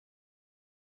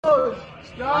I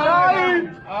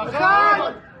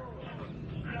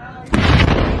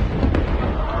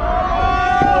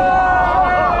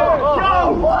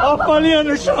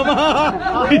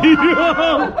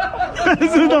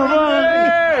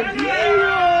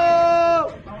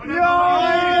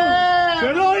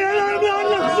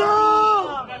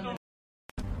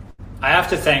have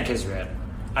to thank Israel.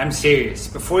 I'm serious.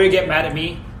 Before you get mad at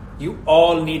me, you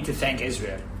all need to thank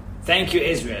Israel. Thank you,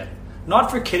 Israel.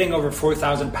 Not for killing over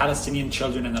 4,000 Palestinian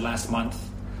children in the last month,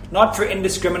 not for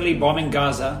indiscriminately bombing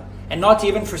Gaza, and not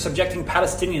even for subjecting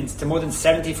Palestinians to more than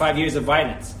 75 years of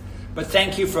violence. But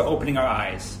thank you for opening our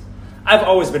eyes. I've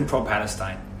always been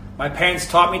pro-Palestine. My parents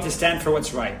taught me to stand for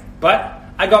what's right. But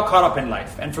I got caught up in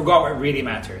life and forgot what really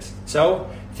matters. So,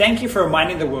 thank you for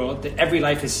reminding the world that every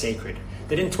life is sacred.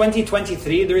 That in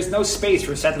 2023 there is no space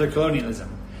for settler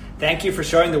colonialism. Thank you for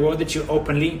showing the world that you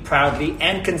openly, proudly,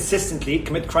 and consistently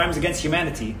commit crimes against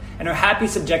humanity and are happy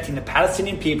subjecting the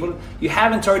Palestinian people you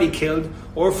haven't already killed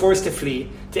or forced to flee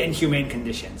to inhumane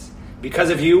conditions.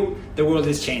 Because of you, the world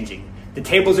is changing. The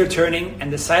tables are turning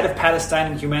and the side of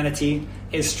Palestine and humanity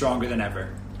is stronger than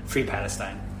ever. Free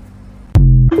Palestine.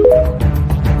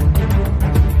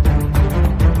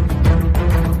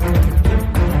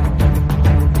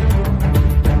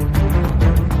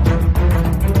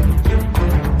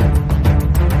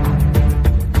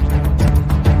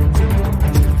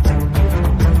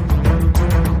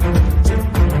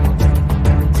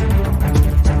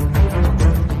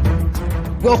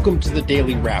 Welcome to the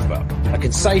Daily Wrap-Up, a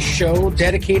concise show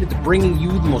dedicated to bringing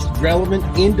you the most relevant,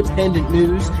 independent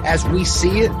news as we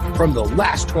see it from the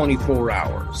last 24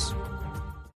 hours.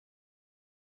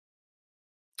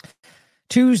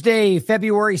 Tuesday,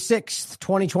 February 6th,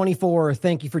 2024.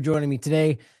 Thank you for joining me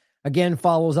today. Again,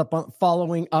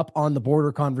 following up on the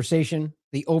border conversation,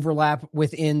 the overlap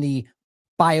within the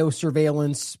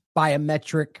biosurveillance,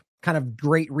 biometric kind of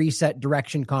great reset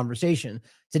direction conversation.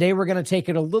 Today, we're going to take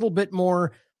it a little bit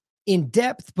more in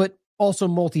depth, but also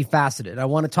multifaceted. I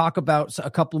want to talk about a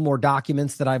couple more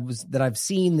documents that I've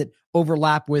seen that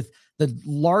overlap with the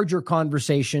larger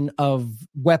conversation of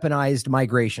weaponized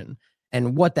migration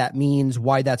and what that means,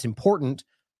 why that's important.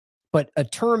 But a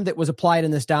term that was applied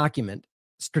in this document,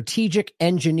 strategic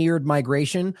engineered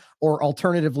migration, or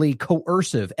alternatively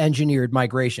coercive engineered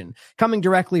migration, coming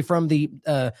directly from the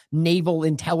naval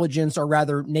intelligence, or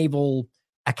rather naval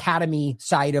academy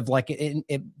side of like a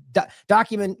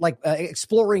document, like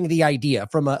exploring the idea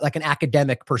from like an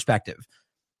academic perspective,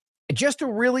 just to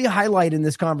really highlight in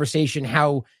this conversation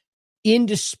how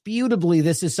indisputably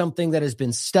this is something that has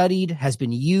been studied, has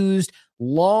been used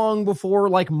long before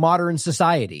like modern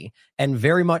society, and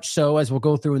very much so, as we'll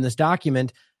go through in this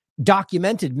document,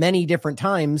 documented many different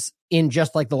times in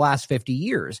just like the last 50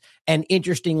 years. And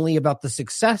interestingly, about the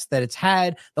success that it's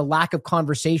had, the lack of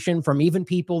conversation from even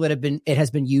people that it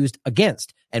has been used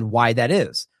against, and why that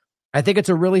is. I think it's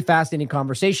a really fascinating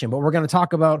conversation. What we're going to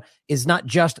talk about is not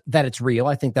just that it's real.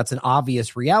 I think that's an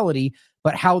obvious reality,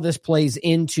 but how this plays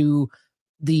into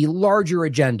the larger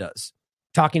agendas,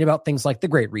 talking about things like the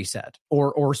Great Reset,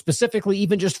 or specifically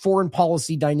even just foreign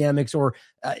policy dynamics, or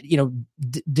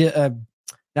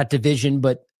not division,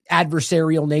 but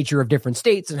adversarial nature of different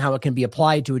states and how it can be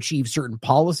applied to achieve certain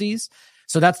policies.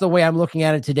 So that's the way I'm looking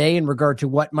at it today in regard to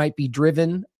what might be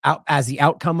driven out as the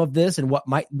outcome of this, and what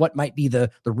might be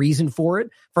the reason for it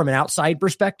from an outside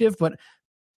perspective. But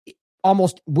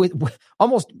almost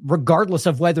regardless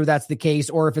of whether that's the case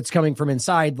or if it's coming from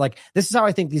inside, like this is how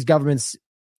I think these governments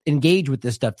engage with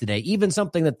this stuff today. Even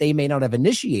something that they may not have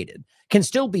initiated can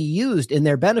still be used in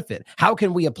their benefit. How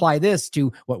can we apply this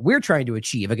to what we're trying to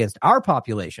achieve against our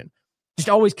population? Just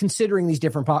always considering these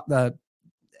different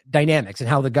dynamics and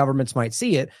how the governments might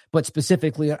see it, but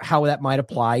specifically how that might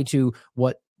apply to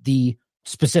what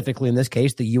specifically in this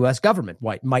case, the U.S. government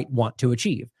might want to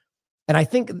achieve. And I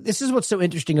think this is what's so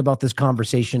interesting about this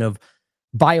conversation of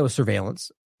biosurveillance,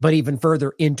 but even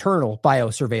further internal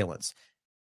biosurveillance,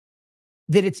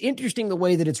 that it's interesting the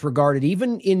way that it's regarded,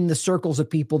 even in the circles of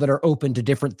people that are open to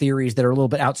different theories that are a little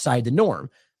bit outside the norm.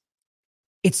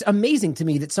 It's amazing to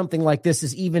me that something like this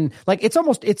is even like, it's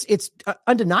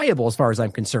undeniable as far as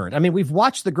I'm concerned. I mean, we've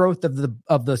watched the growth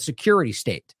of the security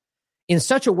state in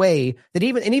such a way that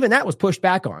even that was pushed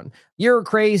back on. You're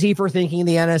crazy for thinking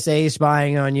the NSA is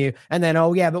spying on you. And then,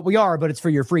 oh yeah, but we are, but it's for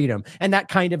your freedom. And that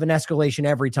kind of an escalation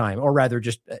every time, or rather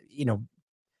just,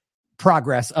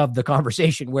 progress of the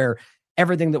conversation where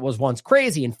everything that was once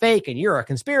crazy and fake and you're a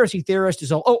conspiracy theorist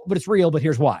is all, but it's real, but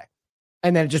here's why.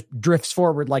 And then it just drifts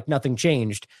forward like nothing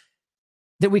changed.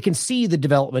 That we can see the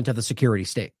development of the security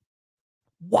state.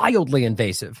 Wildly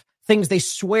invasive. things they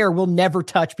swear will never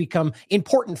touch become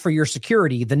important for your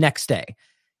security the next day.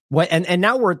 And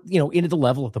now we're, into the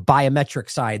level of the biometric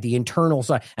side, the internal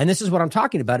side. And this is what I'm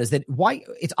talking about, is that why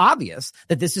it's obvious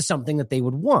that this is something that they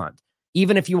would want,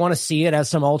 even if you want to see it as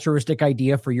some altruistic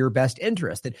idea for your best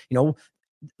interest. That,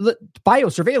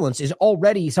 biosurveillance is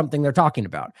already something they're talking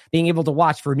about, being able to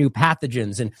watch for new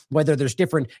pathogens and whether there's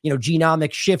different,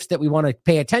 genomic shifts that we want to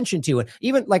pay attention to. And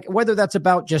even like whether that's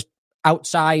about just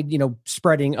outside,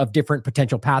 spreading of different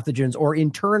potential pathogens, or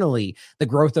internally the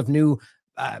growth of new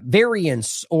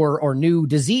variants or new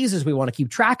diseases we want to keep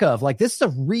track of. Like, this is a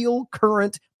real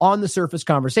current on the surface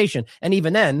conversation. And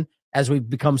even then, as we've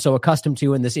become so accustomed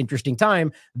to in this interesting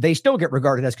time, they still get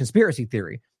regarded as conspiracy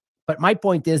theory. But my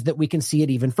point is that we can see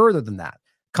it even further than that.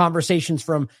 Conversations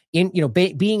from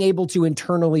being able to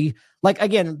internally, like,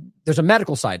 again, there's a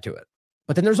medical side to it,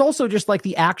 but then there's also just like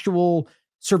the actual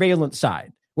surveillance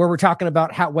side, where we're talking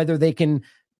about whether they can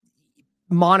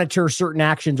monitor certain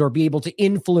actions or be able to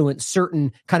influence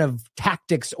certain kind of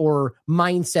tactics or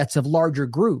mindsets of larger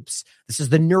groups. This is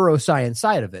the neuroscience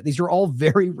side of it. These are all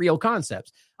very real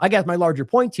concepts. I guess my larger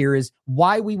point here is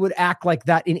why we would act like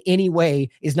that in any way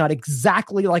is not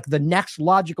exactly like the next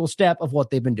logical step of what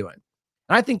they've been doing.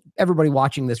 And I think everybody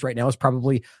watching this right now is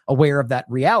probably aware of that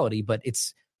reality, but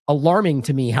it's alarming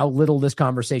to me how little this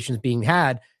conversation is being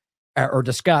had or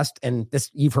discussed. And this,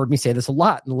 you've heard me say this a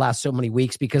lot in the last so many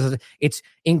weeks, because it's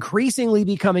increasingly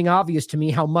becoming obvious to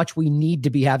me how much we need to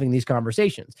be having these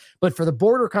conversations. But for the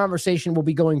border conversation, we'll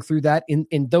be going through that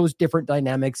in those different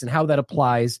dynamics and how that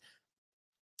applies,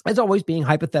 as always, being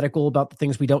hypothetical about the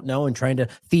things we don't know and trying to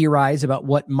theorize about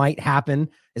what might happen,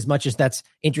 as much as that's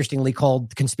interestingly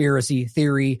called conspiracy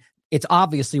theory. It's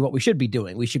obviously what we should be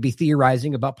doing. We should be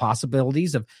theorizing about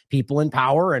possibilities of people in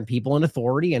power and people in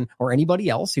authority or anybody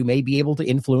else who may be able to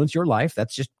influence your life.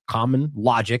 That's just common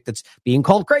logic that's being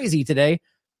called crazy today.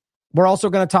 We're also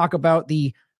going to talk about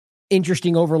the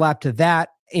interesting overlap to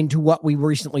that into what we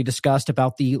recently discussed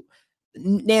about the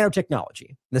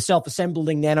nanotechnology, the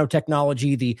self-assembling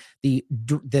nanotechnology,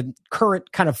 the current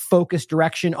kind of focus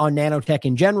direction on nanotech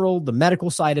in general, the medical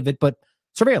side of it, but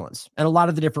surveillance and a lot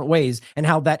of the different ways, and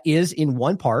how that is in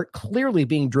one part clearly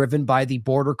being driven by the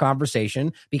border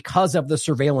conversation because of the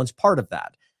surveillance part of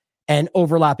that, and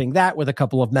overlapping that with a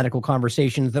couple of medical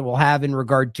conversations that we'll have in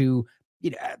regard to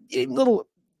little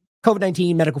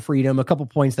COVID-19 medical freedom, a couple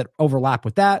points that overlap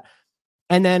with that.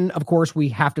 And then, of course, we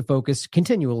have to focus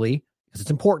continually, because it's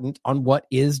important, on what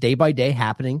is day by day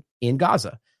happening in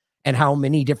Gaza and how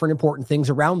many different important things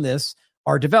around this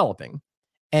are developing.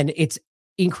 And it's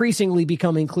increasingly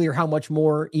becoming clear how much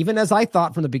more, even as I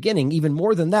thought from the beginning, even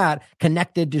more than that,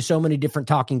 connected to so many different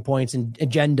talking points and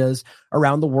agendas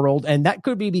around the world. And that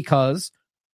could be because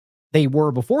they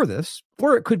were before this,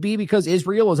 or it could be because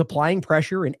Israel is applying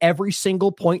pressure in every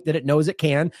single point that it knows it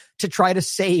can to try to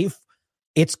save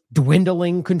its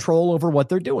dwindling control over what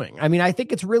they're doing. I mean, I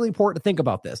think it's really important to think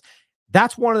about this.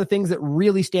 That's one of the things that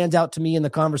really stands out to me in the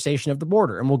conversation of the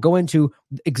border. And we'll go into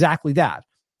exactly that,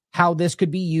 how this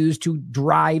could be used to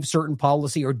drive certain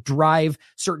policy or drive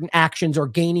certain actions or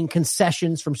gaining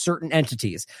concessions from certain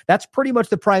entities. That's pretty much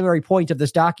the primary point of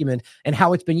this document, and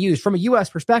how it's been used from a U.S.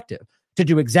 perspective to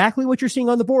do exactly what you're seeing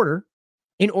on the border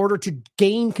in order to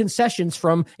gain concessions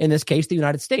from, in this case, the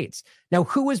United States. Now,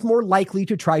 who is more likely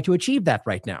to try to achieve that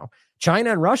right now?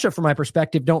 China and Russia, from my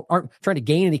perspective, aren't trying to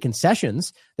gain any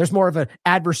concessions. There's more of an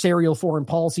adversarial foreign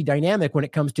policy dynamic when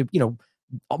it comes to,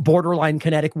 borderline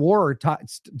kinetic war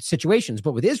situations.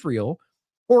 But with Israel,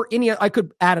 or I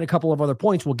could add in a couple of other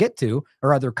points we'll get to,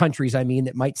 or other countries,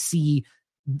 that might see,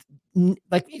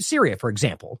 like Syria, for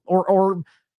example, or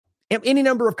any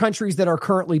number of countries that are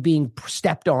currently being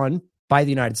stepped on by the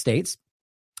United States,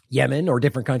 Yemen, or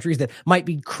different countries that might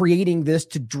be creating this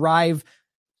to drive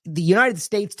the United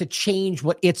States to change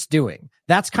what it's doing.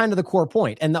 That's kind of the core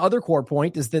point. And the other core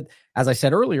point is that, as I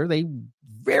said earlier, they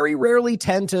very rarely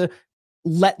tend to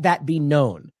let that be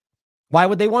known. Why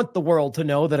would they want the world to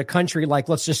know that a country like,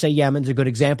 let's just say Yemen's a good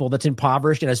example, that's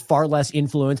impoverished and has far less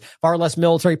influence, far less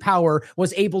military power,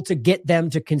 was able to get them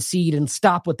to concede and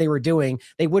stop what they were doing?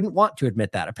 They wouldn't want to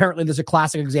admit that. Apparently, there's a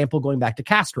classic example going back to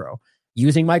Castro,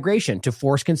 using migration to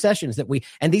force concessions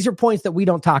and these are points that we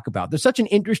don't talk about. There's such an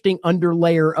interesting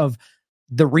underlayer of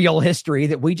the real history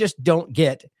that we just don't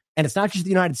get. And it's not just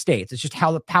the United States. It's just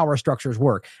how the power structures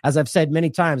work. As I've said many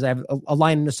times, I have a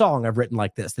line in a song I've written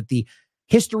like this, that the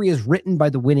history is written by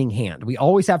the winning hand. We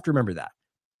always have to remember that.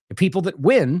 The people that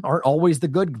win aren't always the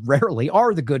good, rarely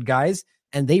are the good guys,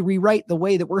 and they rewrite the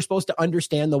way that we're supposed to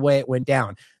understand the way it went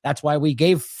down. That's why we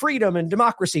gave freedom and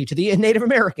democracy to the Native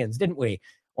Americans, didn't we?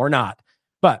 Or not.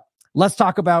 But let's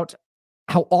talk about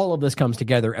how all of this comes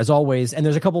together, as always. And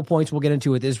there's a couple of points we'll get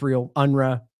into with Israel,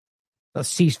 UNRWA, the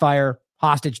ceasefire,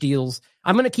 hostage deals.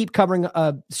 I'm going to keep covering,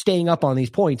 staying up on these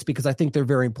points because I think they're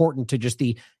very important to just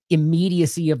the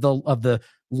immediacy of the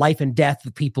life and death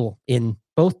of people in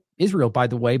both Israel, by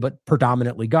the way, but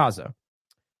predominantly Gaza.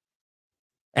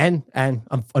 And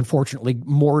unfortunately,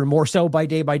 more and more so by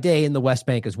day in the West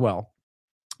Bank as well.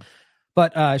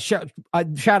 But shout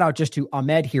out just to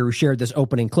Ahmed here, who shared this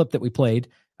opening clip that we played.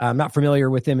 I'm not familiar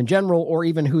with him in general or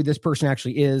even who this person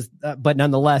actually is, but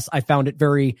nonetheless, I found it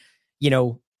very,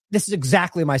 this is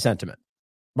exactly my sentiment,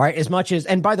 right? As much as,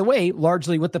 and by the way,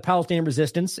 largely what the Palestinian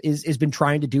resistance is been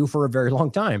trying to do for a very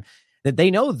long time, that they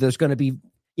know there's going to be,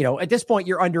 at this point,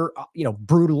 you're under,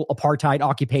 brutal apartheid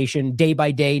occupation day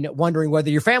by day, wondering whether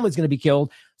your family's going to be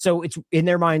killed. So it's, in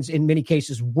their minds, in many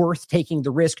cases, worth taking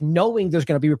the risk, knowing there's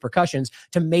going to be repercussions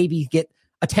to maybe get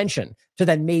attention, to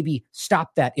then maybe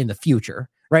stop that in the future,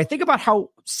 right? Think about how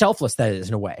selfless that is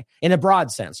in a way, in a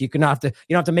broad sense. You don't have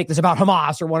to make this about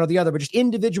Hamas or one or the other, but just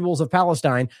individuals of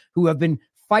Palestine who have been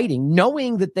fighting,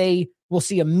 knowing that they will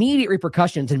see immediate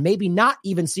repercussions and maybe not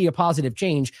even see a positive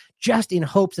change, just in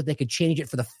hopes that they could change it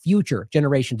for the future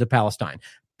generations of Palestine.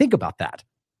 Think about that.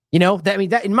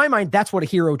 That in my mind, that's what a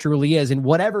hero truly is, in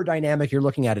whatever dynamic you're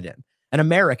looking at it in. An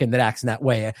American that acts in that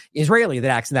way, an Israeli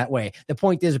that acts in that way. The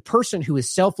point is, a person who is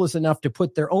selfless enough to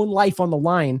put their own life on the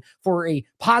line for a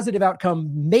positive outcome,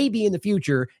 maybe in the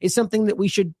future, is something that we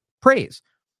should praise.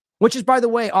 Which is, by the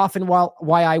way, often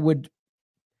why I would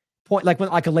point,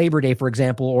 like a Labor Day, for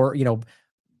example, or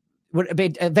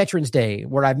a Veterans Day,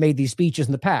 where I've made these speeches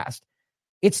in the past.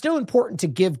 It's still important to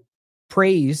give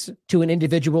praise to an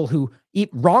individual who,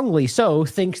 wrongly so,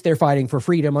 thinks they're fighting for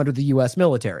freedom under the U.S.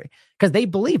 military, because they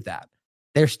believe that.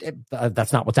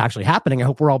 That's not what's actually happening. I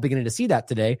hope we're all beginning to see that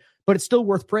today, but it's still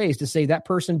worth praise to say that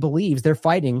person believes they're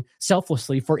fighting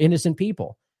selflessly for innocent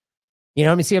people. See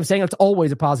what I'm saying? It's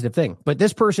always a positive thing. But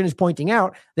this person is pointing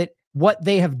out that what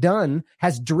they have done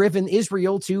has driven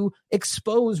Israel to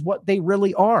expose what they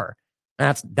really are.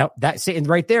 And that's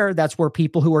right there. That's where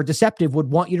people who are deceptive would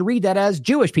want you to read that as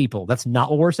Jewish people. That's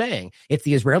not what we're saying. It's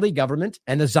the Israeli government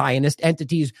and the Zionist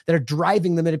entities that are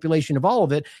driving the manipulation of all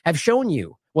of it have shown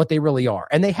you what they really are.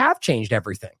 And they have changed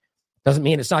everything. Doesn't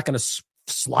mean it's not going to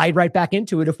slide right back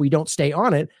into it if we don't stay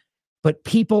on it. But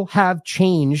people have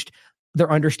changed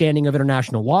their understanding of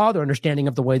international law, their understanding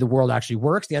of the way the world actually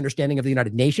works, the understanding of the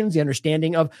United Nations, the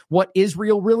understanding of what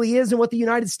Israel really is and what the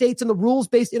United States and the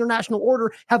rules-based international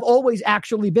order have always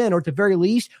actually been, or at the very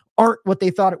least, aren't what they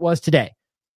thought it was today.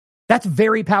 That's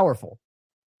very powerful,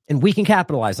 and we can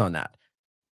capitalize on that.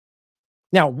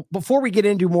 Now, before we get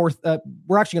into more,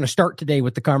 we're actually going to start today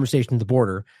with the conversation at the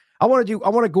border. I want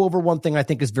to go over one thing I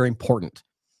think is very important,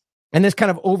 and this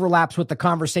kind of overlaps with the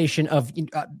conversation of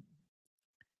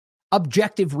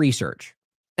objective research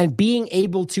and being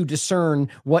able to discern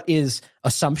what is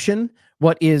assumption,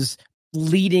 what is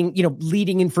leading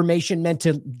information meant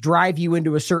to drive you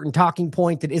into a certain talking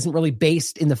point that isn't really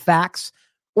based in the facts,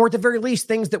 or at the very least,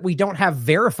 things that we don't have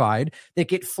verified that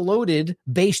get floated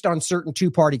based on certain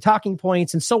two-party talking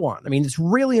points and so on. It's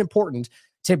really important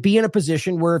to be in a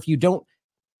position where to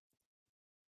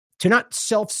not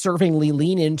self-servingly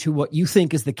lean into what you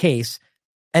think is the case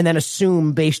and then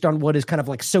assume based on what is kind of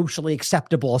like socially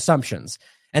acceptable assumptions.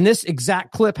 And this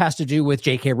exact clip has to do with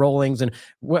J.K. Rowling and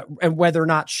whether or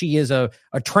not she is a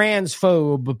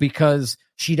transphobe because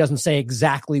she doesn't say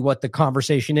exactly what the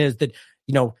conversation is, that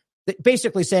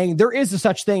basically saying there is a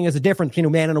such thing as a difference between a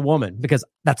man and a woman, because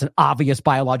that's an obvious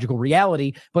biological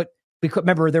reality. But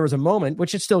remember, there was a moment,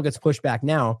 which it still gets pushed back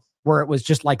now, where it was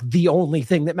just like the only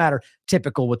thing that mattered,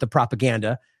 typical with the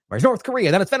propaganda. Whereas North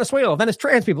Korea, then it's Venezuela, then it's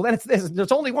trans people, then it's this.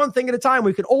 There's only one thing at a time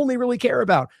we could only really care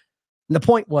about. And the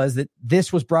point was that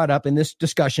this was brought up in this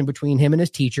discussion between him and his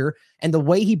teacher. And the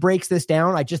way he breaks this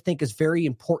down, I just think is very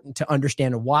important to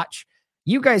understand and watch.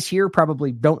 You guys here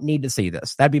probably don't need to see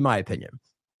this. That'd be my opinion.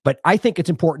 But I think it's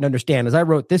important to understand, as I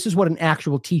wrote, this is what an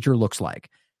actual teacher looks like.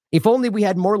 If only we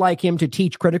had more like him to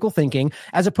teach critical thinking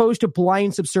as opposed to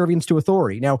blind subservience to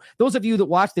authority. Now, those of you that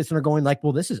watch this and are going like,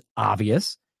 well, this is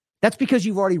obvious. That's because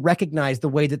you've already recognized the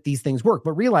way that these things work.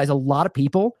 But realize a lot of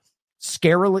people,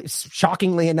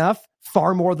 shockingly enough,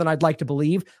 far more than I'd like to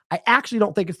believe. I actually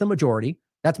don't think it's the majority.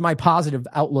 That's my positive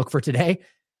outlook for today.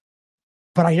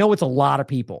 But I know it's a lot of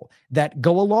people that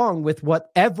go along with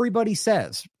what everybody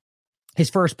says.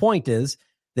 His first point is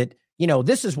that,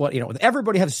 this is what,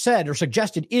 everybody has said or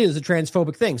suggested is a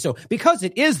transphobic thing. So because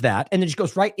it is that, and then just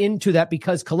goes right into that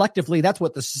because collectively that's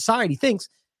what the society thinks,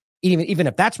 even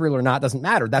if that's real or not, doesn't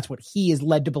matter. That's what he is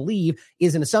led to believe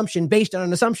is an assumption based on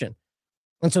an assumption.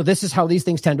 And so this is how these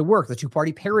things tend to work, the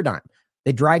two-party paradigm.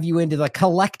 They drive you into the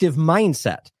collective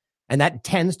mindset. And that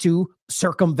tends to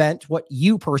circumvent what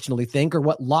you personally think or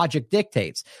what logic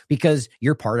dictates because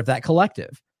you're part of that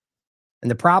collective. And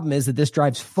the problem is that this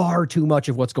drives far too much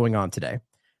of what's going on today.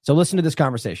 So listen to this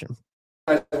conversation.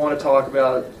 I want to talk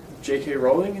about J.K.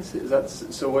 Rowling. Is that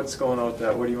so? What's going on with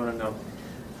that? What do you want to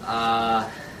know?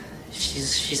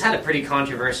 She's had a pretty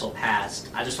controversial past.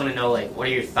 I just want to know, like, what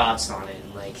are your thoughts on it?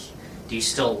 And, like, do you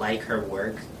still like her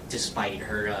work despite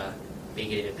her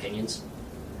bigoted opinions?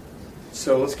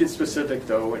 So let's get specific,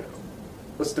 though.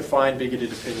 Let's define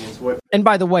bigoted opinions. And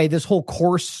by the way, this whole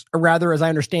course, or rather, as I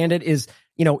understand it, is,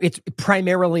 it's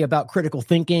primarily about critical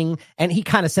thinking. And he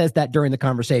kind of says that during the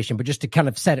conversation, but just to kind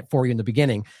of set it for you in the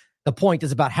beginning, the point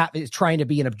is about is trying to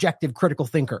be an objective critical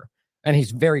thinker. And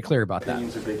he's very clear about that.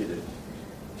 Opinions are bigoted.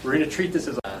 We're going to treat this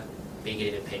as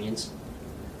bigoted opinions.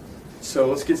 So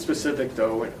let's get specific,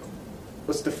 though.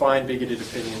 Let's define bigoted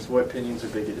opinions. What opinions are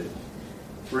bigoted?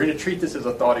 We're going to treat this as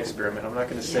a thought experiment. I'm not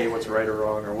going to say what's right or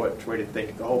wrong or what way to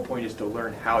think. The whole point is to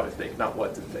learn how to think, not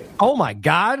what to think. Oh, my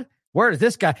God. Where is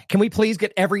this guy? Can we please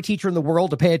get every teacher in the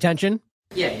world to pay attention?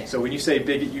 Yeah. So when you say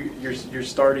bigot, you're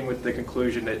starting with the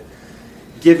conclusion that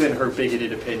given her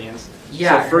bigoted opinions.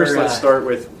 Yeah. So first let's start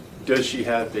with, does she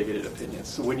have bigoted opinions?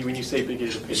 So when you say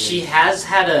bigoted opinions. She has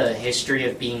had a history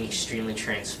of being extremely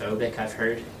transphobic, I've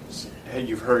heard. Hey,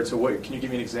 you've heard. So what? Can you give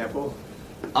me an example?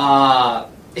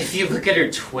 If you look at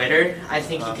her Twitter, I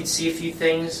think you could see a few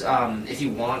things. If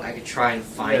you want, I could try and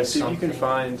find something.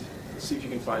 See if you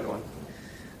can find one.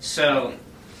 So,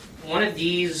 one of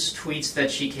these tweets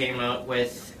that she came out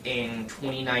with in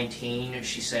 2019,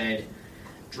 she said,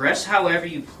 "Dress however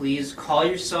you please, call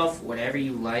yourself whatever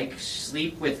you like,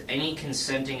 sleep with any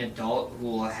consenting adult who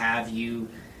will have you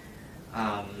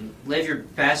live your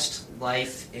best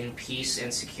life in peace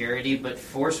and security, but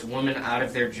force women out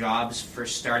of their jobs for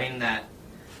stating that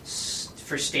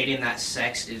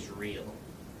sex is real."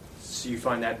 So you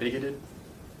find that bigoted?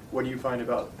 What do you find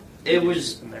about it?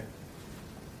 Was in there?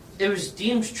 It was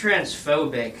deemed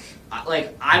transphobic.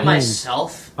 I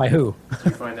myself. By who? Do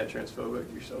you find that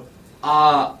transphobic yourself?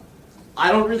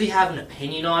 I don't really have an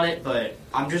opinion on it, but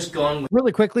I'm just going with...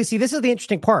 Really quickly, see, this is the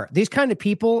interesting part. These kind of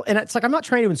people, and it's like, I'm not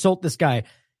trying to insult this guy.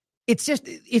 It's just,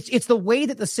 it's the way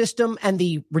that the system and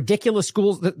the ridiculous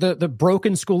schools, the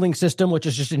broken schooling system, which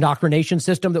is just indoctrination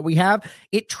system that we have,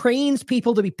 it trains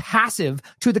people to be passive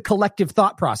to the collective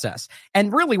thought process.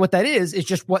 And really what that is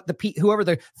just what whoever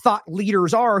the thought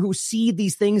leaders are who seed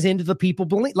these things into the people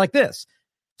believe, like this.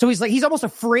 So he's almost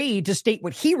afraid to state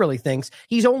what he really thinks.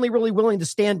 He's only really willing to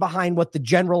stand behind what the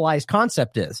generalized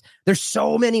concept is. There's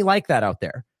so many like that out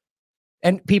there.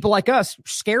 And people like us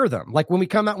scare them. Like when we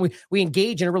come out and we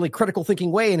engage in a really critical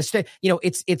thinking way, and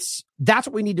it's that's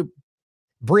what we need to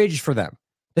bridge for them,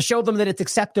 to show them that it's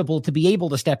acceptable to be able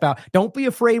to step out. Don't be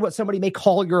afraid what somebody may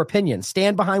call your opinion.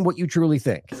 Stand behind what you truly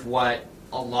think. What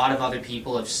a lot of other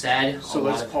people have said. So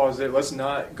let's pause it. Let's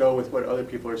not go with what other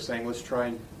people are saying. Let's try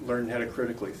and learn how to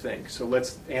critically think. So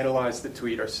let's analyze the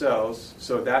tweet ourselves.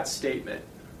 So that statement,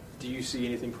 do you see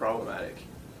anything problematic?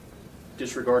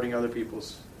 Disregarding other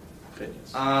people's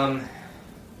opinions.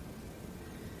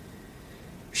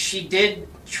 She did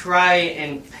try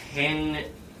and pin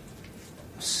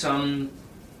some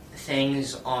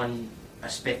things on a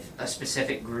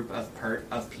specific group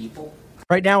of people.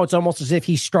 Right now, it's almost as if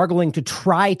he's struggling to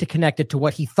try to connect it to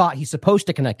what he thought he's supposed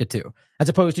to connect it to, as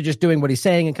opposed to just doing what he's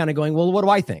saying and kind of going, well, what do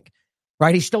I think?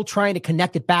 Right? He's still trying to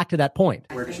connect it back to that point.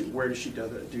 Where does she do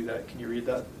that? Can you read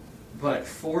that? But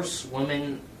force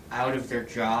women out of their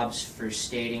jobs for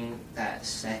stating that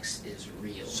sex is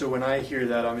real. So when I hear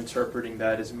that, I'm interpreting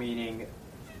that as meaning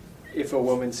if a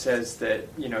woman says that,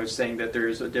 saying that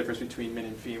there's a difference between men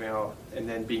and female and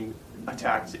then being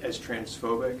attacked as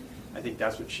transphobic, I think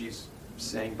that's what she's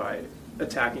saying by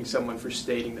attacking someone for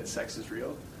stating that sex is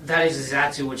real. That is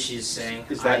exactly what she's saying.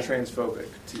 Is that transphobic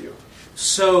to you?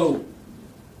 So,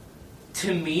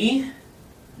 to me,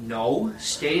 no.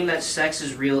 Stating that sex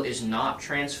is real is not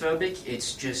transphobic.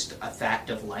 It's just a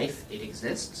fact of life. It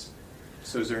exists.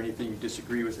 So is there anything you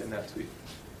disagree with in that tweet?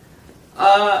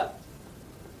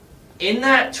 In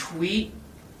that tweet,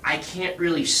 I can't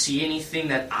really see anything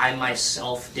that I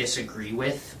myself disagree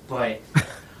with, but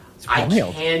I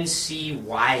can see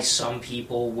why some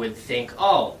people would think,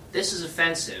 oh, this is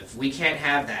offensive. We can't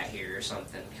have that here or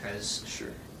something, because...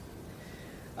 Sure.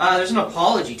 There's an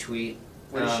apology tweet.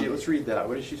 Let's read that.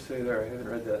 What did she say there? I haven't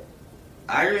read that.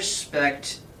 I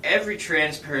respect every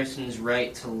trans person's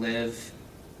right to live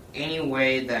any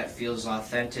way that feels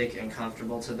authentic and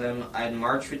comfortable to them. I'd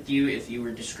march with you if you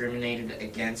were discriminated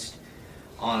against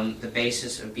on the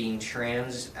basis of being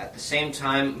trans. At the same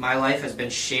time, my life has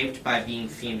been shaped by being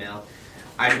female.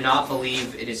 I do not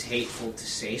believe it is hateful to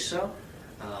say so.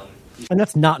 And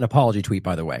that's not an apology tweet,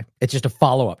 by the way. It's just a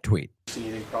follow-up tweet. See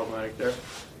anything problematic there?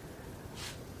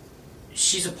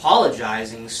 She's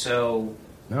apologizing, so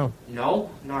No,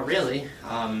 not really.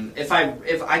 If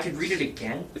I could read it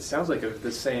again, It sounds like a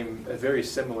very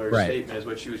similar Right. statement as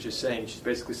what she was just saying. She's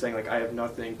basically saying, like, I have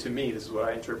nothing, to me, this is what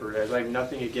I interpret it as, I have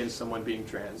nothing against someone being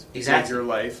trans. Exactly. Live your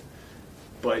life,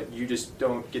 but you just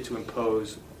don't get to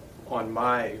impose on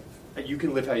you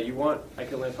can live how you want, I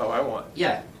can live how I want.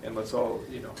 yeah, And let's all,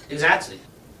 exactly.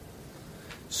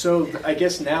 So I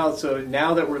guess now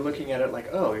that we're looking at it like,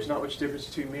 oh, there's not much difference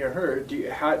between me or her, do you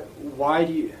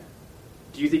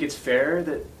think it's fair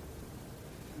that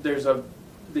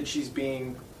that she's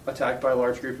being attacked by a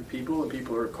large group of people and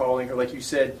people are calling her, like you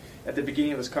said at the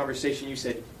beginning of this conversation, you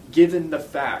said, given the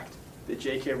fact that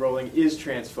J.K. Rowling is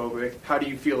transphobic, how do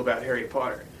you feel about Harry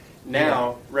Potter?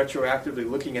 Now, retroactively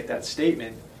looking at that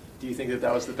statement, do you think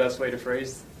that was the best way to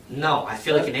phrase? No, I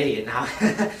feel like an idiot now.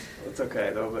 It's okay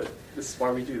though, but this is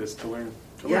why we do this, to learn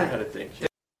how to think.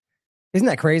 isn't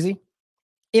that crazy?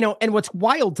 And what's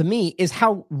wild to me is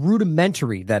how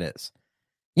rudimentary that is.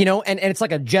 And it's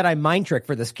like a Jedi mind trick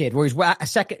for this kid where he's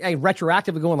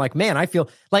retroactively going like, man, I feel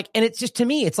like, and it's just, to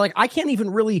me, it's like, I can't even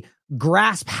really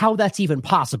grasp how that's even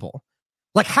possible.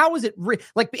 Like, how is it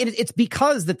it's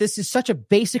because that this is such a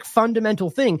basic fundamental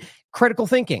thing, critical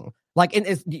thinking. Like, and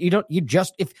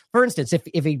if, for instance,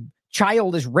 if a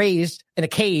child is raised in a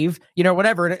cave,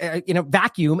 whatever, in a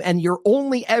vacuum, and you're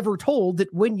only ever told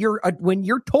that when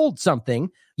you're told something,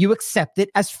 you accept it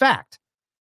as fact.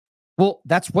 Well,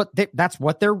 that's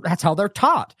how they're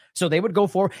taught. So they would go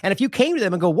for, and if you came to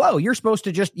them and go, whoa, you're supposed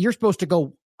to go, you're supposed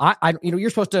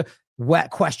to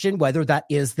question whether that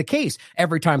is the case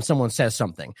every time someone says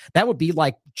something. That would be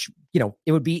like,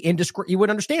 it would be indiscreet. You would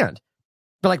understand.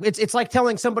 But like, it's like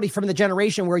telling somebody from the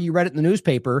generation where you read it in the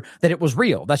newspaper that it was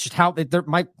real. That's just how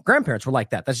my grandparents were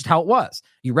like that. That's just how it was.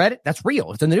 You read it, that's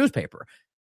real. It's in the newspaper.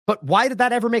 But why did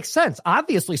that ever make sense?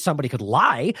 Obviously, somebody could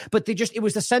lie, but it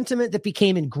was the sentiment that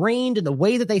became ingrained in the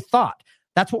way that they thought.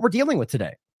 That's what we're dealing with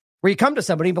today. Where you come to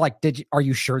somebody and be like, are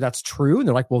you sure that's true? And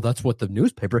they're like, well, that's what the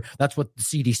newspaper, that's what the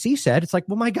CDC said. It's like,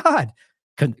 well, my God.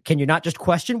 Can you not just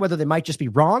question whether they might just be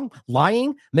wrong,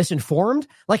 lying, misinformed?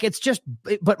 Like, it's just,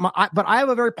 but I have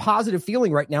a very positive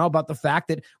feeling right now about the fact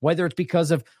that whether it's because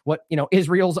of what,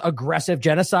 Israel's aggressive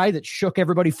genocide that shook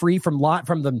everybody free from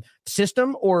the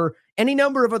system, or any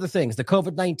number of other things, the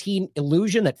COVID-19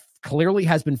 illusion that clearly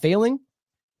has been failing,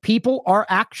 people are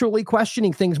actually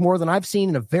questioning things more than I've seen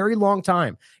in a very long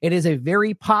time. It is a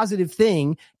very positive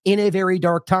thing in a very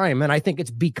dark time. And I think it's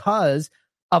because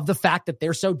of the fact that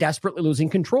they're so desperately losing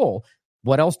control.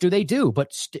 What else do they do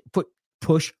but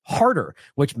push harder,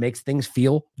 which makes things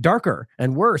feel darker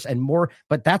and worse and more.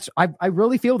 But I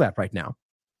really feel that right now.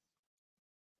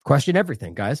 Question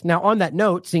everything, guys. Now, on that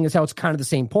note, seeing as how it's kind of the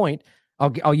same point,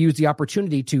 I'll use the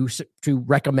opportunity to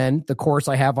recommend the course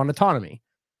I have on autonomy,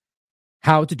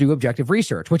 how to do objective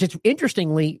research, which is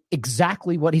interestingly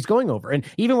exactly what he's going over. And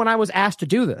even when I was asked to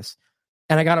do this,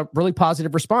 and I got a really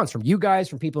positive response from you guys,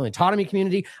 from people in the autonomy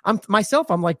community. I'm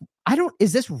like,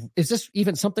 is this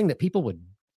even something that people would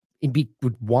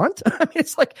want? I mean,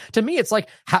 it's like, to me, it's like,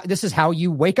 this is how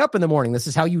you wake up in the morning. This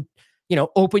is how you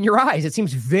open your eyes. It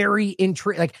seems very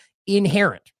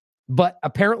inherent, but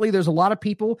apparently there's a lot of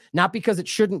people, not because it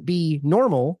shouldn't be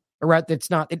normal, or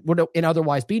it would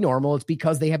otherwise be normal. It's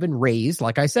because they have been raised,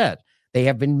 like I said, they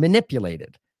have been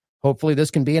manipulated. Hopefully this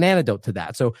can be an antidote to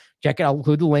that. So check it. I'll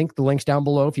include the link's down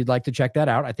below if you'd like to check that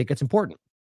out. I think it's important.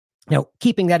 Now,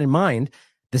 keeping that in mind,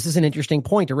 this is an interesting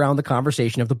point around the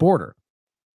conversation of the border,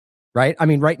 right? I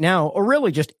mean, right now, or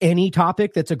really just any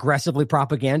topic that's aggressively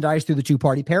propagandized through the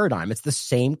two-party paradigm. It's the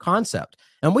same concept.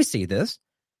 And we see this.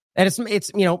 And it's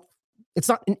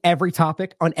not in every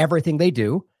topic on everything they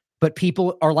do, but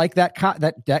people are like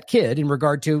that kid in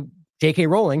regard to J.K.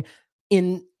 Rowling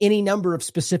in any number of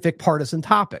specific partisan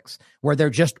topics where they're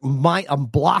just a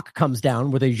block comes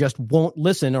down where they just won't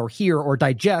listen or hear or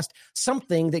digest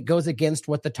something that goes against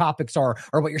what the topics are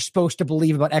or what you're supposed to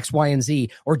believe about X, Y, and Z,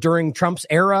 or during Trump's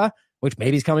era, which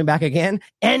maybe is coming back again,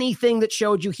 anything that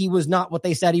showed you he was not what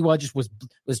they said he was, just was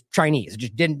Chinese,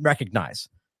 just didn't recognize,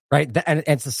 right? And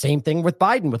it's the same thing with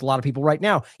Biden, with a lot of people right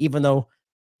now, even though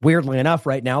weirdly enough,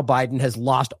 right now, Biden has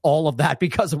lost all of that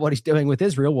because of what he's doing with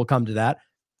Israel. We'll come to that.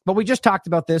 But we just talked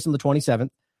about this on the 27th.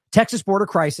 Texas border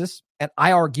crisis, and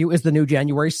I argue is the new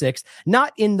January 6th,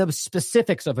 not in the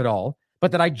specifics of it all,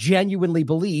 but that I genuinely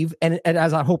believe, and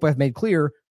as I hope I've made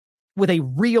clear, with a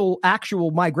real,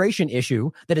 actual migration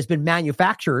issue that has been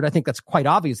manufactured. I think that's quite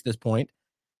obvious at this point.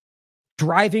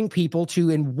 Driving people to,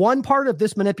 in one part of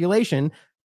this manipulation,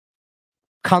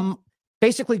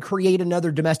 basically create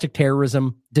another domestic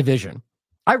terrorism division.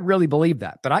 I really believe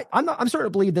that, but I'm starting to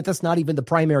believe that that's not even the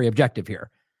primary objective here.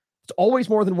 It's always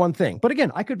more than one thing. But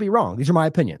again, I could be wrong. These are my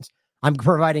opinions. I'm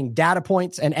providing data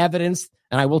points and evidence,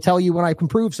 and I will tell you when I can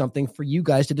prove something for you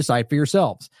guys to decide for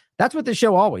yourselves. That's what this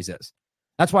show always is.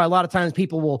 That's why a lot of times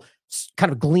people will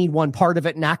kind of glean one part of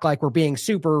it and act like we're being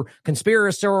super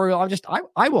conspiratorial.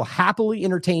 I will happily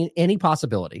entertain any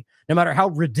possibility, no matter how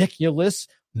ridiculous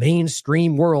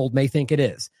mainstream world may think it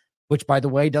is, which, by the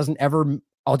way, doesn't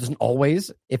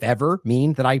always, if ever,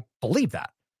 mean that I believe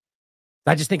that.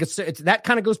 I just think it's that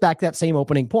kind of goes back to that same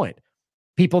opening point.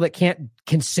 People that can't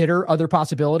consider other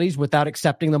possibilities without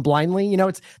accepting them blindly,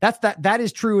 that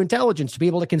is true intelligence, to be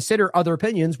able to consider other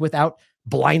opinions without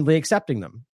blindly accepting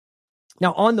them.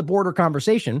 Now, on the border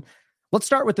conversation, let's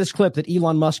start with this clip that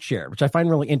Elon Musk shared, which I find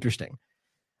really interesting.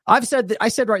 I said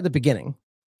right at the beginning,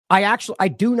 I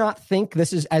do not think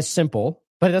this is as simple,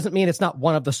 but it doesn't mean it's not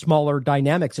one of the smaller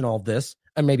dynamics in all of this,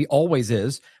 and maybe always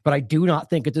is, but I do not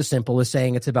think it's as simple as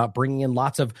saying it's about bringing in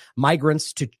lots of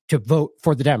migrants to vote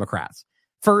for the Democrats.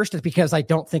 First, it's because I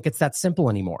don't think it's that simple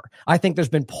anymore. I think there's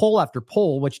been poll after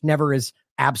poll, which never is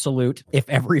absolute, if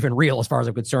ever even real as far as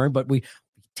I'm concerned, but we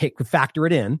factor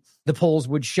it in. The polls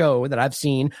would show that I've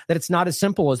seen that it's not as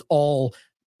simple as all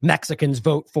Mexicans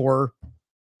vote for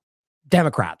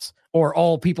Democrats, or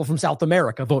all people from South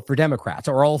America vote for Democrats,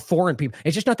 or all foreign people.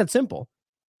 It's just not that simple.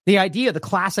 The idea, the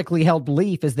classically held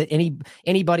belief, is that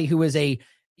anybody who is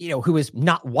who is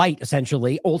not white,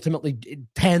 essentially, ultimately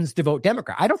tends to vote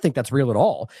Democrat. I don't think that's real at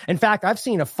all. In fact, I've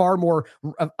seen a far more,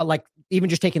 even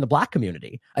just taking the black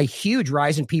community, a huge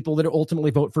rise in people that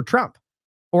ultimately vote for Trump.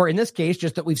 Or in this case,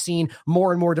 just that we've seen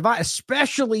more and more divide,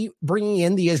 especially bringing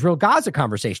in the Israel-Gaza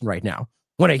conversation right now,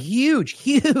 when a huge,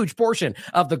 huge portion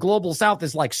of the global South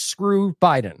is like, screw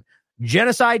Biden,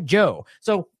 genocide Joe.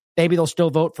 So maybe they'll still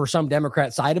vote for some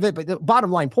Democrat side of it. But the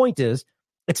bottom line point is,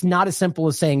 it's not as simple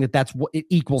as saying that that's what it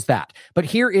equals that. But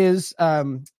here is,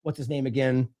 what's his name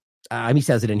again? He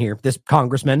says it in here, this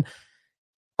congressman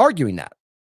arguing that.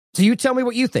 So you tell me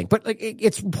what you think. But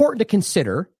it's important to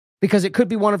consider, because it could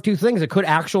be one of two things. It could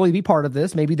actually be part of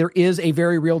this. Maybe there is a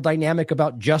very real dynamic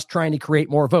about just trying to create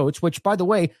more votes, which, by the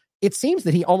way, it seems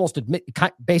that he almost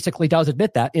basically does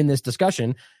admit that in this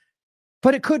discussion.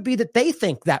 But it could be that they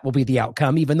think that will be the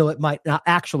outcome, even though it might not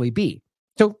actually be.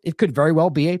 So it could very well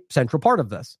be a central part of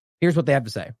this. Here's what they have to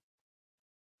say.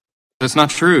 That's not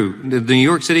true. The New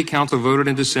York City Council voted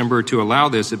in December to allow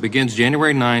this. It begins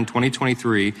January 9,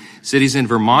 2023. Cities in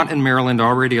Vermont and Maryland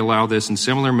already allow this, and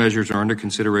similar measures are under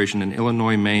consideration in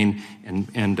Illinois, Maine,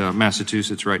 and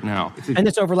Massachusetts right now. And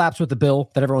this overlaps with the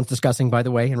bill that everyone's discussing, by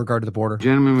the way, in regard to the border.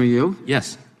 Gentleman, will you?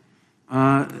 Yes.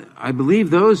 I believe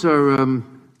those are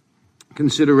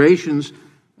considerations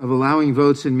of allowing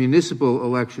votes in municipal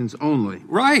elections only.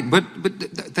 Right, but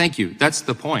thank you. That's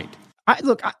the point.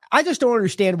 I just don't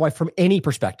understand why, from any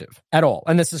perspective at all,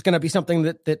 and this is going to be something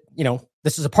that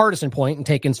this is a partisan point and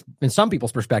taken in some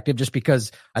people's perspective, just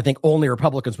because I think only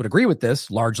Republicans would agree with this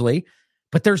largely,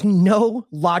 but there's no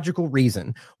logical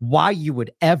reason why you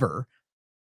would ever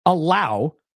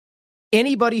allow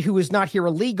anybody who is here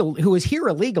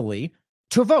illegally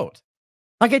to vote.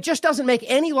 Like, it just doesn't make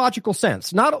any logical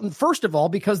sense. First of all,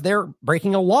 because they're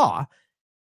breaking a law.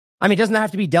 I mean, doesn't that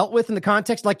have to be dealt with in the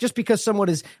context? Like, just because someone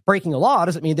is breaking a law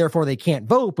doesn't mean therefore they can't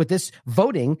vote, but this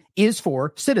voting is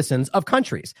for citizens of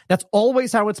countries. That's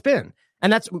always how it's been.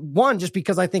 And that's one, just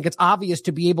because I think it's obvious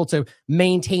to be able to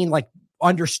maintain,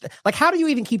 how do you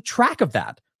even keep track of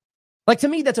that? Like, to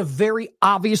me, that's a very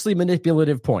obviously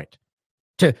manipulative point.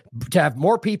 To have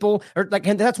more people,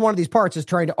 and that's one of these parts, is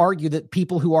trying to argue that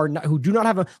people who do not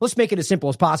have let's make it as simple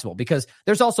as possible, because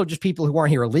there's also just people who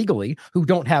aren't here illegally who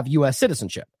don't have U.S.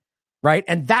 citizenship, right?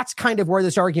 And that's kind of where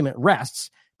this argument rests.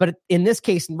 But in this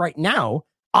case right now,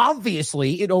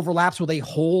 obviously it overlaps with a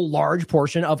whole large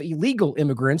portion of illegal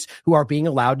immigrants who are being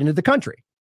allowed into the country,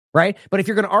 right? But if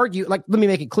you're going to argue, let me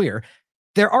make it clear,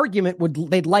 their argument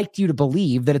they'd like you to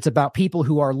believe that it's about people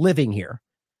who are living here,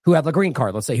 who have a green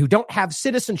card, let's say, who don't have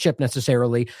citizenship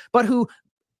necessarily, but who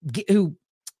are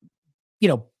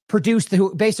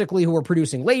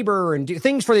producing labor and do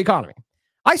things for the economy.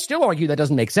 I still argue that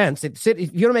doesn't make sense. If you're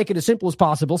going to make it as simple as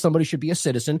possible, somebody should be a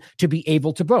citizen to be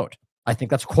able to vote. I think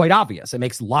that's quite obvious. It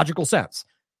makes logical sense.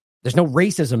 There's no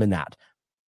racism in that.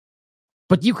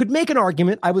 But you could make an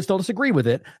argument, I would still disagree with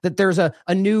it, that there's a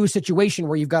new situation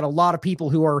where you've got a lot of people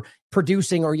who are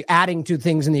producing or adding to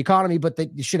things in the economy, but they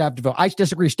should have to vote. I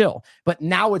disagree still. But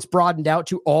now it's broadened out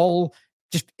to all,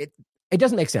 it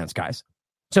doesn't make sense, guys.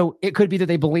 So it could be that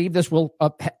they believe this will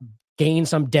gain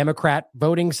some Democrat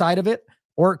voting side of it,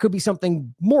 or it could be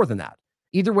something more than that.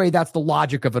 Either way, that's the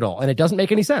logic of it all, and it doesn't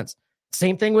make any sense.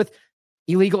 Same thing with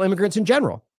illegal immigrants in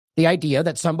general. The idea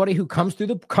that somebody who comes through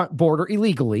the border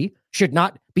illegally should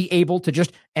not be able to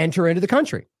just enter into the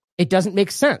country. It doesn't make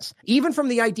sense. Even from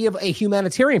the idea of a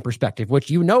humanitarian perspective,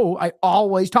 which I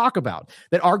always talk about,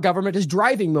 that our government is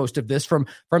driving most of this from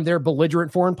their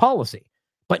belligerent foreign policy.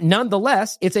 But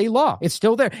nonetheless, it's a law. It's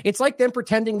still there. It's like them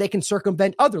pretending they can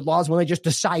circumvent other laws when they just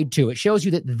decide to. It shows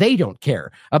you that they don't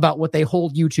care about what they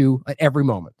hold you to at every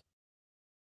moment.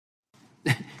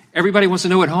 Everybody wants to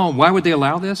know at home, why would they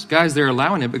allow this? Guys, they're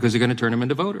allowing it because they're going to turn them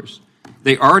into voters.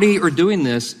 They already are doing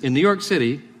this in New York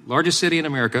City, largest city in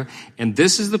America, and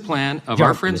this is the plan of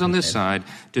our friends on this side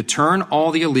to turn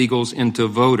all the illegals into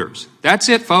voters. That's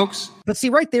it, folks. But see,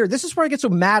 right there, this is where I get so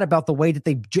mad about the way that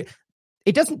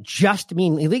it doesn't just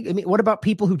mean illegal. I mean, what about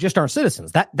people who just aren't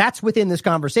citizens? That's within this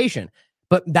conversation.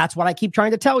 But that's what I keep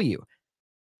trying to tell you.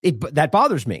 That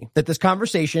bothers me, that this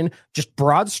conversation, just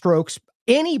broad strokes,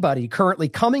 anybody currently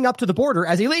coming up to the border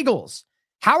as illegals.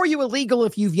 How are you illegal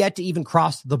if you've yet to even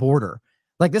cross the border?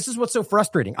 Like, this is what's so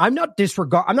frustrating. I'm not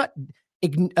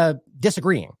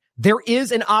disagreeing. There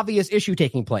is an obvious issue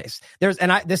taking place.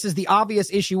 This is the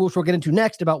obvious issue, which we'll get into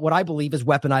next, about what I believe is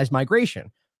weaponized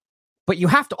migration. But you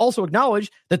have to also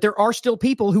acknowledge that there are still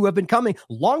people who have been coming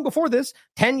long before this,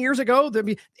 10 years ago.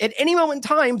 At any moment in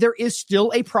time, there is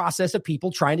still a process of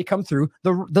people trying to come through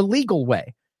the legal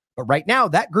way. But right now,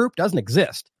 that group doesn't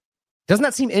exist. Doesn't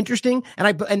that seem interesting?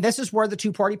 And this is where the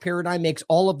two-party paradigm makes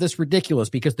all of this ridiculous,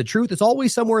 because the truth is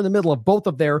always somewhere in the middle of both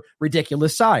of their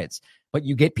ridiculous sides. But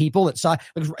you get people that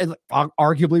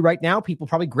arguably right now, people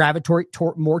probably gravitate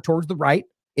more towards the right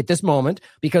at this moment,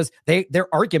 because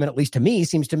their argument, at least to me,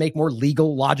 seems to make more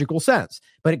legal, logical sense.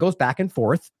 But it goes back and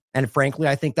forth. And frankly,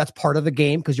 I think that's part of the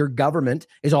game, because your government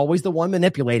is always the one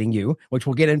manipulating you, which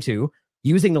we'll get into,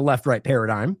 using the left-right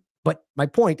paradigm. But my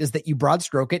point is that you broad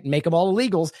stroke it and make them all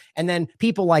illegals. And then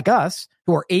people like us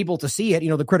who are able to see it,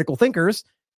 the critical thinkers,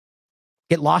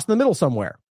 get lost in the middle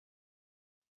somewhere.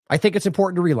 I think it's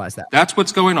important to realize that. That's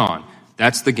what's going on.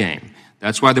 That's the game.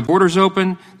 That's why the border's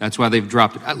open. That's why they've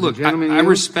dropped it. Look, I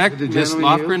respect Ms.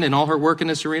 Lofgren and all her work in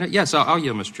this arena. Yes, I'll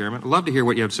yield, Mr. Chairman. I'd love to hear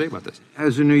what you have to say about this.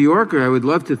 As a New Yorker, I would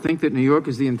love to think that New York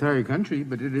is the entire country,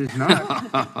 but it is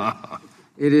not.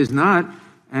 It is not.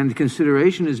 And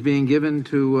consideration is being given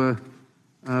to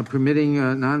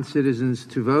permitting non-citizens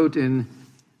to vote in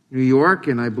New York,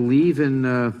 and I believe in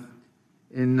the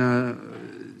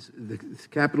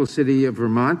capital city of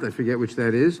Vermont. I forget which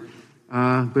that is.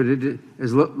 But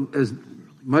as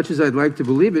much as I'd like to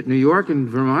believe it, New York and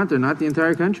Vermont are not the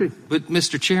entire country. But,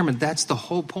 Mr. Chairman, that's the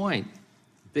whole point.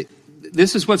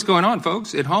 This is what's going on,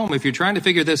 folks, at home. If you're trying to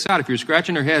figure this out, if you're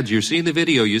scratching your heads, you're seeing the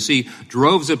video, you see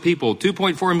droves of people,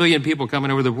 2.4 million people coming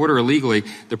over the border illegally,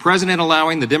 the president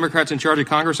allowing, the Democrats in charge of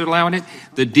Congress are allowing it.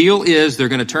 The deal is they're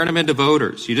going to turn them into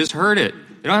voters. You just heard it.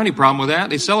 They don't have any problem with that.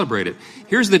 They celebrate it.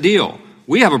 Here's the deal.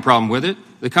 We have a problem with it.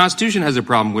 The Constitution has a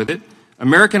problem with it.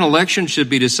 American elections should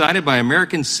be decided by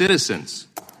American citizens.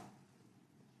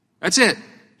 That's it.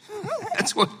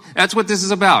 That's what this is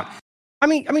about. I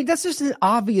mean, that's just an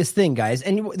obvious thing, guys.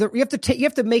 And you have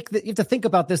to think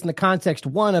about this in the context,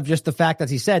 one, of just the fact, as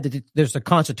he said, that there's a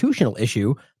constitutional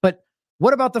issue. But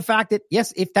what about the fact that,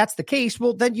 yes, if that's the case,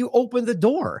 well, then you open the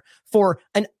door for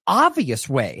an obvious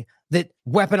way that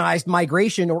weaponized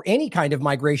migration, or any kind of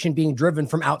migration being driven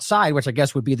from outside, which I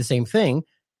guess would be the same thing,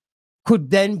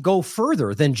 could then go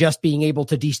further than just being able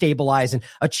to destabilize and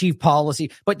achieve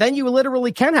policy. But then you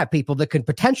literally can have people that could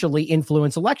potentially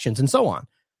influence elections and so on.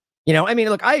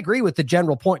 Look, I agree with the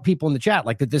general point, people in the chat,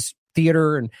 like that this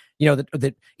theater and,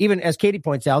 that even as Katie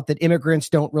points out, that immigrants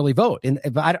don't really vote. And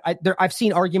I've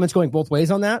seen arguments going both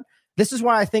ways on that. This is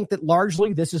why I think that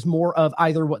largely this is more of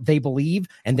either what they believe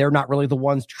and they're not really the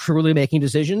ones truly making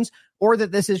decisions, or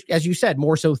that this is, as you said,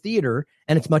 more so theater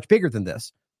and it's much bigger than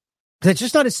this. Because it's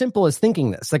just not as simple as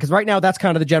thinking this. Because right now, that's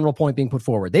kind of the general point being put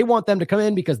forward. They want them to come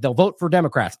in because they'll vote for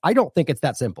Democrats. I don't think it's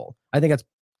that simple. I think that's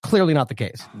clearly not the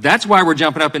case. That's why we're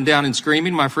jumping up and down and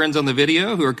screaming, my friends on the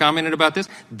video who are commenting about this.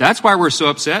 That's why we're so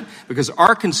upset, because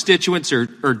our constituents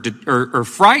are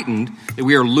frightened that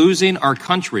we are losing our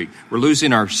country. We're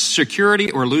losing our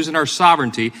security, or losing our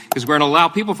sovereignty, because we're going to allow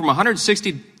people from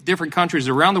 160 different countries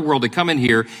around the world to come in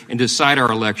here and decide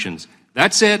our elections.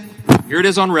 That's it. Here it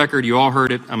is on record. You all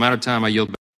heard it. I'm out of time. I yield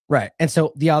back. Right. And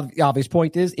so the obvious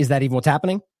point is that even what's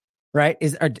happening? Right?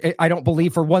 I don't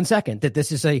believe for 1 second that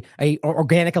this is a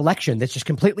organic election that's just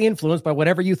completely influenced by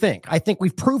whatever you think. I think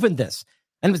we've proven this.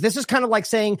 And this is kind of like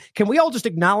saying, can we all just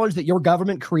acknowledge that your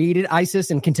government created ISIS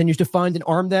and continues to fund and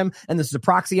arm them? And this is a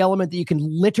proxy element that you can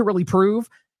literally prove.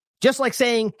 Just like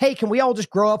saying, hey, can we all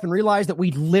just grow up and realize that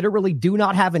we literally do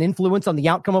not have an influence on the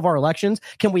outcome of our elections?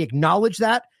 Can we acknowledge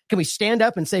that? Can we stand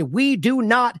up and say, we do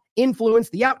not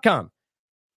influence the outcome?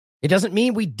 It doesn't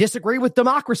mean we disagree with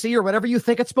democracy or whatever you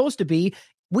think it's supposed to be.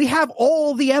 We have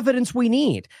all the evidence we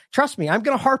need. Trust me, I'm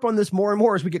going to harp on this more and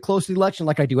more as we get close to the election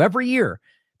like I do every year.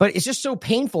 But it's just so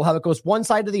painful how it goes one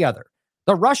side to the other.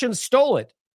 The Russians stole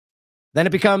it. Then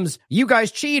it becomes, you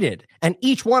guys cheated. And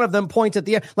each one of them points at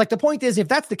the point is, if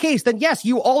that's the case, then yes,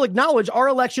 you all acknowledge our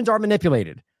elections are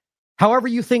manipulated. However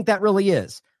you think that really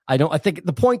is. I think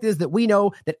the point is that we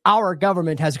know that our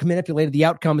government has manipulated the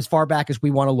outcome as far back as we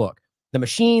want to look. The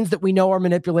machines that we know are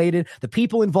manipulated, the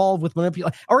people involved with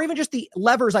manipulation, or even just the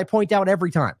levers I point out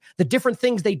every time, the different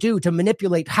things they do to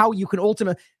manipulate how you can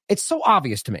ultimately, it's so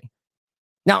obvious to me.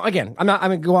 Now, again, I'm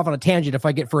going to go off on a tangent if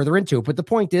I get further into it, but the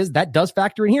point is that does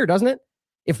factor in here, doesn't it?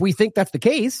 If we think that's the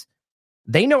case,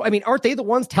 they know, aren't they the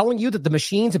ones telling you that the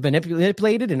machines have been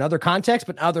manipulated in other contexts,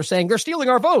 but now they're saying they're stealing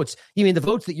our votes? You mean the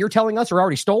votes that you're telling us are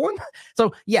already stolen?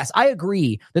 So yes, I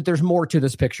agree that there's more to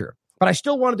this picture. But I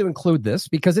still wanted to include this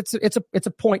because it's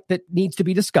a point that needs to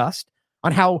be discussed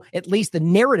on how at least the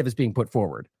narrative is being put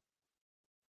forward.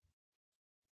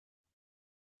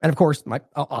 And of course,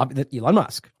 Elon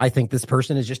Musk. I think this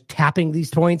person is just tapping these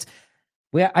points.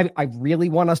 I really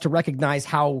want us to recognize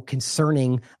how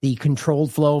concerning the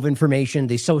controlled flow of information,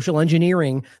 the social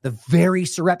engineering, the very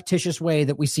surreptitious way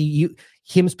that we see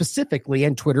him specifically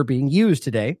and Twitter being used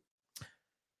today.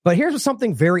 But here's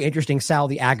something very interesting Sal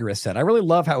the Agorist said. I really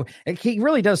love how he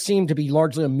really does seem to be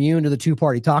largely immune to the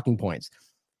two-party talking points.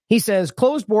 He says,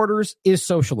 closed borders is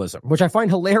socialism, which I find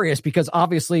hilarious because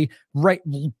obviously, right,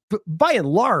 by and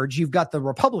large, you've got the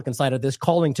Republican side of this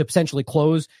calling to potentially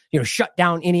close, shut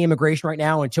down any immigration right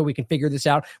now until we can figure this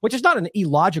out, which is not an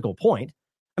illogical point.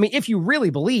 I mean, if you really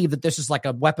believe that this is like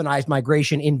a weaponized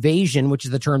migration invasion, which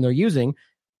is the term they're using,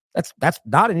 that's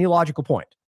not an illogical point.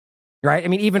 Right? I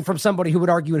mean, even from somebody who would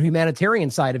argue a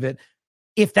humanitarian side of it,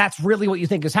 if that's really what you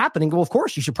think is happening, well, of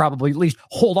course, you should probably at least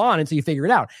hold on until you figure it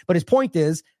out. But his point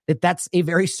is that that's a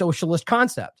very socialist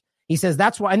concept. He says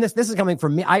that's why, and this is coming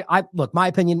from me. I look, my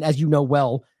opinion, as you know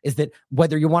well, is that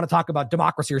whether you want to talk about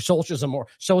democracy or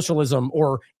socialism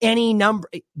or any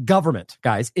government,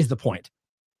 guys, is the point.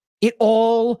 It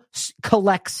all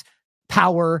collects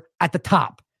power at the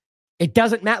top. It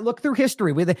doesn't matter. Look through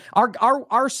history.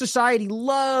 Our society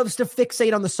loves to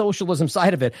fixate on the socialism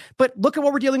side of it. But look at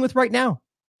what we're dealing with right now.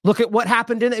 Look at what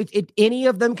happened in it. Any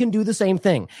of them can do the same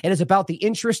thing. It is about the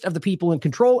interest of the people in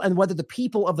control and whether the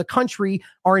people of the country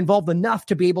are involved enough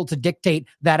to be able to dictate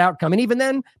that outcome. And even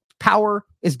then, power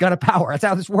is going to power. That's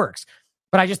how this works.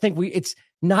 But I just think it's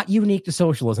not unique to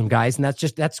socialism, guys. And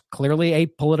that's clearly a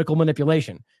political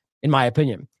manipulation, in my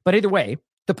opinion. But either way,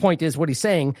 the point is what he's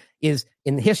saying is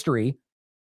in history,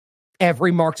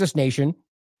 every Marxist nation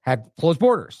had closed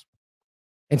borders.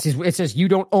 And it says you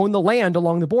don't own the land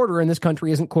along the border and this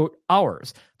country isn't, quote,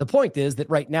 ours. The point is that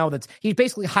right now he's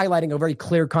basically highlighting a very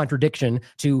clear contradiction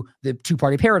to the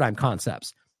two-party paradigm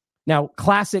concepts. Now,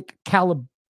 classic Cal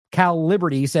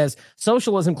Liberty says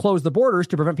socialism closed the borders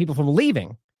to prevent people from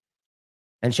leaving.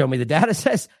 And show me the data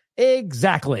says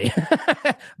exactly.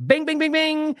 Bing, bing, bing,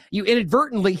 bing. You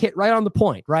inadvertently hit right on the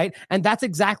point, right? And that's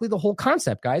exactly the whole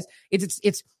concept, guys.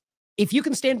 It's if you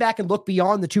can stand back and look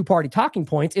beyond the two-party talking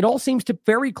points, it all seems to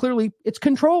very clearly, it's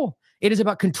control. It is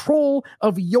about control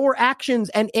of your actions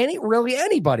and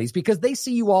anybody's, because they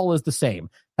see you all as the same.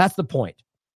 That's the point.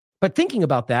 But thinking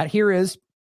about that, here is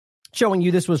showing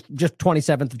you, this was just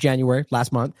 27th of January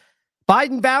last month.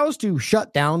 Biden vows to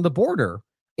shut down the border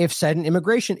if Senate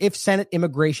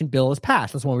immigration bill is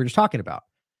passed. That's what we were just talking about.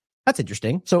 That's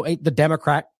interesting. So the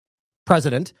Democrat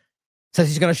president says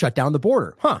he's going to shut down the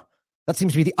border. That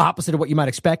seems to be the opposite of what you might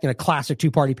expect in a classic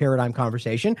two-party paradigm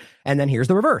conversation. And then here's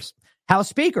the reverse. House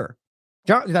Speaker,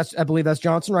 I believe that's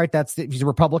Johnson, right? He's a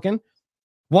Republican,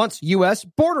 wants U.S.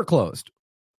 border closed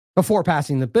before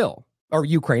passing the bill, or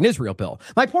Ukraine-Israel bill.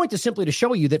 My point is simply to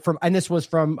show you that and this was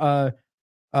from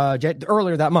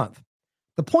earlier that month.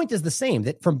 The point is the same,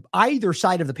 that from either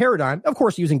side of the paradigm, of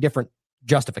course, using different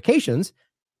justifications,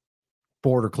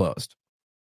 border closed,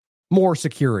 more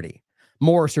security,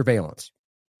 more surveillance.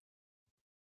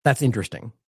 That's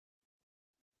interesting.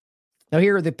 Now,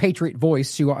 here are the Patriot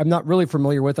Voice, who I'm not really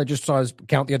familiar with. I just saw his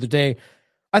account the other day.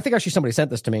 I think actually somebody sent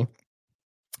this to me,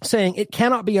 saying it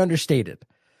cannot be understated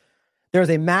There's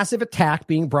a massive attack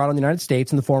being brought on the United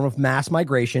States in the form of mass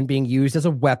migration being used as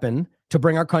a weapon to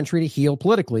bring our country to heel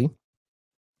politically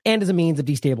and as a means of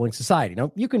destabilizing society.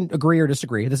 Now, you can agree or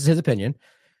disagree. This is his opinion.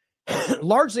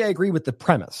 Largely, I agree with the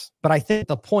premise, but I think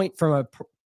the point from a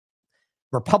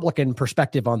Republican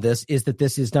perspective on this is that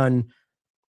this is done.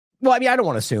 Well, I mean, I don't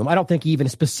want to assume. I don't think he even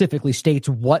specifically states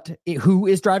who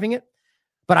is driving it,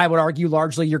 but I would argue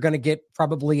largely you're going to get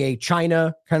probably a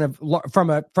China kind of from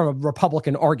a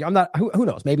Republican argument. I'm not. Who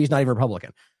knows? Maybe he's not even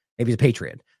Republican. Maybe he's a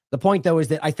patriot. The point, though, is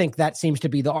that I think that seems to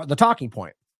be the talking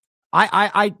point.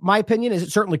 My opinion is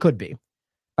it certainly could be.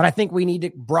 But I think we need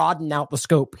to broaden out the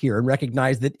scope here and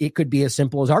recognize that it could be as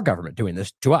simple as our government doing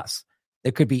this to us.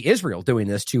 It could be Israel doing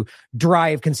this to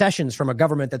drive concessions from a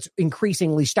government that's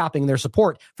increasingly stopping their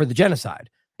support for the genocide.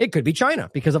 It could be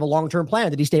China because of a long-term plan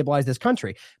to destabilize this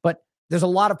country. But there's a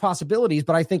lot of possibilities,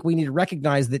 but I think we need to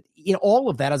recognize that in all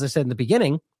of that, as I said in the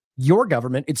beginning, your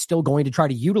government is still going to try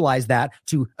to utilize that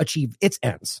to achieve its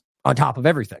ends on top of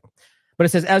everything. But it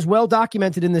says, as well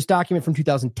documented in this document from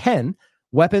 2010,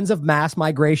 weapons of mass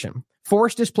migration,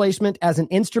 forced displacement as an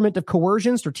instrument of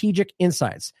coercion, strategic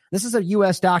insights. This is a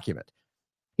U.S. document.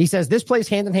 He says this plays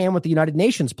hand in hand with the United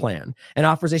Nations plan and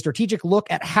offers a strategic look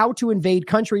at how to invade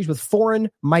countries with foreign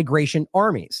migration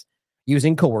armies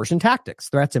using coercion tactics,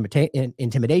 threats,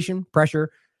 intimidation,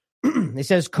 pressure. It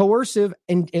says coercive,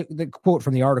 and the quote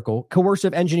from the article,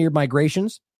 coercive engineered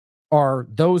migrations are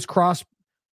those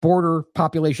cross-border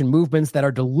population movements that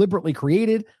are deliberately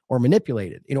created or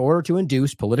manipulated in order to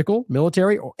induce political,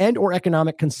 military, or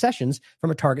economic concessions from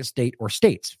a target state or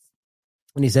states.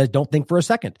 And he says, don't think for a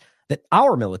second that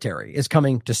our military is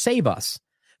coming to save us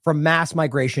from mass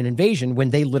migration invasion when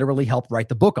they literally helped write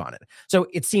the book on it. So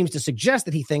it seems to suggest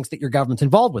that he thinks that your government's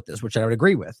involved with this, which I would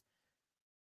agree with.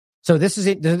 So this is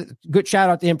a good shout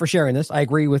out to him for sharing this. I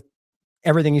agree with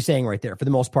everything he's saying right there for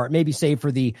the most part, maybe save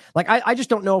for the, I just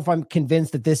don't know if I'm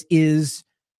convinced that this is,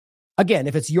 again,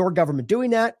 if it's your government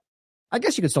doing that, I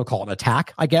guess you could still call it an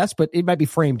attack, I guess, but it might be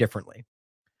framed differently.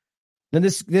 Then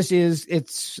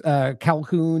it's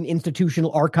Calhoun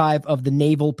Institutional Archive of the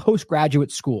Naval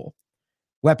Postgraduate School,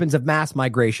 Weapons of Mass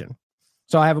Migration.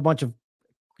 So I have a bunch of,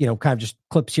 kind of just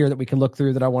clips here that we can look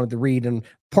through that I wanted to read and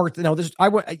parts.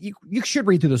 You should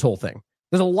read through this whole thing.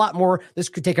 There's a lot more. This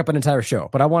could take up an entire show,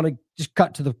 but I want to just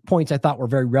cut to the points I thought were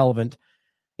very relevant.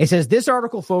 It says this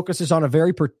article focuses on a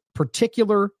very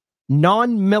particular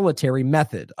non-military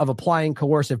method of applying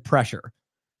coercive pressure.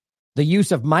 The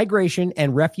use of migration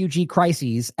and refugee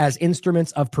crises as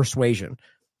instruments of persuasion.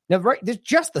 Now, right,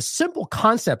 just the simple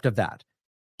concept of that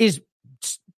is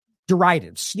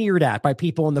derided, sneered at by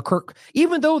people in the Kirk,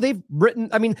 even though they've written.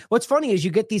 I mean, what's funny is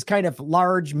you get these kind of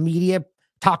large media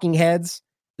talking heads,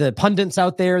 the pundits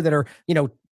out there that are,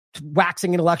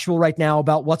 waxing intellectual right now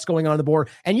about what's going on the board.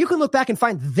 And you can look back and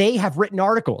find they have written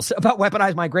articles about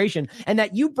weaponized migration and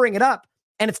that you bring it up.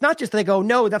 And it's not just they go,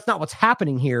 no, that's not what's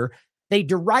happening here. They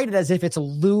deride it as if it's a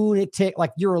lunatic,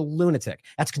 like you're a lunatic.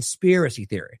 That's conspiracy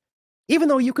theory. Even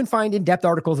though you can find in-depth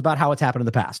articles about how it's happened in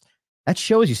the past. That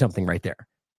shows you something right there.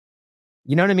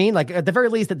 You know what I mean? Like at the very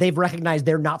least that they've recognized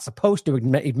they're not supposed to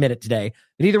admit it today.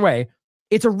 But either way,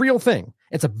 it's a real thing.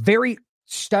 It's a very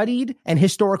studied and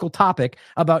historical topic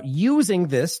about using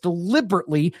this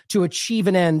deliberately to achieve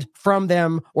an end from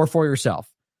them or for yourself.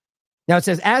 Now it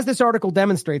says, as this article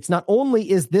demonstrates, not only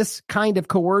is this kind of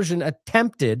coercion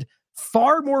attempted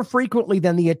far more frequently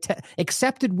than the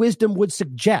accepted wisdom would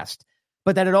suggest,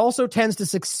 but that it also tends to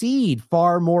succeed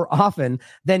far more often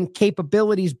than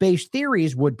capabilities-based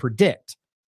theories would predict.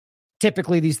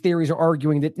 Typically, these theories are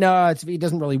arguing that, no, it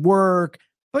doesn't really work,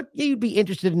 but you'd be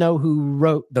interested to know who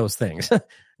wrote those things.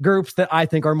 Groups that I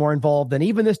think are more involved than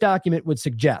even this document would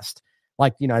suggest,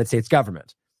 like the United States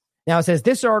government. Now, it says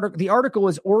the article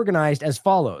is organized as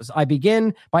follows. I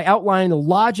begin by outlining the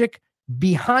logic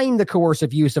behind the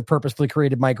coercive use of purposefully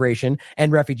created migration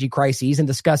and refugee crises and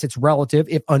discuss its relative,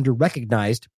 if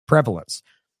under-recognized, prevalence.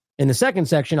 In the second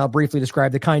section, I'll briefly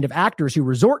describe the kind of actors who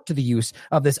resort to the use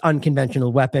of this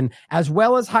unconventional weapon, as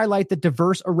well as highlight the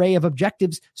diverse array of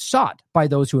objectives sought by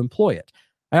those who employ it.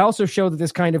 I also show that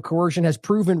this kind of coercion has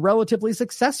proven relatively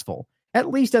successful, at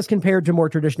least as compared to more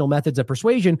traditional methods of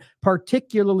persuasion,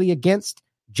 particularly against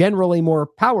generally more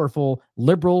powerful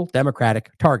liberal democratic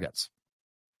targets.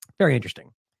 Very interesting.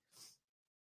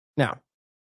 Now,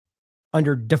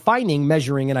 under defining,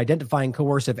 measuring, and identifying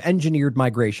coercive engineered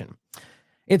migration,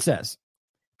 it says,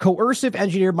 coercive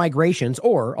engineered migrations,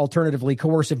 or alternatively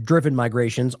coercive driven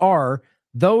migrations, are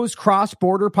those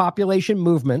cross-border population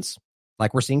movements,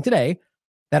 like we're seeing today,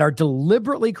 that are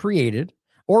deliberately created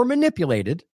or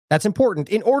manipulated That's important,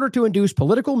 in order to induce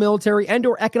political, military, and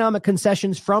or economic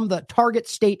concessions from the target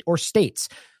state or states.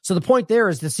 So the point there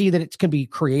is to see that it can be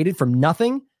created from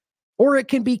nothing, or it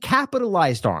can be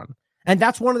capitalized on. And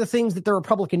that's one of the things that the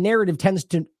Republican narrative tends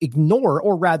to ignore,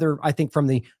 or rather, I think from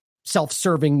the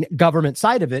self-serving government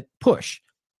side of it, push.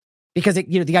 Because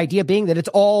the idea being that it's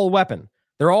all weapon.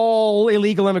 They're all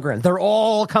illegal immigrants. They're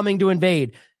all coming to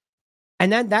invade.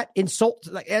 And then that insults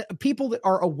people that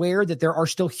are aware that there are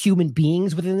still human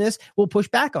beings within this will push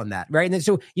back on that, right? And then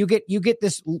so you get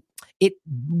this, it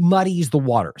muddies the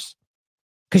waters.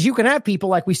 Because you can have people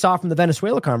like we saw from the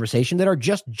Venezuela conversation that are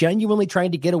just genuinely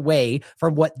trying to get away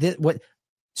from what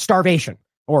starvation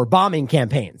or bombing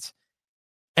campaigns.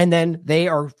 And then they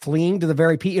are fleeing to the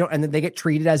very, and then they get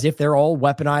treated as if they're all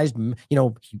weaponized,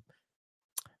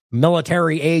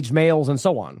 military-aged males and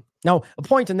so on. Now, a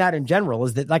point in that in general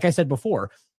is that, like I said before,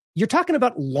 you're talking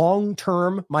about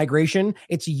long-term migration.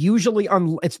 It's usually,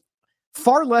 it's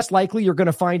far less likely you're going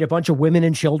to find a bunch of women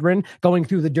and children going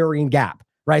through the Darien Gap,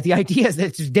 right? The idea is that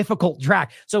it's a difficult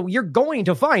track. So you're going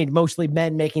to find mostly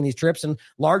men making these trips and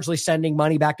largely sending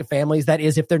money back to families. That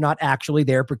is, if they're not actually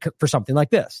there for something like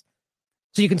this.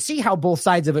 So you can see how both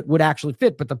sides of it would actually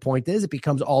fit. But the point is, it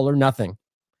becomes all or nothing.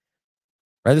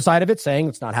 The other side of it saying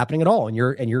it's not happening at all, and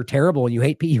you're terrible, and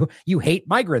you hate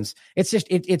migrants. It's just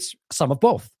it's some of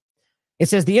both. It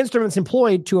says the instruments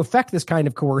employed to effect this kind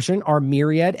of coercion are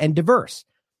myriad and diverse.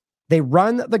 They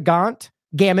run the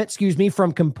gamut,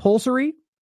 from compulsory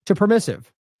to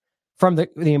permissive, from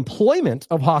the employment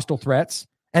of hostile threats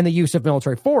and the use of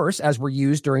military force, as were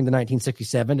used during the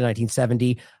 1967 to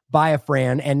 1970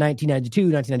 Biafran and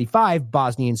 1992-1995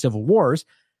 Bosnian civil wars,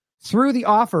 through the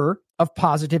offer of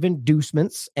positive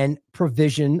inducements and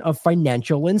provision of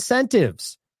financial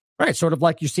incentives, right? Sort of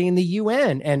like you're seeing the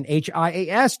UN and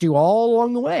HIAS do all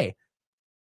along the way,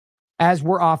 as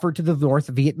were offered to the North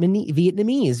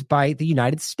Vietnamese by the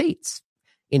United States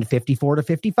in 54 to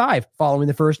 55, following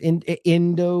the first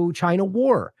Indo-China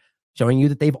War, showing you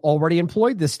that they've already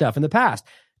employed this stuff in the past,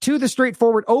 to the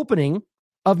straightforward opening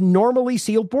of normally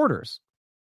sealed borders,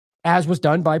 as was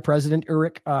done by President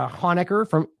Erich Honecker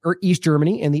from East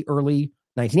Germany in the early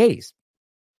 1980s.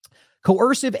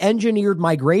 Coercive engineered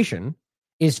migration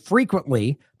is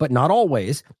frequently, but not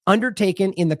always,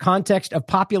 undertaken in the context of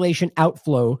population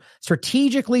outflow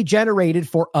strategically generated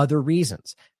for other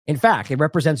reasons. In fact, it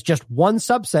represents just one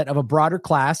subset of a broader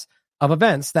class of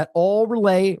events that all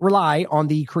rely on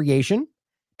the creation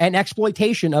and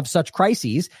exploitation of such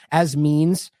crises as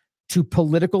means to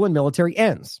political and military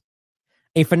ends.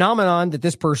 A phenomenon that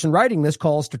this person writing this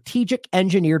calls strategic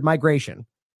engineered migration.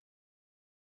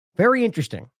 Very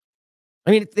interesting.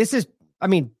 This is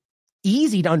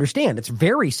easy to understand. It's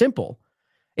very simple.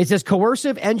 It says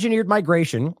coercive engineered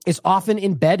migration is often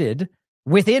embedded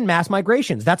within mass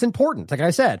migrations. That's important. Like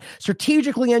I said,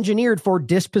 strategically engineered for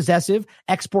dispossessive,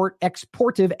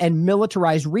 exportive, and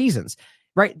militarized reasons,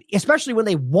 right? Especially when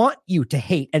they want you to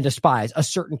hate and despise a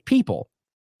certain people.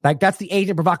 Like, that's the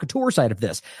agent provocateur side of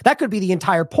this. That could be the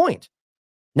entire point.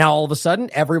 Now, all of a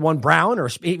sudden, everyone brown, or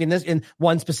in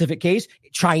one specific case,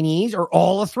 Chinese, are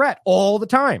all a threat all the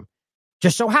time.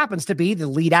 Just so happens to be the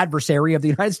lead adversary of the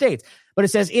United States. But it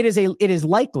says it is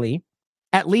likely,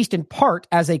 at least in part,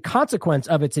 as a consequence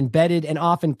of its embedded and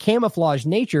often camouflaged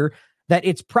nature, that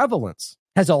its prevalence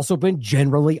has also been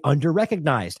generally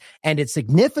under-recognized and its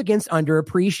significance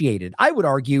underappreciated. I would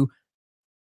argue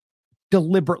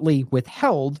deliberately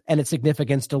withheld and its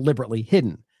significance deliberately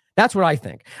hidden. That's what I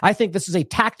think. I think this is a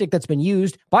tactic that's been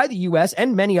used by the U.S.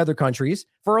 and many other countries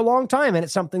for a long time, and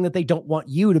it's something that they don't want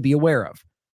you to be aware of.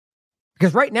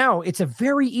 Because right now, it's a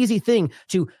very easy thing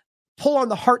to pull on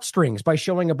the heartstrings by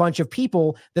showing a bunch of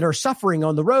people that are suffering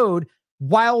on the road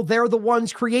while they're the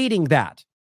ones creating that,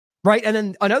 right? And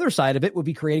then another side of it would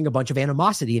be creating a bunch of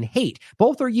animosity and hate.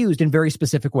 Both are used in very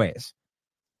specific ways.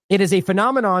 It is a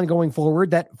phenomenon going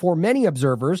forward that, for many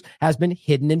observers, has been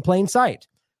hidden in plain sight.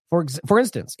 For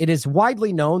instance, it is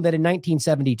widely known that in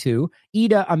 1972,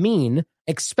 Idi Amin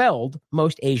expelled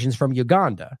most Asians from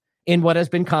Uganda in what has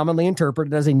been commonly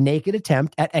interpreted as a naked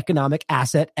attempt at economic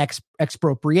asset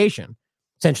expropriation.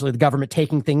 Essentially, the government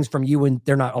taking things from you when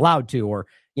they're not allowed to, or,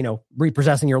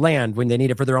 repossessing your land when they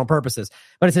need it for their own purposes.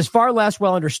 But it is far less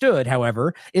well understood,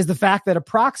 however, is the fact that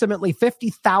approximately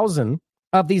 50,000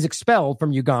 of these expelled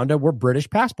from Uganda were British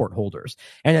passport holders,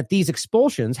 and that these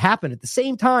expulsions happened at the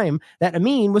same time that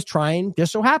Amin was trying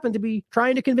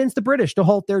to convince the British to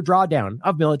halt their drawdown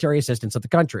of military assistance of the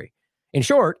country. In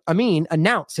short, Amin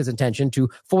announced his intention to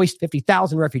foist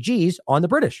 50,000 refugees on the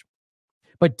British,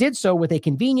 but did so with a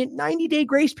convenient 90-day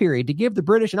grace period to give the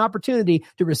British an opportunity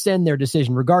to rescind their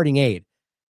decision regarding aid.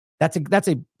 That's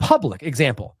a public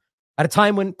example at a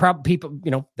time when people,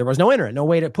 there was no internet, no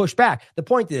way to push back. The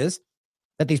point is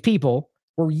that these people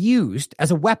were used as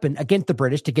a weapon against the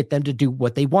British to get them to do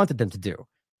what they wanted them to do.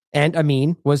 And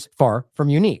Amin was far from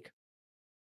unique.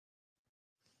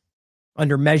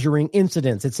 Under measuring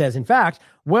incidents, it says, in fact,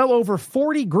 well over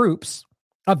 40 groups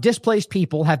of displaced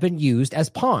people have been used as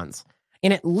pawns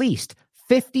in at least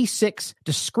 56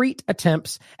 discrete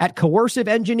attempts at coercive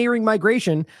engineering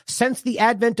migration since the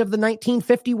advent of the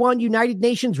 1951 United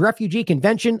Nations Refugee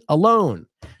Convention alone.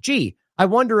 Gee, I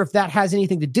wonder if that has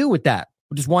anything to do with that.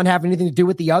 Does one have anything to do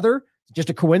with the other? Just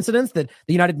a coincidence that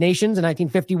the United Nations in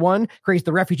 1951 creates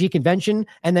the Refugee Convention,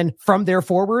 and then from there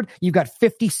forward, you've got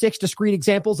 56 discrete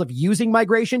examples of using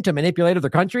migration to manipulate other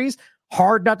countries?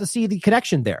 Hard not to see the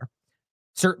connection there.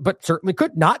 But certainly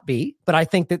could not be. But I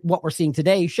think that what we're seeing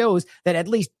today shows that at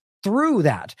least through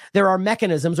that, there are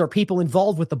mechanisms or people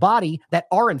involved with the body that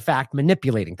are in fact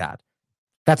manipulating that.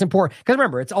 That's important. Because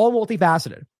remember, it's all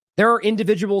multifaceted. There are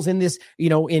individuals in this,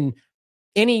 in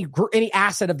any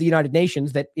asset of the United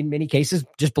Nations that in many cases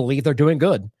just believe they're doing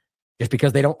good just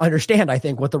because they don't understand, I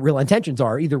think, what the real intentions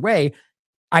are. Either way,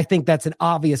 I think that's an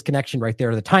obvious connection right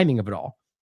there, the timing of it all.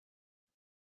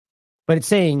 But it's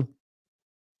saying,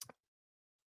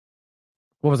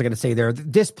 what was I going to say there?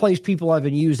 Displaced people have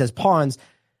been used as pawns.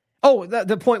 Oh,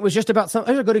 the point was just about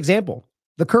here's a good example.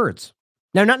 The Kurds.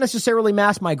 Now, not necessarily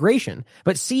mass migration,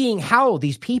 but seeing how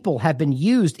these people have been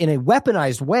used in a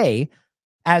weaponized way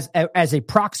as a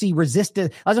proxy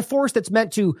resistant, as a force that's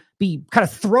meant to be kind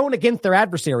of thrown against their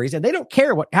adversaries, and they don't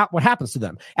care what happens to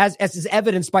them, as is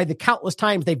evidenced by the countless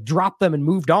times they've dropped them and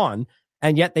moved on,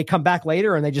 and yet they come back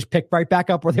later and they just pick right back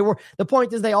up where they were. The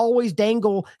point is they always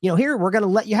dangle, here, we're going to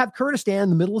let you have Kurdistan in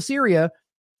the middle of Syria,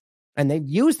 and they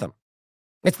use them.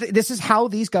 This is how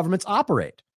these governments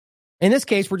operate. In this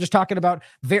case, we're just talking about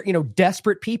very,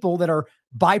 desperate people that are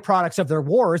byproducts of their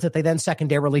wars that they then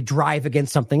secondarily drive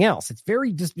against something else. It's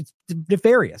it's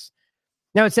nefarious.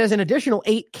 Now, it says an additional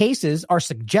 8 cases are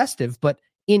suggestive but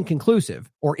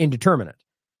inconclusive or indeterminate.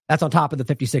 That's on top of the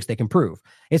 56 they can prove.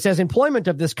 It says employment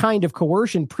of this kind of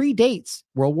coercion predates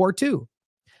World War II.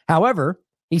 However,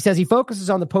 he says he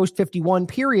focuses on the post-51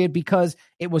 period because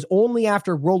it was only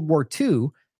after World War II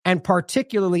and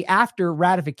particularly after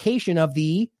ratification of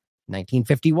the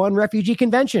 1951 Refugee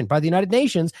Convention by the United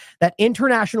Nations that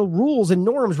international rules and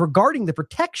norms regarding the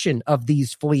protection of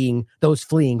those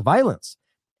fleeing violence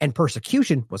and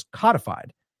persecution was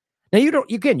codified. Now,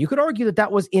 you could argue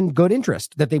that was in good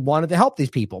interest, that they wanted to help these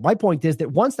people. My point is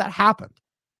that once that happened,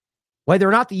 whether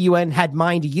or not the UN had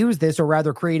mind to use this or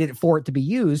rather created it for it to be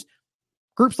used,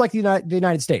 groups like the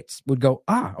United States would go,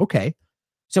 okay.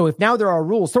 So if now there are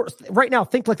rules, so right now,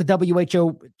 think like the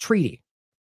WHO treaty,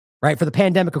 right, for the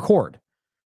pandemic accord.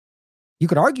 You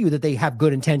could argue that they have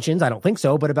good intentions. I don't think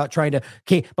so, but about trying to,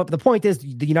 but the point is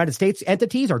the United States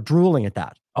entities are drooling at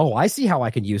that. Oh, I see how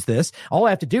I can use this. All I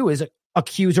have to do is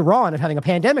accuse Iran of having a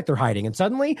pandemic they're hiding, and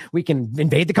suddenly we can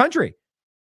invade the country.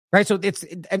 Right? So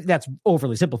that's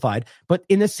overly simplified. But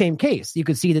in this same case, you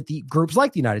could see that the groups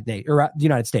like the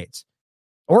United States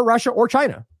or Russia or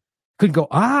China could go,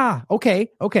 okay.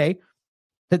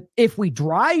 That if we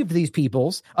drive these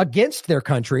peoples against their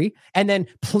country and then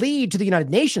plead to the United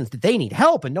Nations that they need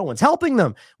help and no one's helping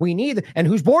them, and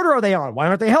whose border are they on? Why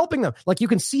aren't they helping them? Like, you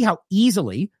can see how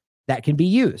easily that can be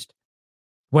used,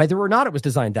 whether or not it was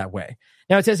designed that way.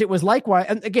 Now, it says it was likewise,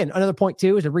 and again, another point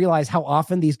too is to realize how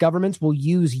often these governments will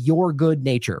use your good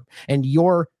nature and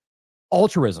your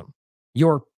altruism,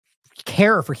 your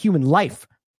care for human life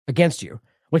against you.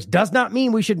 Which does not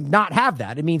mean we should not have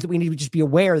that. It means that we need to just be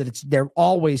aware that they're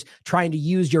always trying to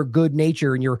use your good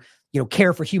nature and your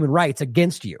care for human rights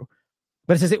against you.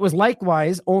 But it says it was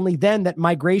likewise only then that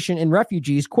migration and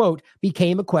refugees, quote,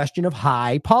 became a question of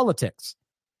high politics.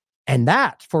 And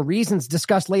that, for reasons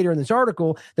discussed later in this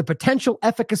article, the potential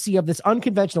efficacy of this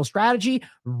unconventional strategy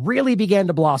really began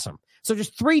to blossom. So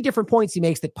just 3 different points he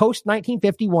makes that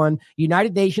post-1951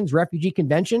 United Nations Refugee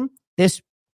Convention, this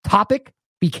topic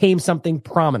became something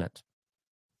prominent.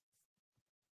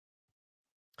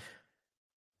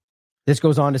 This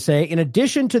goes on to say, in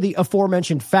addition to the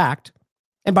aforementioned fact,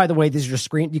 and by the way, this is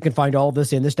just you can find all of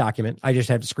this in this document. I just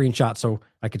have a screenshot so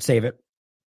I could save it.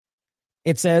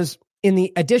 It says, in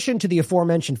the addition to the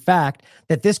aforementioned fact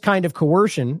that this kind of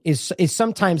coercion is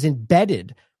sometimes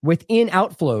embedded within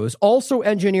outflows, also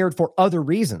engineered for other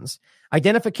reasons,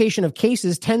 identification of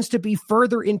cases tends to be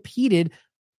further impeded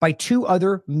by 2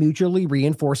 other mutually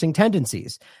reinforcing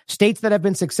tendencies. States that have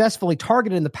been successfully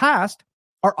targeted in the past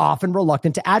are often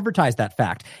reluctant to advertise that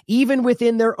fact, even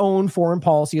within their own foreign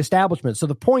policy establishments. So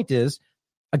the point is,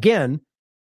 again,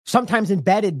 sometimes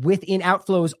embedded within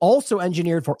outflows, also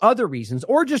engineered for other reasons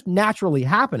or just naturally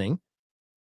happening.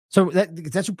 So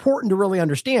that's important to really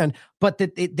understand, but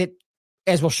that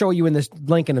as we'll show you in this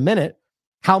link in a minute,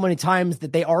 how many times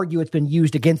that they argue it's been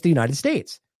used against the United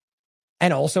States.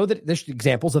 And also that there's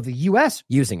examples of the U.S.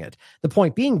 using it. The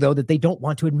point being, though, that they don't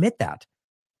want to admit that.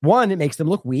 One, it makes them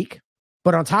look weak,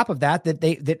 but on top of that,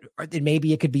 that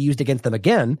maybe it could be used against them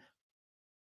again.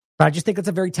 But I just think it's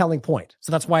a very telling point.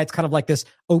 So that's why it's kind of like this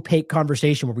opaque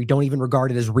conversation where we don't even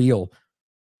regard it as real.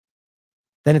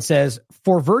 Then it says,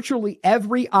 for virtually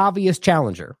every obvious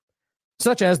challenger,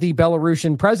 such as the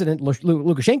Belarusian president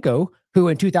Lukashenko, who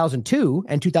in 2002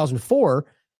 and 2004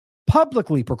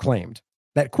 publicly proclaimed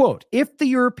that, quote, if the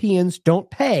Europeans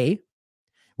don't pay,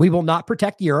 we will not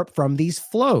protect Europe from these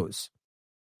flows,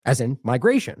 as in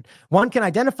migration. One can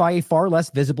identify a far less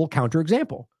visible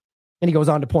counterexample. And he goes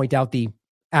on to point out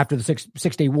after the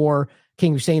Six-Day War,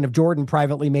 King Hussein of Jordan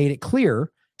privately made it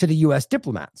clear to the U.S.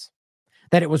 diplomats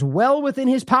that it was well within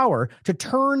his power to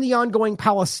turn the ongoing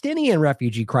Palestinian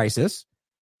refugee crisis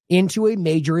into a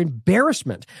major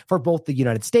embarrassment for both the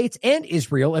United States and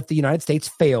Israel if the United States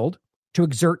failed to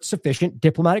exert sufficient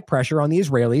diplomatic pressure on the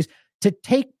Israelis to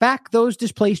take back those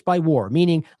displaced by war,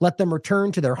 meaning let them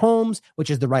return to their homes, which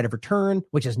is the right of return,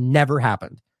 which has never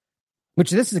happened. Which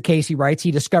this is a case, he writes,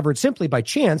 he discovered simply by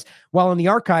chance while in the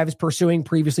archives pursuing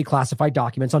previously classified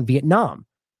documents on Vietnam.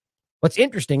 What's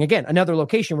interesting, again, another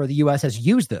location where the U.S. has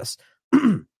used this.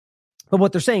 But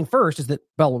what they're saying first is that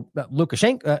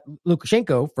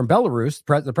Lukashenko from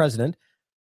Belarus, the president,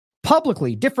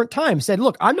 publicly, different times said,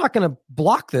 look, I'm not going to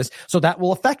block this, so that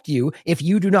will affect you if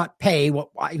you do not pay what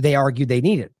they argued they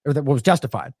needed, or that was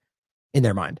justified in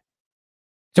their mind.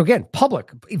 So again,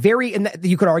 public,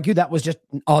 you could argue that was just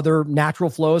other natural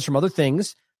flows from other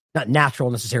things, not natural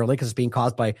necessarily because it's being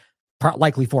caused by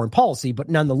likely foreign policy, but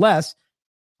nonetheless,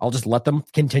 I'll just let them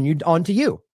continue on to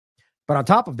you. But on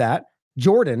top of that,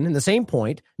 Jordan, in the same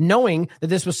point, knowing that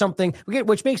this was something,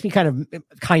 which makes me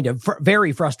kind of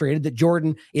very frustrated that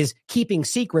Jordan is keeping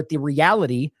secret the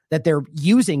reality that they're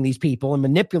using these people and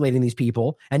manipulating these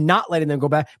people and not letting them go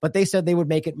back. But they said they would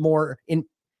make it more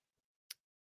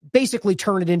basically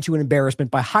turn it into an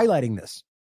embarrassment by highlighting this.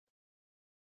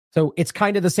 So it's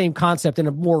kind of the same concept in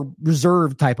a more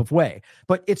reserved type of way.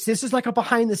 But this is like a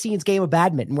behind-the-scenes game of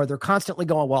badminton where they're constantly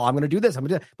going, well, I'm going to do this, I'm going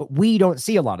to do that. But we don't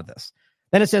see a lot of this.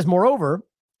 Then it says, moreover,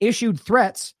 issued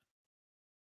threats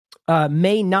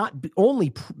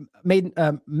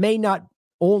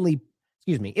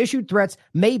issued threats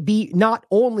may be not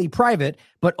only private,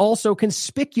 but also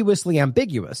conspicuously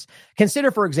ambiguous.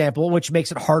 Consider, for example, which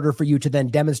makes it harder for you to then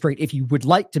demonstrate if you would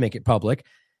like to make it public.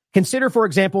 Consider, for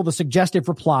example, the suggestive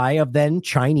reply of then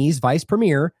Chinese Vice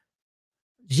Premier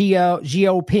Xi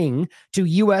Jinping to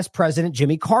U.S. President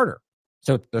Jimmy Carter.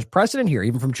 So there's precedent here,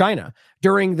 even from China,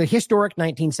 during the historic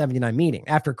 1979 meeting.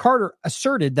 After Carter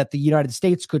asserted that the United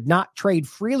States could not trade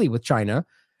freely with China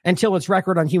until its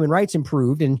record on human rights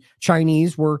improved and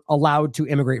Chinese were allowed to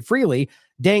immigrate freely,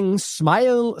 Deng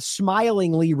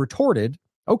smilingly retorted,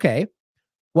 okay,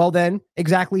 well then,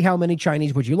 exactly how many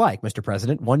Chinese would you like, Mr.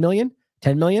 President? 1 million?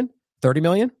 10 million? 30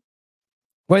 million?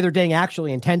 Whether Deng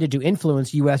actually intended to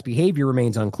influence U.S. behavior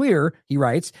remains unclear, he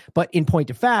writes, but in point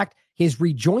of fact, his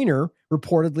rejoinder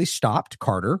reportedly stopped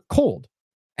Carter cold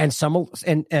and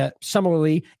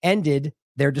similarly ended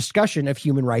their discussion of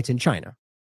human rights in China.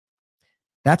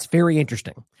 That's very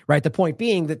interesting, right? The point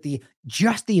being that the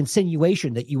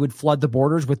insinuation that you would flood the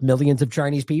borders with millions of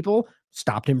Chinese people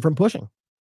stopped him from pushing.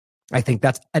 I think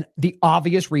that's the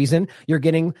obvious reason you're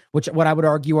getting, what I would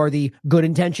argue are the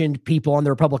good-intentioned people on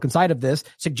the Republican side of this,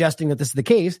 suggesting that this is the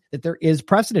case, that there is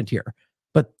precedent here.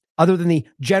 But other than the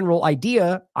general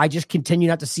idea, I just continue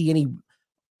not to see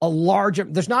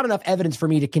there's not enough evidence for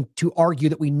me to argue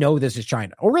that we know this is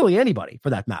China, or really anybody for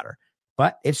that matter.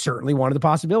 But it's certainly one of the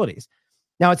possibilities.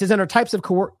 Now, it says under types of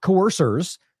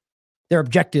coercers, their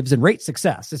objectives and rate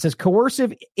success. It says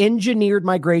coercive engineered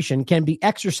migration can be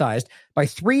exercised by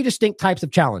 3 distinct types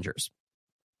of challengers.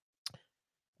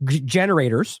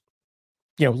 Generators,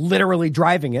 literally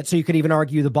driving it. So you could even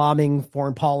argue the bombing,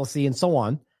 foreign policy, and so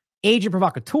on. Agent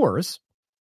provocateurs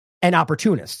and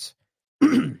opportunists.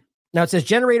 Now it says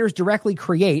generators directly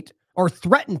create or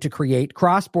threaten to create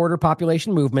cross-border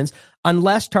population movements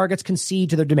unless targets concede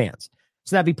to their demands.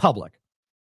 So that'd be public.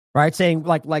 Right, saying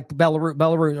like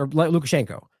Belarus or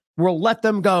Lukashenko, we'll let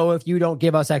them go if you don't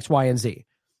give us X, Y, and Z.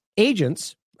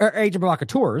 Agent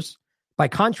provocateurs, by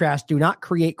contrast, do not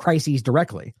create crises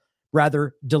directly.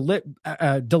 Rather,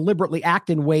 deliberately act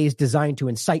in ways designed to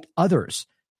incite others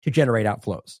to generate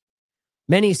outflows.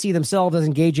 Many see themselves as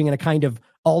engaging in a kind of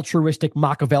altruistic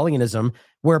Machiavellianism,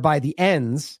 whereby the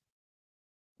ends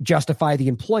justify the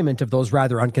employment of those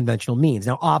rather unconventional means.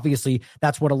 Now, obviously,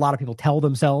 that's what a lot of people tell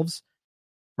themselves,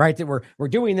 right? That we're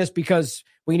doing this because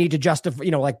we need to justify,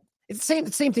 like it's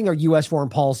the same thing our U.S. foreign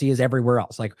policy is everywhere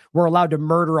else. Like we're allowed to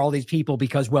murder all these people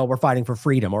because, well, we're fighting for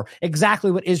freedom, or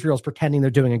exactly what Israel's pretending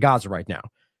they're doing in Gaza right now.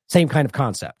 Same kind of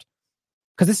concept.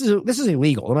 Because this is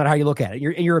illegal, no matter how you look at it.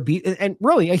 You're and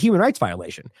really a human rights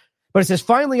violation. But it says,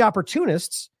 finally,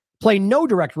 opportunists play no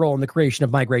direct role in the creation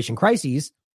of migration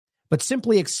crises, but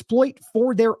simply exploit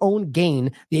for their own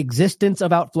gain the existence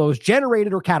of outflows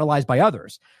generated or catalyzed by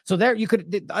others. So there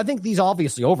I think these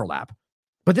obviously overlap.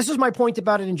 But this is my point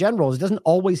about it in general, is it doesn't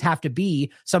always have to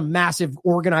be some massive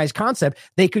organized concept.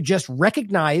 They could just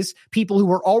recognize people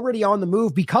who are already on the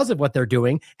move because of what they're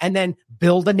doing and then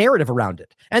build a narrative around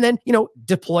it. And then,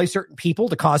 deploy certain people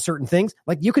to cause certain things.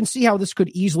 Like you can see how this could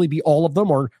easily be all of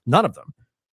them or none of them.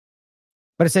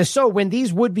 But it says, so when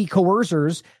these would-be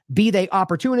coercers, be they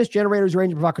opportunists, generators, or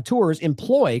provocateurs,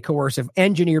 employ coercive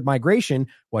engineered migration,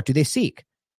 what do they seek?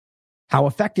 How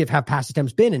effective have past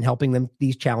attempts been in helping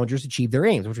these challengers achieve their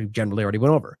aims, which we've generally already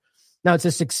went over. Now, it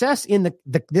says success in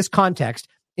this context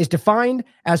is defined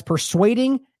as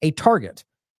persuading a target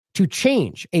to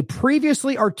change a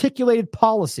previously articulated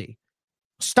policy,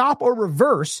 stop or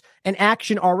reverse an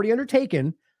action already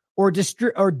undertaken, or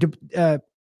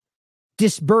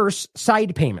disburse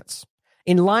side payments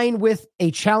in line with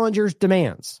a challenger's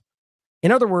demands.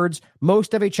 In other words,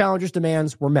 most of a challenger's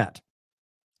demands were met.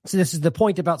 So this is the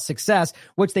point about success,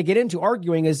 which they get into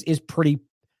arguing is pretty,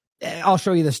 I'll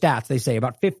show you the stats. They say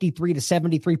about 53 to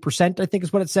 73%, I think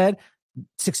is what it said,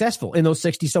 successful in those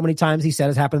 60 so many times he said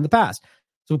has happened in the past.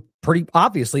 So pretty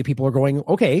obviously people are going,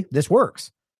 okay, this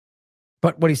works.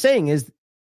 But what he's saying is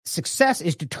success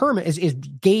is determined, is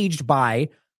gauged by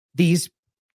these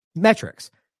metrics.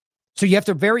 So you have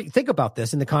to think about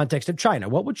this in the context of China.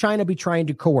 What would China be trying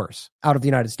to coerce out of the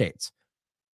United States?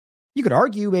 You could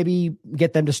argue maybe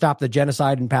get them to stop the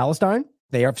genocide in Palestine.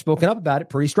 They have spoken up about it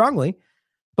pretty strongly.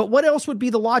 But what else would be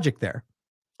the logic there?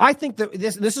 I think that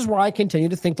this is where I continue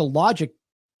to think the logic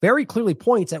very clearly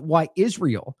points at why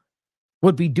Israel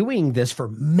would be doing this for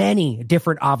many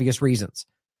different obvious reasons.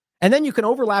 And then you can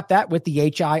overlap that with the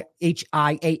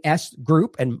HIAS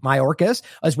group and Mayorkas,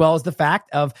 as well as the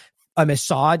fact of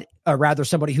Mossad,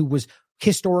 somebody who was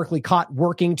historically caught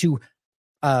working to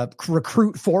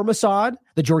recruit for Mossad,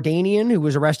 the Jordanian who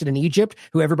was arrested in Egypt,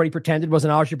 who everybody pretended was an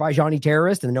Azerbaijani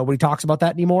terrorist, and nobody talks about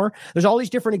that anymore. There's all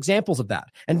these different examples of that.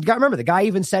 And remember, the guy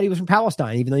even said he was from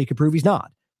Palestine, even though you could prove he's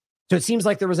not. So it seems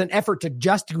like there was an effort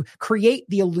to create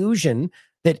the illusion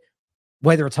that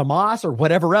whether it's Hamas or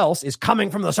whatever else is coming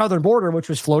from the southern border, which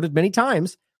was floated many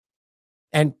times.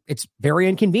 And it's very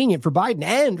inconvenient for Biden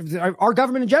and our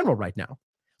government in general right now.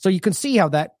 So you can see how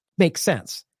that makes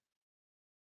sense.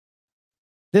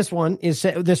 This one is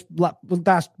this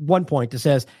last one point that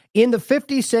says, in the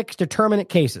 56 determinate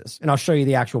cases, and I'll show you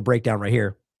the actual breakdown right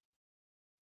here.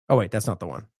 Oh, wait, that's not the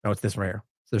one. No, it's this right here.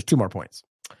 So there's 2 more points.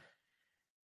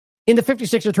 In the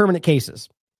 56 determinate cases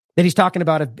that he's talking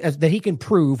about that he can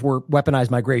prove were weaponized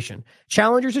migration,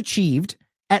 challengers achieved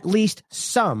at least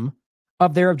some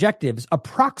of their objectives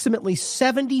approximately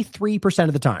 73%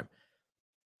 of the time.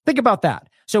 Think about that.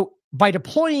 So by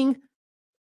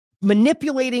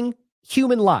manipulating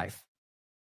human life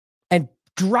and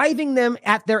driving them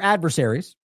at their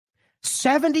adversaries,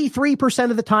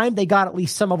 73% of the time they got at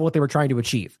least some of what they were trying to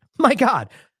achieve. My God.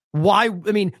 Why?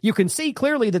 I mean, you can see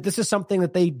clearly that this is something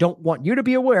that they don't want you to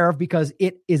be aware of because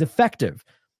it is effective.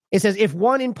 It says if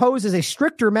one imposes a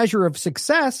stricter measure of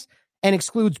success and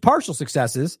excludes partial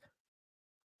successes,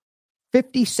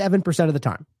 57% of the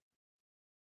time.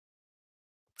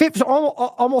 So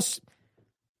almost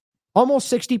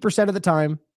 60% of the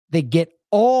time, they get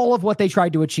all of what they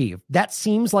tried to achieve. That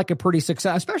seems like a pretty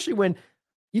success, especially when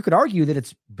you could argue that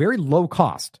it's very low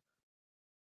cost,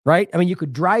 right? I mean, you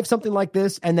could drive something like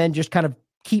this and then just kind of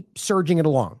keep surging it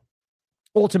along,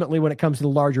 ultimately, when it comes to the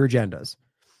larger agendas.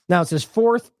 Now, it says,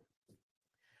 fourth,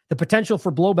 the potential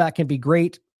for blowback can be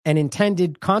great and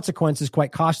intended consequences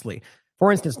quite costly.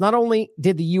 For instance, not only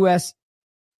did the U.S.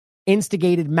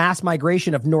 instigated mass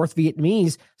migration of North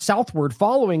Vietnamese southward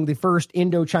following the first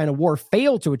Indochina War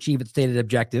fail to achieve its stated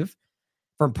objective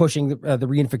from pushing the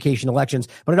reunification elections,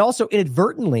 but it also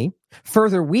inadvertently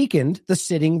further weakened the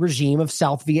sitting regime of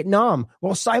South Vietnam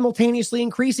while simultaneously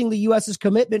increasing the U.S.'s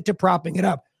commitment to propping it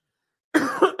up.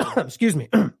 Excuse me.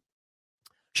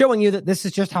 Showing you that this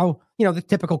is just how, the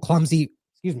typical clumsy,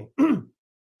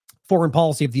 foreign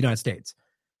policy of the United States,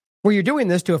 where you're doing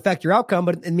this to affect your outcome,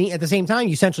 but at the same time,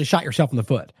 you essentially shot yourself in the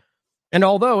foot. And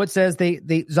although it says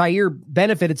Zaire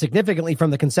benefited significantly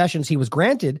from the concessions he was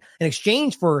granted in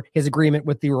exchange for his agreement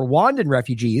with the Rwandan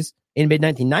refugees in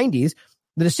mid-1990s,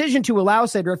 the decision to allow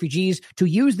said refugees to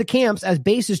use the camps as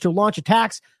bases to launch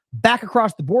attacks back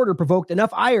across the border provoked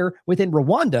enough ire within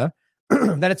Rwanda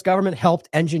that its government helped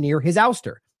engineer his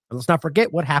ouster. And let's not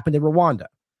forget what happened in Rwanda.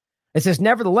 It says,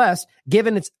 nevertheless,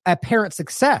 given its apparent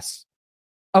success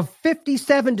of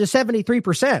 57 to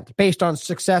 73% based on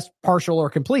success partial or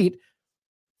complete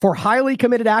for highly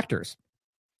committed actors,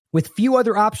 with few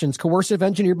other options, coercive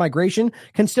engineered migration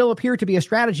can still appear to be a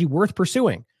strategy worth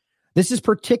pursuing. This is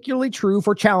particularly true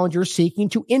for challengers seeking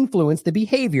to influence the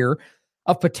behavior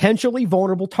of potentially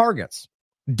vulnerable targets,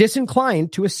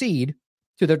 disinclined to accede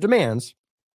to their demands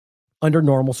under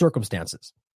normal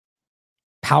circumstances.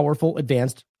 Powerful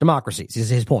advanced democracies is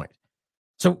his point.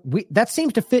 So that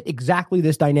seems to fit exactly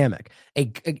this dynamic.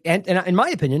 And in my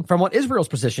opinion, from what Israel's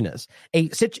position is,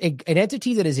 an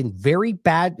entity that is in very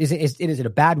bad, it is in a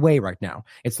bad way right now.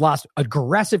 It's lost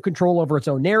aggressive control over its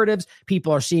own narratives.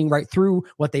 People are seeing right through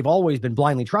what they've always been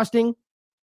blindly trusting.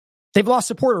 They've lost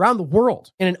support around the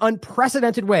world in an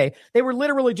unprecedented way. They were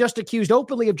literally just accused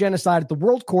openly of genocide at the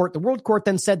World Court. The World Court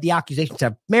then said the accusations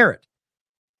have merit.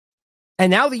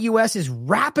 And now the U.S. is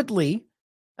rapidly,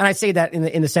 and I say that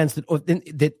in the sense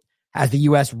that as the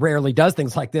U.S. rarely does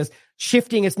things like this,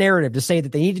 shifting its narrative to say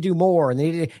that they need to do more and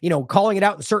they need to, calling it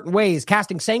out in certain ways,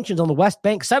 casting sanctions on the West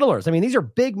Bank settlers. I mean, these are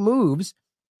big moves.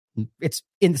 It's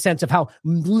in the sense of how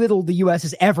little the U.S.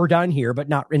 has ever done here, but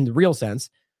not in the real sense.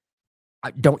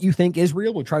 Don't you think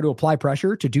Israel will try to apply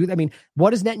pressure to do that? I mean,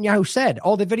 what has Netanyahu said?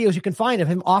 All the videos you can find of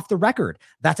him off the record.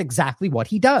 That's exactly what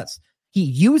he does. He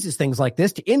uses things like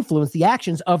this to influence the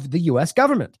actions of the U.S.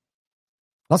 government.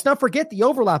 Let's not forget the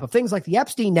overlap of things like the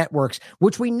Epstein networks,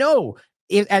 which we know,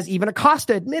 as even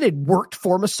Acosta admitted, worked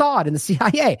for Mossad and the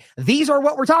CIA. These are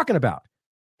what we're talking about,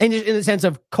 and in the sense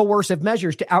of coercive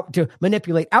measures to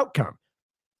manipulate outcome.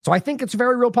 So I think it's a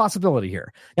very real possibility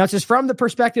here. Now, it says from the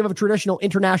perspective of traditional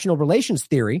international relations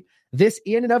theory, this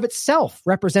in and of itself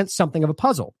represents something of a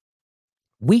puzzle.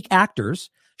 Weak actors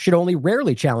should only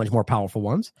rarely challenge more powerful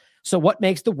ones. So what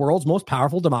makes the world's most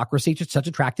powerful democracy such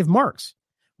attractive marks?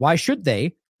 Why should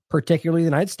they, particularly the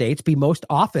United States, be most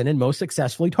often and most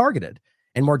successfully targeted?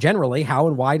 And more generally, how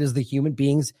and why does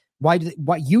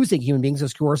why using human beings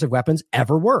as coercive weapons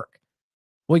ever work?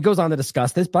 Well, he goes on to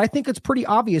discuss this, but I think it's pretty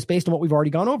obvious based on what we've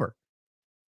already gone over.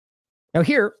 Now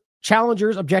here,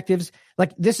 challengers' objectives,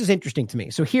 like this is interesting to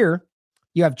me. So here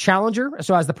you have challenger,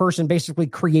 so as the person basically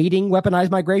creating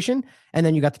weaponized migration, and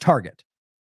then you got the target.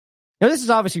 Now this is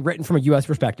obviously written from a U.S.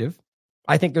 perspective.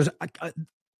 I think there's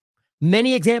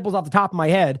many examples off the top of my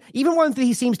head, even ones that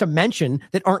he seems to mention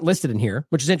that aren't listed in here,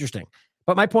 which is interesting.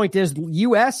 But my point is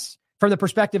U.S. from the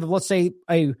perspective of, let's say,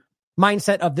 a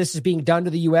mindset of this is being done to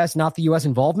the U.S., not the U.S.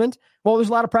 involvement. Well, there's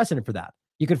a lot of precedent for that.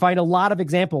 You can find a lot of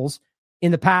examples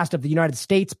in the past of the United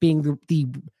States being the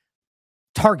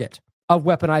target of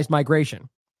weaponized migration.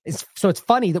 So it's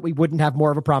funny that we wouldn't have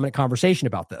more of a prominent conversation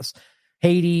about this.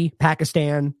 Haiti,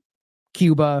 Pakistan,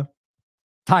 Cuba,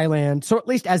 Thailand. So at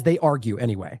least as they argue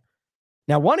anyway.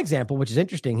 Now, one example, which is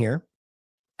interesting here,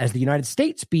 as the United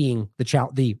States being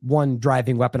the one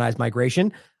driving weaponized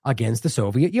migration against the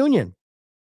Soviet Union.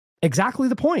 Exactly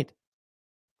the point.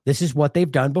 This is what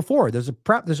they've done before. There's a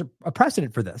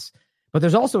precedent for this. But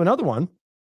there's also another one.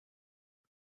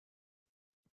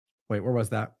 Wait, where was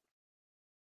that?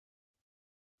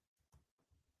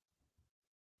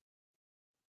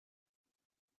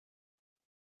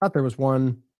 I thought there was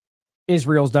one.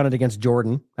 Israel's done it against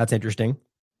Jordan. That's interesting.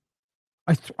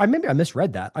 Maybe I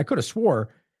misread that. I could have swore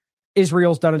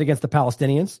Israel's done it against the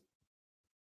Palestinians.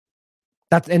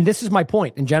 And this is my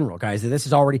point in general, guys. This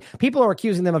is already, people are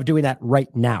accusing them of doing that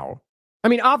right now. I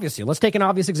mean, obviously, let's take an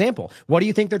obvious example. What do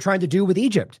you think they're trying to do with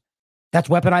Egypt? That's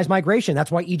weaponized migration.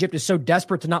 That's why Egypt is so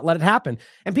desperate to not let it happen.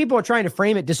 And people are trying to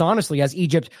frame it dishonestly as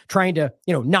Egypt trying to,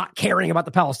 not caring about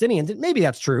the Palestinians. And maybe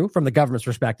that's true from the government's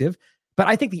perspective. But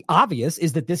I think the obvious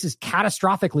is that this is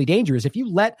catastrophically dangerous. If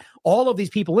you let all of these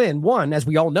people in, one, as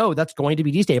we all know, that's going to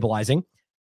be destabilizing.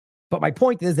 But my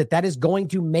point is that is going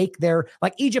to make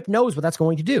Egypt knows what that's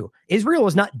going to do. Israel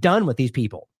is not done with these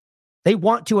people. They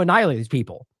want to annihilate these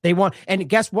people. And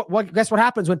guess what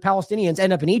happens when Palestinians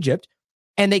end up in Egypt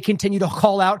and they continue to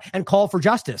call out and call for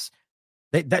justice?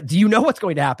 Do you know what's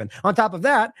going to happen? On top of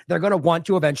that, they're going to want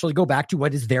to eventually go back to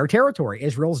what is their territory.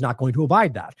 Israel is not going to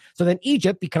abide that. So then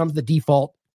Egypt becomes the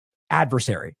default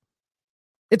adversary.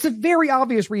 It's a very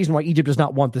obvious reason why Egypt does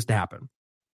not want this to happen.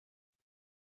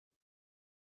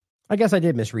 I guess I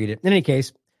did misread it. In any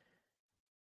case,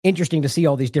 interesting to see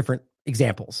all these different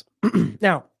examples.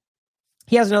 Now,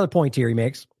 He has another point here he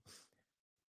makes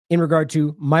in regard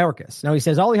to Mayorkas. Now he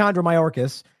says Alejandro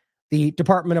Mayorkas, the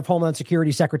Department of Homeland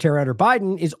Security Secretary under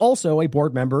Biden, is also a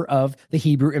board member of the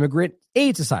Hebrew Immigrant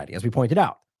Aid Society, as we pointed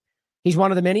out. This is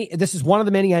one of the many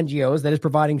NGOs that is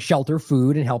providing shelter,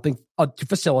 food, and helping to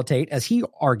facilitate, as he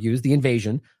argues, the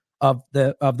invasion of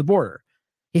the border.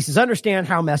 He says, understand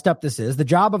how messed up this is. The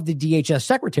job of the DHS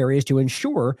secretary is to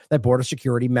ensure that border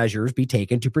security measures be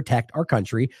taken to protect our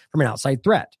country from an outside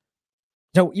threat.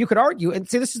 So you could argue, and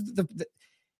say this is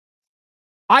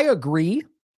I agree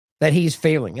that he's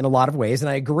failing in a lot of ways, and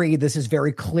I agree this is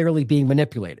very clearly being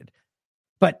manipulated.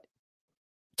 But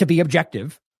to be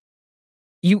objective,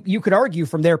 you could argue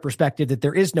from their perspective that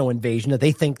there is no invasion, that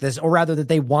they think this, or rather that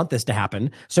they want this to happen.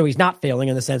 So he's not failing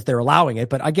in the sense they're allowing it.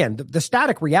 But again, the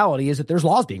static reality is that there's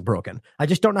laws being broken. I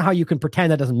just don't know how you can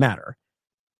pretend that doesn't matter.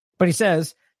 But he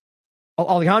says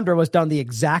Alejandro has done the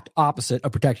exact opposite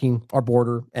of protecting our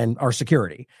border and our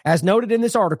security. As noted in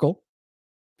this article,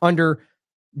 under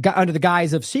the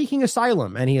guise of seeking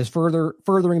asylum, and he is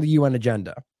furthering the UN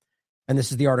agenda. And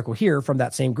this is the article here from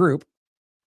that same group.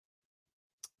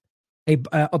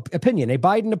 Opinion, a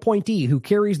Biden appointee who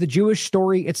carries the Jewish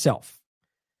story itself.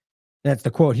 That's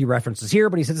the quote he references here,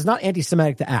 but he says it's not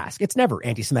anti-Semitic to ask. It's never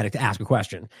anti-Semitic to ask a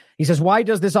question. He says, why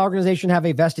does this organization have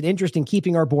a vested interest in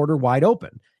keeping our border wide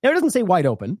open? Now, it doesn't say wide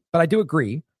open, but I do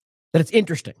agree that it's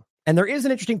interesting. And there is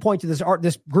an interesting point to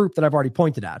this group that I've already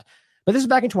pointed at. But this is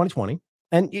back in 2020.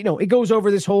 And, it goes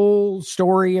over this whole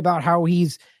story about how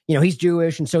he's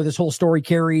Jewish. And so this whole story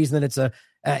carries, and then it's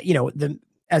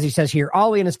as he says here,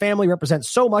 Ali and his family represent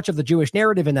so much of the Jewish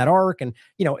narrative in that arc. And,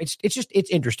 it's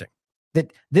interesting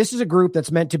that this is a group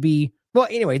that's meant to be, well,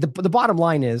 anyway, the bottom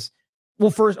line is,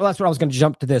 that's what I was going to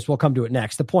jump to this. We'll come to it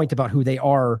next. The point about who they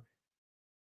are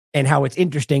and how it's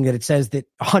interesting that it says that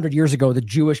 100 years ago, the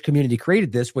Jewish community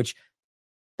created this, which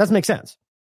doesn't make sense.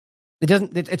 It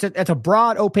doesn't, it's a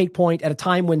broad, opaque point at a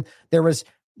time when there was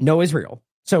no Israel.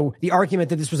 So the argument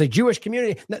that this was a Jewish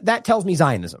community, that tells me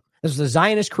Zionism. This is a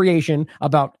Zionist creation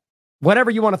about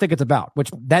whatever you want to think it's about, which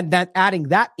that adding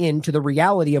that into the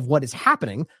reality of what is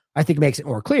happening, I think makes it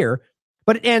more clear.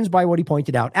 But it ends by what he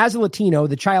pointed out. As a Latino,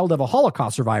 the child of a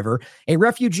Holocaust survivor, a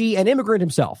refugee and immigrant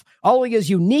himself, Ali is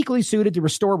uniquely suited to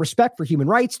restore respect for human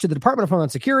rights to the Department of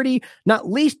Homeland Security, not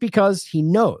least because he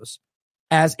knows,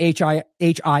 as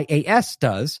HIAS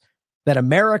does, that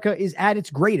America is at its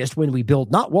greatest when we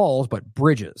build not walls, but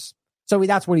bridges. So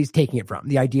that's what he's taking it from.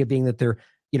 The idea being that they're,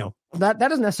 that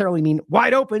doesn't necessarily mean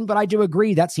wide open, but I do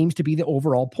agree that seems to be the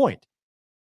overall point.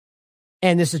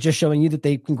 And this is just showing you that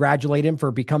they congratulate him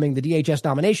for becoming the DHS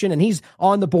nomination, and he's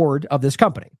on the board of this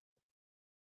company.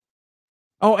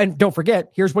 Oh, and don't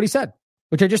forget, here's what he said,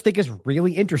 which I just think is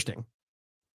really interesting.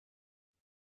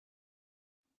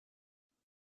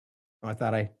 Oh,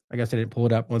 I guess I didn't pull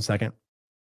it up. 1 second.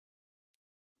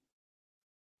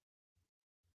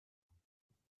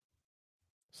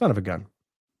 Son of a gun.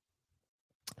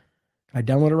 Can I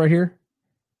download it right here?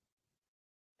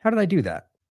 How did I do that?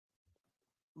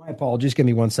 My apologies. Give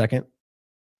me 1 second.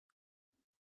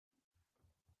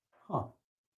 Huh.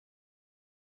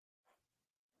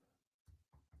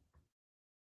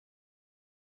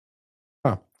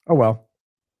 Oh, well.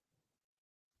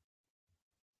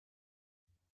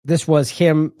 This was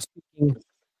him speaking.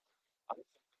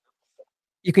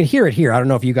 You can hear it here. I don't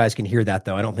know if you guys can hear that,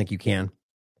 though. I don't think you can.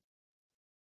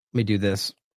 Let me do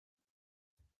this.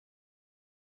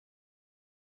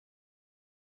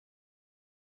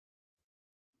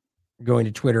 Going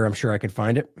to Twitter, I'm sure I could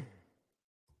find it.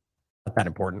 Not that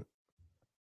important.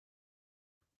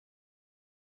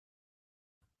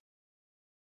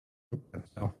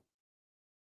 So.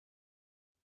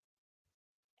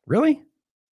 Really?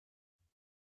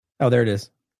 Oh, there it is.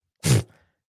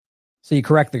 So you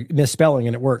correct the misspelling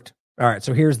and it worked. All right,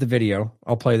 so here's the video.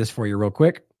 I'll play this for you real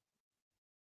quick.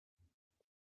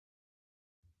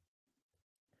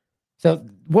 So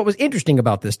what was interesting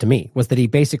about this to me was that he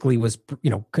basically was,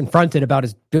 confronted about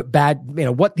his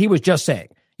bad, what he was just saying.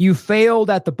 You failed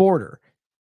at the border.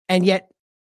 And yet,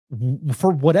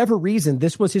 for whatever reason,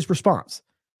 this was his response.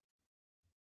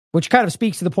 Which kind of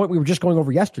speaks to the point we were just going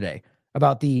over yesterday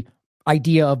about the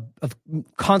idea of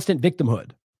constant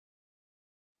victimhood.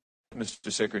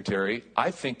 Mr. Secretary,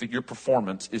 I think that your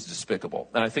performance is despicable.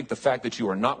 And I think the fact that you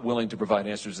are not willing to provide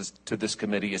answers to this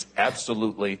committee is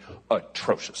absolutely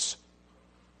atrocious.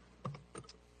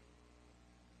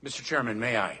 Mr. Chairman,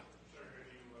 may I?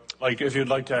 If you'd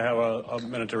like to have a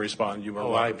minute to respond, you are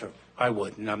welcome to. I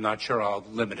would, and I'm not sure I'll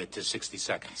limit it to 60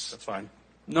 seconds. That's fine.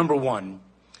 Number one,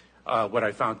 what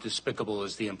I found despicable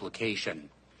is the implication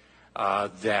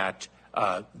that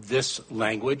this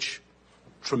language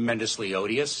tremendously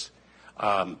odious.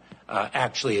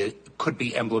 Actually, it could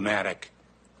be emblematic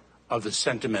of the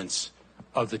sentiments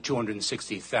of the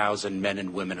 260,000 men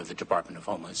and women of the Department of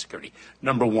Homeland Security.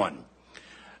 Number one.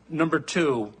 Number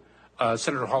two,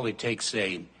 Senator Hawley takes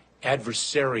an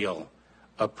adversarial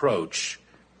approach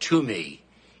to me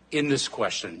in this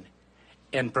question,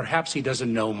 and perhaps he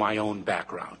doesn't know my own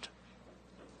background.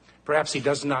 Perhaps he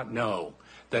does not know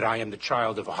that I am the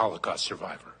child of a Holocaust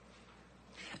survivor.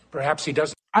 Perhaps he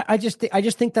doesn't. I just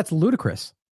think that's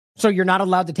ludicrous. So you're not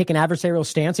allowed to take an adversarial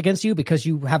stance against you because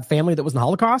you have family that was in the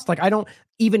Holocaust? Like, I don't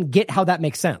even get how that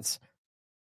makes sense.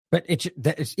 But it's,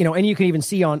 and you can even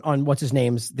see on what's his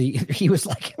name's, he was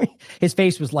like, his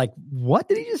face was like, what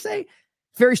did he just say?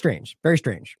 Very strange, very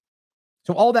strange.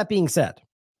 So all that being said,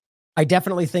 I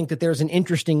definitely think that there's an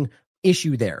interesting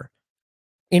issue there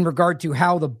in regard to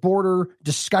how the border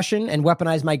discussion and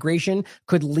weaponized migration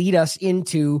could lead us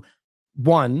into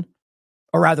one,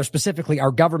 or rather specifically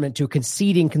our government to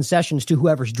conceding concessions to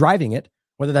whoever's driving it,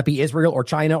 whether that be Israel or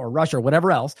China or Russia or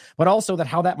whatever else, but also that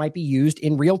how that might be used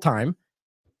in real time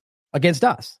against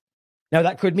us. Now,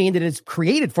 that could mean that it's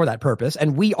created for that purpose,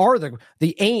 and we are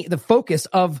the focus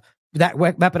of that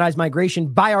weaponized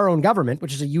migration by our own government,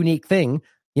 which is a unique thing.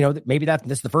 Maybe this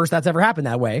is the first that's ever happened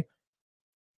that way.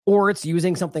 Or it's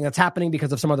using something that's happening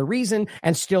because of some other reason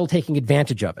and still taking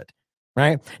advantage of it,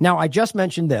 right? Now, I just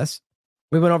mentioned this.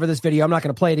 We went over this video. I'm not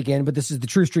going to play it again, but this is the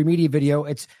True Stream Media video.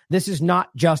 This is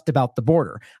not just about the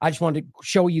border. I just wanted to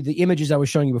show you the images I was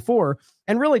showing you before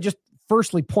and really just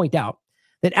firstly point out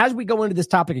that as we go into this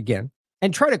topic again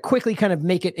and try to quickly kind of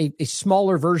make it a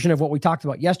smaller version of what we talked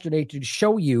about yesterday to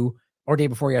show you, or day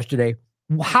before yesterday,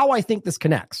 how I think this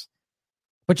connects.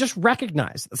 But just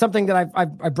recognize something that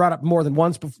I've brought up more than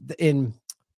once in,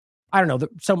 I don't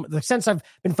know, the sense I've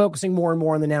been focusing more and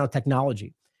more on the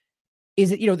nanotechnology is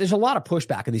that, there's a lot of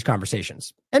pushback in these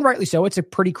conversations, and rightly so. It's a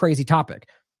pretty crazy topic.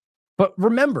 But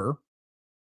remember,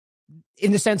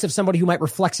 in the sense of somebody who might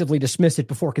reflexively dismiss it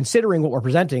before considering what we're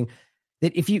presenting,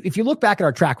 that if you look back at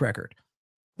our track record,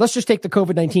 let's just take the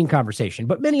COVID-19 conversation,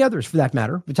 but many others for that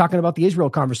matter. We're talking about the Israel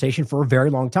conversation for a very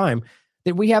long time,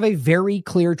 that we have a very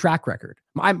clear track record.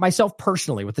 Myself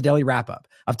personally, with the Daily Wrap-Up,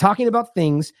 of talking about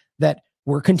things that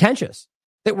were contentious,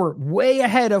 that were way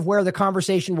ahead of where the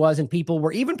conversation was, and people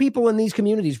in these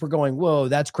communities were going, whoa,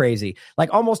 that's crazy.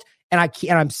 Like almost, and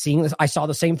I'm seeing this, I saw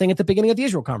the same thing at the beginning of the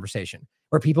Israel conversation,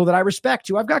 where people that I respect,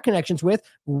 who I've got connections with,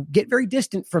 get very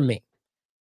distant from me.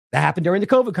 That happened during the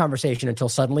COVID conversation until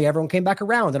suddenly everyone came back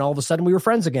around and all of a sudden we were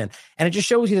friends again. And it just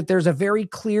shows you that there's a very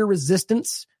clear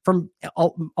resistance from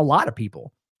a lot of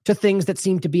people to things that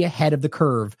seem to be ahead of the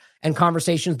curve and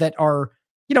conversations that are,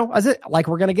 like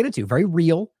we're going to get into, very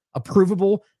real,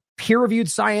 approvable, peer-reviewed,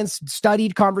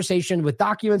 science-studied conversation with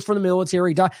documents from the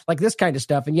military, like this kind of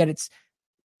stuff. And yet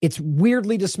it's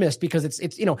weirdly dismissed because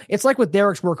it's like with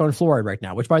Derek's work on fluoride right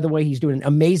now, which, by the way, he's doing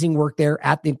amazing work there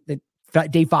at the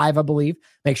day 5, I believe.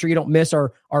 Make sure you don't miss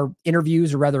our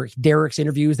interviews, or rather Derek's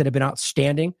interviews that have been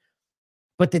outstanding.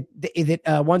 But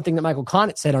one thing that Michael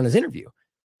Connett said on his interview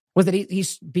was that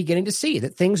he's beginning to see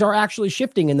that things are actually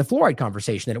shifting in the fluoride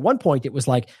conversation. And at one point it was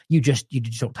like, you just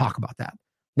don't talk about that.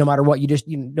 No matter what,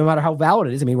 no matter how valid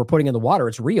it is. I mean, we're putting in the water.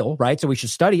 It's real, right? So we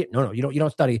should study it. No, you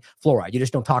don't study fluoride. You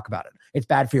just don't talk about it. It's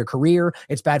bad for your career.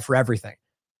 It's bad for everything.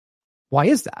 Why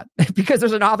is that? Because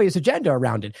there's an obvious agenda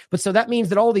around it. But so that means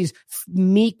that all these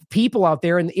meek people out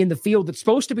there in the field that's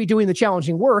supposed to be doing the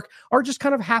challenging work are just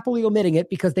kind of happily omitting it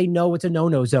because they know it's a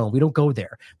no-no zone. We don't go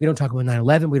there. We don't talk about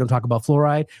 9/11. We don't talk about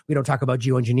fluoride. We don't talk about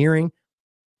geoengineering.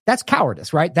 That's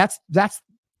cowardice, right? That's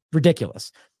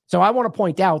ridiculous. So I want to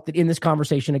point out that in this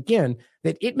conversation, again,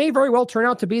 that it may very well turn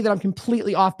out to be that I'm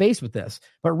completely off base with this,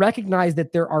 but recognize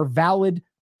that there are valid,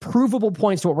 provable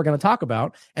points to what we're going to talk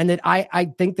about, and that I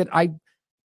think that I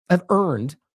have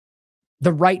earned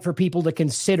the right for people to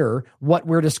consider what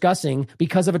we're discussing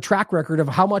because of a track record of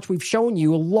how much we've shown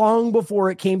you long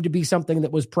before it came to be something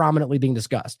that was prominently being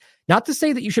discussed. Not to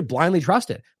say that you should blindly trust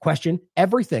it. Question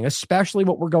everything, especially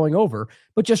what we're going over,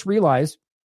 but just realize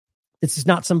this is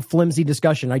not some flimsy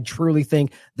discussion. I truly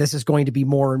think this is going to be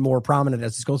more and more prominent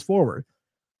as this goes forward.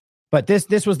 But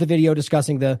this was the video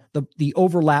discussing the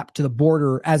overlap to the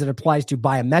border as it applies to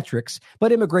biometrics,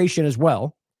 but immigration as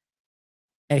well.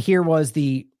 And here was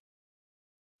the,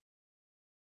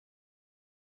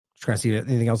 trying to see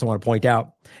anything else I want to point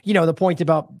out. The point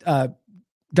about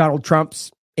Donald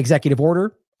Trump's executive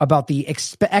order about the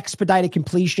expedited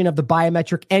completion of the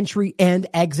biometric entry and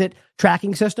exit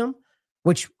tracking system.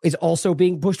 which is also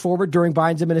being pushed forward during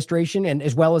Biden's administration, and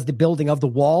as well as the building of the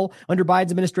wall under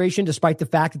Biden's administration, despite the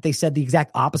fact that they said the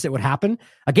exact opposite would happen.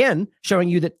 Again, showing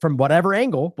you that from whatever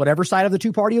angle, whatever side of the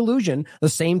two-party illusion, the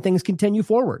same things continue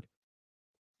forward.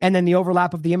 And then the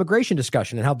overlap of the immigration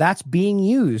discussion and how that's being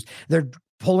used. They're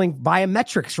pulling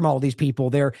biometrics from all these people.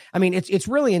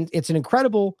 It's an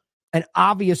incredible and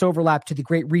obvious overlap to the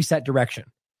Great Reset direction.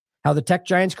 How the tech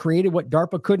giants created what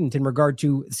DARPA couldn't in regard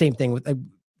to the same thing with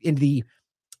in the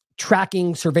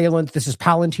tracking surveillance. This is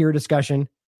Palantir discussion.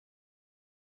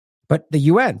 But the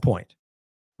UN point,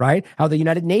 right? How the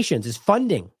United Nations is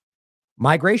funding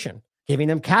migration, giving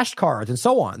them cash cards and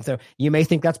so on. So you may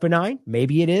think that's benign.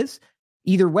 Maybe it is.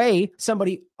 Either way,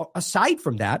 somebody aside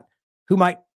from that who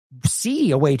might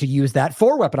see a way to use that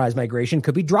for weaponized migration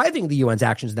could be driving the UN's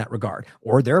actions in that regard,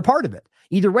 or they're a part of it.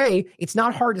 Either way, it's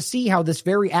not hard to see how this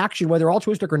very action, whether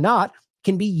altruistic or not,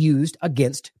 can be used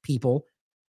against people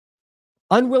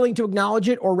unwilling to acknowledge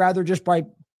it, or rather just by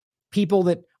people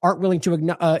that aren't willing to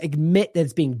admit that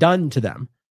it's being done to them.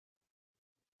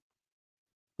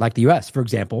 Like the US, for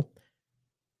example.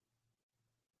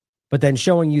 But then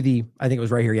showing you I think it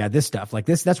was right here, this stuff. Like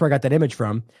this, that's where I got that image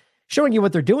from. Showing you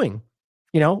what they're doing.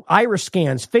 Iris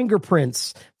scans,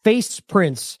 fingerprints, face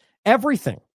prints,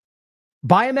 everything.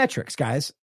 Biometrics,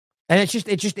 guys. And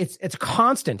it's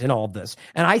constant in all of this.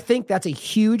 And I think that's a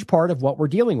huge part of what we're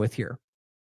dealing with here.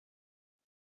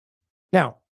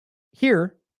 Now,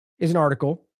 here is an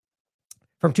article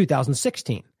from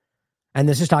 2016. And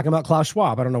this is talking about Klaus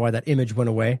Schwab. I don't know why that image went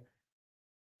away.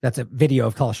 That's a video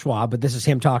of Klaus Schwab, but this is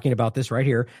him talking about this right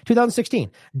here. 2016.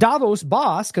 Davos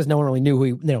boss, because no one really knew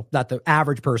who not the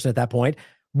average person at that point,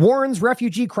 warns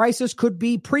refugee crisis could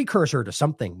be precursor to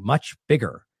something much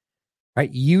bigger.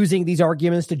 Right? Using these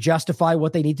arguments to justify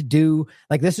what they need to do.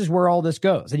 Like this is where all this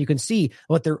goes. And you can see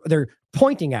what they're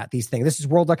pointing at these things. This is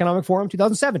World Economic Forum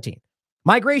 2017.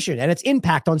 Migration and its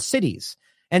impact on cities.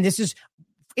 And this is,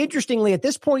 interestingly, at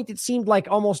this point, it seemed like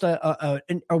almost a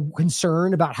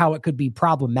concern about how it could be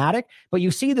problematic. But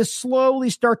you see this slowly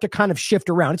start to kind of shift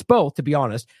around. It's both, to be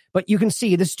honest. But you can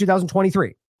see this is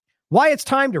 2023. Why it's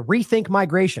time to rethink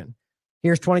migration.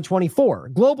 Here's 2024.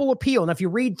 Global appeal. Now, if you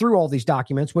read through all these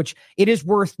documents, which it is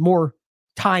worth more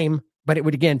time, but it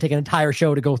would, again, take an entire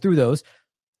show to go through those.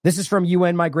 This is from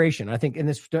UN Migration. I think, and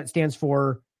this stands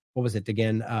for, what was it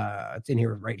again? It's in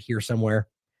here, right here somewhere.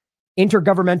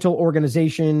 Intergovernmental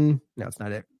Organization. No, it's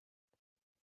not it.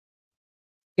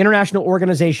 International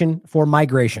Organization for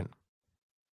Migration.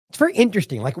 It's very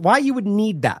interesting. Like why you would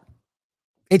need that.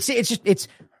 It's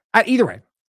either way.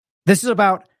 This is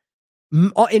about,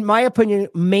 in my opinion,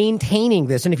 maintaining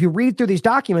this. And if you read through these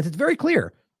documents, it's very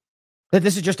clear that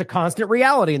this is just a constant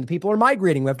reality and the people are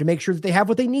migrating. We have to make sure that they have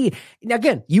what they need. Now,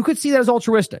 again, you could see that as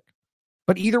altruistic.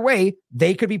 But either way,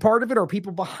 they could be part of it, or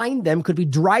people behind them could be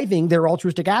driving their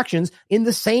altruistic actions in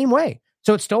the same way.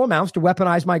 So it still amounts to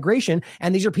weaponized migration.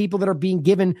 And these are people that are being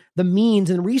given the means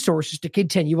and resources to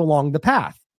continue along the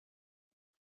path.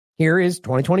 Here is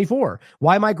 2024.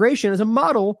 Why migration is a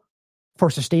model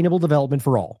for sustainable development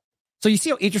for all. So you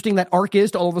see how interesting that arc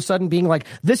is to all of a sudden being like,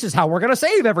 this is how we're going to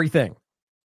save everything.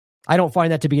 I don't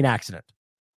find that to be an accident.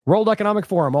 World Economic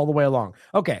Forum all the way along.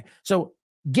 Okay, so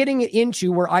getting it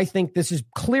into where I think this is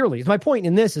clearly, my point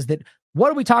in this is that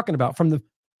what are we talking about from the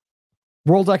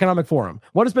World Economic Forum?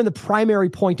 What has been the primary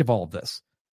point of all of this?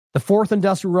 The fourth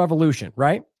industrial revolution,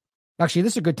 right? Actually,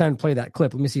 this is a good time to play that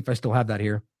clip. Let me see if I still have that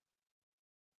here.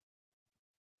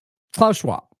 Klaus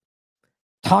Schwab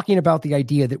talking about the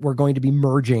idea that we're going to be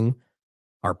merging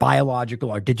our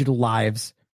biological, our digital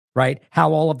lives, right?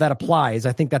 How all of that applies.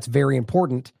 I think that's very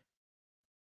important.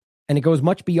 And it goes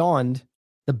much beyond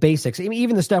the basics. I mean,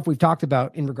 even the stuff we've talked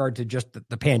about in regard to just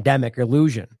the pandemic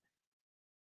illusion.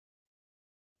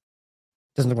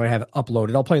 Doesn't look like I have it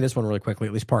uploaded. I'll play this one really quickly,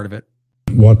 at least part of it.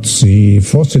 What the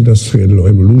fourth industrial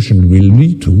revolution will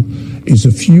lead to is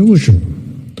a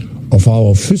fusion of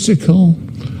our physical,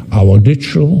 our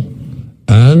digital,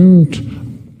 and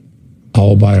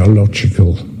our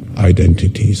biological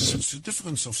identities. The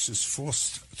difference of this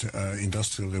fourth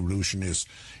industrial revolution is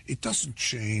it doesn't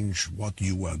change what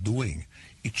you are doing.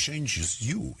 It changes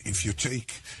you. If you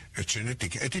take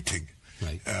genetic editing,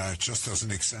 right. Just as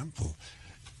an example,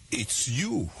 it's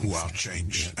you who are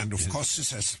changed. Yeah. And of course,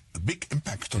 this has a big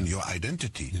impact on your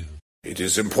identity. Yeah. It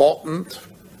is important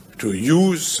to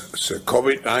use the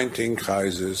COVID-19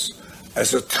 crisis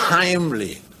as a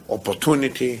timely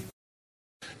opportunity.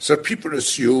 So people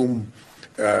assume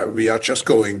we are just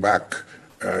going back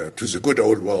to the good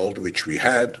old world which we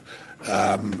had,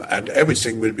 and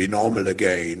everything will be normal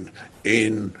again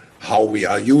in how we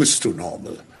are used to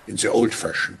normal, in the old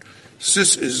fashion.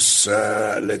 This is,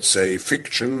 let's say,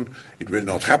 fiction. It will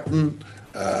not happen.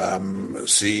 The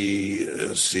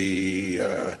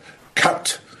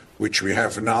cut which we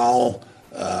have now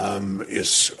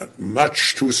is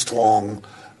much too strong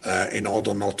in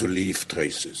order not to leave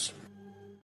traces.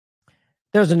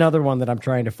 There's another one that I'm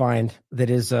trying to find that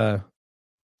is, I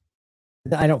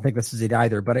don't think this is it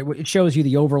either, but it shows you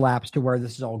the overlaps to where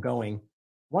this is all going.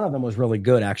 One of them was really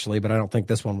good, actually, but I don't think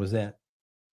this one was it.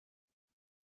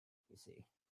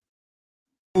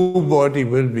 Nobody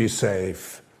will be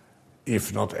safe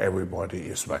if not everybody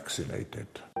is vaccinated.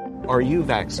 Are you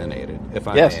vaccinated, if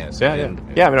I yes. may ask? Yeah, yeah.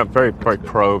 Yeah, I mean, I'm very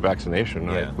pro-vaccination.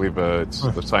 Yeah. I believe the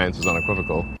science is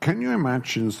unequivocal. Can you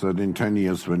imagine that in 10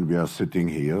 years when we are sitting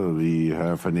here, we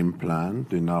have an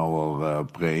implant in our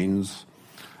brains,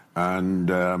 and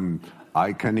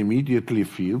I can immediately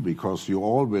feel, because you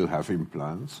all will have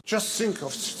implants. Just think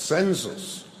of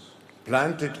sensors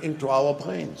planted into our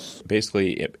brains.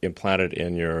 Basically implanted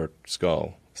in your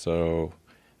skull. So,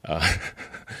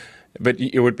 but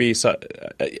it would be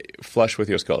flush with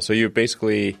your skull. So you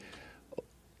basically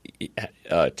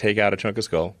take out a chunk of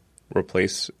skull, put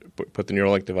the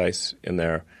Neuralink device in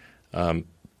there.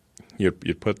 You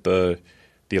put the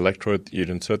electrode,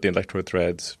 you'd insert the electrode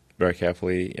threads very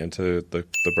carefully into the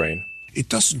brain. It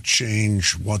doesn't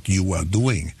change what you are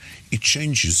doing. It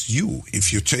changes you.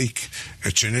 If you take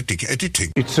a genetic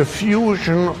editing. It's a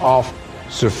fusion of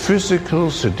the physical,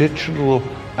 the digital,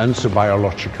 and the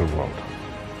biological world.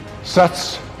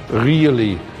 That's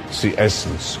really the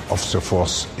essence of the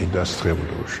fourth industrial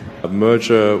revolution. A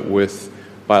merger with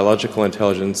biological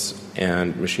intelligence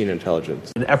and machine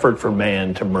intelligence. An effort for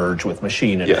man to merge with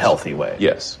machine in a healthy way.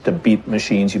 Yes. To beat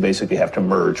machines, you basically have to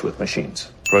merge with machines.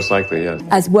 Most likely, yes.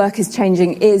 As work is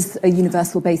changing, is a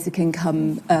universal basic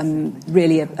income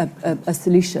really a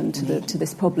solution to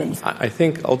this problem? I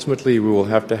think ultimately we will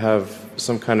have to have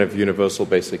some kind of universal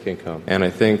basic income. And I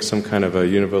think some kind of a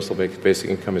universal basic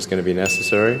income is going to be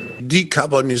necessary.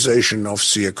 Decarbonization of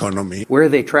the economy. Where are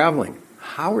they traveling?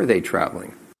 How are they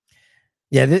traveling?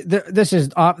 Yeah, this is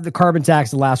the carbon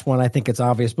tax, the last one. I think it's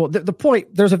obvious. But the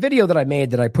point, there's a video that I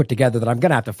made that I put together that I'm going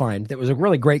to have to find. That was a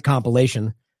really great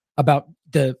compilation about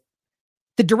the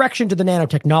direction to the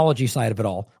nanotechnology side of it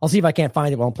all. I'll see if I can't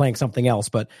find it while I'm playing something else,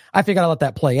 but I figured I'll let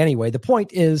that play anyway. The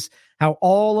point is how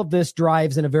all of this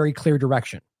drives in a very clear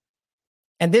direction.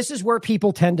 And this is where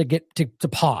people tend to get to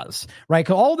pause, right?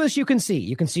 Because all this you can see.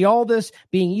 You can see all this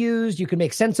being used. You can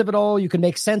make sense of it all. You can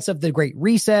make sense of the Great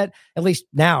Reset, at least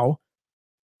now.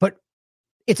 But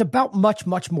it's about much,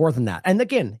 much more than that. And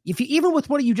again, even with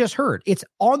what you just heard, it's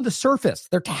on the surface.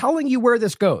 They're telling you where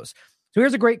this goes. So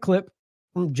here's a great clip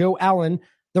from Joe Allen,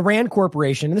 the RAND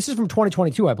Corporation, and this is from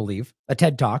 2022, I believe, a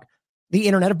TED Talk, the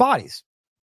Internet of Bodies,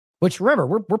 which, remember,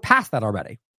 we're past that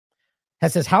already.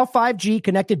 That says how 5G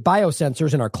connected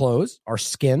biosensors in our clothes, our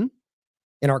skin,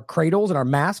 in our cradles, in our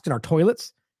masks, in our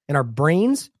toilets, in our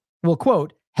brains will,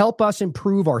 quote, help us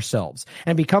improve ourselves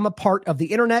and become a part of the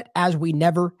internet as we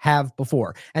never have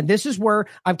before. And this is where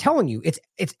I'm telling you,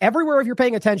 it's everywhere if you're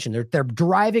paying attention. They're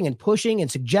driving and pushing and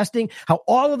suggesting how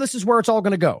all of this is where it's all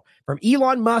going to go. From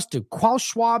Elon Musk to Klaus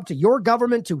Schwab to your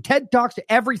government to TED Talks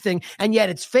to everything. And yet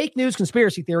it's fake news,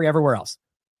 conspiracy theory everywhere else.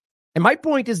 And my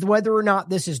point is whether or not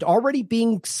this is already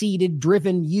being seeded,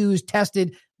 driven, used,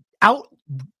 tested,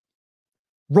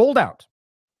 rolled out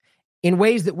in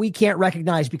ways that we can't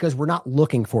recognize because we're not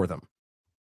looking for them.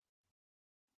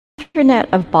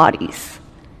 Internet of Bodies,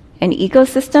 an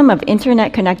ecosystem of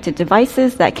internet-connected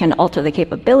devices that can alter the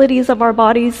capabilities of our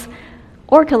bodies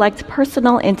or collect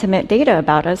personal, intimate data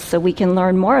about us so we can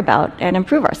learn more about and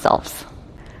improve ourselves.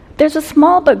 There's a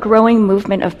small but growing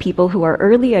movement of people who are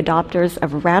early adopters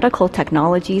of radical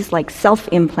technologies like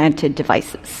self-implanted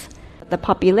devices. The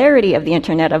popularity of the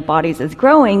Internet of Bodies is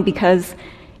growing because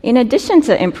in addition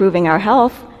to improving our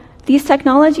health, these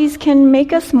technologies can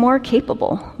make us more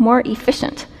capable, more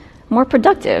efficient, more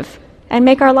productive, and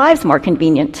make our lives more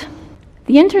convenient.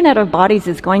 The Internet of Bodies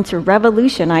is going to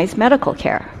revolutionize medical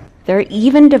care. There are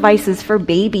even devices for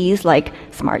babies like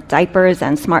smart diapers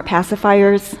and smart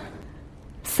pacifiers.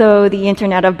 So the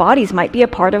Internet of Bodies might be a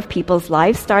part of people's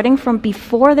lives starting from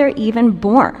before they're even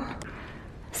born.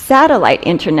 Satellite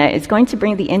internet is going to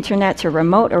bring the internet to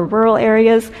remote or rural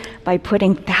areas by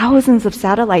putting thousands of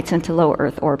satellites into low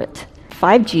Earth orbit.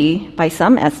 5G, by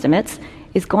some estimates,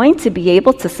 is going to be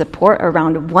able to support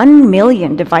around 1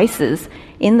 million devices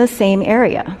in the same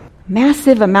area.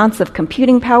 Massive amounts of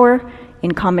computing power,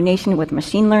 in combination with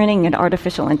machine learning and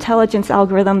artificial intelligence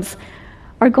algorithms,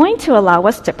 are going to allow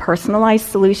us to personalize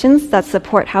solutions that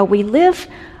support how we live,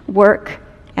 work,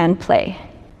 and play.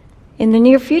 In the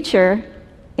near future,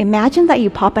 Imagine that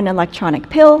you pop an electronic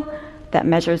pill that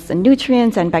measures the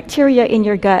nutrients and bacteria in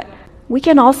your gut. We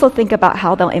can also think about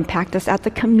how they'll impact us at the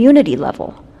community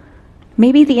level.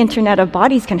 Maybe the Internet of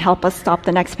Bodies can help us stop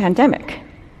the next pandemic.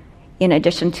 In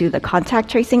addition to the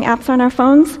contact tracing apps on our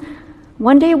phones,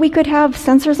 one day we could have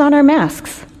sensors on our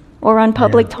masks or on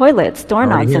public toilets,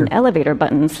 doorknobs, and elevator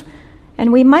buttons,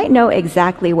 and we might know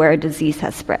exactly where a disease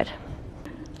has spread.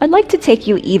 I'd like to take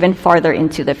you even farther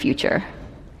into the future.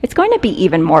 It's going to be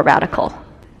even more radical.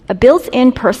 A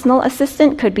built-in personal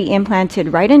assistant could be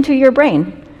implanted right into your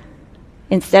brain.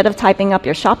 Instead of typing up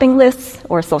your shopping lists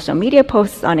or social media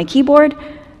posts on a keyboard,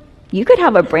 you could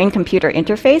have a brain-computer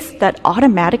interface that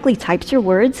automatically types your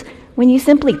words when you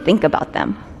simply think about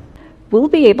them. We'll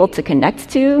be able to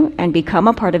connect to and become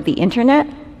a part of the internet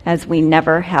as we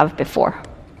never have before.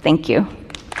 Thank you.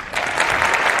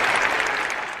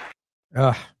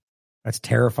 Ugh, that's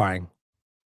terrifying.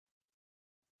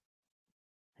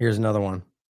 Here's another one.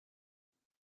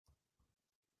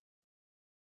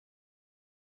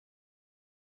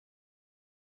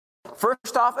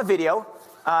 First off, a video.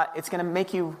 It's going to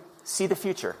make you see the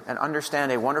future and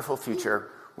understand a wonderful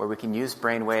future where we can use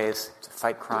brainwaves to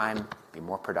fight crime, be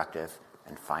more productive,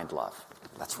 and find love.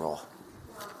 Let's roll.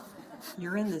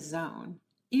 You're in the zone.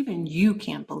 Even you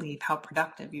can't believe how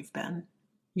productive you've been.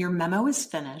 Your memo is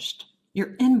finished,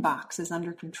 your inbox is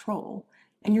under control,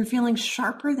 and you're feeling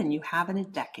sharper than you have in a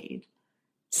decade.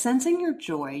 Sensing your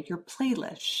joy, your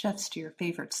playlist shifts to your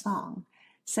favorite song,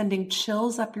 sending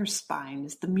chills up your spine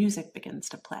as the music begins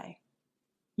to play.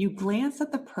 You glance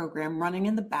at the program running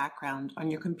in the background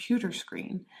on your computer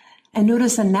screen and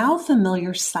notice a now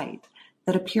familiar sight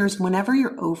that appears whenever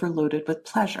you're overloaded with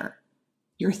pleasure.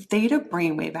 Your theta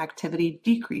brainwave activity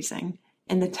decreasing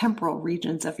in the temporal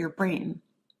regions of your brain.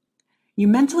 You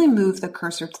mentally move the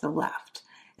cursor to the left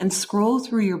and scroll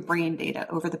through your brain data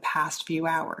over the past few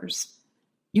hours.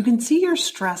 You can see your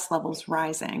stress levels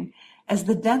rising as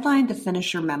the deadline to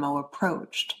finish your memo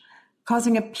approached,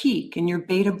 causing a peak in your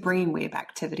beta brainwave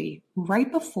activity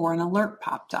right before an alert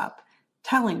popped up,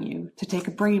 telling you to take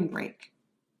a brain break.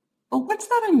 But what's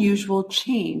that unusual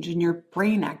change in your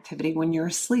brain activity when you're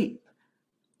asleep?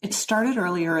 It started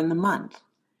earlier in the month.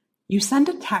 You send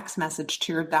a text message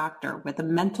to your doctor with a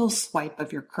mental swipe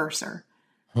of your cursor.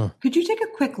 Could you take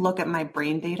a quick look at my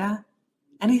brain data?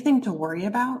 Anything to worry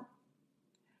about?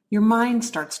 Your mind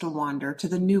starts to wander to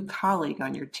the new colleague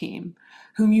on your team,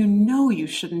 whom you know you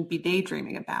shouldn't be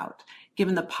daydreaming about,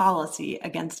 given the policy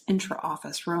against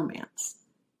intra-office romance.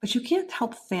 But you can't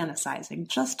help fantasizing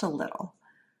just a little.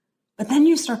 But then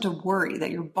you start to worry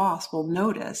that your boss will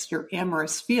notice your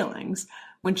amorous feelings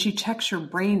when she checks your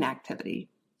brain activity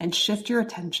and shift your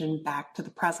attention back to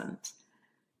the present.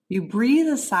 You breathe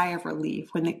a sigh of relief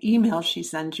when the email she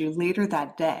sends you later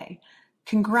that day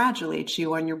congratulates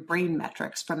you on your brain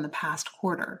metrics from the past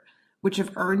quarter, which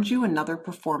have earned you another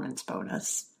performance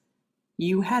bonus.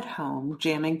 You head home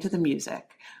jamming to the music,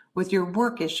 with your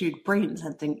work-issued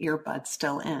brain-sensing earbuds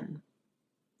still in.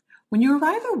 When you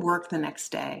arrive at work the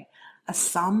next day, a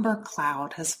somber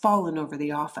cloud has fallen over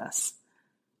the office.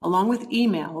 Along with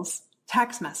emails,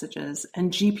 text messages,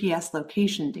 and GPS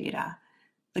location data,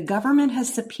 the government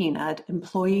has subpoenaed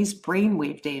employees'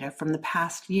 brainwave data from the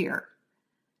past year.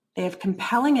 They have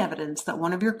compelling evidence that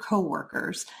one of your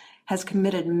coworkers has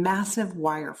committed massive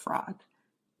wire fraud.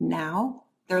 Now,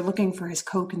 they're looking for his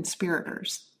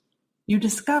co-conspirators. You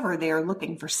discover they are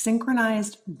looking for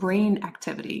synchronized brain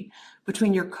activity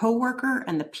between your coworker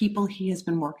and the people he has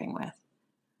been working with.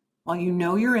 While you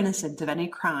know you're innocent of any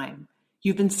crime,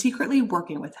 you've been secretly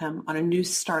working with him on a new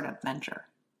startup venture.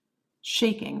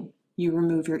 Shaking, you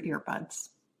remove your earbuds.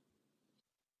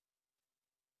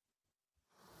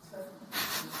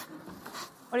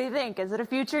 What do you think? Is it a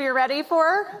future you're ready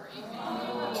for?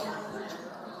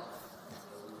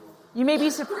 You may be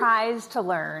surprised to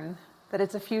learn that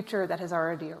it's a future that has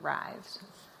already arrived.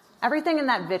 Everything in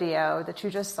that video that you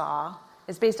just saw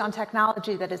is based on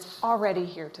technology that is already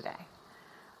here today.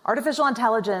 Artificial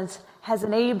intelligence has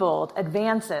enabled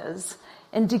advances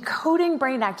in decoding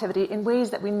brain activity in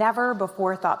ways that we never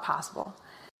before thought possible.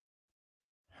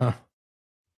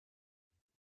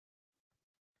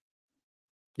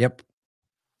 Yep.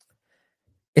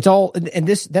 It's all, and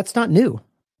that's not new,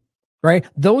 right?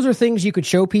 Those are things you could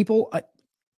show people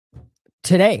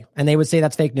today, and they would say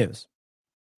that's fake news.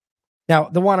 Now,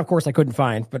 the one, of course, I couldn't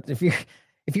find, but if you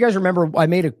guys remember, I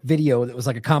made a video that was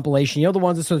like a compilation. You know, the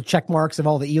ones that sort of check marks of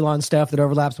all the Elon stuff that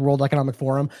overlaps the World Economic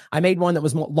Forum. I made one that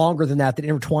was longer than that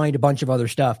intertwined a bunch of other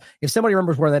stuff. If somebody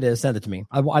remembers where that is, send it to me.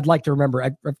 I'd like to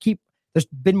remember. There's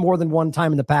been more than one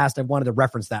time in the past I've wanted to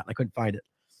reference that, and I couldn't find it.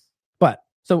 But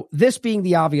So this being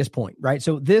the obvious point, right?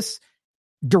 So this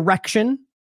direction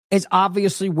is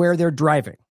obviously where they're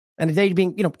driving. And they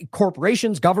being,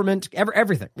 corporations, government,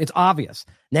 everything. It's obvious.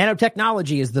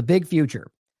 Nanotechnology is the big future.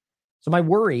 So my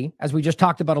worry, as we just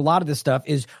talked about a lot of this stuff,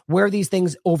 is where these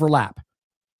things overlap,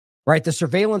 right? The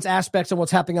surveillance aspects of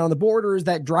what's happening on the border, is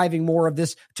that driving more of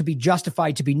this to be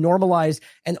justified, to be normalized?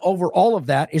 And over all of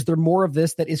that, is there more of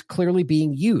this that is clearly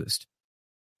being used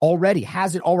already?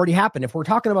 Has it already happened? If we're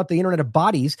talking about the Internet of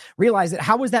Bodies, realize that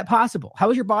how is that possible?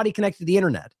 How is your body connected to the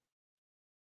Internet?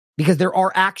 Because there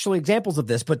are actually examples of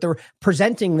this, but they're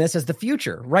presenting this as the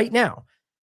future right now.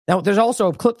 Now, there's also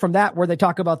a clip from that where they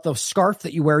talk about the scarf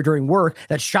that you wear during work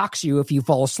that shocks you if you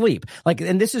fall asleep.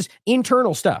 And this is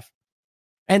internal stuff.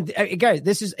 And guys,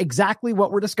 this is exactly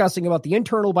what we're discussing about the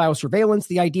internal biosurveillance,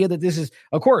 the idea that this is,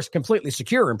 of course, completely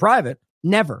secure and private.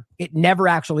 Never. It never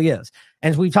actually is.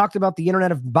 And as we've talked about the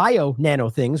Internet of Bio-Nano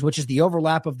things, which is the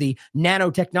overlap of the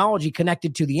nanotechnology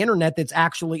connected to the Internet that's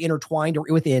actually intertwined or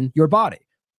within your body.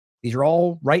 These are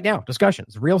all right now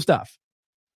discussions, real stuff,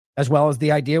 as well as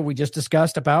the idea we just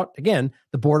discussed about, again,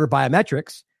 the border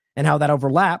biometrics and how that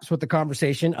overlaps with the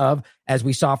conversation of, as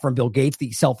we saw from Bill Gates,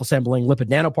 the self-assembling lipid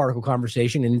nanoparticle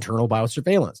conversation and internal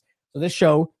biosurveillance. So this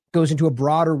show goes into a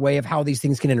broader way of how these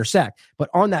things can intersect.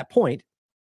 But on that point,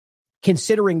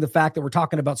 considering the fact that we're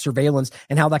talking about surveillance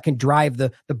and how that can drive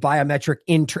the biometric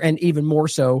and even more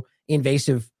so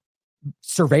invasive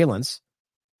surveillance,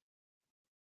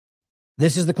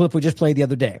 this is the clip we just played the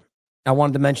other day. I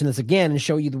wanted to mention this again and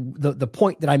show you the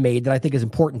point that I made that I think is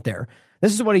important there.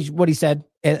 This is what he said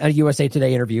in a USA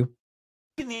Today interview.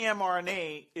 The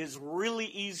mRNA is really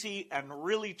easy and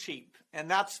really cheap,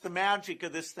 and that's the magic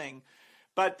of this thing.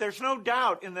 But there's no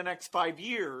doubt in the next 5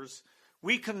 years,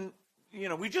 we can,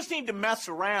 we just need to mess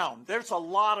around. There's a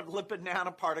lot of lipid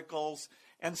nanoparticles,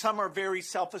 and some are very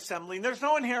self-assembling. There's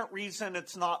no inherent reason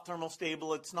it's not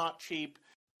thermostable, it's not cheap.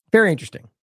 Very interesting.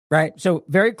 Right. So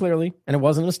very clearly, and it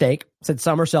wasn't a mistake, said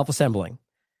some are self-assembling.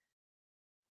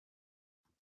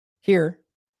 Here,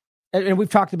 and we've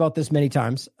talked about this many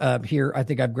times. Here, I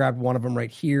think I've grabbed one of them right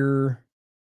here.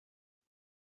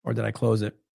 Or did I close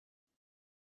it?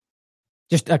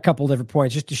 Just a couple different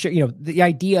points, just to show, the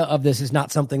idea of this is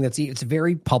not something it's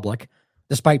very public,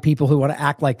 despite people who want to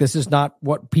act like this is not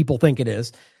what people think it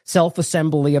is.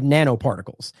 Self-assembly of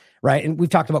nanoparticles, right? And we've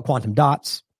talked about quantum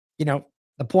dots,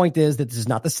 The point is that this is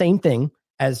not the same thing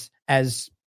as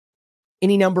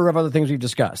any number of other things we've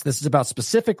discussed. This is about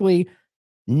specifically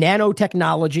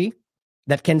nanotechnology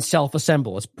that can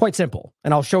self-assemble. It's quite simple.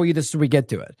 And I'll show you this as we get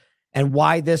to it and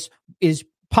why this is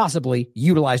possibly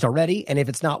utilized already, and if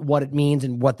it's not, what it means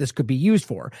and what this could be used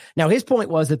for. Now, his point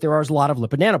was that there are a lot of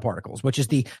lipid nanoparticles, which is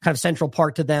the kind of central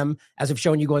part to them, as I've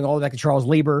shown you going all the way back to Charles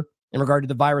Lieber in regard to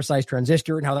the virus-sized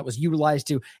transistor and how that was utilized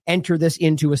to enter this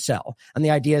into a cell. And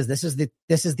the idea is this is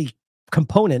the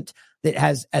component that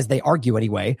has, as they argue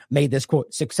anyway, made this,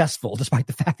 quote, successful, despite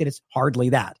the fact that it's hardly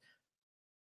that.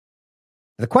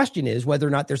 The question is whether or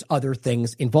not there's other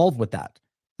things involved with that.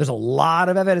 There's a lot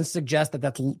of evidence to suggest that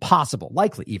that's possible,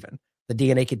 likely even. The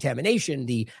DNA contamination,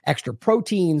 the extra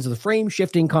proteins, the frame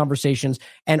shifting conversations,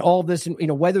 and all of this,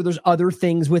 whether there's other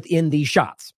things within these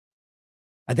shots.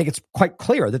 I think it's quite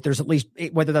clear that there's at least,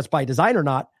 whether that's by design or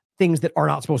not, things that are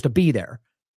not supposed to be there.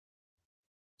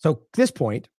 So at this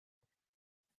point,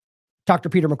 Dr.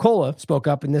 Peter McCullough spoke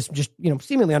up in this just,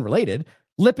 seemingly unrelated.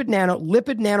 Lipid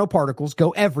nanoparticles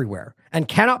go everywhere and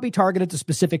cannot be targeted to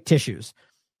specific tissues.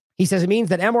 He says it means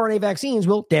that mRNA vaccines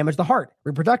will damage the heart,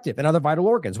 reproductive, and other vital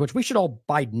organs, which we should all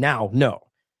by now know.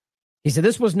 He said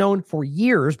this was known for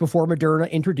years before Moderna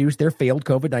introduced their failed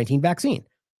COVID-19 vaccine.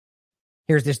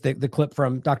 Here's the clip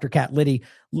from Dr. Kat Liddy.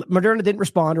 Moderna didn't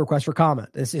respond to requests for comment.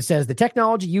 It says the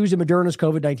technology used in Moderna's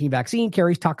COVID-19 vaccine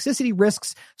carries toxicity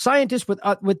risks, scientists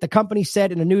with the company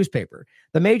said in a newspaper.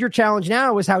 The major challenge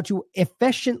now is how to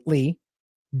efficiently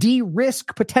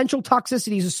de-risk potential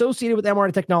toxicities associated with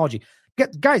mRNA technology.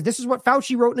 Guys, this is what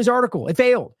Fauci wrote in his article. It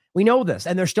failed. We know this,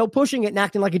 and they're still pushing it and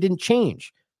acting like it didn't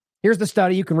change. Here's the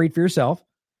study you can read for yourself.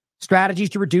 Strategies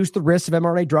to reduce the risks of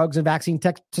mRNA drugs and vaccine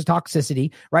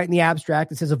toxicity. Right in the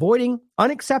abstract, it says avoiding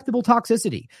unacceptable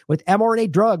toxicity with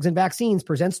mRNA drugs and vaccines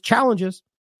presents challenges.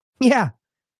 Yeah,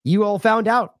 you all found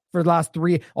out for the last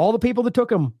three, all the people that took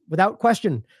them without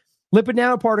question. Lipid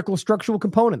nanoparticle structural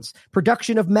components,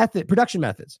 production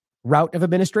methods, route of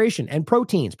administration, and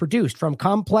proteins produced from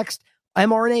complex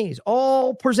mRNAs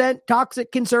all present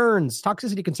toxicity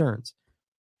concerns.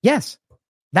 Yes.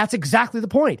 That's exactly the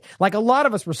point. Like a lot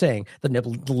of us were saying, the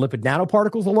lipid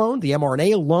nanoparticles alone, the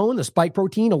mRNA alone, the spike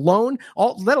protein alone,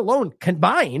 let alone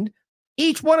combined,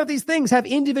 Each one of these things have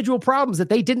individual problems that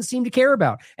they didn't seem to care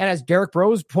about. And as Derek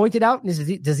Brose pointed out in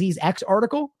his Disease X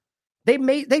article, they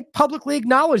publicly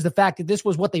acknowledged the fact that this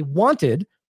was what they wanted,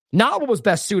 not what was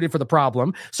best suited for the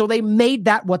problem. So they made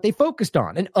that what they focused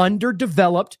on, an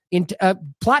underdeveloped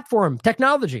platform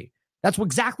technology. That's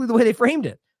exactly the way they framed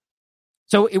it.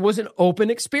 So it was an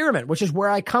open experiment, which is where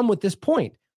I come with this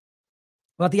point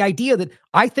about the idea that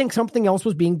I think something else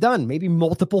was being done, maybe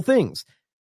multiple things.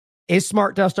 Is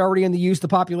smart dust already in the use of the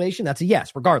population? That's a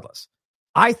yes, regardless.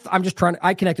 I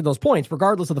connected those points.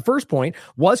 Regardless of the first point,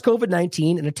 was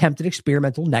COVID-19 an attempted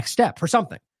experimental next step for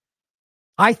something?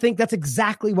 I think that's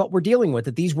exactly what we're dealing with,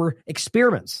 that these were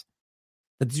experiments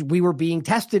that we were being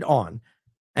tested on,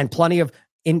 and plenty of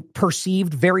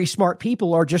perceived very smart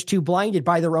people are just too blinded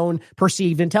by their own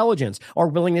perceived intelligence or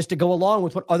willingness to go along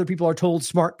with what other people are told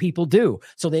smart people do.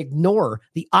 So they ignore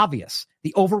the obvious,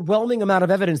 the overwhelming amount of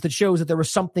evidence that shows that there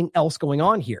was something else going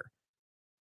on here.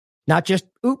 Not just,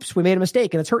 oops, we made a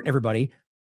mistake and it's hurting everybody,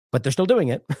 but they're still doing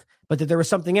it, but that there was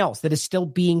something else that is still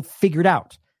being figured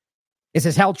out. It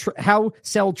says how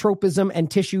cell tropism and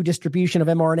tissue distribution of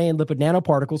mRNA and lipid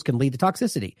nanoparticles can lead to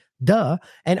toxicity,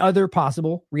 and other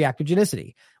possible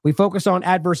reactogenicity. We focus on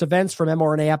adverse events from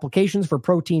mRNA applications for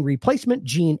protein replacement,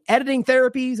 gene editing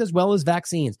therapies, as well as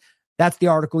vaccines. That's the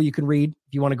article you can read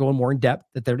if you want to go in more in depth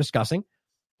that they're discussing.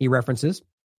 He references.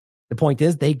 The point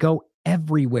is they go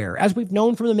everywhere. As we've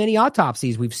known from the many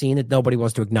autopsies we've seen that nobody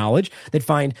wants to acknowledge that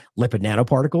find lipid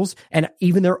nanoparticles, and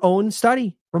even their own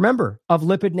study, remember, of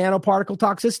lipid nanoparticle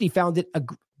toxicity found it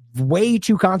way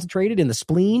too concentrated in the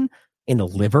spleen, in the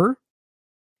liver,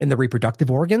 in the reproductive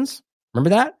organs.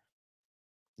 Remember that?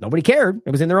 Nobody cared.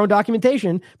 It was in their own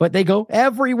documentation, but they go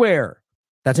everywhere.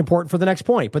 That's important for the next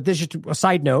point. But this is just a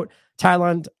side note.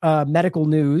 Thailand Medical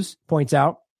News points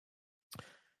out,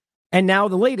 and now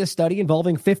the latest study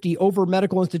involving 50 over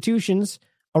medical institutions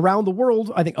around the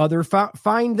world, I think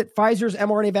find that Pfizer's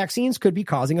mRNA vaccines could be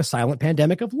causing a silent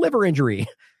pandemic of liver injury.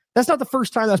 That's not the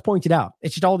first time that's pointed out.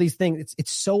 It's just all these things.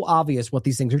 It's so obvious what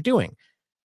these things are doing,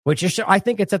 which is, I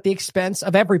think it's at the expense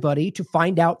of everybody to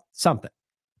find out something,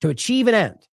 to achieve an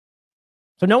end.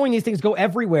 So knowing these things go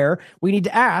everywhere, we need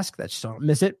to ask, that's just don't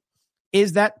miss it,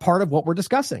 is that part of what we're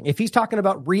discussing? If he's talking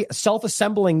about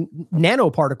self-assembling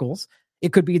nanoparticles,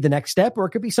 it could be the next step, or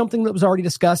it could be something that was already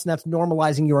discussed, and that's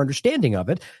normalizing your understanding of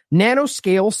it.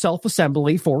 Nanoscale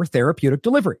self-assembly for therapeutic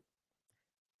delivery.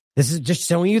 This is just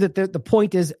showing you that the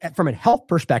point is, from a health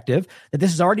perspective, that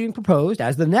this is already being proposed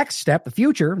as the next step, the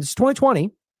future, this is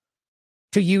 2020,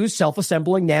 to use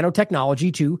self-assembling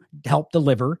nanotechnology to help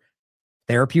deliver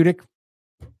therapeutic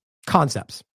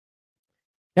concepts.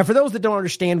 Now, for those that don't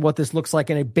understand what this looks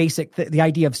like in a basic, the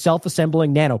idea of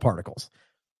self-assembling nanoparticles,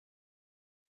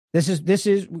 This is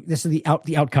the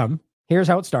outcome. Here's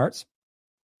how it starts.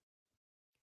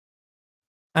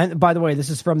 And by the way, this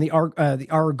is from the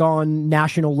Argonne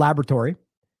National Laboratory.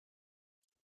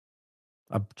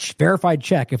 A verified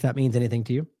check, if that means anything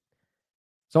to you.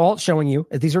 So all it's showing you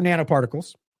is these are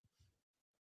nanoparticles.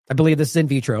 I believe this is in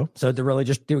vitro, so they're really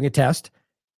just doing a test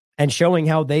and showing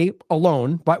how they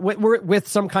alone, but with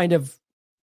some kind of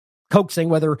coaxing,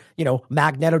 whether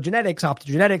magnetogenetics,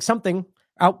 optogenetics, something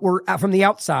outward from the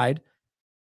outside,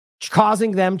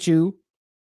 causing them to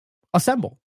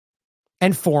assemble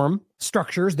and form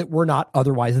structures that were not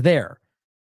otherwise there.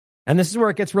 And this is where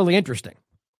it gets really interesting.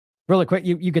 Really quick,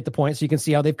 you get the point, so you can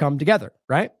see how they've come together,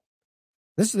 right?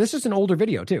 This is an older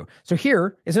video too. So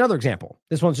here is another example.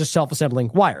 This one's just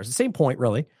self-assembling wires. The same point,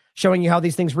 really, showing you how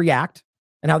these things react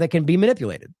and how they can be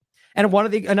manipulated. And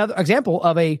another example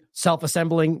of a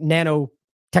self-assembling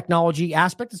nanotechnology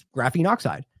aspect is graphene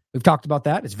oxide. We've talked about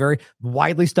that. It's very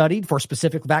widely studied for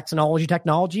specific vaccinology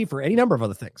technology, for any number of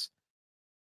other things.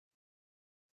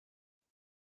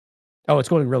 Oh, it's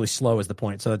going really slow is the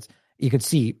point. So you can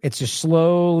see it's just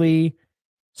slowly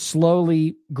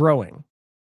growing.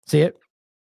 See it?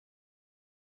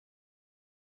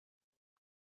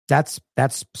 That's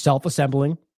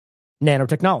self-assembling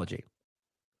nanotechnology.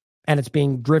 And it's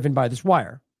being driven by this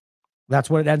wire. That's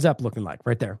what it ends up looking like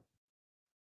right there.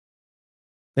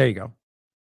 There you go.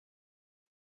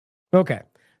 Okay,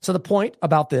 so the point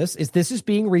about this is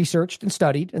being researched and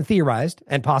studied and theorized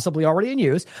and possibly already in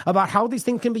use about how these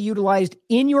things can be utilized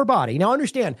in your body. Now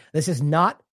understand, this is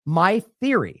not my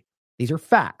theory. These are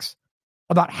facts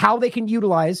about how they can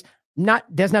utilize,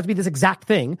 doesn't have to be this exact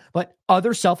thing, but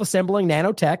other self-assembling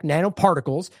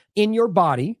nanoparticles in your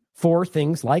body for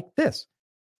things like this,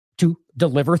 to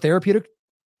deliver therapeutic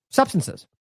substances.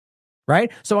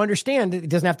 right? So understand that it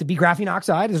doesn't have to be graphene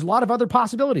oxide. There's a lot of other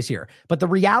possibilities here. But the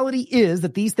reality is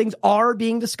that these things are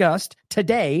being discussed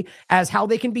today as how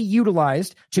they can be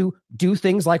utilized to do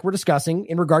things like we're discussing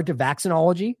in regard to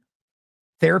vaccinology,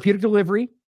 therapeutic delivery,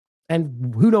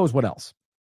 and who knows what else.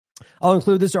 I'll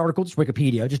include this article, just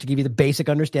Wikipedia, just to give you the basic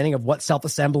understanding of what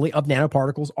self-assembly of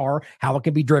nanoparticles are, how it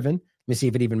can be driven. Let me see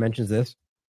if it even mentions this.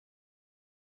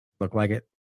 Look like it.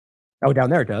 Oh, down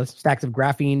there it does. Stacks of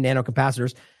graphene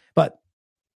nanocapacitors. But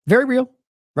very real,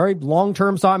 very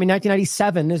long-term. So,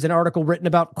 1997 is an article written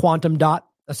about quantum dot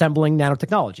assembling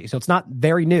nanotechnology. So it's not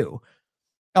very new.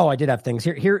 Oh, I did have things.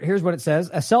 Here's what it says.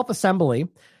 A self-assembly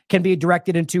can be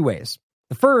directed in two ways.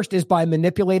 The first is by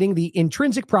manipulating the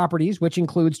intrinsic properties, which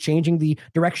includes changing the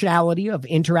directionality of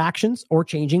interactions or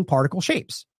changing particle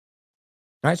shapes.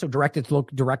 All right, so directed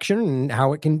direction and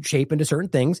how it can shape into certain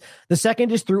things. The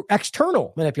second is through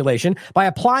external manipulation by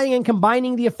applying and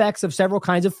combining the effects of several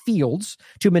kinds of fields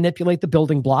to manipulate the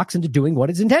building blocks into doing what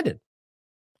is intended.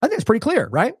 I think it's pretty clear,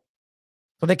 right?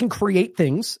 So they can create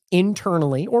things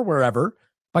internally or wherever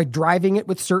by driving it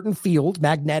with certain fields,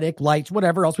 magnetic, lights,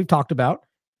 whatever else we've talked about,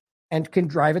 and can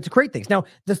drive it to create things. Now,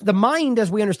 the mind,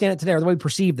 as we understand it today, or the way we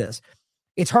perceive this,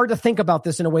 it's hard to think about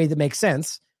this in a way that makes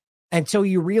sense until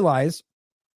you realize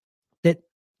that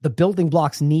the building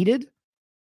blocks needed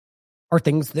are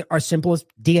things that are simple as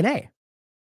DNA.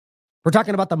 We're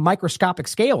talking about the microscopic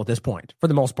scale at this point, for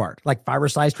the most part, like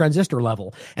fiber-sized transistor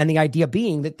level. And the idea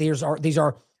being that these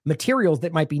are materials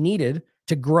that might be needed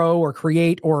to grow or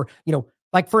create or,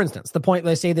 like, for instance, the point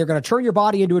they say they're going to turn your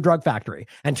body into a drug factory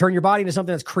and turn your body into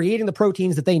something that's creating the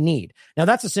proteins that they need. Now,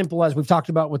 that's as simple as we've talked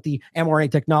about with the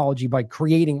mRNA technology by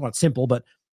creating, well, it's simple, but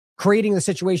creating the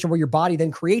situation where your body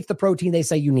then creates the protein they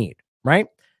say you need, right?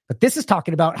 But this is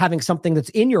talking about having something that's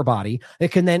in your body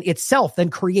that can then itself then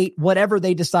create whatever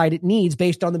they decide it needs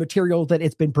based on the material that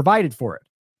it's been provided for it.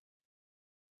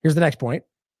 Here's the next point.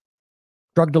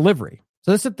 Drug delivery.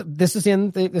 So this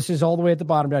is all the way at the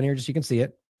bottom down here, just so you can see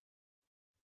it.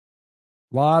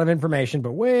 A lot of information,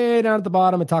 but way down at the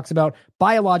bottom, it talks about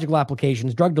biological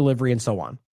applications, drug delivery, and so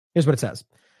on. Here's what it says.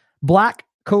 Block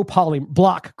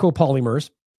copolymers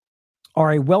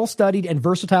are a well-studied and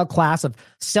versatile class of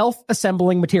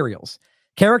self-assembling materials,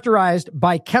 characterized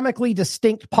by chemically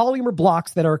distinct polymer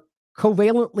blocks that are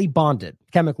chemically bonded,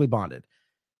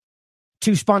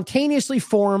 to spontaneously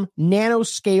form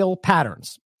nanoscale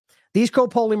patterns. These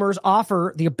copolymers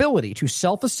offer the ability to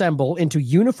self-assemble into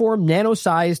uniform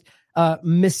nano-sized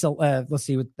let's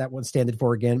see what that one standard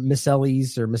for again.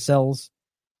 Micelles or micelles.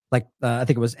 I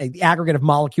think it was the aggregate of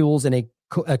molecules in a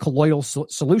colloidal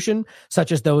solution,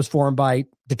 such as those formed by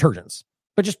detergents.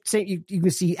 But just say you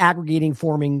can see aggregating,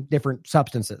 forming different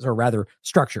substances, or rather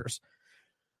structures.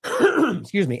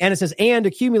 Excuse me. And it says, and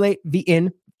accumulate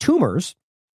in tumors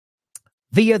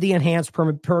via the enhanced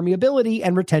permeability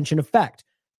and retention effect.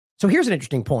 So here's an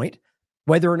interesting point.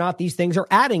 Whether or not these things are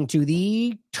adding to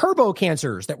the turbo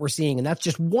cancers that we're seeing. And that's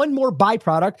just one more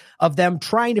byproduct of them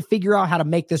trying to figure out how to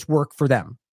make this work for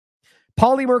them.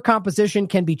 Polymer composition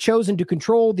can be chosen to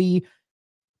control the,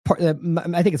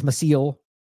 I think it's micelle,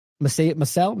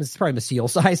 it's probably micelle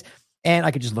size. And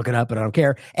I could just look it up, but I don't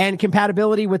care. And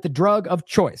compatibility with the drug of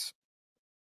choice.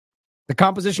 The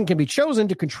composition can be chosen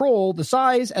to control the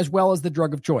size as well as the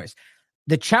drug of choice.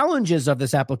 The challenges of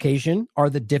this application are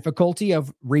the difficulty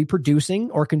of reproducing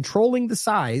or controlling the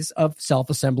size of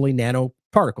self-assembly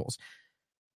nanoparticles,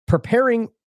 preparing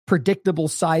predictable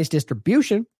size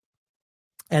distribution,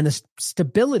 and the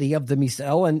stability of the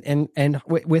micelle and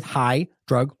with high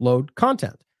drug load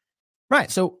content. Right.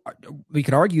 So we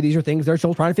could argue these are things they're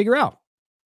still trying to figure out.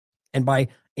 And by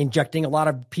injecting a lot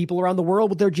of people around the world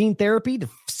with their gene therapy to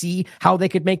see how they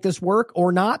could make this work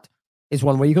or not is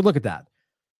one way you could look at that.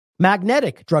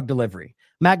 Magnetic drug delivery.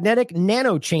 Magnetic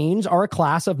nanochains are a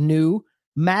class of new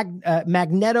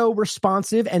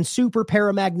magneto-responsive and super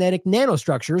paramagnetic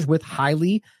nanostructures with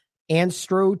highly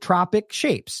anisotropic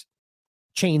shapes,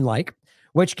 chain-like,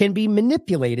 which can be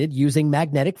manipulated using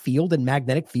magnetic field and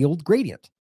magnetic field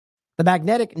gradient. The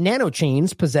magnetic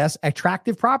nanochains possess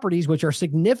attractive properties which are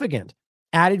significant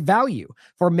added value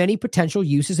for many potential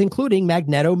uses, including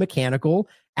magneto-mechanical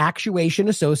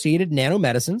actuation-associated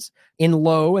nanomedicines in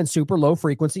low and super low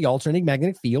frequency alternating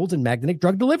magnetic fields and magnetic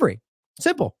drug delivery.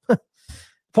 Simple.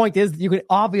 Point is, you can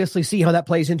obviously see how that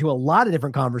plays into a lot of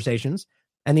different conversations,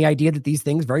 and the idea that these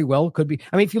things very well could be.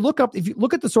 I mean, if you look at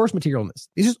the source material in this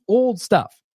is old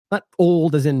stuff. Not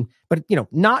old as in, but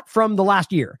not from the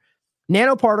last year.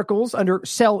 Nanoparticles under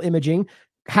cell imaging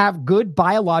have good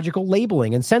biological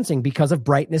labeling and sensing because of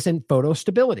brightness and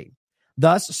photostability.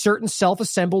 Thus, certain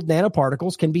self-assembled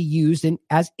nanoparticles can be used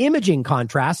as imaging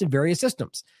contrast in various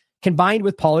systems. Combined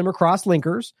with polymer cross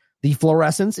linkers, the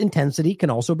fluorescence intensity can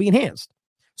also be enhanced.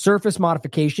 Surface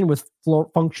modification with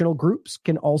functional groups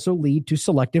can also lead to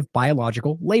selective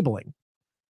biological labeling.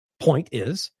 Point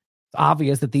is, it's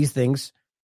obvious that these things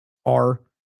are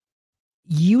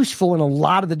useful in a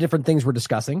lot of the different things we're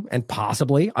discussing, and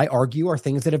possibly, I argue, are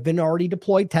things that have been already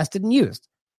deployed, tested, and used.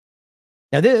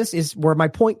 Now, this is where my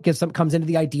point comes into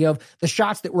the idea of the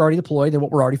shots that were already deployed and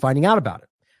what we're already finding out about it.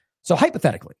 So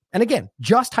hypothetically, and again,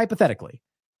 just hypothetically,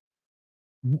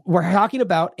 we're talking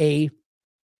about a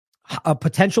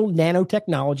potential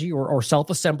nanotechnology or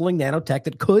self-assembling nanotech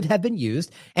that could have been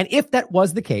used. And if that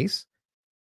was the case,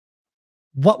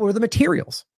 what were the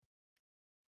materials?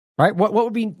 Right? What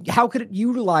would be, how could it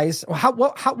utilize,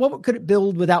 what could it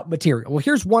build without material? Well,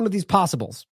 here's one of these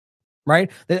possibles, right?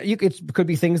 That it could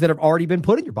be things that have already been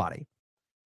put in your body,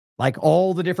 like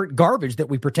all the different garbage that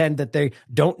we pretend that they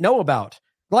don't know about.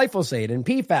 Glyphosate and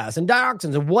PFAS and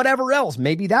dioxins and whatever else.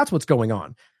 Maybe that's what's going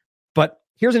on. But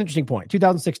here's an interesting point.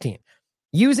 2016,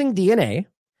 using DNA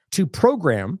to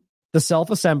program the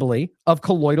self-assembly of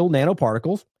colloidal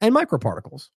nanoparticles and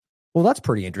microparticles. Well, that's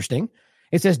pretty interesting.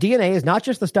 It says DNA is not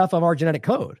just the stuff of our genetic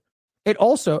code. It's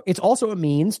also a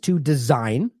means to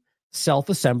design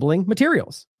self-assembling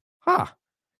materials.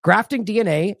 Grafting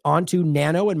DNA onto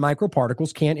nano and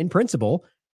microparticles can, in principle,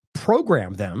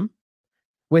 program them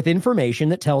with information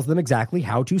that tells them exactly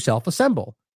how to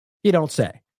self-assemble. You don't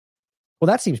say. Well,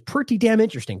 that seems pretty damn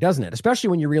interesting, doesn't it? Especially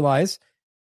when you realize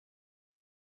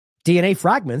DNA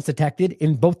fragments detected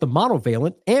in both the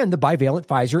monovalent and the bivalent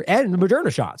Pfizer and the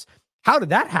Moderna shots. How did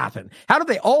that happen? How did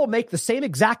they all make the same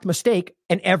exact mistake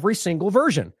in every single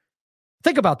version?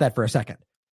 Think about that for a second.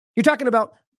 You're talking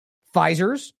about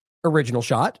Pfizer's original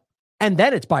shot, and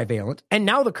then it's bivalent, and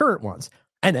now the current ones.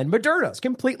 And then Moderna's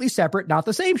completely separate, not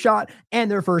the same shot, and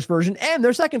their first version and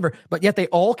their second version. But yet they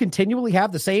all continually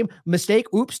have the same mistake,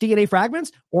 DNA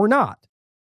fragments, or not.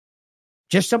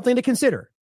 Just something to consider.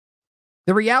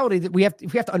 The reality that we have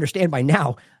to understand by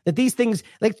now that these things,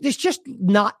 like, it's just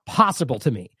not possible to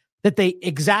me that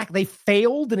they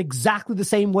failed in exactly the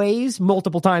same ways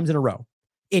multiple times in a row.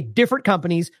 In different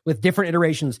companies with different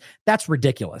iterations. That's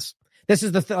ridiculous. This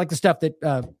is the stuff that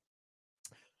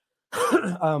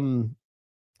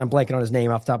I'm blanking on his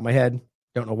name off the top of my head.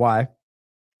 Don't know why.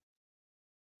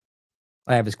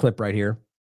 I have his clip right here.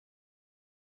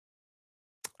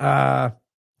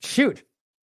 Shoot.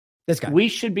 This guy. We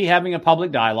should be having a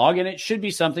public dialogue, and it should be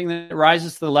something that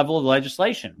rises to the level of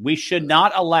legislation. We should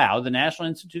not allow the National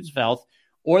Institutes of Health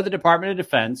or the Department of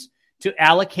Defense to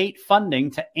allocate funding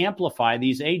to amplify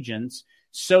these agents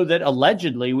so that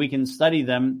allegedly we can study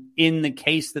them in the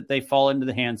case that they fall into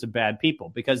the hands of bad people.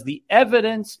 Because the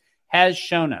evidence has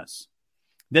shown us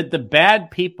that the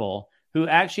bad people who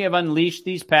actually have unleashed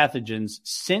these pathogens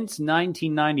since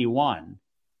 1991,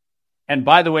 and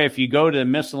by the way, if you go to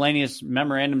miscellaneous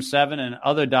Memorandum 7 and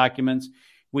other documents,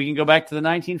 we can go back to the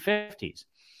 1950s.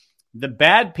 The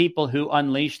bad people who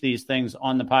unleash these things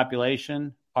on the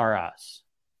population are us.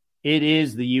 It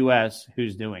is the U.S.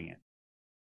 who's doing it.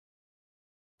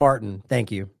 Barton,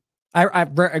 thank you. I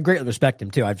greatly respect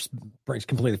him, too. I've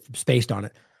completely spaced on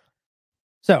it.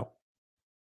 So,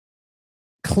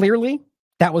 clearly,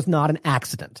 that was not an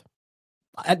accident.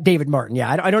 David Martin,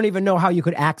 yeah. I don't even know how you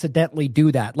could accidentally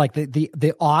do that. Like,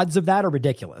 the odds of that are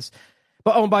ridiculous.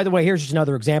 But, oh, and by the way, here's just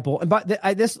another example.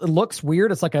 And this looks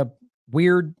weird. It's like a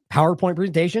weird PowerPoint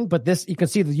presentation, but this, you can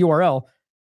see the URL.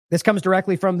 This comes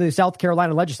directly from the South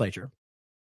Carolina legislature.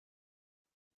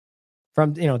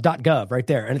 From, .gov right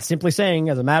there. And it's simply saying,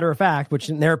 as a matter of fact, which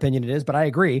in their opinion it is, but I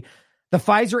agree, the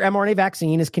Pfizer mRNA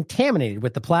vaccine is contaminated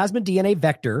with the plasmid DNA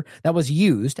vector that was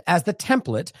used as the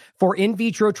template for in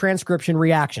vitro transcription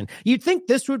reaction. You'd think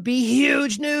this would be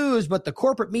huge news, but the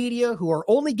corporate media, who are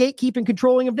only gatekeeping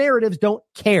controlling of narratives, don't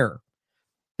care.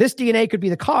 This DNA could be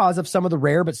the cause of some of the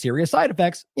rare but serious side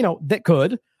effects, that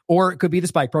could, or it could be the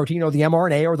spike protein or the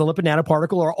mRNA or the lipid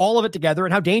nanoparticle or all of it together,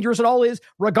 and how dangerous it all is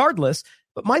regardless.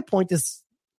 But my point is,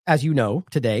 as you know,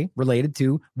 today, related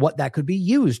to what that could be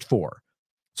used for.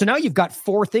 So now you've got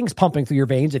 4 things pumping through your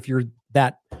veins if you're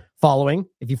that following,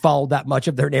 if you followed that much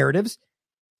of their narratives.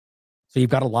 So you've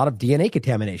got a lot of DNA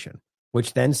contamination,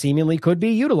 which then seemingly could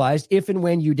be utilized if and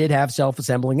when you did have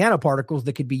self-assembling nanoparticles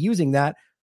that could be using that,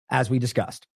 as we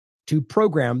discussed, to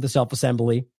program the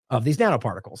self-assembly of these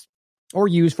nanoparticles or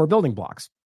use for building blocks.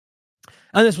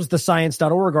 And this was the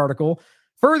science.org article.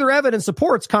 Further evidence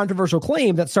supports controversial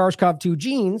claim that SARS-CoV-2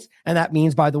 genes, and that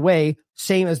means, by the way,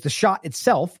 same as the shot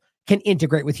itself, can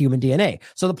integrate with human DNA.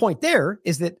 So the point there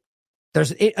is that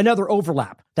there's another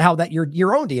overlap to how that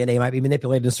your own DNA might be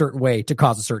manipulated in a certain way to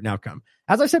cause a certain outcome.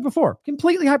 As I said before,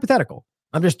 completely hypothetical.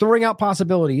 I'm just throwing out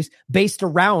possibilities based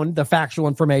around the factual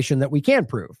information that we can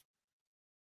prove.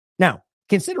 Now,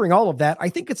 considering all of that, I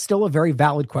think it's still a very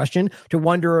valid question to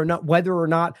wonder whether or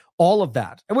not all of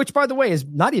that, which, by the way, is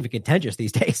not even contentious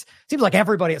these days. Seems like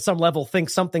everybody at some level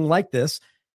thinks something like this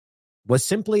was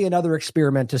simply another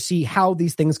experiment to see how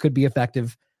these things could be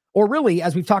effective. Or really,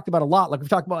 as we've talked about a lot, like we've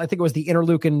talked about, I think it was the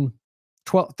interleukin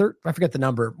 12, I forget the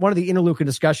number, one of the interleukin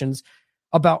discussions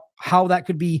about how that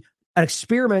could be an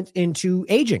experiment into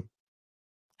aging,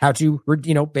 how to,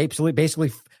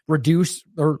 basically reduce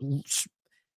or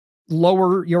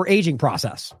lower your aging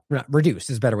process. Reduce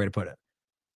is a better way to put it.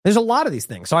 There's a lot of these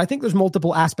things. So I think there's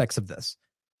multiple aspects of this.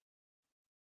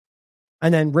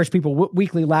 And then Rich People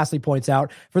Weekly lastly points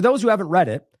out, for those who haven't read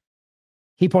it,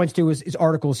 he points to his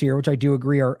articles here, which I do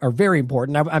agree are very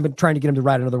important. I've been trying to get him to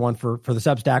write another one for the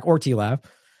Substack or TLAV.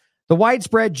 The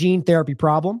widespread gene therapy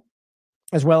problem,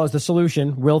 as well as the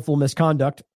solution, willful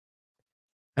misconduct.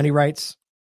 And he writes,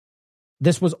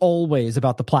 this was always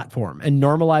about the platform and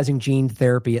normalizing gene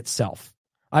therapy itself.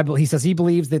 He says he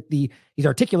believes that he's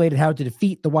articulated how to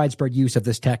defeat the widespread use of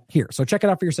this tech here. So check it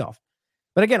out for yourself.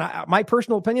 But again, my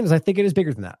personal opinion is I think it is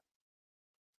bigger than that.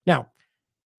 Now,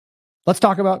 let's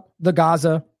talk about the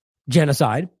Gaza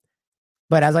genocide.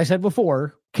 But as I said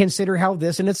before, consider how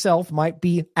this in itself might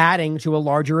be adding to a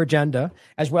larger agenda,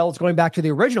 as well as going back to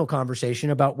the original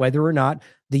conversation about whether or not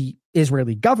the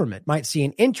Israeli government might see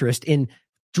an interest in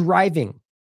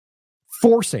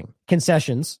forcing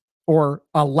concessions or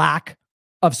a lack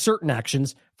of certain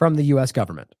actions from the U.S.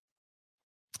 government.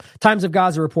 Times of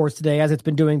Gaza reports today, as it's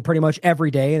been doing pretty much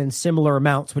every day and in similar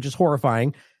amounts, which is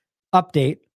horrifying.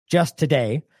 Update just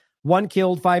today. 1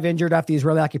 killed, 5 injured after the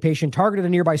Israeli occupation targeted a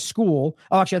nearby school.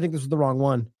 Oh, actually, I think this was the wrong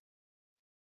one.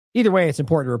 Either way, it's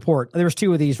important to report. There was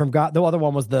 2 of these from God. The other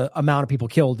one was the amount of people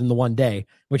killed in the one day,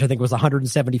 which I think was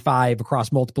 175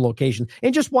 across multiple locations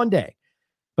in just one day.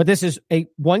 But this is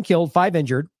 1 killed, 5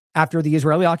 injured after the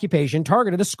Israeli occupation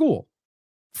targeted a school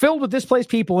filled with displaced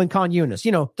people in Khan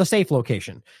Yunis, the safe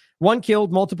location. 1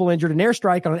 killed, multiple injured, an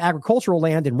airstrike on an agricultural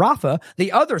land in Rafah.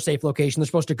 The other safe location they're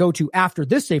supposed to go to after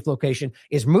this safe location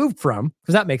is moved from,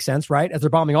 because that makes sense, right? As they're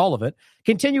bombing all of it.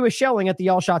 Continuous shelling at the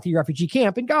Al-Shati refugee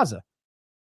camp in Gaza.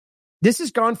 This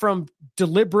has gone from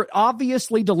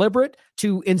obviously deliberate,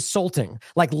 to insulting,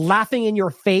 like laughing in your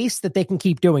face that they can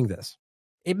keep doing this.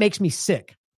 It makes me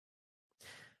sick.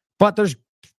 But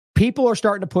people are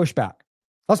starting to push back.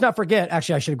 Let's not forget,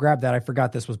 actually, I should have grabbed that. I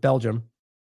forgot this was Belgium.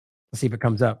 Let's see if it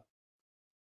comes up.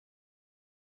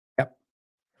 Yep.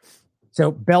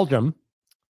 So Belgium,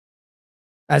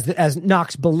 as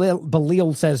Knox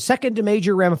Balil says, second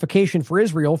major ramification for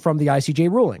Israel from the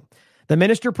ICJ ruling. The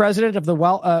minister-president of the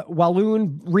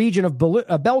Walloon region of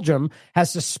Belgium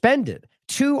has suspended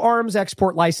 2 arms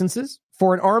export licenses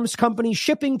for an arms company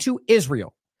shipping to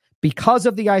Israel because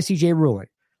of the ICJ ruling.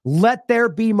 Let there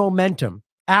be momentum.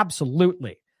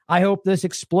 Absolutely. I hope this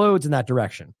explodes in that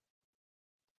direction.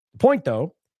 The point,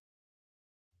 though,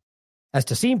 as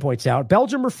Tassim points out,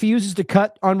 Belgium refuses to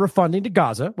cut on refunding to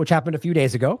Gaza, which happened a few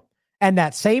days ago. And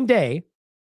that same day,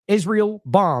 Israel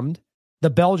bombed the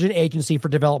Belgian Agency for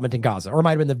Development in Gaza, or it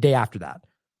might have been the day after that.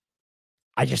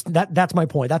 That's my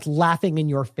point. That's laughing in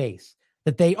your face.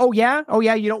 That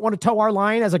you don't want to toe our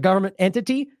line as a government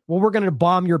entity? Well, we're going to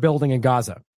bomb your building in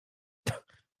Gaza.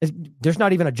 There's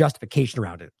not even a justification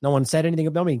around it. No one said anything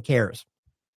about me. Cares.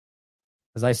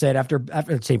 As I said, after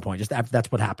the same point,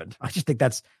 that's what happened. I just think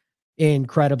that's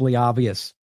incredibly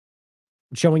obvious,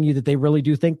 showing you that they really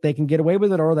do think they can get away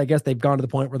with it, or I guess they've gone to the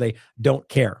point where they don't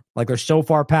care. Like they're so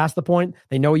far past the point,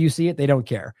 they know you see it, they don't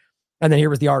care. And then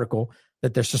here was the article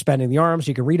that they're suspending the arms.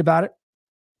 You can read about it.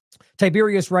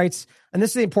 Tiberius writes, and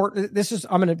this is important.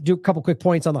 I'm going to do a couple quick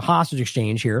points on the hostage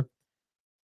exchange here.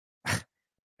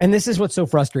 And this is what's so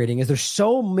frustrating is there's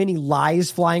so many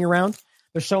lies flying around.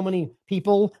 There's so many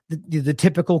people, the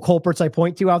typical culprits I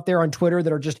point to out there on Twitter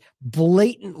that are just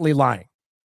blatantly lying.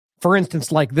 For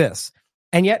instance, like this.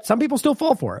 And yet some people still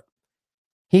fall for it.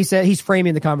 He said he's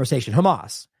framing the conversation,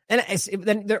 Hamas. And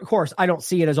then, of course, I don't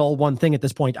see it as all one thing at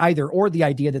this point either, or the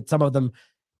idea that some of them,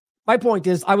 my point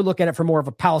is I would look at it from more of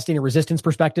a Palestinian resistance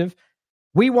perspective.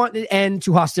 We want an end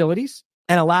to hostilities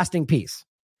and a lasting peace,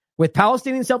 with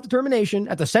Palestinian self-determination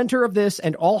at the center of this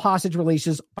and all hostage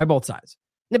releases by both sides.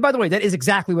 And by the way, that is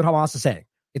exactly what Hamas is saying.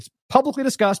 It's publicly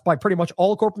discussed by pretty much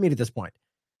all corporate media at this point.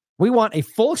 We want a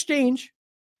full exchange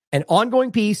and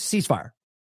ongoing peace, ceasefire.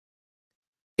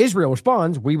 Israel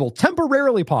responds, we will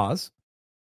temporarily pause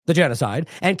the genocide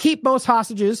and keep most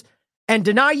hostages and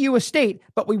deny you a state,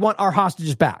 but we want our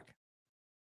hostages back.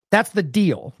 That's the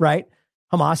deal, right?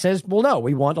 Hamas says, well, no,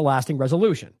 we want a lasting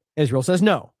resolution. Israel says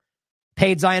no.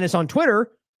 Paid Zionists on Twitter,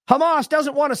 Hamas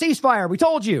doesn't want a ceasefire. We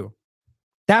told you.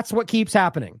 That's what keeps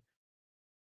happening.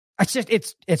 It's just,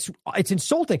 it's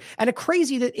insulting. And it's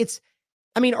crazy that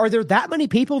are there that many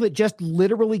people that just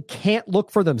literally can't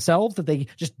look for themselves, that they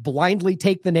just blindly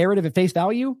take the narrative at face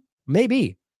value?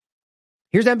 Maybe.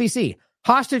 Here's NBC.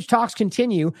 Hostage talks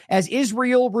continue as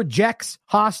Israel rejects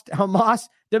Hamas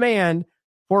demand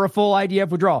for a full IDF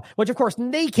withdrawal, which of course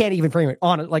they can't even frame it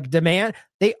on it like demand.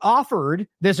 They offered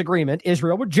this agreement.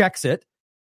 Israel rejects it.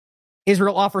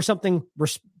 Israel offers something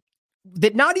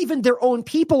that not even their own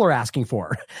people are asking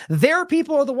for. Their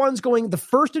people are the ones going the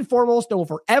first and foremost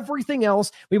over everything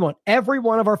else. We want every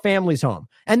one of our families home.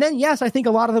 And then, yes, I think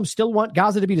a lot of them still want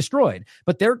Gaza to be destroyed,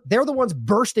 but they're the ones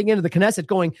bursting into the Knesset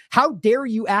going, how dare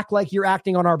you act like you're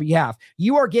acting on our behalf?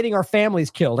 You are getting our families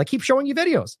killed. I keep showing you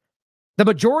videos. The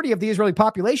majority of the Israeli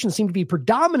population seem to be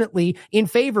predominantly in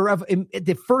favor of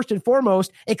the first and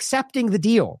foremost accepting the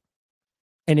deal.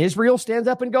 And Israel stands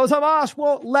up and goes, Hamas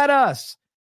won't let us.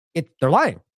 They're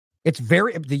lying.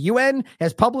 The UN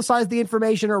has publicized the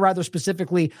information, or rather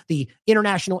specifically the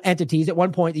international entities. At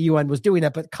one point, the UN was doing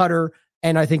that, but Qatar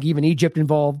and I think even Egypt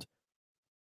involved.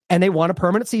 And they want a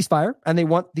permanent ceasefire, and they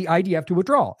want the IDF to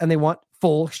withdraw, and they want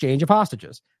full exchange of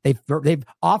hostages. They've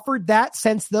offered that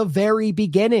since the very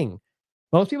beginning.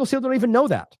 Most people still don't even know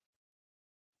that.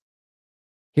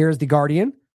 Here's The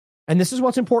Guardian. And this is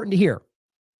what's important to hear.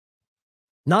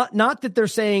 Not that they're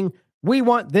saying, we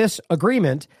want this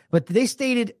agreement, but they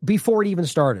stated before it even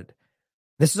started.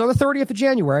 This is on the 30th of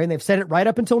January, and they've said it right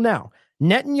up until now.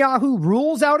 Netanyahu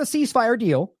rules out a ceasefire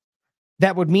deal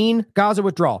that would mean Gaza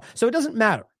withdrawal. So it doesn't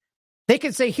matter. They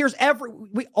could say,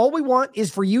 all we want is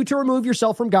for you to remove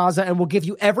yourself from Gaza, and we'll give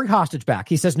you every hostage back.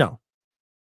 He says no.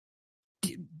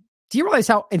 Do you realize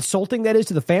how insulting that is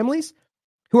to the families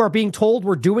who are being told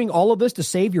we're doing all of this to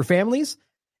save your families?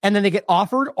 And then they get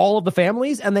offered all of the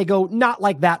families and they go, not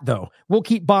like that, though. We'll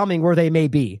keep bombing where they may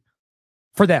be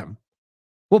for them.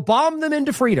 We'll bomb them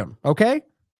into freedom, okay?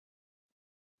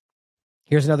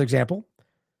 Here's another example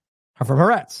from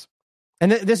Haaretz.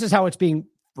 And this is how it's being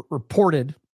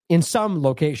reported in some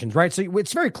locations, right? So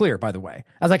it's very clear, by the way,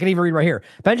 as I can even read right here.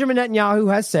 Benjamin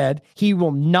Netanyahu has said he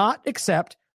will not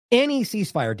accept any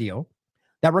ceasefire deal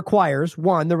that requires,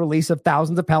 one, the release of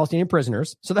thousands of Palestinian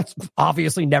prisoners, so that's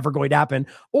obviously never going to happen,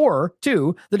 or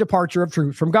two, the departure of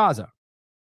troops from Gaza.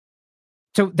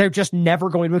 So they're just never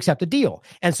going to accept a deal.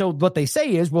 And so what they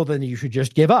say is, well, then you should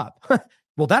just give up.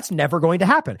 Well, that's never going to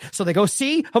happen. So they go,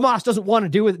 see, Hamas doesn't want to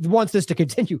do it, wants this to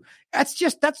continue.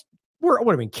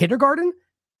 We're kindergarten?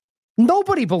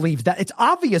 Nobody believes that. It's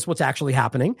obvious what's actually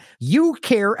happening. You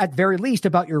care at very least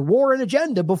about your war and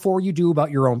agenda before you do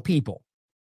about your own people.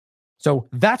 So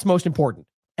that's most important.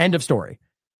 End of story.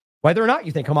 Whether or not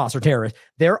you think Hamas are terrorists,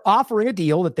 they're offering a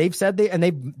deal that they've said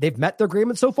they've met their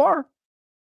agreement so far.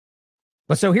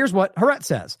 But so here's what Haaretz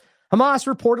says.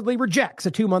 Hamas reportedly rejects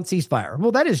a 2-month ceasefire.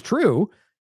 Well, that is true,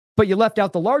 but you left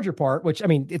out the larger part, which,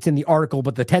 it's in the article,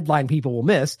 but the headline people will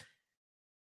miss,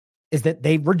 is that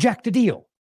they reject a deal.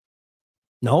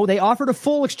 No, they offered a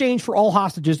full exchange for all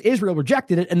hostages. Israel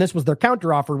rejected it, and this was their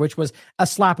counteroffer, which was a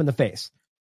slap in the face.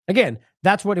 Again,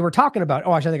 that's what we're talking about.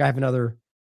 Oh, actually, I think I have another.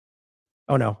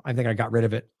 Oh, no, I think I got rid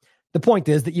of it. The point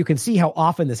is that you can see how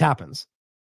often this happens.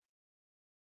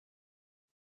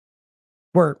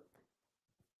 Where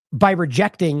by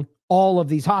rejecting all of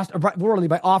these hostages,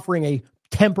 by offering a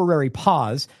temporary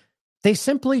pause, they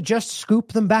simply just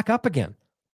scoop them back up again.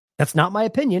 That's not my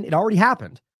opinion. It already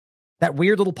happened. That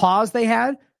weird little pause they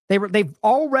had, they've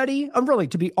already, really,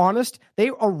 to be honest,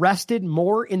 they arrested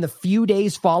more in the few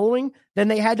days following than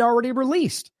they had already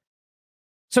released.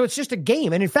 So it's just a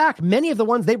game. And in fact, many of the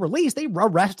ones they released, they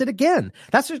arrested again.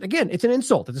 That's just, again, it's an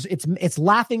insult. It's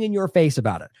laughing in your face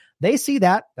about it. They see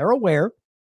that. They're aware.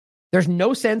 There's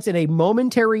no sense in a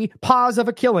momentary pause of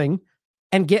a killing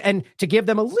and to give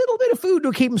them a little bit of food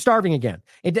to keep them starving again.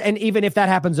 And even if that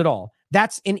happens at all,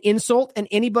 that's an insult, and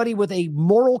anybody with a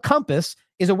moral compass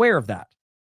is aware of that.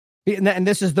 And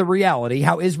this is the reality,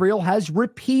 how Israel has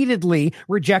repeatedly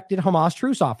rejected Hamas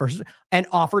truce offers and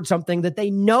offered something that they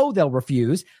know they'll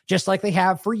refuse, just like they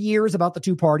have for years about the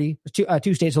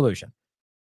two-state solution,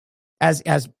 as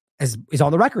is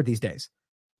on the record these days.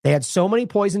 They had so many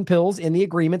poison pills in the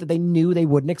agreement that they knew they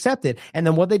wouldn't accept it. And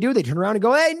then what they do, they turn around and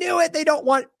go, they knew it. They don't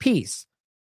want peace.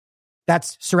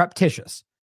 That's surreptitious.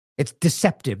 It's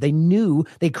deceptive. They knew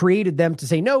they created them to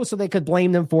say no so they could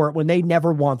blame them for it when they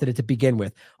never wanted it to begin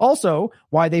with. Also,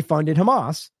 why they funded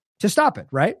Hamas to stop it,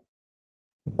 right?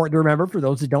 Important to remember for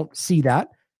those that don't see that.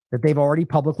 that they've already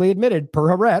publicly admitted, per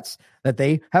Haaretz, that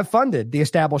they have funded the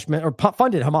establishment or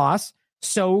funded Hamas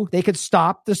so they could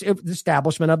stop this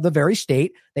establishment of the very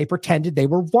state they pretended they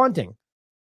were wanting.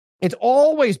 It's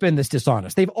always been this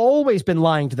dishonest. They've always been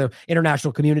lying to the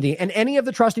international community and any of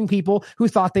the trusting people who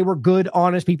thought they were good,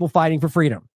 honest people fighting for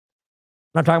freedom.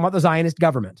 I'm talking about the Zionist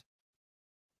government.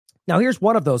 Now, here's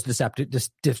one of those deceptive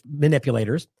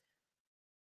manipulators.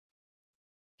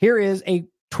 Here is a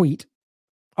tweet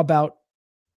about,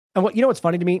 and what, you know what's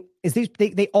funny to me is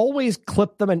they always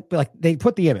clip them and like they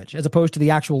put the image as opposed to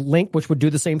the actual link, which would do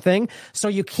the same thing. So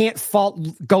you can't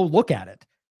go look at it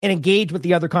and engage with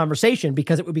the other conversation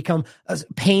because it would become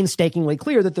painstakingly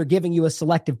clear that they're giving you a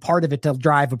selective part of it to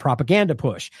drive a propaganda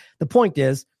push. The point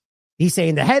is, he's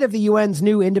saying the head of the UN's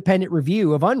new independent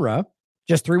review of UNRWA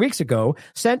just 3 weeks ago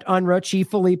sent UNRWA Chief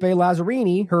Felipe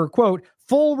Lazzarini her, quote,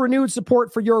 full renewed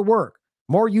support for your work.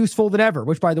 More useful than ever,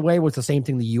 which, by the way, was the same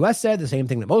thing the U.S. said, the same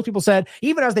thing that most people said,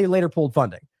 even as they later pulled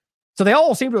funding. So they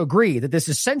all seem to agree that this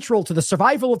is central to the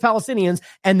survival of Palestinians,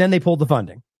 and then they pulled the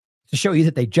funding to show you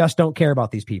that they just don't care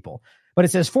about these people. But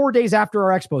it says 4 days after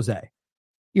our expose.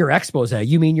 Your expose,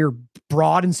 you mean your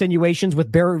broad insinuations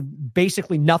with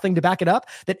basically nothing to back it up,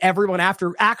 that everyone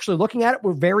after actually looking at it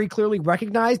were very clearly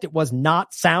recognized it was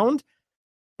not sound?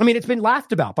 I mean, it's been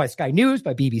laughed about by Sky News,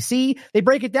 by BBC. They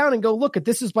break it down and go, look,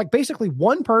 this is like basically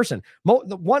one person.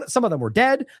 Some of them were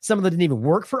dead. Some of them didn't even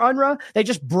work for UNRWA. They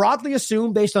just broadly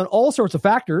assume based on all sorts of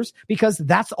factors because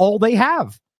that's all they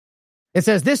have. It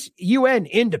says this UN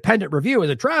independent review is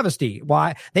a travesty.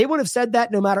 Why? They would have said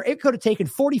that no matter. It could have taken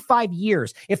 45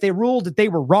 years. If they ruled that they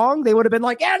were wrong, they would have been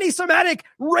like, anti-Semitic,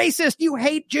 racist, you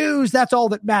hate Jews. That's all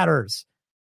that matters.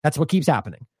 That's what keeps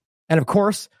happening. And of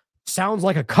course, sounds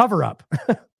like a cover-up.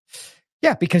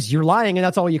 Yeah, because you're lying and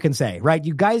that's all you can say, right?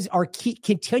 You guys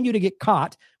continue to get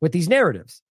caught with these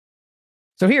narratives.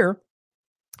 So here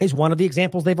is one of the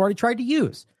examples they've already tried to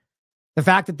use. The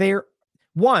fact that they're,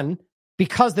 one,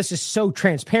 because this is so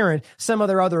transparent, some of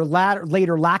their other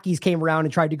later lackeys came around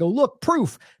and tried to go, look,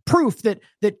 proof that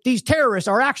these terrorists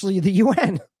are actually the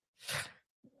UN.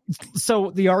 So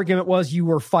the argument was you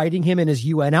were fighting him in his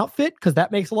UN outfit because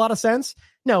that makes a lot of sense.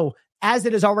 No, as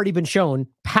it has already been shown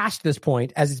past this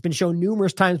point, as it's been shown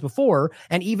numerous times before,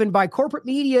 and even by corporate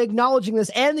media acknowledging this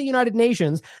and the United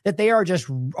Nations, that they are just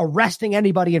arresting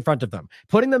anybody in front of them,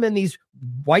 putting them in these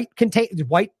white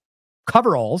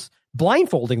coveralls,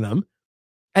 blindfolding them,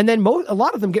 and then a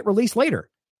lot of them get released later.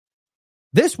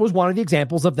 This was one of the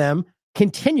examples of them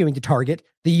continuing to target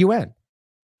the UN.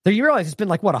 So you realize it's been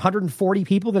like, 140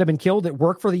 people that have been killed that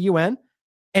work for the UN?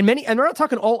 And we're not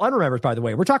talking all UNRWA members, by the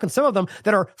way. We're talking some of them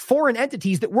that are foreign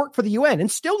entities that work for the UN,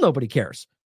 and still nobody cares.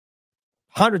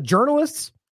 100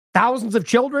 journalists, thousands of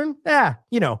children,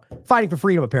 fighting for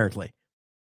freedom, apparently.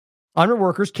 UNRWA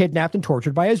workers kidnapped and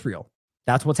tortured by Israel.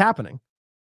 That's what's happening.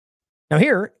 Now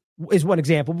here is one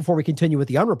example, before we continue with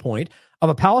the UNRWA point, of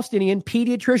a Palestinian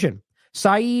pediatrician,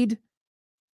 Saeed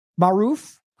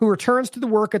Marouf, who returns to the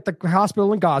work at the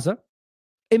hospital in Gaza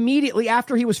immediately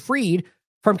after he was freed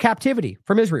from captivity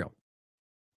from Israel,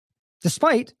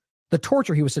 despite the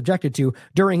torture he was subjected to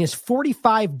during his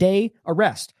 45-day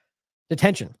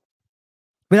detention,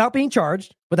 without being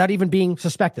charged, without even being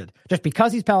suspected, just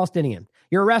because he's Palestinian.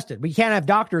 You're arrested. We can't have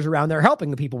doctors around there helping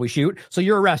the people we shoot, so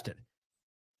you're arrested.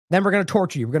 Then we're going to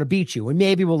torture you. We're going to beat you, and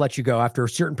maybe we'll let you go after a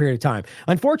certain period of time.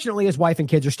 Unfortunately, his wife and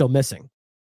kids are still missing.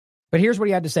 But here's what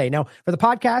he had to say. Now, for the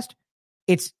podcast,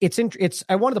 it's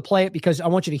I wanted to play it because I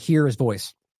want you to hear his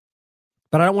voice.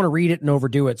 But I don't want to read it and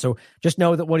overdo it. So just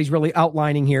know that what he's really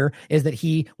outlining here is that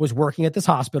he was working at this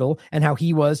hospital and how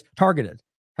he was targeted,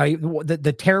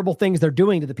 the terrible things they're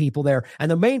doing to the people there.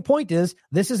 And the main point is,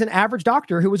 this is an average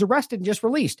doctor who was arrested and just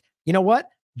released. You know what?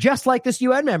 Just like this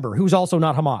UN member who's also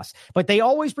not Hamas. But they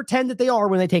always pretend that they are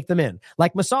when they take them in.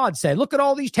 Like Mossad said, look at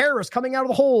all these terrorists coming out of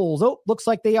the holes. Oh, looks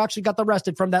like they actually got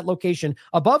arrested from that location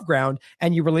above ground,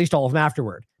 and you released all of them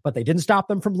afterward. But they didn't stop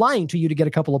them from lying to you to get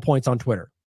a couple of points on Twitter.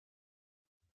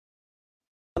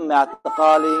 تم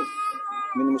اعتقالي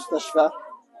من مستشفى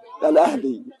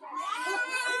الأهلي.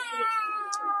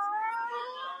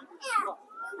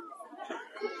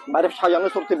 ما عرفتش حاجة عن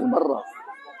صورتي من برا.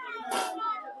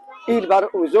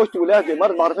 وزوجتي وولادي ما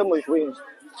بعرفهم وين.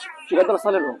 شو قادر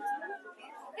أصل لهم.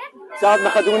 ساعة ما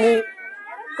خدوني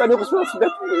كانوا يغسلون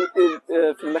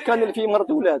في المكان اللي فيه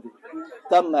مرض وولادي.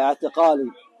 تم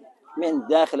اعتقالي من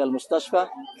داخل المستشفى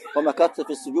ومكثت في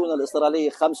السجون الإسرائيلية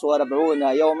 45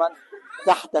 يوما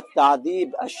تحت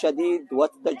التعذيب الشديد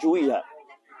والتجويع.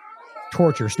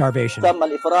 Torture, starvation. تم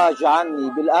الإفراج عني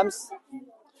بالأمس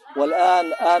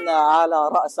والآن أنا على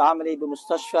رأس عملي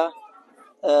بمستشفى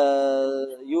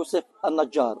يوسف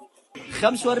النجار.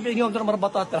 45 يوم ضرب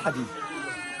مربطات بالحديد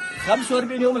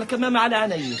 45 يوم الكمامة على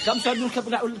عيني 45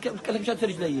 يوم الكلبشات في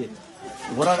رجلي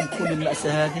ورغم كل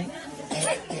المأساة هذه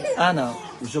أنا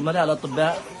وزملاء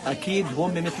الأطباء أكيد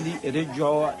هم مثلي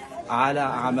رجعوا على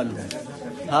عملهم.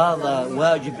 هذا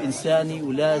واجب إنساني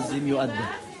ولازم يؤدى.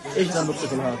 إيش ذنب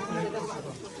الطفل هذا؟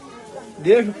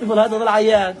 ليش الطفل هذا ضل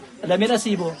عيان؟ لمين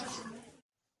أسيبه؟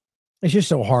 It's just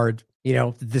so hard, you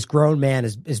know, this grown man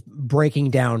is breaking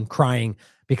down, crying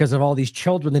because of all these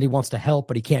children that he wants to help,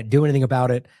 but he can't do anything about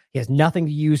it. He has nothing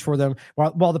to use for them,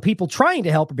 while the people trying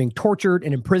to help are being tortured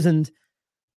and imprisoned.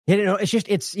 You know,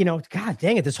 it's you know, God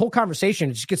dang it, this whole conversation,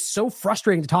 it just gets so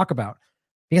frustrating to talk about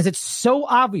because it's so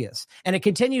obvious, and it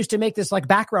continues to make this like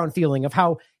background feeling of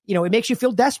how, you know, it makes you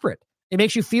feel desperate. It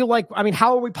makes you feel like, I mean,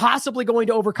 how are we possibly going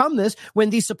to overcome this when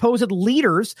these supposed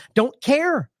leaders don't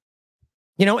care?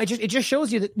 You know, it just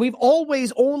shows you that we've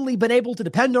always only been able to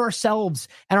depend on ourselves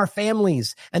and our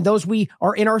families and those we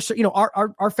are in our, you know,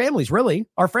 our families, really,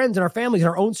 our friends and our families in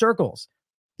our own circles.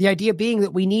 The idea being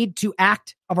that we need to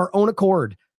act of our own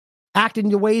accord, act in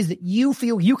the ways that you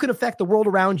feel you can affect the world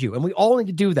around you. And we all need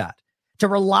to do that. To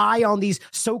rely on these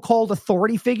so-called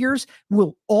authority figures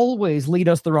will always lead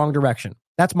us the wrong direction.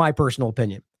 That's my personal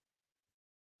opinion.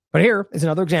 But here is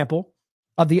another example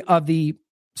of the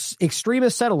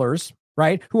extremist settlers,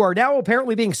 right, who are now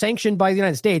apparently being sanctioned by the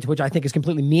United States, which I think is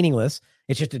completely meaningless.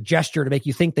 It's just a gesture to make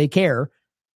you think they care.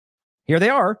 Here they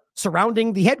are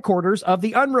surrounding the headquarters of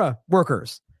the UNRWA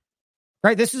workers,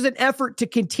 right? This is an effort to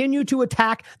continue to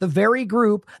attack the very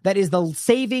group that is the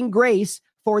saving grace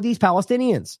for these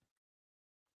Palestinians.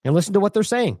 And listen to what they're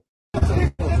saying.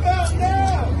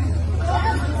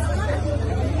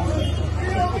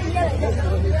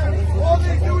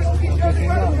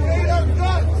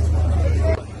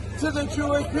 To the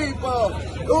Jewish people,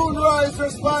 UNRWA is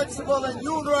responsible and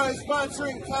UNRWA is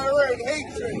sponsoring terror and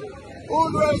hatred.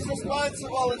 UNRWA is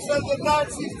responsible. Instead of the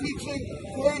Nazis teaching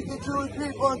to hate the Jewish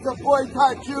people and to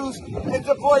boycott Jews and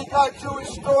to boycott Jewish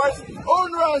stores,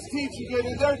 UNRWA is teaching it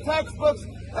in their textbooks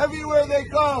everywhere they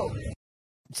go.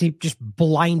 See, just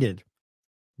blinded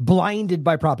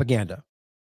by propaganda.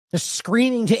 Just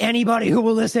screaming to anybody who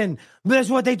will listen. This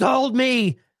is what they told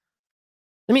me.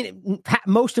 I mean,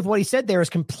 most of what he said there is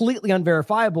completely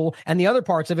unverifiable, and the other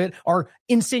parts of it are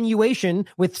insinuation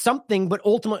with something, but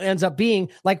ultimately ends up being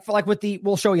like with the,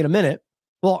 we'll show you in a minute.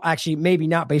 Well, actually, maybe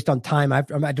not based on time. I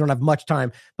don't have much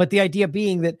time, but the idea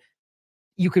being that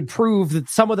you could prove that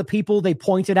some of the people they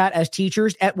pointed at as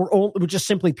teachers were just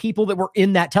simply people that were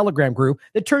in that Telegram group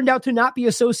that turned out to not be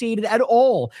associated at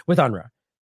all with UNRWA.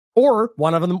 Or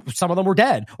some of them were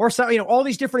dead. Or some, you know, all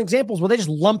these different examples where they just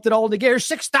lumped it all together.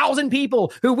 6,000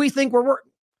 people who we think were.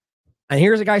 And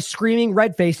here's a guy screaming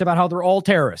red-faced about how they're all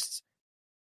terrorists.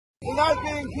 They're not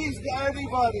bringing peace to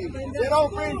anybody. They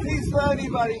don't bring peace for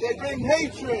anybody. They bring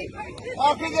hatred.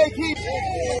 How can they keep?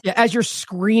 Yeah, as you're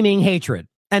screaming hatred,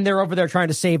 and they're over there trying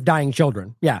to save dying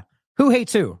children. Yeah. Who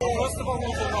hates who? First of all,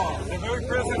 the very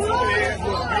presence over here,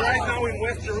 we're right now in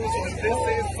West Jerusalem. This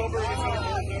is suburb of South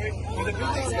Jerusalem. And the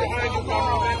buildings behind you,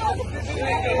 government,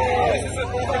 this is a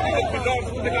property that belongs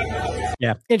to the government.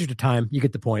 Yeah, interest of time. You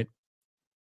get the point.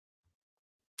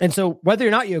 And so whether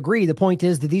or not you agree, the point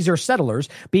is that these are settlers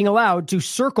being allowed to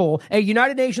circle a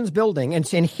United Nations building and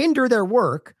hinder their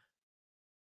work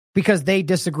because they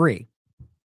disagree.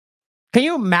 Can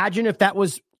you imagine if that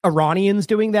was Iranians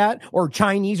doing that, or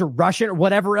Chinese or Russian or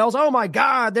whatever else? Oh my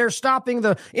God, they're stopping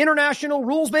the international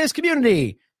rules-based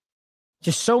community.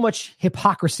 Just so much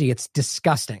hypocrisy. It's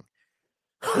disgusting.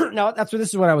 Now, this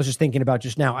is what I was just thinking about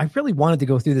just now. I really wanted to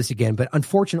go through this again, but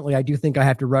unfortunately, I do think I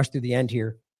have to rush through the end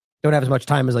here. Don't have as much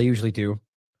time as I usually do.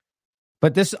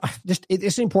 But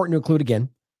it's important to include again.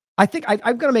 I think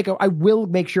I will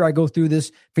make sure I go through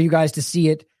this for you guys to see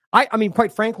it. I mean,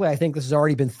 quite frankly, I think this has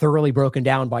already been thoroughly broken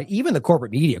down by even the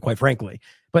corporate media, quite frankly.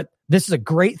 But this is a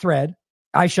great thread,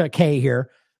 Aisha K here,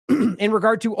 in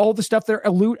regard to all the stuff they're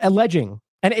alleging.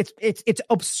 And it's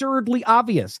absurdly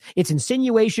obvious. It's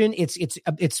insinuation.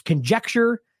 It's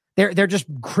conjecture. They're just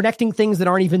connecting things that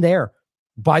aren't even there.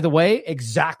 By the way,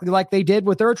 exactly like they did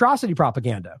with their atrocity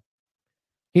propaganda.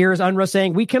 Here's UNRWA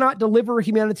saying, we cannot deliver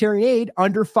humanitarian aid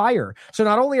under fire. So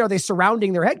not only are they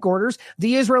surrounding their headquarters,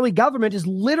 the Israeli government is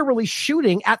literally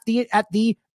shooting at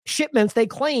the shipments they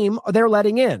claim they're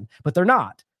letting in, but they're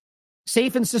not.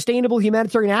 Safe and sustainable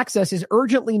humanitarian access is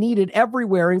urgently needed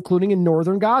everywhere, including in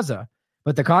northern Gaza.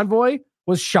 But the convoy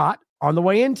was shot on the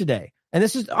way in today. And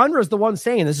this is UNRWA's the one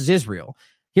saying this is Israel.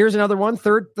 Here's another one.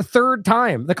 The third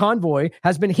time the convoy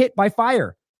has been hit by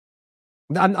fire.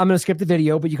 I'm going to skip the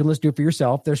video, but you can listen to it for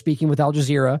yourself. They're speaking with Al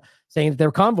Jazeera, saying that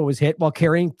their convoy was hit while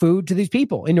carrying food to these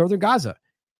people in northern Gaza.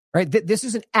 right? This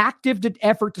is an active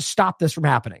effort to stop this from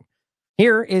happening.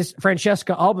 Here is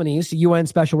Francesca Albanese, UN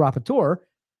Special Rapporteur,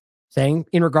 saying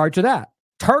in regard to that,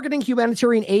 targeting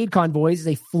humanitarian aid convoys is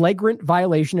a flagrant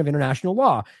violation of international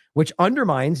law, which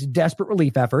undermines desperate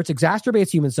relief efforts, exacerbates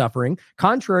human suffering,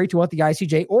 contrary to what the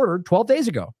ICJ ordered 12 days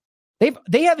ago.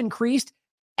 They have increased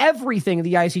everything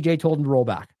the ICJ told them to roll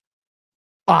back.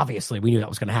 Obviously, we knew that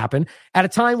was going to happen at a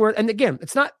time where, and again,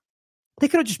 it's not, they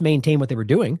could have just maintained what they were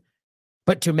doing,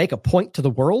 but to make a point to the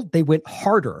world, they went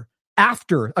harder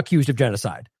after accused of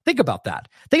genocide. Think about that.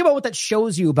 Think about what that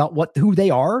shows you about who they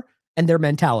are and their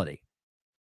mentality.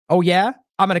 Oh yeah,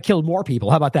 I'm going to kill more people.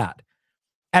 How about that?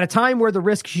 At a time where the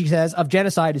risk, she says, of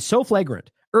genocide is so flagrant,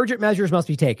 urgent measures must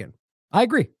be taken. I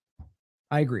agree.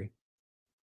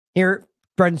 Here,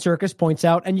 Brendan Circus points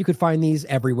out, and you could find these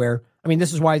everywhere. I mean,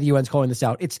 this is why the UN's calling this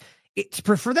out. It's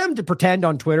for them to pretend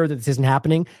on Twitter that this isn't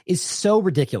happening is so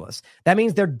ridiculous. That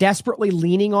means they're desperately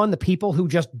leaning on the people who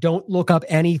just don't look up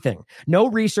anything. No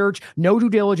research, no due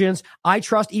diligence. I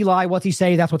trust Eli. What's he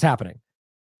say? That's what's happening.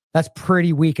 That's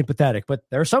pretty weak and pathetic, but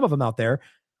there are some of them out there.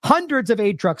 Hundreds of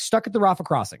aid trucks stuck at the Rafah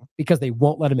crossing because they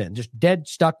won't let them in. Just dead,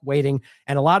 stuck, waiting.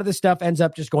 And a lot of this stuff ends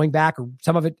up just going back, or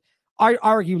some of it, I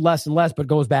argue less and less, but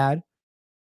goes bad.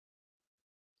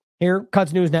 Here,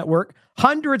 Quds News Network.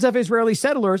 Hundreds of Israeli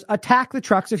settlers attack the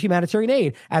trucks of humanitarian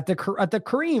aid at the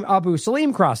Karim Abu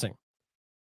Salim crossing.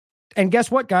 And guess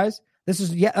what, guys? This is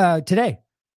today.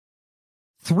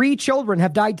 3 children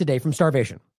have died today from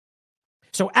starvation.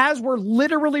 So as we're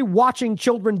literally watching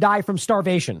children die from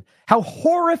starvation, how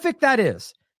horrific that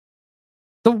is.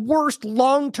 The worst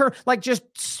long-term,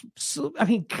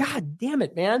 God damn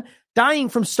it, man. Dying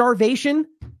from starvation.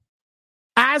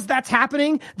 As that's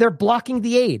happening, they're blocking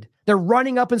the aid. They're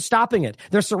running up and stopping it.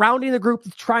 They're surrounding the group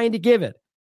that's trying to give it,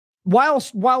 while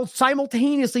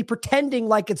simultaneously pretending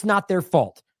like it's not their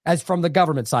fault, as from the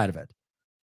government side of it.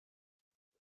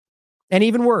 And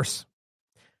even worse,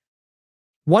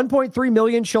 1.3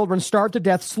 million children starved to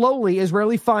death slowly.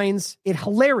 Israeli finds it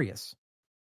hilarious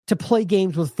to play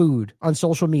games with food on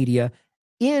social media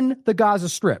in the Gaza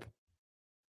Strip.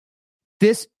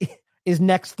 This is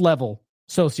next level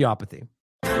sociopathy.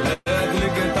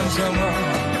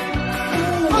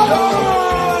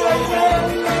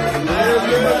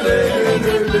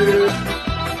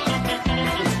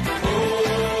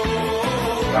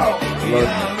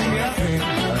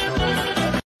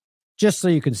 Just so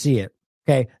you can see it.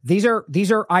 Okay. These are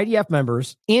IDF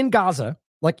members in Gaza,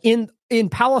 like in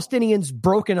Palestinians'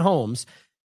 broken homes,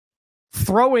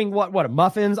 throwing what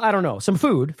muffins? I don't know, some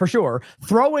food for sure,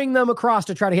 throwing them across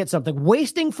to try to hit something,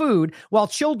 wasting food while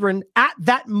children at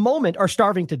that moment are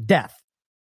starving to death.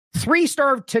 3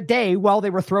 starved today while they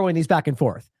were throwing these back and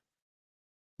forth.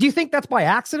 Do you think that's by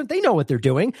accident? They know what they're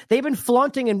doing. They've been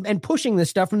flaunting and pushing this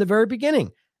stuff from the very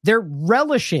beginning. They're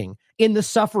relishing in the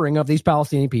suffering of these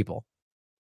Palestinian people.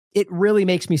 It really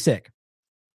makes me sick.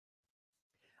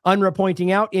 UNRWA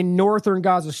pointing out in northern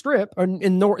Gaza Strip, or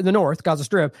in the north Gaza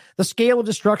Strip, the scale of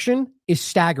destruction is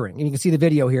staggering. And you can see the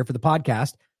video here for the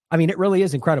podcast. I mean, it really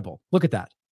is incredible. Look at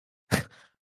that.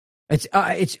 It's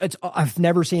I've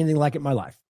never seen anything like it in my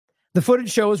life. The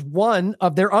footage shows one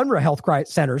of their UNRWA health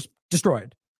centers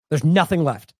destroyed. There's nothing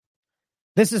left.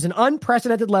 This is an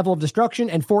unprecedented level of destruction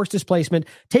and forced displacement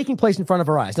taking place in front of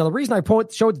our eyes. Now, the reason I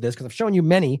showed this, because I've shown you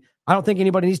many, I don't think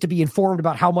anybody needs to be informed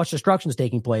about how much destruction is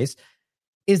taking place,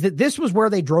 is that this was where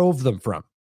they drove them from,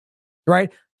 right?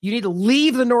 You need to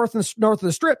leave the north of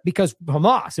the Strip because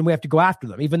Hamas, and we have to go after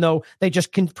them, even though they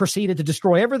just proceeded to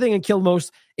destroy everything and kill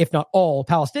most, if not all,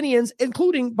 Palestinians,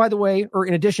 including, by the way, or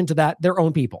in addition to that, their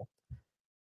own people.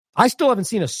 I still haven't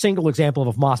seen a single example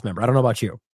of a Hamas member. I don't know about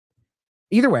you.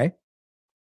 Either way,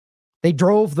 they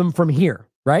drove them from here,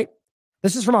 right?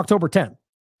 This is from October 10th.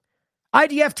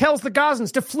 IDF tells the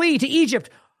Gazans to flee to Egypt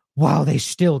while they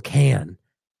still can.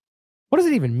 What does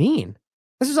it even mean?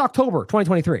 This is October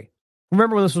 2023.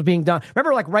 Remember when this was being done?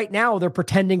 Remember, like right now, they're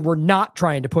pretending we're not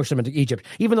trying to push them into Egypt,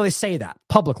 even though they say that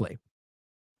publicly.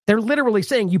 They're literally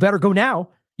saying, you better go now.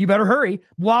 You better hurry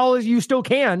while you still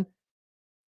can.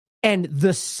 And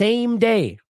the same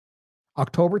day,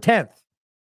 October 10th,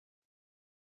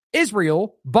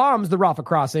 Israel bombs the Rafah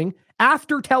crossing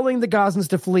after telling the Gazans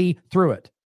to flee through it.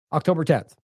 October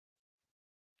 10th.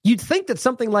 You'd think that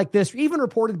something like this, even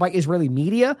reported by Israeli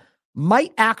media,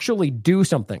 might actually do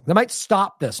something. They might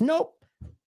stop this. Nope.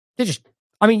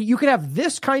 You could have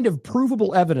this kind of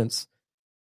provable evidence.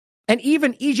 And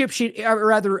even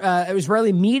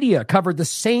Israeli media covered the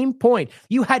same point.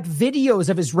 You had videos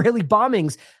of Israeli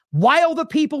bombings while the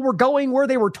people were going where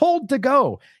they were told to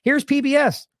go. Here's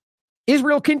PBS.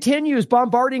 Israel continues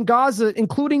bombarding Gaza,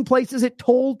 including places it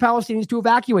told Palestinians to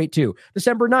evacuate to,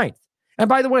 December 9th. And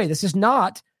by the way, this is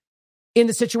not in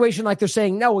the situation like they're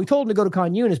saying, no, we told them to go to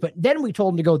Khan Yunis, but then we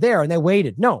told them to go there and they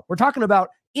waited. No, we're talking about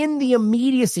in the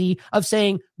immediacy of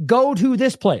saying, go to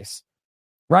this place,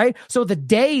 right? So the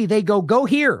day they go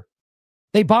here,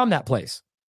 they bomb that place.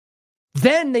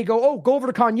 Then they go over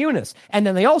to Khan Yunis. And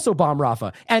then they also bomb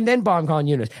Rafah and then bomb Khan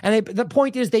Yunis. And the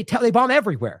point is they bomb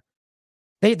everywhere.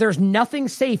 There's nothing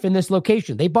safe in this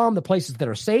location. They bomb the places that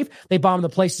are safe. They bomb the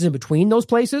places in between those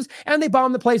places. And they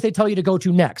bomb the place they tell you to go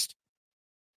to next.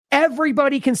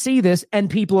 Everybody can see this, and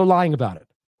people are lying about it.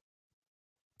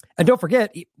 And don't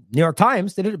forget, New York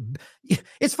Times did it.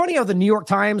 It's funny how the New York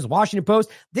Times, Washington Post,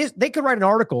 they could write an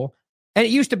article, and it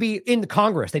used to be in the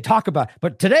Congress. They talk about it.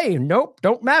 But today, nope,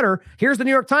 don't matter. Here's the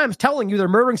New York Times telling you they're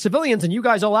murdering civilians, and you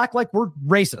guys all act like we're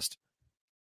racist.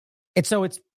 And so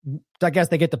I guess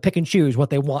they get to pick and choose what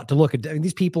they want to look at. I mean,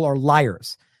 these people are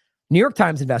liars. New York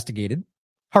Times investigated.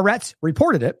 Haaretz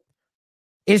reported it.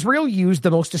 Israel used the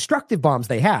most destructive bombs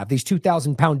they have, these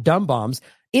 2,000-pound dumb bombs,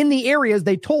 in the areas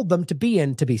they told them to be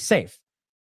in to be safe.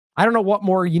 I don't know what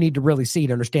more you need to really see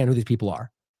to understand who these people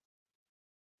are.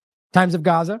 Times of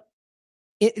Gaza,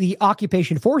 the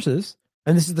occupation forces,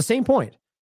 and this is the same point,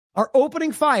 are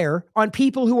opening fire on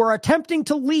people who are attempting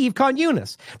to leave Khan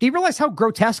Yunis. Do you realize how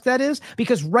grotesque that is?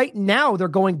 Because right now they're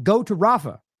going, go to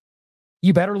Rafah.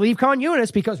 You better leave Khan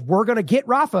Yunis because we're going to get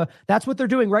Rafah. That's what they're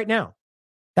doing right now.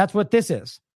 That's what this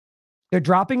is. They're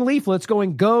dropping leaflets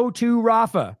going, go to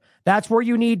Rafah. That's where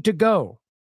you need to go.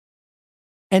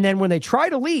 And then when they try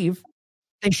to leave,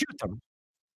 they shoot them.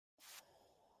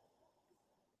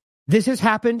 This has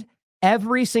happened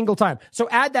every single time. So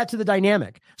add that to the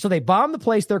dynamic. So they bomb the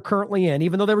place they're currently in,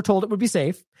 even though they were told it would be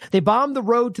safe. They bomb the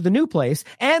road to the new place,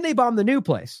 and they bomb the new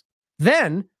place.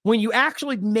 Then, when you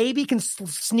actually maybe can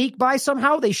sneak by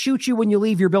somehow, they shoot you when you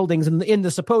leave your buildings in the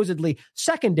supposedly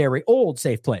secondary old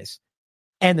safe place.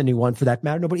 And the new one, for that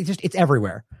matter. Nobody, it's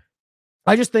everywhere.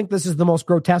 I just think this is the most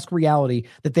grotesque reality,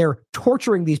 that they're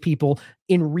torturing these people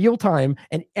in real time,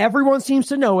 and everyone seems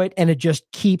to know it, and it just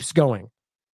keeps going.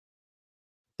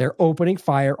 They're opening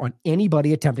fire on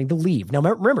anybody attempting to leave. Now,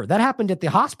 remember, that happened at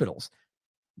the hospitals.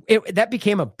 That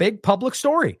became a big public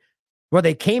story, where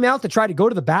they came out to try to go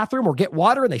to the bathroom or get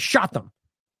water, and they shot them.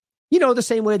 You know, the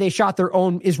same way they shot their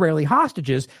own Israeli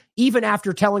hostages, even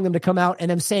after telling them to come out and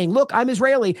them saying, look, I'm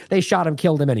Israeli, they shot him,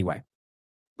 killed him anyway.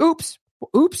 Oops.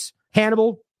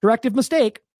 Hannibal, directive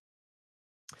mistake.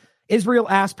 Israel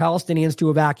asked Palestinians to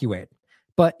evacuate,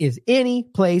 but is any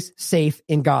place safe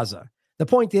in Gaza? The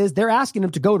point is, they're asking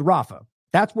them to go to Rafah.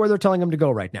 That's where they're telling them to go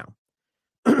right now.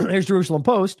 Here's Jerusalem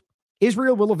Post.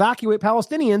 Israel will evacuate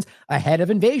Palestinians ahead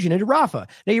of invasion into Rafah.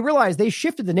 Now, you realize they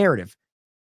shifted the narrative.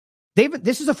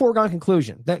 This is a foregone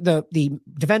conclusion. The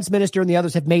defense minister and the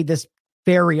others have made this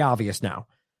very obvious now.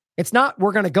 It's not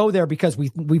we're going to go there because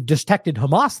we've detected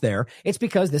Hamas there. It's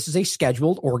because this is a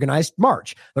scheduled, organized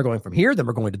march. They're going from here, then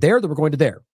we're going to there, then we're going to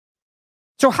there.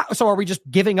 So are we just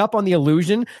giving up on the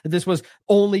illusion that this was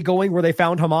only going where they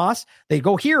found Hamas? They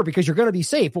go here because you're going to be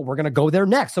safe, but we're going to go there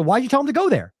next. So why'd you tell them to go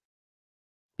there?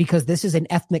 Because this is an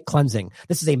ethnic cleansing.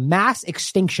 This is a mass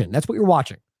extinction. That's what you're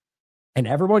watching. And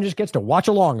everyone just gets to watch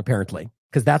along, apparently,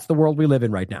 because that's the world we live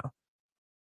in right now.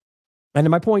 And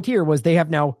my point here was they have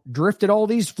now drifted all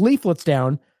these leaflets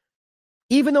down,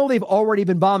 even though they've already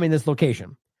been bombing this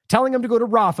location, telling them to go to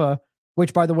Rafah,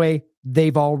 which, by the way,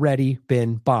 they've already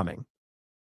been bombing.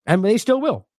 And they still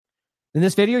will. In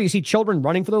this video, you see children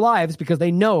running for their lives because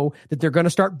they know that they're going to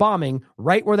start bombing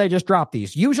right where they just dropped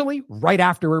these, usually right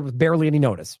afterward with barely any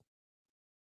notice.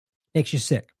 Makes you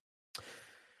sick.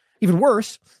 Even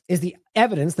worse is the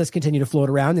evidence that's continued to float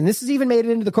around, and this has even made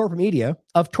it into the corporate media,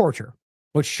 of torture,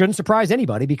 which shouldn't surprise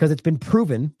anybody because it's been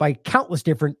proven by countless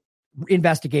different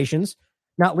investigations,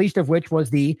 not least of which was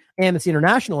the Amnesty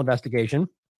International investigation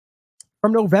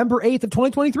from November 8th of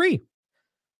 2023.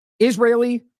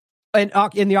 Israeli and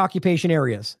in the occupation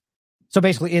areas. So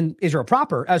basically in Israel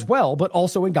proper as well, but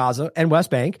also in Gaza and West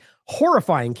Bank,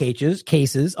 horrifying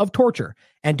cases of torture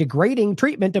and degrading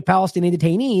treatment of Palestinian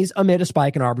detainees amid a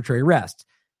spike in arbitrary arrests.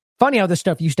 Funny how this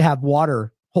stuff used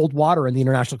to hold water in the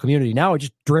international community. Now it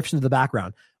just drifts into the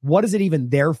background. What is it even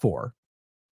there for?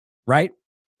 Right?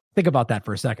 Think about that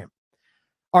for a second.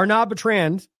 Arnaud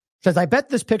Bertrand says, I bet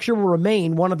this picture will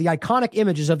remain one of the iconic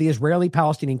images of the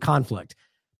Israeli-Palestinian conflict.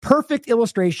 Perfect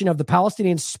illustration of the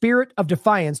Palestinian spirit of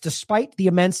defiance despite the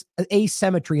immense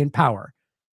asymmetry in power.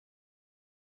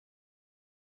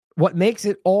 What makes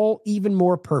it all even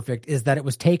more perfect is that it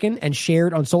was taken and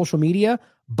shared on social media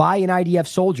by an IDF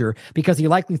soldier because he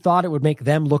likely thought it would make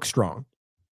them look strong.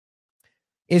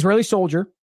 Israeli soldier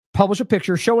published a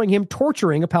picture showing him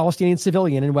torturing a Palestinian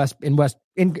civilian in West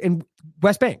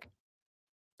Bank,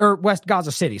 or West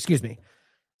Gaza City, excuse me.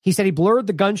 He said he blurred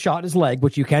the gunshot in his leg,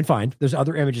 which you can find. There's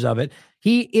other images of it.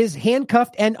 He is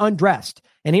handcuffed and undressed.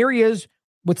 And here he is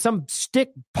with some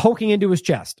stick poking into his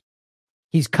chest.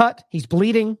 He's cut. He's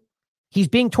bleeding. He's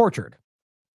being tortured.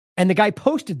 And the guy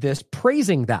posted this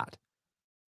praising that.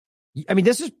 I mean,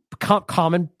 this is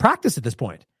common practice at this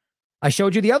point. I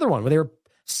showed you the other one where they were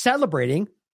celebrating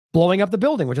blowing up the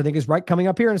building, which I think is right coming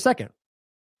up here in a second.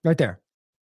 Right there.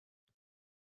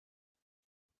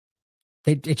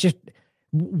 It's just...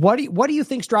 What do you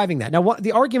think's driving that? Now,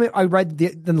 the argument I read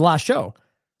in the last show,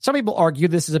 some people argue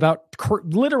this is about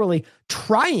literally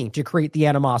trying to create the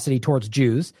animosity towards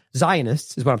Jews,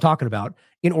 Zionists is what I'm talking about,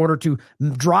 in order to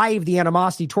drive the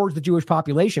animosity towards the Jewish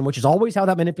population, which is always how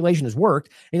that manipulation has worked,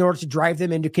 in order to drive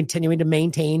them into continuing to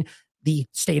maintain the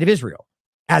state of Israel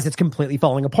as it's completely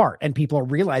falling apart. And people are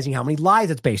realizing how many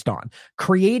lies it's based on,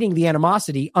 creating the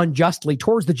animosity unjustly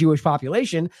towards the Jewish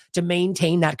population to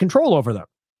maintain that control over them.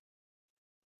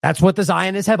 That's what the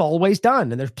Zionists have always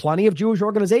done. And there's plenty of Jewish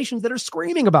organizations that are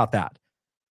screaming about that.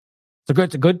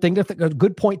 It's a good thing, a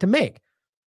good point to make.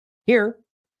 Here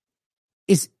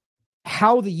is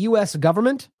how the U.S.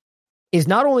 government is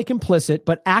not only complicit,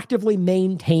 but actively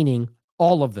maintaining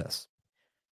all of this.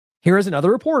 Here is another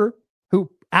reporter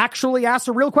who actually asked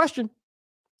a real question,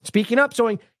 speaking up,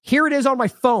 saying, here it is on my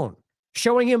phone,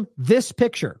 showing him this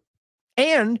picture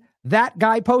and that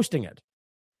guy posting it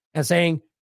and saying,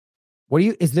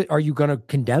 are you going to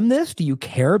condemn this? Do you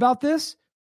care about this?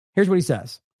 Here's what he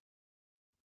says.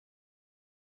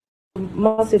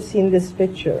 Must have seen this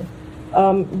picture.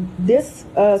 This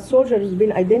soldier has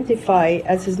been identified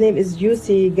as, his name is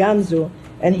Yussi Gamzu,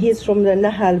 and he is from the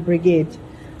Nahal Brigade.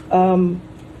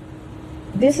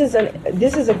 This is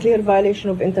a clear violation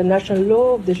of international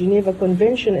law, of the Geneva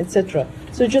Convention, etc.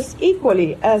 So just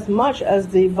equally as much as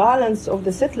the violence of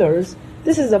the settlers,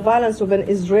 this is the violence of an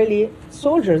Israeli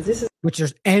soldier. Which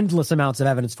there's endless amounts of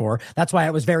evidence for. That's why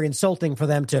it was very insulting for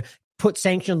them to put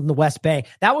sanctions in the West Bank.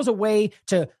 That was a way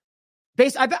to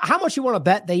how much you want to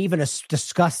bet they even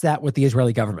discuss that with the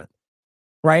Israeli government,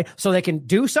 right? So they can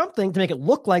do something to make it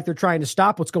look like they're trying to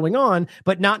stop what's going on,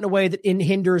 but not in a way that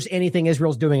hinders anything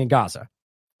Israel's doing in Gaza.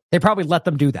 They probably let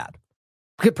them do that.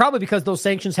 Probably because those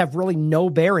sanctions have really no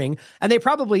bearing, and they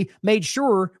probably made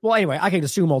sure, well, anyway, I can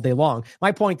assume all day long.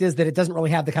 My point is that it doesn't really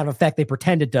have the kind of effect they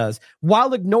pretend it does,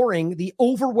 while ignoring the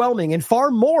overwhelming and far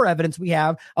more evidence we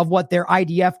have of what their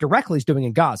IDF directly is doing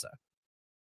in Gaza.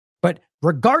 But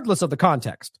regardless of the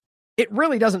context, it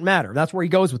really doesn't matter. That's where he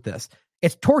goes with this.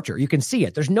 It's torture. You can see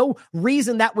it. There's no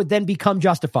reason that would then become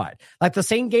justified. Like the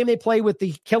same game they play with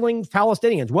the killing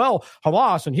Palestinians. Well,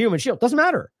 Hamas and Human Shield. Doesn't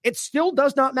matter. It still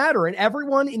does not matter. And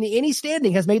everyone in any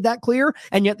standing has made that clear.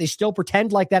 And yet they still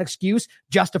pretend like that excuse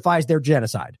justifies their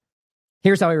genocide.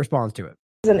 Here's how he responds to it.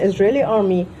 An Israeli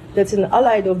army that's an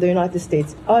allied of the United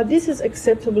States. This is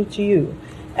acceptable to you.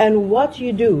 And what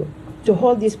you do to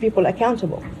hold these people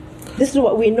accountable. This is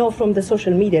what we know from the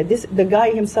social media. The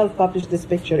guy himself published this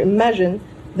picture. Imagine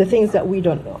the things that we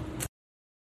don't know.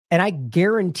 And I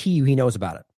guarantee you he knows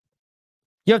about it.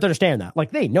 You have to understand that.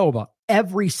 Like, they know about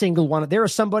every single one. There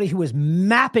is somebody who is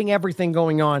mapping everything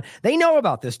going on. They know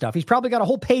about this stuff. He's probably got a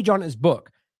whole page on his book.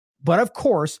 But of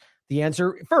course, the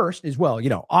answer first is, well,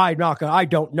 I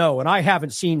don't know, and I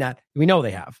haven't seen that. We know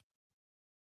they have.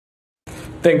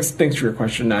 Thanks for your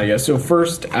question, Nadia. So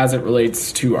first, as it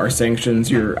relates to our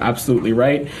sanctions, you're absolutely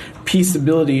right.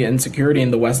 Peaceability and security in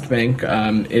the West Bank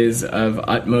is of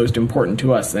utmost importance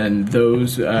to us, and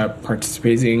those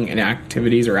participating in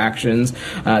activities or actions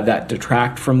that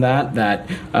detract from that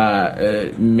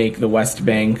make the West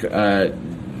Bank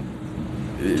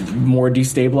more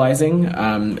destabilizing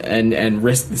and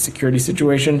risk the security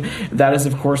situation, that is,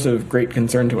 of course, of great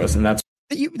concern to us, and that's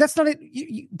not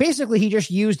it. Basically, he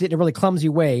just used it in a really clumsy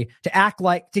way to act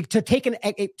like to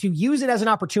use it as an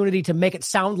opportunity to make it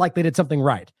sound like they did something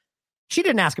right. She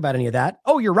didn't ask about any of that.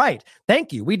 Oh, you're right.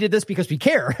 Thank you. We did this because we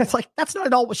care. It's like, that's not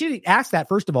at all. She didn't ask that,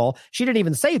 first of all. She didn't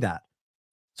even say that.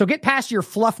 So get past your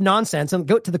fluff nonsense and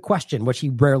go to the question, which he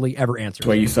rarely ever answers.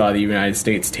 Why you saw the United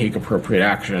States take appropriate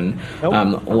action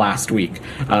last week.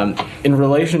 In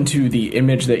relation to the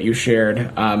image that you shared,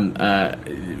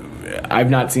 I've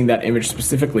not seen that image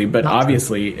specifically, but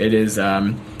obviously it is.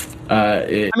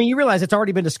 You realize it's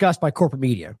already been discussed by corporate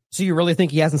media. So you really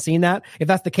think he hasn't seen that? If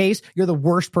that's the case, you're the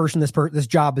worst person this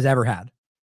job has ever had.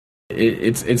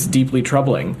 It's deeply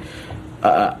troubling.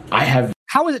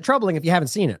 How is it troubling if you haven't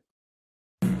seen it?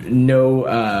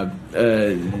 No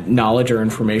knowledge or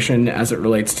information as it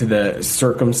relates to the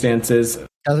circumstances.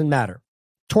 Doesn't matter.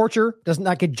 torture does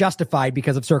not get justified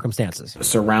because of circumstances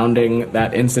surrounding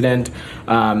that incident,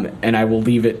 and I will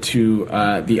leave it to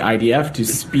the IDF to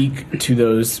speak to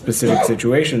those specific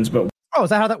situations. But is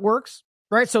that how that works?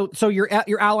 Right? So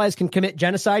your allies can commit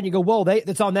genocide. And you go, well,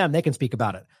 it's on them. They can speak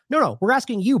about it. No. We're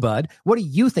asking you, bud. What do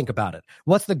you think about it?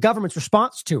 What's the government's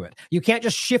response to it? You can't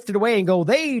just shift it away and go,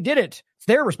 they did it. It's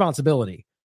their responsibility.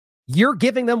 You're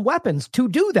giving them weapons to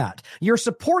do that. You're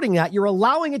supporting that. You're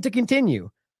allowing it to continue.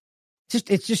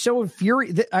 It's just so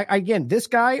infuriating. Again, this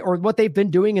guy or what they've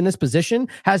been doing in this position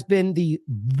has been the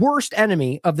worst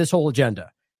enemy of this whole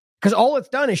agenda, because all it's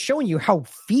done is showing you how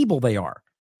feeble they are.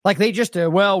 Like they just,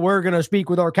 we're going to speak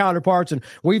with our counterparts and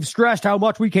we've stressed how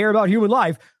much we care about human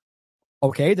life.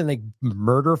 Okay, then they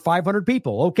murder 500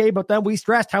 people. Okay, but then we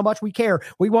stressed how much we care.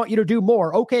 We want you to do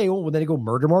more. Okay, well, then they go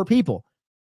murder more people.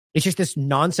 It's just this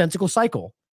nonsensical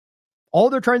cycle. All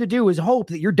they're trying to do is hope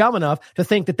that you're dumb enough to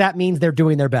think that that means they're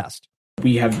doing their best.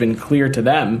 We have been clear to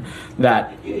them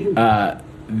that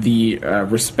the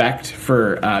respect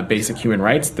for basic human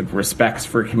rights, the respect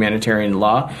for humanitarian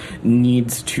law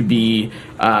needs to be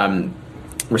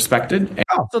respected.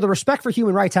 So the respect for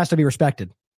human rights has to be respected.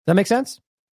 Does that make sense?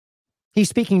 He's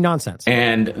speaking nonsense.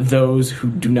 And those who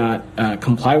do not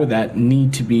comply with that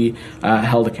need to be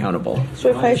held accountable. So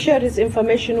if I share this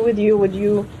information with you, would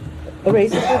you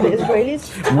raise it with the Israelis?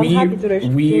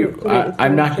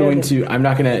 I'm not going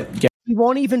to get. He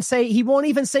won't even say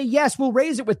yes, we'll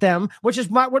raise it with them, which is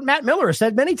what Matt Miller has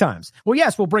said many times. Well,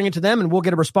 yes, we'll bring it to them and we'll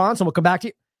get a response and we'll come back to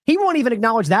you. He won't even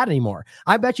acknowledge that anymore.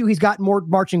 I bet you he's got more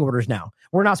marching orders now.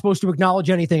 We're not supposed to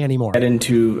acknowledge anything anymore. Get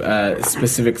into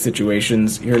specific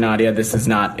situations here, Nadia. This is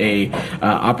not a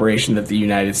operation that the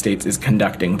United States is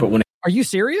conducting. But are you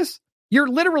serious? You're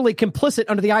literally complicit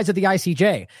under the eyes of the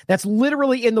ICJ. That's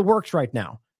literally in the works right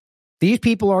now. These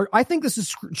people are, I think this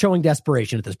is showing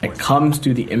desperation at this point. It comes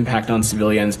to the impact on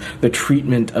civilians, the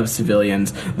treatment of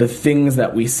civilians, the things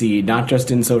that we see, not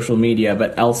just in social media,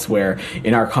 but elsewhere,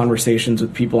 in our conversations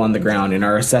with people on the ground, in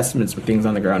our assessments with things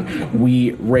on the ground.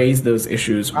 We raise those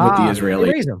issues with the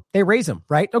Israelis. They raise them,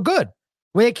 right? Oh, good.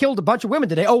 Well, they killed a bunch of women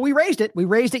today. Oh, we raised it. We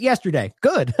raised it yesterday.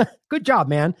 Good. Good job,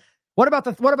 man. What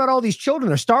about all these children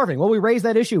that are starving? Well, we raised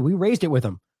that issue. We raised it with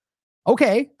them.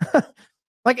 Okay.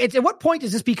 Like, at what point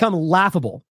does this become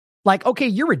laughable? Like, okay,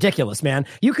 you're ridiculous, man.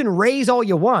 You can raise all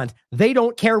you want. They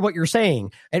don't care what you're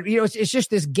saying. And, it's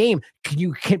just this game.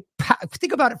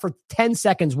 Think about it for 10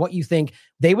 seconds, what you think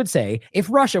they would say if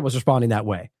Russia was responding that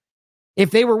way. If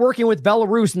they were working with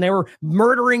Belarus and they were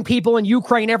murdering people in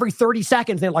Ukraine every 30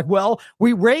 seconds, they're like, well,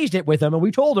 we raised it with them and we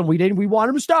told them we want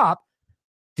them to stop.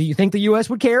 Do you think the U.S.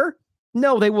 would care?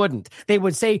 No, they wouldn't. They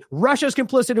would say Russia's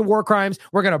complicit in war crimes.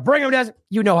 We're going to bring them down.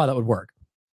 You know how that would work.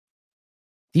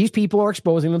 These people are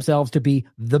exposing themselves to be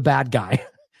the bad guy,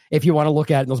 if you want to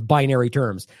look at it in those binary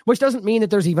terms, which doesn't mean that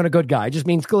there's even a good guy. It just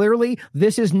means clearly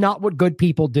this is not what good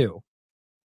people do.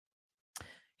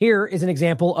 Here is an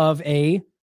example of a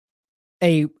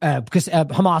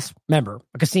Hamas member,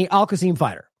 a Al-Qasim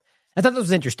fighter. I thought this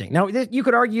was interesting. Now, you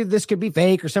could argue this could be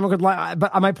fake or someone could lie,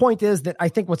 but my point is that I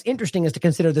think what's interesting is to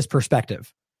consider this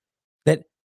perspective, that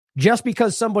just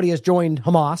because somebody has joined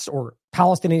Hamas or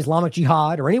Palestinian Islamic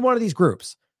Jihad or any one of these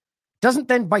groups doesn't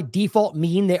then by default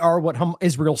mean they are what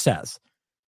Israel says.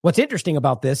 What's interesting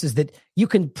about this is that you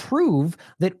can prove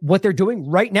that what they're doing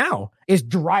right now is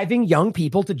driving young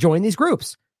people to join these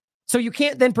groups. So you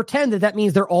can't then pretend that that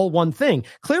means they're all one thing.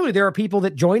 Clearly, there are people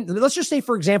that join. Let's just say,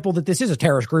 for example, that this is a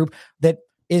terrorist group that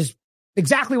is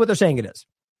exactly what they're saying it is.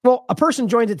 Well, a person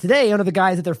joined it today under the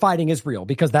guise that they're fighting Israel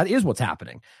because that is what's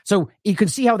happening. So you can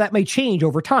see how that may change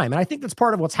over time. And I think that's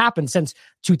part of what's happened since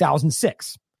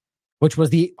 2006, which was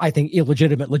the, I think,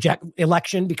 illegitimate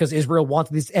election because Israel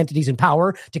wants these entities in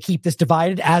power to keep this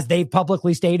divided, as they've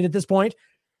publicly stated at this point.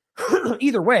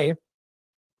 Either way,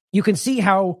 you can see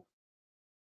how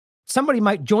somebody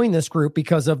might join this group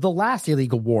because of the last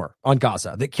illegal war on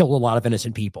Gaza that killed a lot of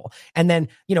innocent people. And then,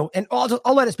 and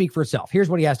I'll let it speak for itself. Here's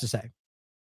what he has to say.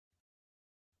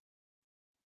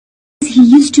 He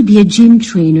used to be a gym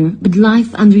trainer, but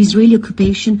life under Israeli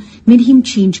occupation made him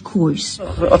change course.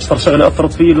 أكثر شغلة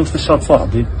أثرت فيه اللي استشهاد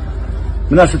صاحبي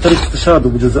من أجل تاريخ استشهاده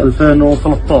بجزء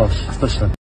 2013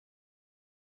 استشهد.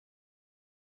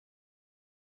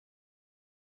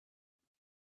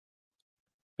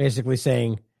 Basically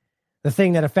saying the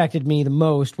thing that affected me the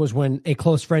most was when a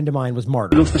close friend of mine was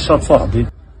martyred. استشهاد صاحبي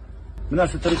من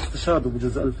أجل تاريخ استشهاده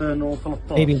بجزء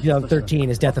 2013. Maybe in 2013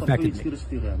 his death affected me.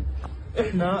 He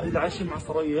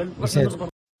says,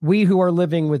 we who are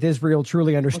living with Israel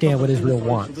truly understand what Israel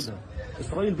wants.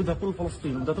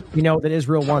 We know that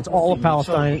Israel wants all of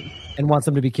Palestine and wants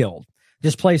them to be killed.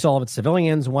 displace all of its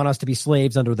civilians, want us to be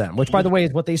slaves under them, which, by the way,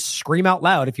 is what they scream out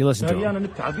loud if you listen to them.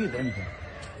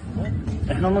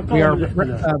 We are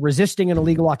resisting an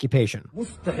illegal occupation. He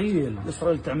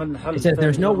said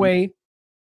there's no way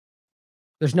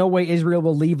Israel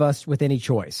will leave us with any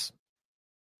choice,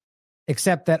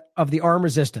 except that of the armed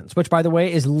resistance, which, by the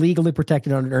way, is legally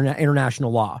protected under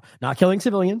international law. Not killing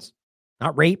civilians,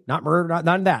 not rape, not murder,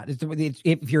 none of that.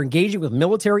 If you're engaging with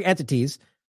military entities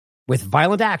with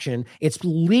violent action, it's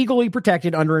legally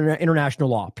protected under international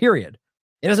law, period.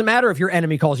 It doesn't matter if your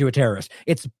enemy calls you a terrorist.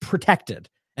 It's protected,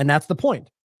 and that's the point.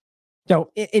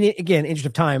 So, again, interest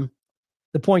of time,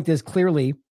 the point is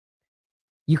clearly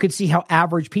you could see how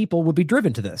average people would be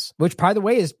driven to this, which, by the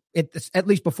way, is, at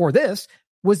least before this,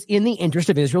 was in the interest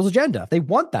of Israel's agenda. They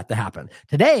want that to happen.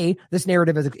 Today, this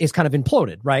narrative is kind of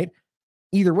imploded, right?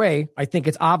 Either way, I think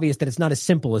it's obvious that it's not as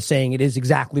simple as saying it is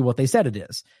exactly what they said it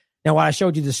is. Now, what I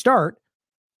showed you to start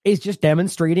is just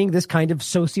demonstrating this kind of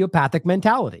sociopathic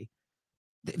mentality.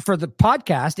 For the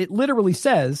podcast, it literally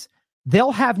says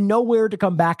they'll have nowhere to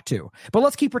come back to. But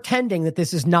let's keep pretending that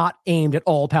this is not aimed at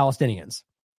all Palestinians.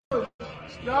 Wow.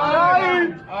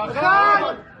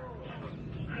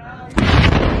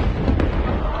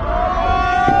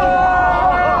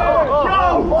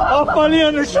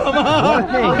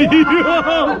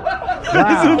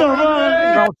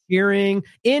 All cheering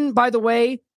in, by the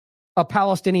way, a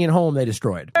Palestinian home they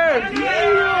destroyed.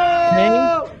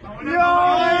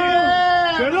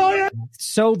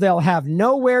 So they'll have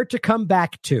nowhere to come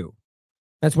back to.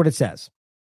 That's what it says.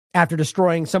 After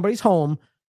destroying somebody's home,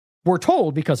 we're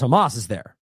told because Hamas is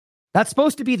there. That's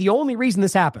supposed to be the only reason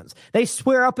this happens. They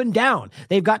swear up and down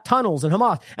they've got tunnels in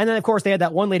Hamas. And then, of course, they had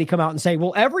that one lady come out and say,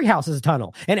 well, every house has a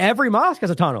tunnel and every mosque has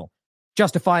a tunnel,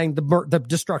 justifying the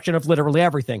destruction of literally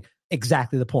everything.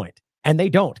 Exactly the point. And they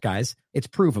don't, guys. It's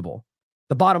provable.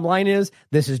 The bottom line is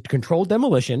this is controlled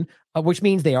demolition, which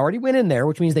means they already went in there,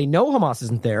 which means they know Hamas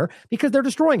isn't there because they're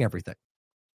destroying everything.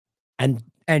 And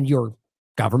your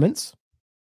governments,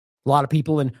 a lot of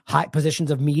people in high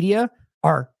positions of media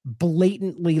are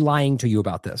blatantly lying to you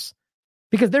about this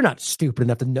because they're not stupid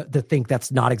enough to think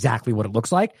that's not exactly what it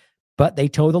looks like, but they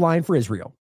toe the line for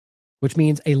Israel, which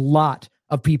means a lot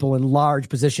of people in large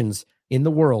positions in the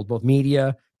world, both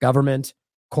media, government,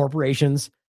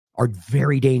 corporations, are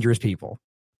very dangerous people.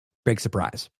 Big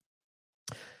surprise.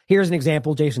 Here's an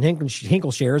example Jason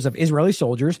Hinkle shares of Israeli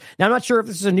soldiers. Now, I'm not sure if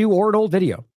this is a new or an old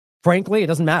video. Frankly, it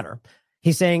doesn't matter.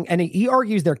 He's saying, and he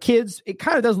argues they're kids. It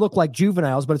kind of does look like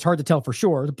juveniles, but it's hard to tell for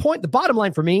sure. The bottom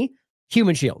line for me,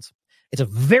 human shields. It's a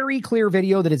very clear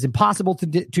video that is impossible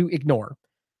to ignore.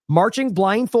 Marching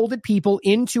blindfolded people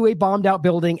into a bombed out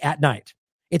building at night.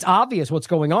 It's obvious what's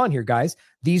going on here, guys.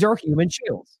 These are human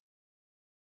shields.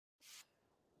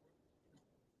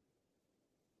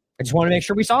 I just want to make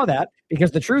sure we saw that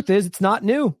because the truth is it's not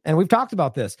new. And we've talked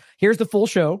about this. Here's the full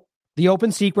show. The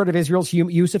open secret of Israel's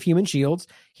use of human shields.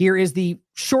 Here is the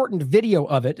shortened video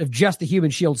of it, of just the human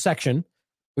shield section,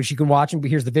 which you can watch. And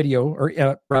here's the video,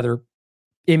 or rather,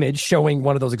 image showing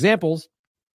one of those examples.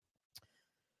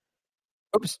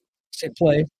 Oops, hit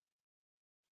play.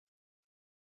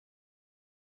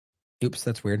 Oops,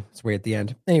 that's weird. It's way at the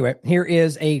end. Anyway, here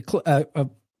is an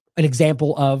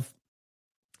example of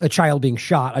a child being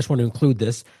shot. I just want to include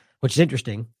this, which is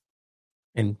interesting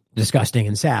and disgusting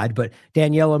and sad. But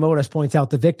Danielle Amodas points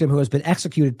out the victim who has been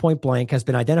executed point blank has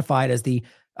been identified as the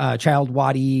child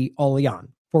Wadi Olian,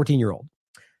 14-year-old.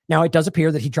 Now, it does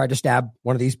appear that he tried to stab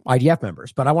one of these IDF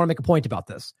members, but I want to make a point about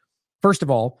this. First of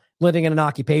all, living in an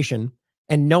occupation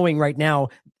and knowing right now,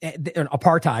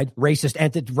 apartheid,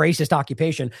 racist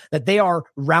occupation, that they are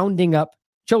rounding up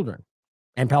children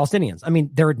and Palestinians. I mean,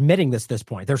 they're admitting this at this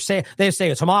point. They say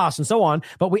it's Hamas and so on,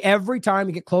 but every time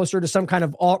we get closer to some kind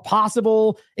of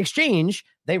possible exchange,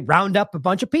 they round up a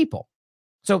bunch of people.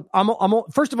 So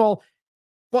first of all,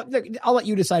 I'll let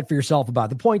you decide for yourself about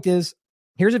it. The point is,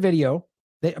 here's a video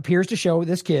that appears to show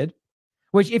this kid,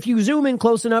 which if you zoom in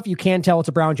close enough, you can tell it's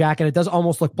a brown jacket. It does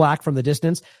almost look black from the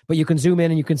distance, but you can zoom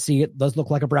in and you can see it does look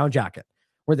like a brown jacket,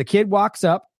 where the kid walks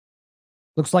up,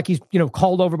 looks like he's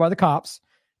called over by the cops.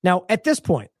 Now, at this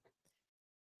point,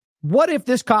 what if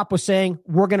this cop was saying,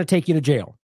 we're going to take you to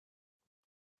jail?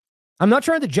 I'm not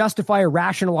trying to justify or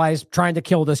rationalize trying to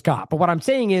kill this cop, but what I'm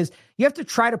saying is you have to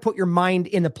try to put your mind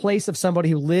in the place of somebody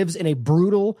who lives in a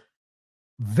brutal,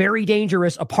 very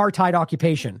dangerous apartheid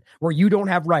occupation where you don't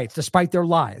have rights despite their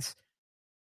lies.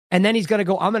 And then he's going to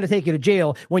go, I'm going to take you to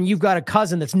jail when you've got a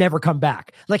cousin that's never come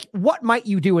back. Like, what might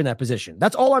you do in that position?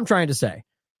 That's all I'm trying to say.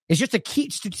 It's just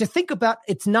to think about,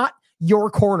 it's not your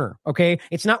corner, okay?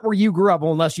 It's not where you grew up,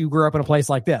 unless you grew up in a place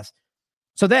like this.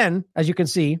 So then, as you can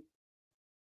see,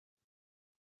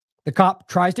 The cop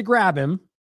tries to grab him,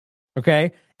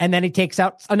 okay? And then he takes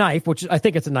out a knife, which I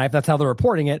think it's a knife. That's how they're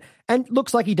reporting it. And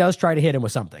looks like he does try to hit him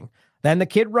with something. Then the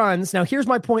kid runs. Now, here's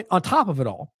my point on top of it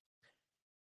all.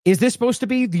 Is this supposed to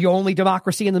be the only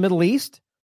democracy in the Middle East?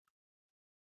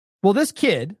 Well, this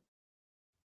kid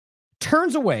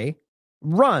turns away,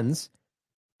 runs,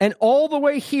 and all the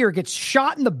way here gets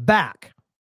shot in the back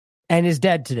and is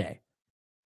dead today.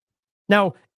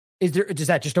 Now, is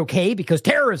that just okay because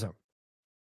terrorism?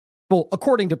 Well,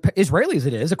 according to Israelis,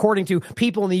 it is. According to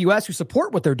people in the U.S. who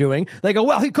support what they're doing, they go,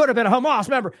 well, he could have been a Hamas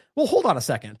member. Well, hold on a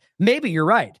second. Maybe you're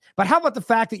right. But how about the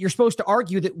fact that you're supposed to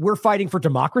argue that we're fighting for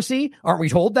democracy? Aren't we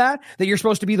told that? That you're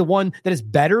supposed to be the one that is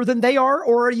better than they are?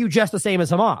 Or are you just the same as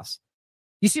Hamas?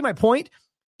 You see my point?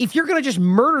 If you're going to just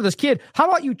murder this kid, how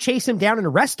about you chase him down and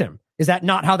arrest him? Is that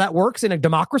not how that works in a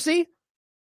democracy?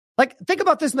 Like, think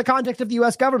about this in the context of the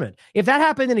U.S. government. If that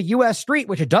happened in a U.S. street,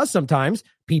 which it does sometimes,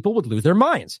 people would lose their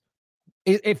minds.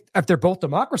 If they're both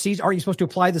democracies, aren't you supposed to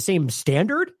apply the same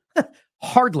standard?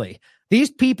 Hardly.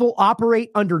 These people operate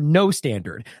under no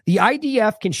standard. The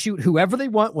IDF can shoot whoever they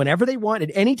want, whenever they want, at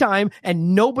any time,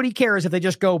 and nobody cares if they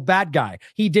just go, bad guy.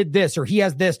 He did this, or he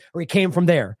has this, or he came from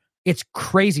there. It's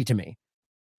crazy to me.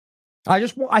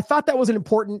 I thought that was an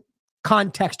important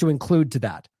context to include to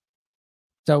that.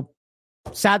 So,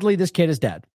 sadly, this kid is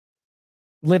dead,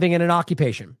 living in an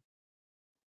occupation.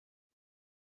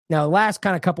 Now, last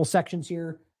kind of couple sections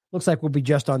here. Looks like we'll be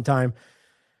just on time.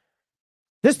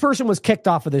 This person was kicked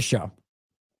off of this show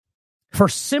for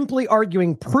simply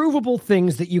arguing provable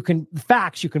things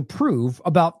facts you can prove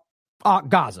about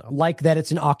Gaza, like that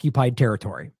it's an occupied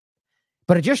territory.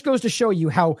 But it just goes to show you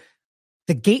how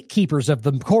the gatekeepers of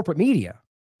the corporate media,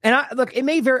 and it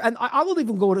may vary, and I will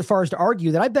even go as far as to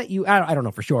argue that I bet you, I don't know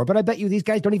for sure, but I bet you these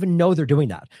guys don't even know they're doing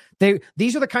that.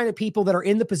 These are the kind of people that are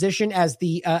in the position as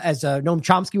Noam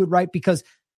Chomsky would write, because,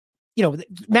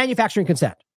 manufacturing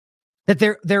consent, that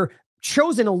they're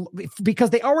chosen because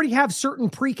they already have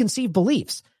certain preconceived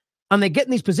beliefs, and they get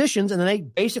in these positions and then they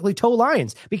basically toe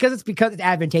lines because it's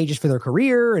advantageous for their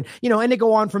career, and and they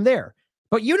go on from there.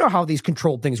 But you know how these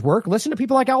controlled things work. Listen to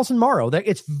people like Alison Morrow.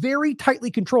 It's very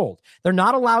tightly controlled. They're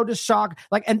not allowed to shock,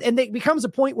 and it becomes a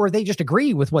point where they just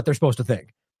agree with what they're supposed to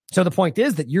think. So the point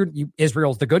is that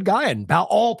Israel's the good guy and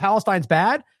all Palestine's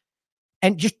bad.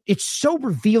 And just, it's so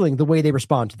revealing the way they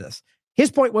respond to this. His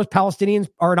point was Palestinians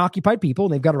are an occupied people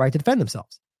and they've got a right to defend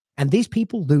themselves. And these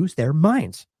people lose their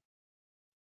minds.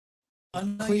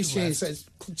 Cliches,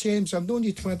 James. I've known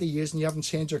you 20 years and you haven't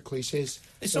changed your cliches.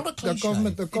 It's not a cliche.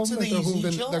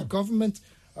 The government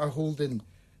are holding.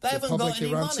 They haven't got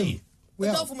any money.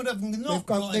 Well, the government have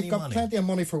got they've got plenty of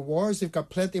money for wars. They've got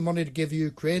plenty of money to give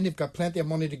Ukraine. They've got plenty of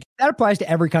money to give. That applies to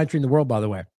every country in the world, by the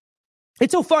way.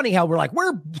 It's so funny how we're like, we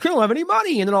don't have any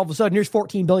money. And then all of a sudden, here's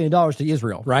 $14 billion to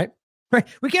Israel, right?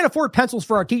 We can't afford pencils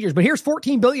for our teachers, but here's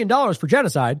 $14 billion for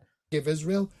genocide. Give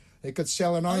Israel. They could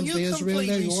sell an arms to Israel.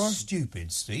 There you are.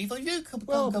 Stupid, Steve. Are you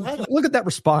look at that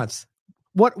response.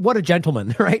 What a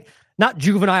gentleman, right? Not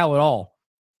juvenile at all.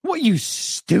 What, you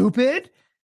stupid?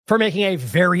 For making a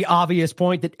very obvious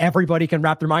point that everybody can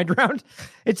wrap their mind around.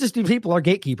 It's just people are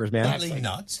gatekeepers, man. Totally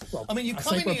nuts. Well, I mean, you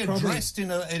come in here dressed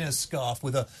in a scarf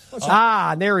with a...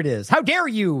 there it is. How dare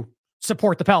you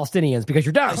support the Palestinians because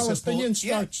you're down. Palestinian Do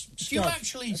you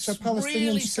actually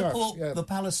really support the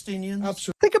Palestinians?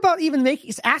 Absolutely. Think about even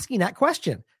asking that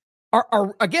question.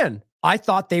 Again, I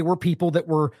thought they were people that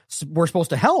were supposed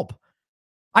to help.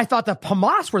 I thought that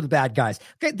Hamas were the bad guys.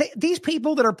 Okay, these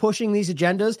people that are pushing these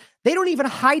agendas, they don't even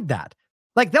hide that.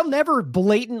 Like, they'll never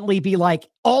blatantly be like,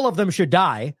 all of them should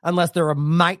die, unless they're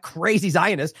a crazy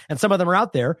Zionist, and some of them are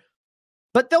out there.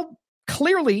 But they'll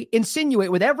clearly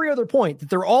insinuate with every other point that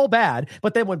they're all bad,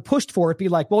 but then when pushed for it, be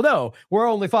like, well, no, we're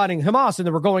only fighting Hamas, and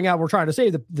then we're going out, we're trying to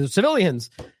save the civilians.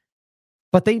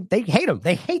 But they hate them.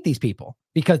 They hate these people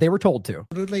because they were told to.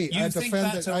 Absolutely. What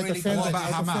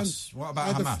about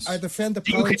Hamas? I defend the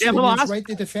Palestinians' right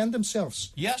to defend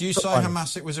themselves. Yeah. Do you say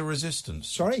Hamas, it was a resistance?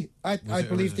 Sorry. I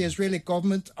believe the Israeli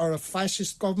government are a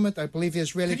fascist government. I believe the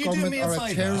Israeli government are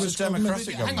a terrorist government. It's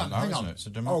a democratic government, though, isn't it? It's a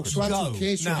democracy. Oh, so that's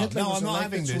okay. So Hitler was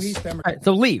elected, so he's democratic. All right,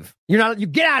 so leave. You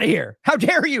get out of here. How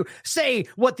dare you say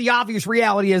what the obvious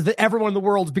reality is that everyone in the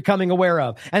world is becoming aware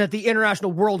of, and that the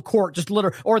International World Court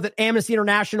or that Amnesty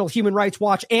International, Human Rights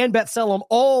Watch, and B'Tselem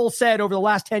all said over the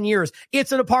last 10 years,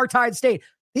 it's an apartheid state.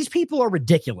 These people are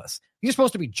ridiculous. You're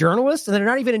supposed to be journalists, and they're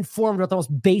not even informed about the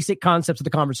most basic concepts of the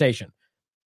conversation.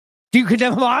 Do you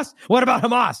condemn Hamas? What about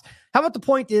Hamas? How about the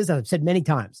point is, as I've said many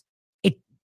times, it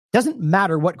doesn't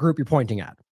matter what group you're pointing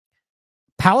at.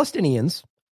 Palestinians,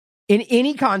 in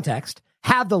any context,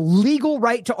 have the legal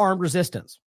right to armed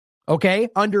resistance. okay,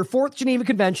 under Fourth Geneva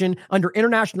Convention, under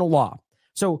international law.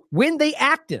 So when they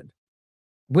acted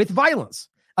with violence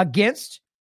against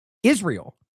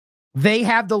Israel, they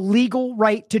have the legal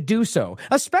right to do so,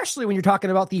 especially when you're talking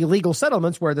about the illegal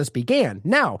settlements where this began.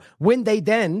 Now, when they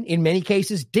then, in many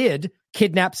cases, did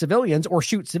kidnap civilians or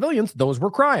shoot civilians, those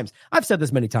were crimes. I've said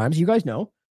this many times, you guys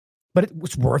know, but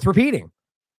it's worth repeating.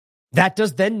 That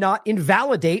does then not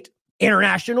invalidate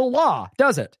international law,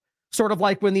 does it? Sort of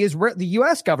like when the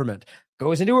U.S. government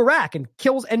goes into Iraq and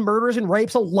kills and murders and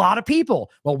rapes a lot of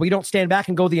people. Well, we don't stand back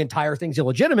and go the entire thing's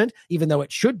illegitimate, even though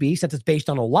it should be, since it's based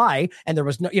on a lie and there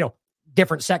was no,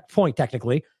 different point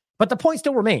technically. But the point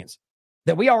still remains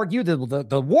that we argue that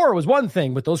the war was one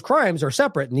thing, but those crimes are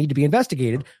separate and need to be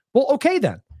investigated. Well, okay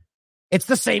then. It's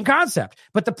the same concept.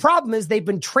 But the problem is they've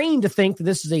been trained to think that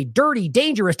this is a dirty,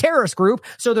 dangerous terrorist group,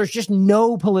 so there's just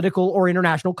no political or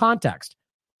international context.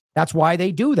 That's why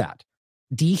they do that.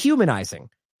 Dehumanizing.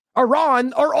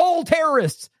 Iran are all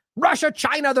terrorists. Russia,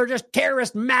 China, they're just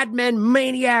terrorist madmen,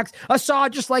 maniacs.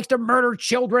 Assad just likes to murder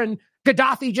children.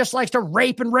 Gaddafi just likes to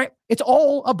rape. It's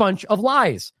all a bunch of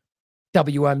lies.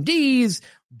 WMDs,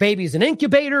 babies in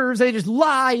incubators, they just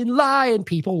lie, and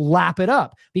people lap it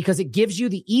up because it gives you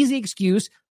the easy excuse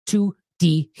to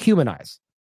dehumanize.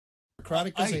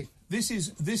 Hey, this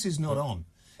is not on.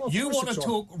 Well, you want to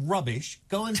talk rubbish,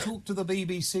 go and talk to the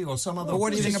BBC or some other... But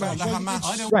what do you think about the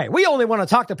Hamas? Right, we only want to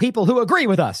talk to people who agree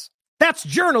with us. That's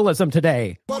journalism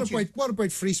today. What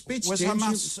about free speech? Was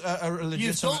Hamas a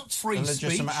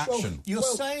legitimate action? Well, you're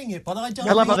saying it, but I don't...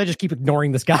 I love how they just keep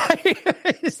ignoring this guy.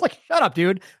 It's like, shut up,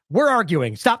 dude. We're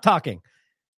arguing. Stop talking.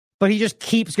 But he just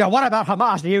keeps going, what about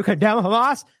Hamas? Do you condemn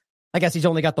Hamas? I guess he's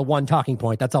only got the one talking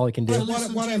point. That's all he can do.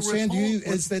 What I'm saying to you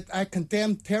is that I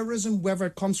condemn terrorism, whether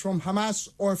it comes from Hamas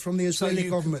or from the Israeli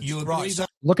government.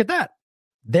 Look at that.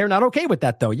 They're not okay with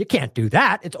that, though. You can't do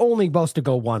that. It's only supposed to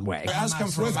go one way. It has come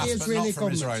from Hamas, but not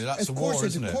from Israel. That's a war,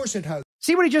 isn't it? Of course it has.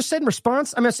 See what he just said in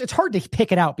response? I mean, it's hard to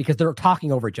pick it out because they're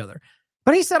talking over each other.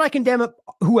 But he said, I condemn it,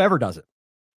 whoever does it,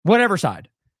 whatever side.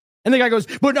 And the guy goes,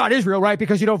 but not Israel, right?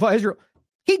 Because you don't vote Israel.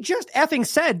 He just effing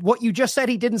said what you just said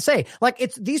he didn't say.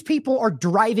 Like, these people are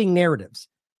driving narratives.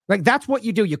 Like, that's what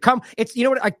you do. You come,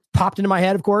 what I popped into my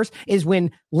head, of course, is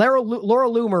when Laura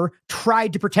Loomer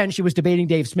tried to pretend she was debating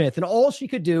Dave Smith, and all she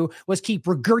could do was keep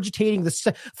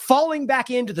regurgitating falling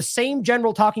back into the same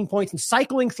general talking points and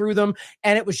cycling through them.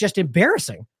 And it was just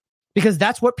embarrassing because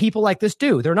that's what people like this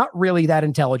do. They're not really that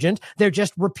intelligent. They're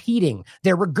just repeating.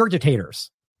 They're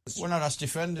regurgitators. Well, no, that's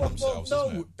defending themselves, no,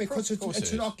 isn't it? Because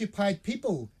it's an occupied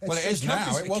people. Well, it is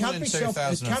now. It wasn't in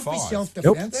 2005. It can't be self-defense.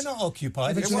 Nope. They're not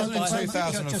occupied. It wasn't in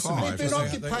 2005. They've been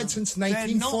occupied since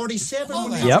 1947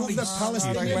 when they moved the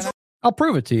Palestinians. I'll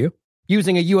prove it to you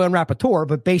using a UN rapporteur,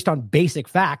 but based on basic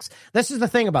facts. This is the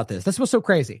thing about this. This was so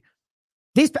crazy.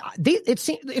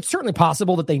 It's certainly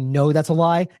possible that they know that's a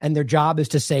lie, and their job is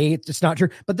to say it's not true.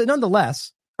 But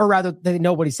nonetheless, or rather, they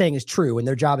know what he's saying is true, and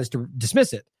their job is to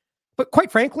dismiss it. But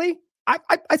quite frankly,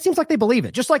 it seems like they believe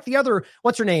it. Just like the other,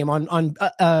 what's her name on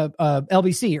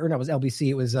LBC, or no, it was LBC.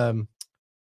 It was,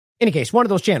 any case, one of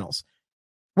those channels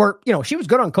where, she was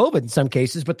good on COVID in some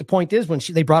cases. But the point is when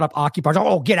they brought up occupiers,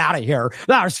 oh, get out of here.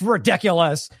 That's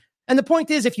ridiculous. And the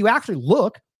point is, if you actually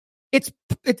look, it's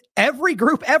every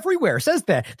group everywhere says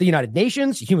that. The United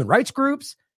Nations, human rights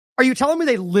groups. Are you telling me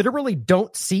they literally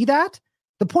don't see that?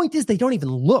 The point is they don't even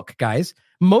look, guys.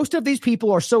 Most of these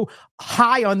people are so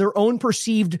high on their own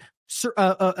perceived,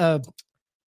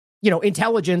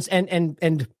 intelligence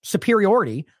and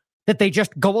superiority that they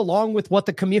just go along with what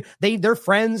the community, their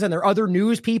friends and their other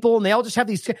news people, and they all just have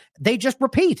they just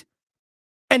repeat.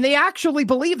 And they actually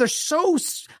believe they're so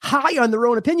high on their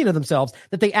own opinion of themselves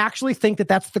that they actually think that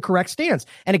that's the correct stance.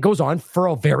 And it goes on for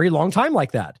a very long time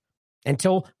like that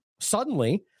until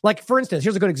suddenly, like, for instance,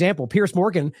 here's a good example. Piers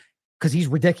Morgan, because he's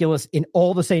ridiculous in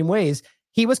all the same ways,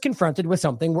 he was confronted with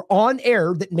something on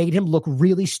air that made him look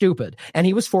really stupid. And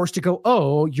he was forced to go,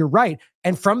 oh, you're right.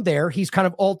 And from there, he's kind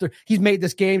of altered. He's made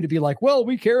this game to be like, well,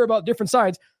 we care about different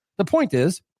sides. The point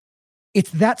is,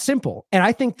 it's that simple. And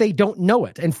I think they don't know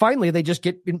it. And finally, they just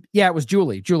get, it was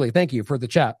Julie. Julie, thank you for the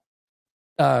chat.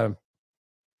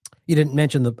 You didn't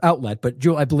mention the outlet, but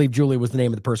I believe Julie was the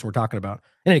name of the person we're talking about.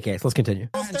 In any case, let's continue.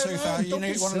 You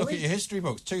want to look at your history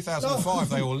books. 2005,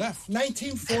 they all left.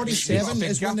 1947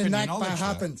 is when the Nakba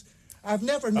happened. I've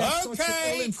never met such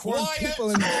ill-informed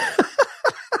people.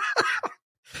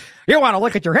 You want to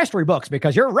look at your history books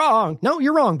because you're wrong. No,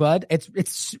 you're wrong, bud.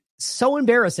 It's so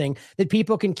embarrassing that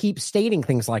people can keep stating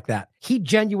things like that. He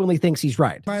genuinely thinks he's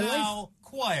right. Now,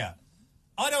 quiet.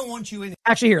 I don't want you in.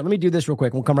 Actually, here, let me do this real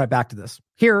quick. We'll come right back to this.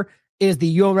 Here is the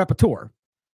UN rapporteur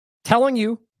telling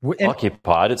you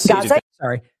occupied. It's ceded.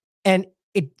 Sorry. And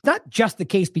it's not just the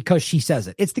case because she says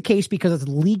it. It's the case because it's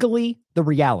legally the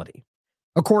reality.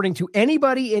 According to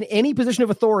anybody in any position of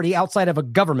authority outside of a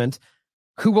government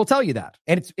who will tell you that.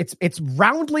 And it's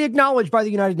roundly acknowledged by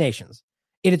the United Nations.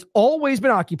 It has always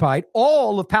been occupied.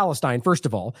 All of Palestine, first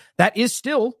of all, that is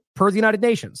still per the United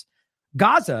Nations.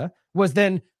 Gaza was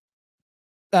then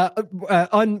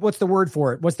what's the word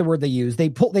for it? What's the word they use? They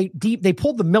pulled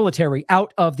the military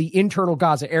out of the internal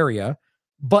Gaza area,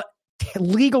 but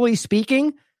legally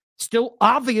speaking, still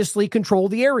obviously control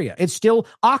the area. It's still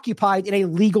occupied in a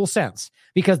legal sense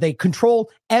because they control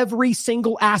every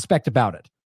single aspect about it.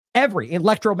 Every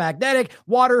electromagnetic,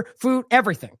 water, food,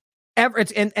 everything.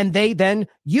 And they then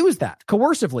use that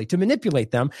coercively to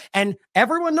manipulate them. And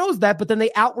everyone knows that, but then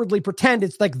they outwardly pretend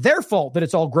it's like their fault that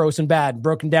it's all gross and bad and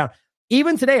broken down.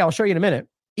 Even today, I'll show you in a minute,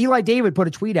 Eli David put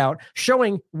a tweet out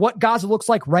showing what Gaza looks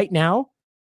like right now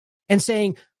and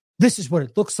saying, this is what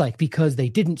it looks like because they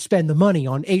didn't spend the money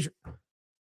on Asia.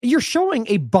 You're showing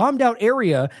a bombed out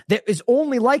area that is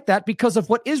only like that because of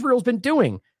what Israel's been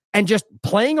doing and just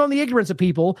playing on the ignorance of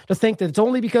people to think that it's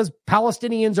only because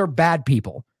Palestinians are bad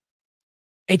people.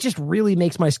 It just really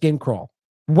makes my skin crawl.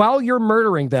 While you're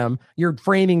murdering them, you're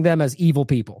framing them as evil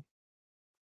people.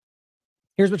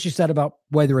 Here's what she said about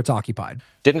whether it's occupied.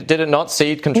 Did it not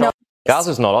cede control? No.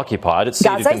 Gaza's not occupied. It's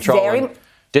ceded control.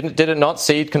 Did it not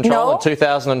cede control in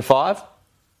 2005?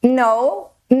 No.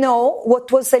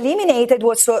 What was eliminated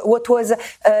was what was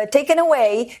taken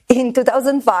away in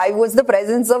 2005 was the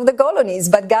presence of the colonies,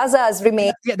 but Gaza has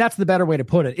remained. Yeah, that's the better way to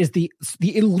put it. Is the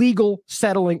illegal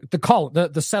settling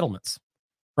the settlements,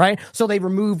 right? So they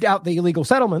removed out the illegal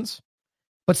settlements,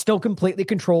 but still completely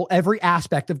control every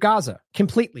aspect of Gaza,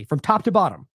 completely from top to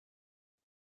bottom.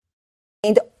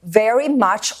 And very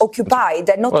much occupied,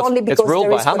 and not only because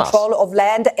there is control of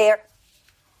land, air.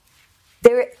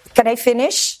 Can I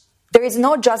finish? There is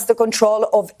not just the control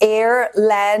of air,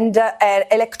 land,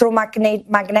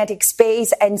 electromagnetic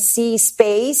space and sea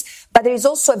space, but there is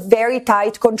also a very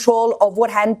tight control of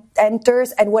what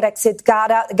enters and what exits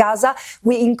Gaza,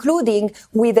 including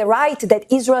with the right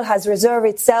that Israel has reserved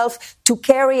itself to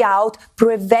carry out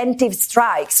preventive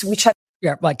strikes, which are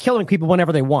like killing people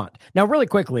whenever they want. Now, really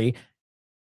quickly,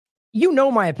 you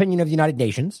know my opinion of the United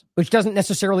Nations, which doesn't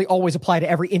necessarily always apply to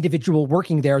every individual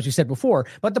working there, as you said before.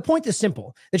 But the point is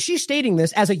simple, that she's stating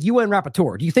this as a UN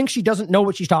rapporteur. Do you think she doesn't know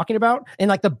what she's talking about and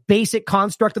like the basic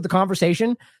construct of the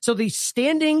conversation? So the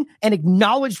standing and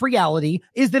acknowledged reality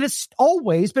is that it's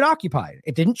always been occupied.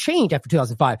 It didn't change after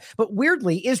 2005. But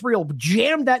weirdly, Israel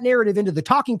jammed that narrative into the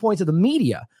talking points of the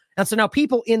media. And so now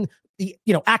people in the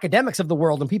academics of the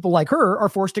world and people like her are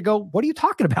forced to go, what are you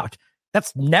talking about?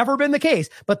 That's never been the case,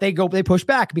 but they push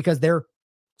back because their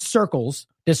circles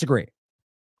disagree.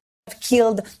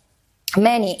 Killed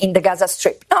many in the Gaza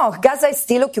Strip. No, Gaza is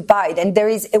still occupied, and there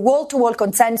is a wall-to-wall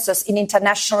consensus in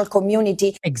international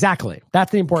community. Exactly.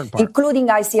 That's the important part. Including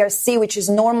ICRC, which is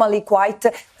normally quite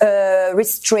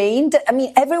restrained. I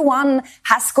mean, everyone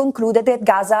has concluded that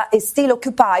Gaza is still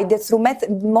occupied through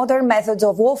modern methods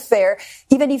of warfare,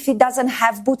 even if it doesn't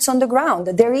have boots on the ground.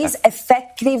 There is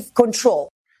effective control.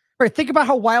 Right, think about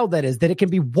how wild that is, that it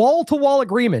can be wall-to-wall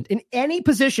agreement in any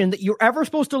position that you're ever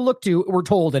supposed to look to, we're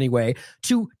told anyway,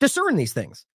 to discern these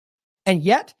things. And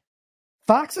yet,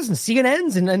 Foxes and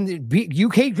CNNs and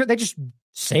UK, they just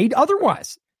say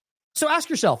otherwise. So ask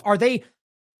yourself, are they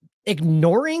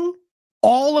ignoring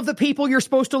all of the people you're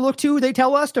supposed to look to, they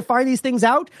tell us, to find these things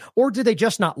out? Or do they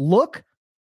just not look?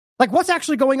 Like, what's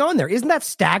actually going on there? Isn't that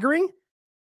staggering?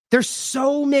 There's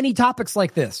so many topics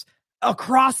like this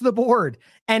across the board.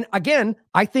 And again,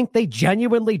 I think they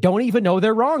genuinely don't even know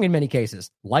they're wrong in many cases,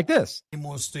 like this.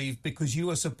 More, Steve, because you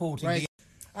are supporting the...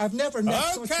 I've never met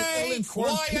such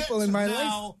ill-informed people in my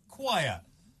life. Quiet.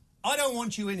 I don't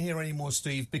want you in here anymore,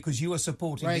 Steve, because you are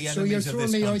supporting the enemies so you're throwing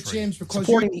of this me country. Out, James, because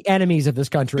supporting the enemies of this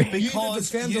country. Because you, the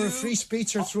defender of free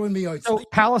speech, are throwing me out. So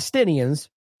Palestinians,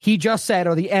 he just said,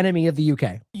 are the enemy of the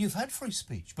UK. You've had free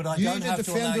speech, but I don't have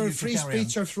to allow you to carry on. You, the defender of free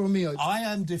speech, are throwing me out. I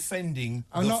am defending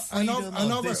the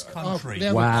freedom of this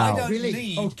country. Wow. I don't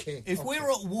need... If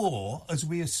we're at war, as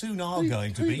we soon are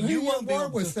going to be, you won't be able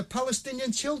to... with the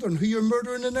Palestinian children who you're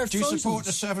murdering in their thousands. Do you support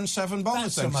the 7/7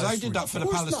 bombers then? Because I did that for the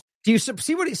Palestinians. Do you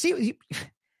see what he...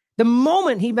 The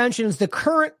moment he mentions the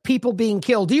current people being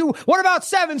killed, what about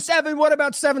 7/7? What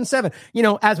about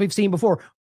 7/7? As we've seen before.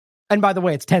 And by the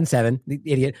way, it's 10/7, the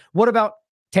idiot. What about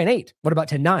 10/8? What about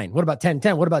 10/9? What about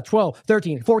 10/10? What about 12,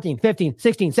 13, 14, 15,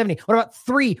 16, 17? What about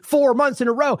 3-4 months in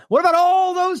a row? What about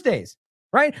all those days?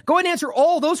 Right? Go ahead and answer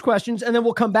all those questions, and then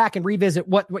we'll come back and revisit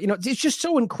what it's just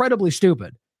so incredibly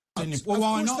stupid. Well,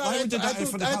 why not? They did that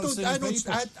for the Palestinian people.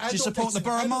 Do you support the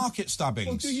Borough Market stabbings?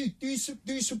 Well,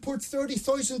 do you support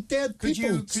 30,000 dead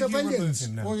people, civilians?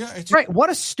 Well, yeah, right. What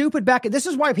a stupid back. This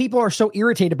is why people are so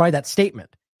irritated by that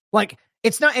statement. Like,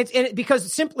 it's not,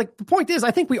 because simply, the point is,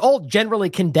 I think we all generally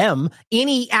condemn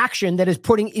any action that is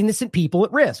putting innocent people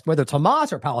at risk, whether it's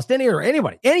Hamas or Palestinian or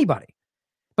anybody.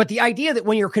 But the idea that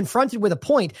when you're confronted with a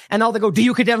point and all they go, do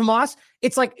you condemn Hamas?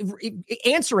 It's like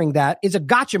answering that is a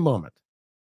gotcha moment.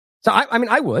 So, I mean,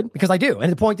 I would, because I do.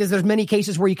 And the point is, there's many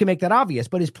cases where you can make that obvious.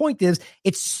 But his point is,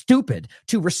 it's stupid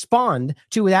to respond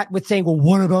to that with saying, well,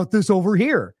 what about this over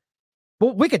here?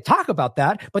 Well, we could talk about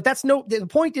that, but the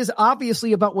point is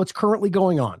obviously about what's currently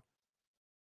going on,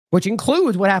 which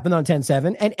includes what happened on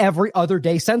 10/7 and every other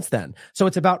day since then. So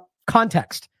it's about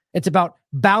context. It's about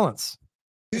balance.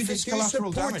 It's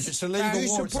collateral damage. It's a legal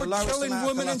war. It's the lowest killing amount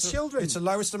women and children. It's the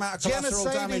lowest amount of collateral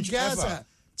damage ever.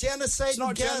 Genocide. It's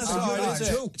not genocide, is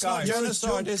it? It's not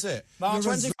genocide, is it?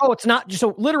 Oh, it's not.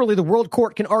 So literally, the World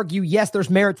Court can argue, yes,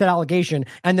 there's merit to that allegation,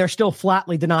 and they're still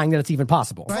flatly denying that it's even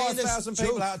possible. 5,000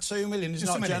 people out of 2 million is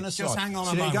not genocide. Just hang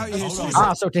on a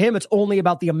moment. So to him, it's only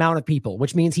about the amount of people,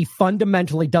 which means he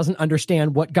fundamentally doesn't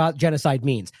understand what genocide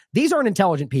means. These aren't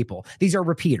intelligent people. These are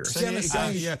repeaters.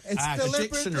 Genocide.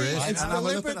 It's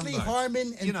deliberately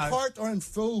harming in part or in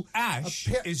full. Ash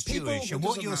is Jewish, and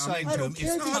what you're saying to him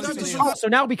is... So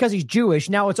now because he's Jewish,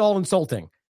 now it's all insulting.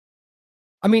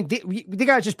 I mean, the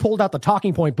guy just pulled out the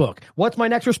talking point book. What's my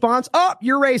next response? Oh,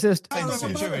 you're racist.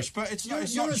 I'm Jewish, but it's not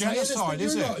genocide,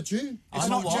 is it?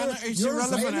 It's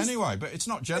irrelevant anyway, but it's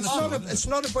not genocide. It's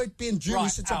not about being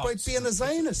Jewish, it's about being a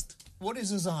Zionist. What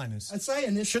is a Zionist? A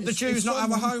Zionist. Should the Jews not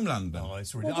have a homeland then?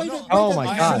 Oh my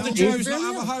God! Should the Jews not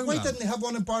have a homeland? Why didn't they have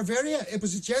one in Bavaria? It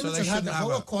was the Germans that had the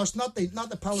Holocaust, not the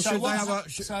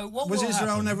Palestinians. Was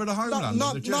Israel never the homeland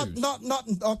of the Jews? Not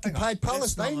in occupied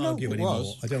Palestine. No, it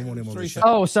was. I don't want him on the show.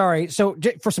 Oh, sorry. So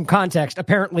for some context,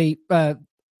 apparently, I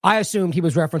assumed he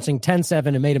was referencing 10/7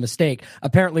 and made a mistake.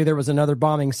 Apparently, there was another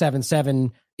bombing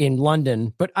 7/7 in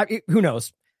London, but who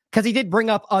knows? Because he did bring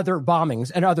up other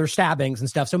bombings and other stabbings and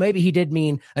stuff. So maybe he did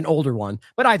mean an older one.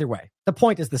 But either way, the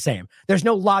point is the same. There's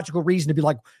no logical reason to be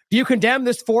like, do you condemn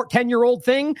this 10-year-old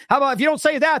thing? How about if you don't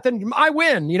say that, then I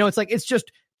win? You know, it's like, it's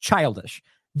just childish.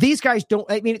 These guys don't,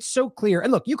 I mean, it's so clear.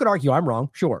 And look, you could argue I'm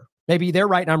wrong. Sure. Maybe they're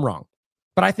right and I'm wrong.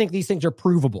 But I think these things are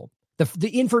provable.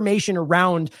 The information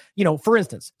around, for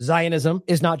instance, Zionism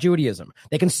is not Judaism.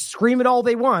 They can scream it all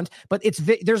they want, but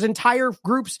there's entire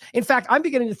groups. In fact, I'm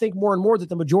beginning to think more and more that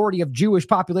the majority of Jewish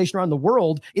population around the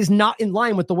world is not in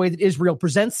line with the way that Israel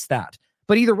presents that.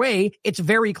 But either way, it's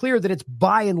very clear that it's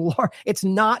by and large, it's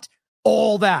not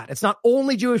all that. It's not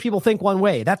only Jewish people think one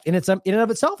way. That in and of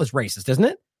itself is racist, isn't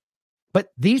it? But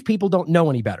these people don't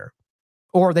know any better,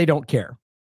 or they don't care.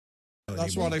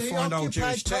 That's why they find old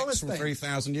Jewish texts from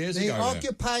 3,000 years ago. They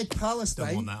occupied Palestine.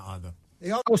 Don't want that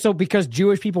either. So because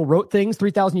Jewish people wrote things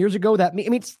 3,000 years ago,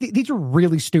 these are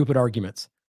really stupid arguments.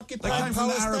 They came from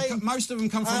Arab. Most of them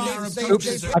come from Arab Oops,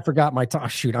 countries. I forgot my time.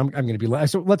 Shoot, I'm going to be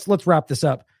last. So let's wrap this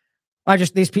up.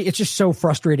 It's just so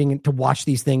frustrating to watch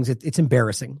these things. It's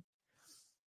embarrassing.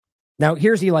 Now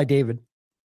here's Eli David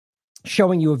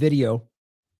showing you a video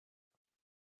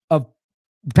of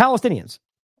Palestinians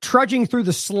trudging through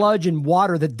the sludge and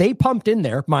water that they pumped in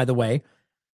there, by the way,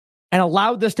 and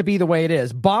allowed this to be the way it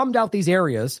is, bombed out these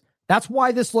areas. That's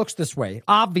why this looks this way,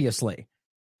 obviously.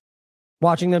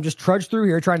 Watching them just trudge through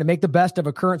here, trying to make the best of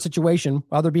a current situation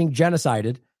while they're being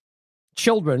genocided.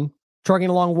 Children trudging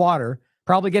along water,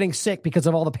 probably getting sick because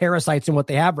of all the parasites and what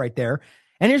they have right there.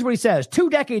 And here's what he says. 2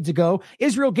 decades ago,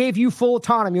 Israel gave you full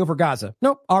autonomy over Gaza.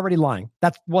 Nope, already lying.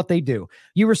 That's what they do.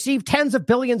 You received tens of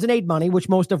billions in aid money, which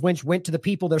most of which went to the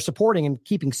people they're supporting and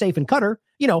keeping safe in Qatar.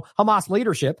 Hamas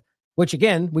leadership, which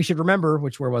again, we should remember,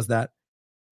 where was that?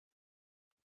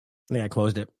 I think I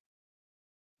closed it.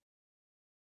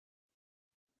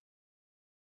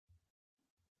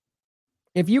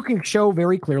 If you can show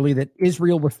very clearly that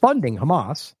Israel was funding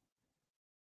Hamas,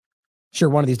 sure,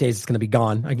 one of these days it's going to be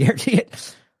gone. I guarantee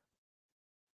it.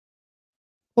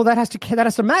 Well, that has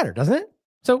to matter, doesn't it?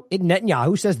 So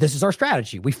Netanyahu says this is our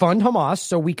strategy. We fund Hamas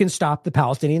so we can stop the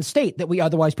Palestinian state that we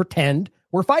otherwise pretend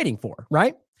we're fighting for,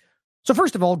 right? So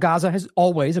first of all, Gaza has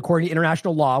always, according to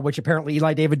international law, which apparently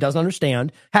Eli David doesn't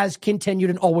understand, has continued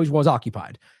and always was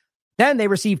occupied. Then they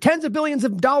received tens of billions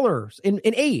of dollars in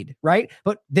aid, right?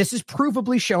 But this is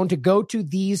provably shown to go to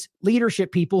these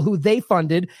leadership people who they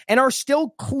funded and are still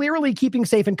clearly keeping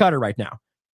safe in Qatar right now.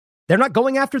 They're not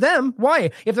going after them.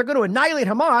 Why? If they're going to annihilate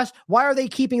Hamas, why are they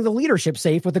keeping the leadership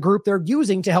safe with the group they're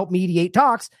using to help mediate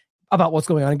talks about what's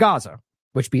going on in Gaza,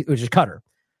 which is Qatar?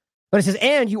 But it says,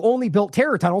 and you only built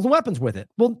terror tunnels and weapons with it.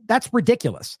 Well, that's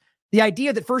ridiculous. The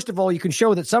idea that, first of all, you can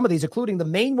show that some of these, including the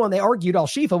main one they argued,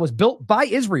 Al-Shifa, was built by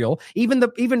Israel. Even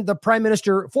the prime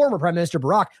minister, former prime minister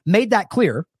Barak, made that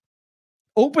clear,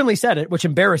 openly said it, which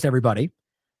embarrassed everybody.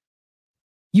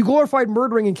 You glorified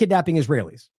murdering and kidnapping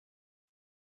Israelis.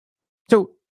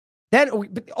 So then,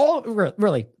 all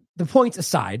really, the points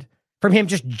aside, from him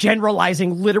just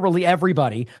generalizing literally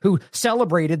everybody who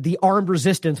celebrated the armed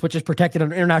resistance, which is protected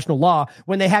under international law,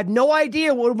 when they had no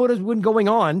idea what has been going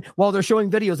on while they're showing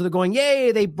videos of them going,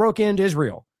 yay, they broke into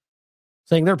Israel.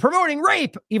 Saying they're promoting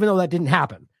rape, even though that didn't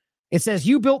happen. It says,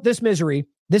 you built this misery.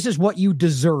 This is what you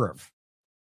deserve.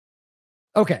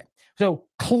 Okay, so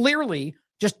clearly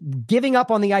just giving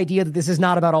up on the idea that this is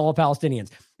not about all Palestinians.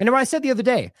 And what I said the other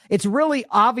day, it's really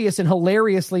obvious and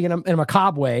hilariously in a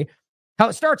macabre way how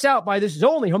it starts out by this is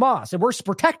only Hamas and we're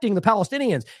protecting the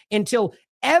Palestinians until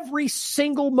every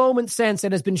single moment since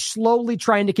it has been slowly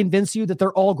trying to convince you that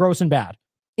they're all gross and bad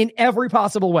in every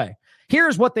possible way.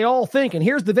 Here's what they all think and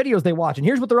here's the videos they watch and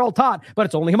here's what they're all taught, but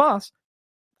it's only Hamas.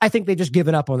 I think they've just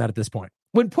given up on that at this point.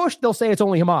 When pushed, they'll say it's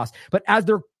only Hamas, but as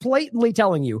they're blatantly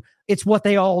telling you, it's what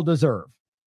they all deserve.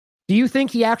 Do you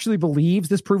think he actually believes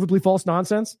this provably false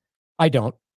nonsense? I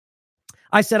don't.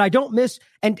 I said, I don't miss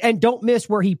and don't miss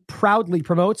where he proudly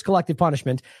promotes collective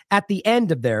punishment at the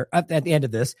end of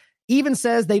this, even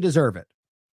says they deserve it.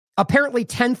 Apparently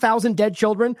 10,000 dead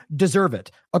children deserve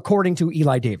it, according to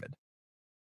Eli David.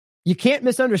 You can't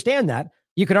misunderstand that.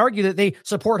 You could argue that they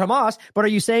support Hamas, but are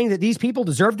you saying that these people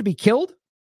deserve to be killed?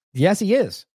 Yes, he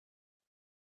is.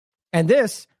 And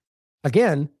this,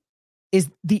 again, is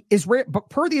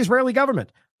per the Israeli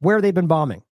government, where they've been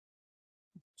bombing.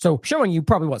 So showing you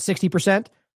probably, 60%?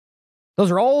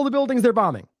 Those are all the buildings they're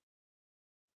bombing.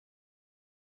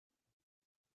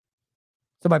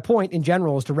 So my point in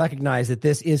general is to recognize that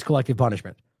this is collective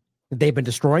punishment. They've been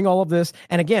destroying all of this.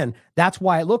 And again, that's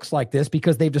why it looks like this,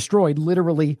 because they've destroyed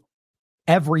literally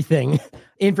everything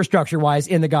infrastructure-wise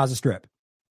in the Gaza Strip.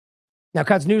 Now,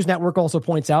 Quds News Network also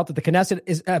points out that the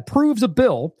Knesset approves a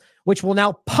bill which will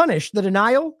now punish the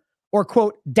denial or,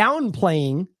 quote,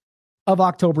 downplaying of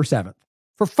October 7th.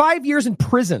 For 5 years in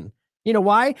prison. You know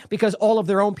why? Because all of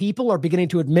their own people are beginning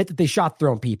to admit that they shot their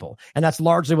own people. And that's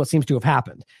largely what seems to have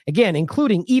happened. Again,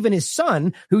 including even his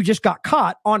son, who just got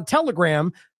caught on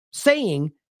Telegram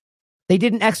saying they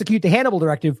didn't execute the Hannibal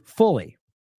Directive fully.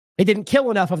 They didn't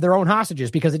kill enough of their own hostages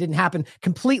because it didn't happen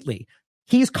completely.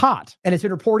 He's caught, and it's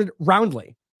been reported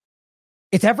roundly.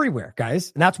 It's everywhere,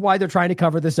 guys. And that's why they're trying to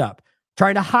cover this up.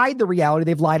 Trying to hide the reality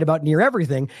they've lied about near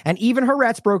everything. And even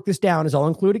Haaretz broke this down, as I'll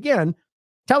include again,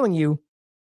 telling you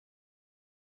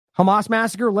Hamas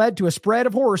massacre led to a spread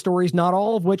of horror stories, not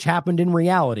all of which happened in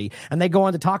reality. And they go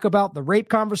on to talk about the rape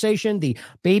conversation, the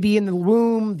baby in the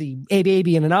womb, a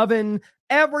baby in an oven.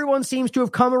 Everyone seems to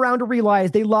have come around to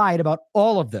realize they lied about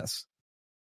all of this,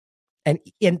 and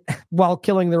while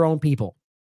killing their own people.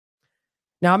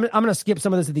 Now, I'm going to skip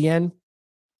some of this at the end,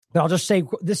 but I'll just say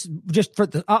this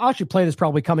I'll actually play this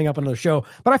probably coming up on another show,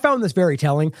 but I found this very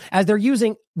telling as they're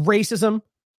using racism,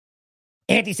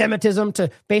 anti-Semitism to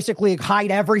basically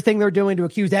hide everything they're doing to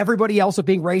accuse everybody else of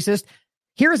being racist.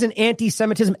 Here's an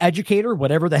anti-Semitism educator,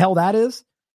 whatever the hell that is,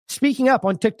 speaking up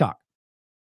on TikTok.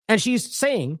 And she's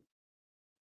saying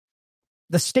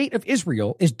the state of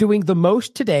Israel is doing the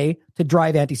most today to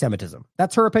drive anti-Semitism.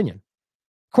 That's her opinion.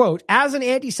 Quote, as an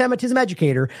anti-Semitism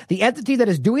educator, the entity that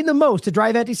is doing the most to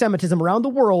drive anti-Semitism around the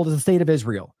world is the state of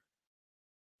Israel.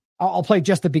 I'll play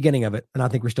just the beginning of it, and I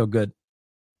think we're still good.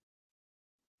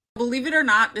 Believe it or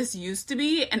not, this used to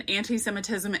be an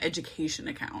anti-Semitism education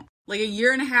account. Like a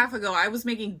year and a half ago, I was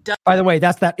making... By the way,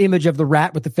 that's that image of the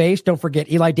rat with the face. Don't forget,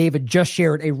 Eli David just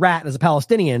shared a rat as a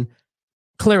Palestinian.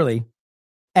 Clearly,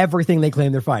 everything they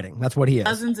claim they're fighting. That's what he is.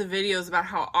 Dozens of videos about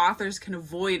how authors can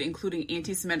avoid including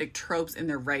anti-Semitic tropes in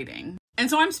their writing. And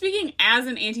so I'm speaking as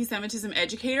an anti-Semitism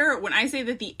educator when I say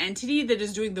that the entity that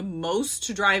is doing the most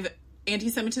to drive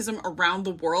anti-Semitism around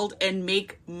the world and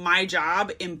make my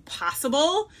job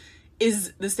impossible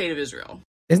is the state of Israel.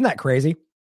 Isn't that crazy?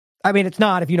 I mean, it's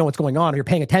not if you know what's going on or you're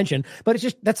paying attention, but it's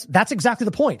just that's exactly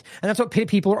the point. And that's what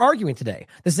people are arguing today.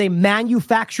 This is a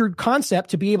manufactured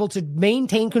concept to be able to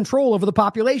maintain control over the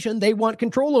population they want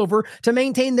control over to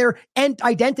maintain their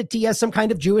identity as some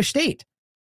kind of Jewish state.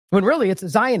 When really it's a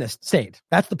Zionist state.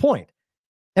 That's the point.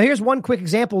 Now, here's one quick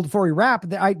example before we wrap.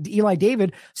 Eli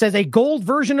David says a gold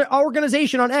version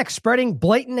organization on X spreading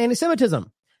blatant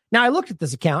anti-Semitism. Now, I looked at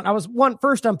this account.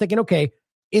 First I'm thinking, okay,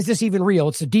 is this even real?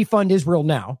 It's to defund Israel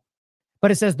now.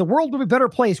 But it says the world would be a better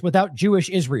place without Jewish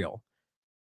Israel.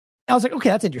 I was like, okay,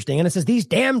 that's interesting. And it says these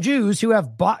damn Jews who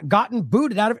have gotten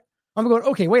booted out of... I'm going,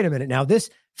 okay, wait a minute now. This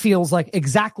feels like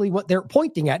exactly what they're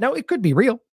pointing at. Now, it could be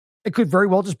real. It could very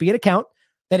well just be an account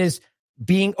that is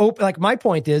being open. Like, my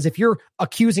point is, if you're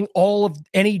accusing all of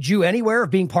any Jew anywhere of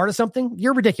being part of something,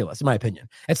 you're ridiculous, in my opinion.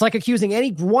 It's like accusing any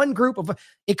one group of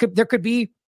there could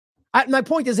be. My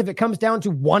point is, if it comes down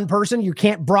to one person, you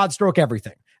can't broad stroke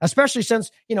everything, especially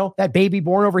since, that baby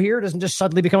born over here doesn't just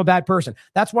suddenly become a bad person.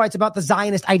 That's why it's about the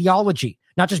Zionist ideology,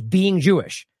 not just being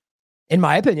Jewish. In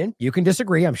my opinion, you can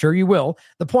disagree. I'm sure you will.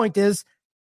 The point is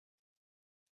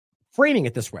framing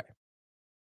it this way.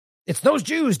 It's those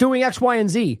Jews doing X, Y, and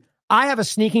Z. I have a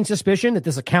sneaking suspicion that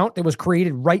this account that was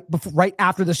created right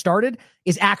after this started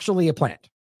is actually a plant.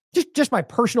 Just my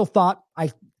personal thought.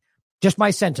 Just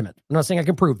my sentiment. I'm not saying I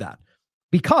can prove that,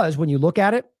 because when you look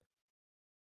at it,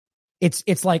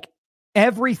 it's like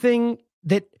everything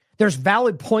that there's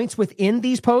valid points within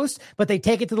these posts, but they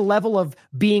take it to the level of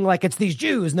being like, it's these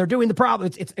Jews and they're doing the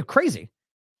problem. It's crazy.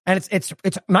 And it's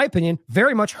in my opinion,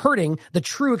 very much hurting the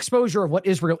true exposure of what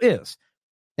Israel is.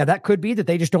 Now, that could be that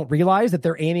they just don't realize that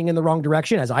they're aiming in the wrong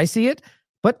direction, as I see it.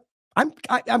 But I'm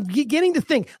beginning to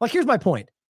think, like, here's my point.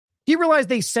 Do you realize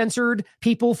they censored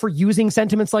people for using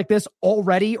sentiments like this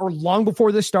already, or long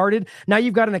before this started? Now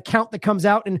you've got an account that comes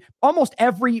out in almost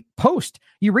every post.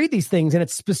 You read these things and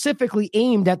it's specifically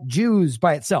aimed at Jews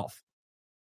by itself.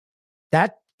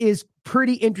 That is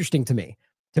pretty interesting to me.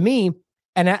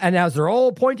 And as they're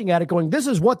all pointing at it going, this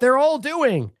is what they're all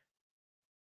doing.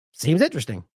 Seems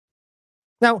interesting.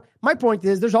 Now, my point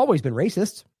is, there's always been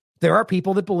racists. There are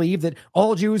people that believe that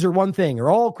all Jews are one thing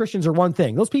or all Christians are one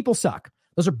thing. Those people suck.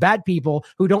 Those are bad people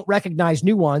who don't recognize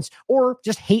nuance or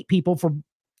just hate people for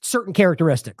certain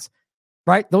characteristics,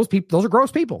 right? Those are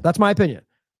gross people. That's my opinion.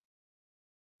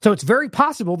 So it's very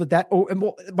possible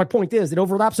my point is, it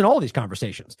overlaps in all of these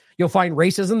conversations. You'll find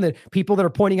racism, that people that are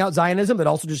pointing out Zionism that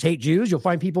also just hate Jews. You'll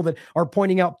find people that are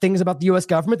pointing out things about the U.S.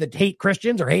 government that hate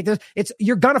Christians or hate this.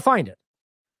 You're going to find it.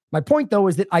 My point, though,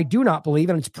 is that I do not believe,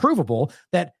 and it's provable,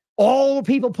 that all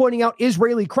people pointing out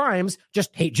Israeli crimes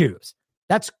just hate Jews.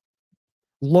 That's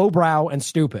lowbrow and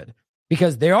stupid,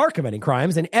 because they are committing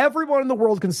crimes and everyone in the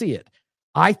world can see it.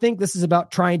 I think this is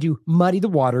about trying to muddy the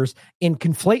waters and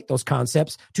conflate those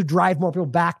concepts to drive more people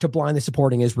back to blindly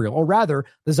supporting Israel, or rather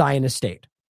the Zionist state.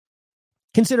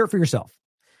 Consider it for yourself.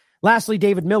 Lastly,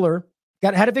 David Miller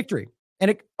had a victory,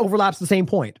 and it overlaps the same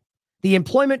point. The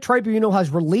Employment Tribunal has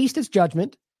released its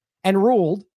judgment and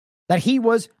ruled that he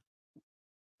was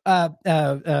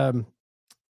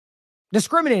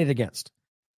discriminated against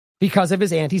because of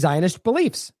his anti-Zionist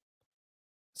beliefs.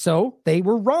 So they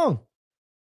were wrong.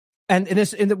 And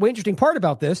the interesting part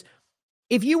about this,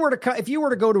 if you were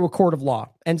to go to a court of law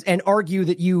and argue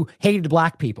that you hated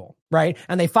black people, right,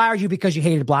 and they fired you because you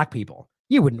hated black people,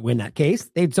 you wouldn't win that case.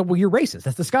 They'd say, well, you're racist.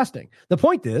 That's disgusting. The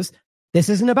point is, this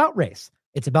isn't about race.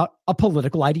 It's about a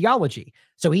political ideology.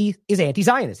 So he is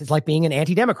anti-Zionist. It's like being an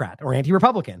anti-Democrat or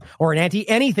anti-Republican or an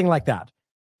anti-anything like that.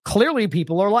 Clearly,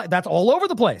 people are like, that's all over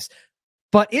the place.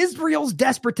 But Israel's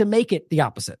desperate to make it the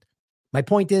opposite. My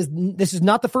point is, this is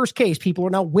not the first case. People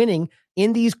are now winning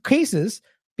in these cases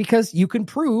because you can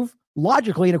prove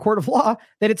logically in a court of law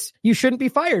that you shouldn't be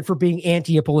fired for being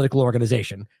anti a political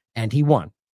organization. And he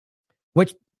won,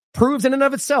 which proves in and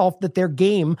of itself that their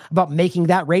game about making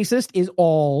that racist is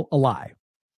all a lie.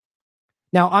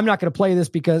 Now, I'm not going to play this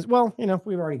because, well,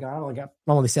 we've already got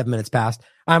only 7 minutes past.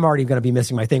 I'm already going to be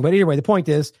missing my thing. But anyway, the point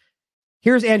is,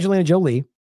 here's Angelina Jolie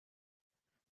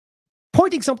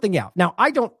pointing something out. Now,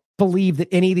 I don't believe that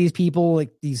any of these people,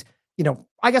 like these,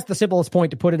 I guess the simplest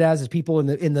point to put it as is people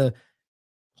in the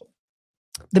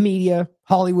media,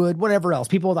 Hollywood, whatever else,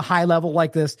 people at a high level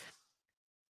like this,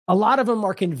 a lot of them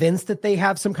are convinced that they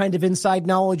have some kind of inside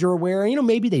knowledge or aware.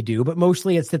 Maybe they do, but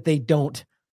mostly it's that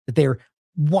that they're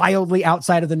wildly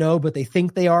outside of the know, but they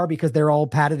think they are because they're all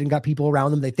padded and got people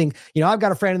around them. They think, I've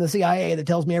got a friend in the CIA that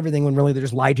tells me everything, when really they're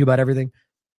just lied to you about everything.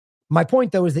 My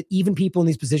point, though, is that even people in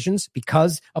these positions,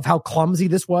 because of how clumsy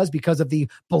this was, because of the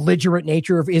belligerent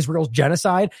nature of Israel's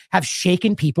genocide, have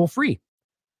shaken people free.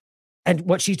 And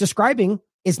what she's describing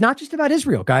is not just about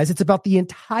Israel, guys. It's about the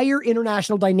entire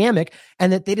international dynamic,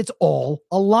 and that it's all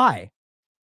a lie.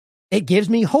 It gives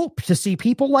me hope to see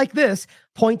people like this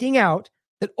pointing out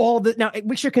that now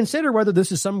we should consider whether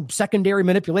this is some secondary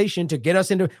manipulation to get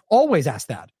us into, always ask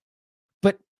that.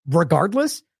 But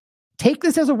regardless, take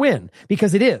this as a win,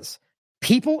 because it is.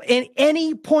 People in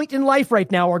any point in life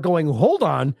right now are going, hold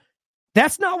on,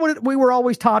 that's not what we were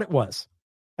always taught it was.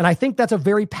 And I think that's a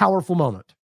very powerful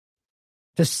moment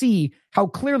to see how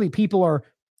clearly people are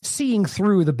seeing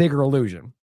through the bigger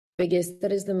illusion. That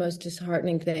is the most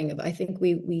disheartening thing. I think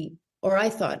I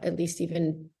thought, at least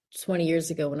even 20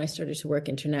 years ago when I started to work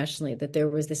internationally, that there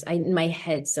was this, in my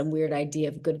head, some weird idea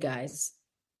of good guys,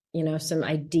 some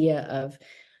idea of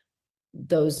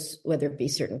those, whether it be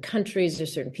certain countries or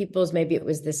certain peoples. Maybe it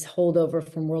was this holdover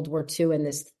from World War II and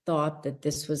this thought that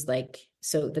this was like,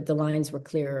 so that the lines were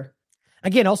clearer.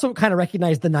 Again, also kind of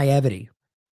recognize the naivety,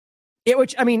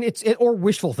 or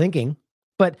wishful thinking,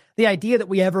 but the idea that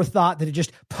we ever thought that it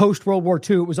just post World War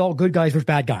II, it was all good guys versus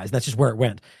bad guys. That's just where it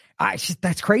went.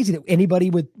 That's crazy that anybody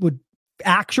would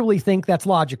actually think that's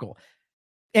logical.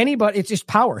 It's just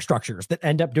power structures that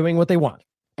end up doing what they want.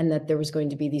 And that there was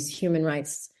going to be these human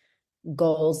rights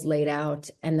goals laid out,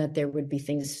 and that there would be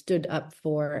things stood up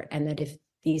for, and that if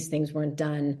these things weren't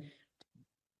done,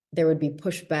 there would be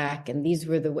pushback. And these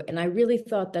were and I really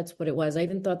thought that's what it was. I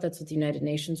even thought that's what the United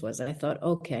Nations was. I thought,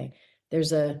 okay,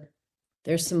 there's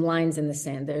some lines in the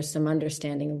sand. There's some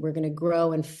understanding, and we're going to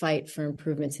grow and fight for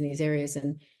improvements in these areas.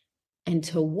 And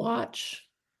to watch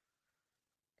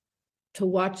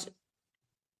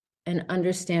and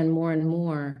understand more and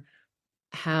more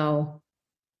how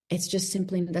it's just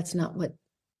simply, that's not what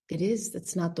it is.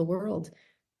 That's not the world.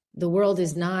 The world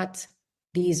is not,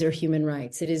 these are human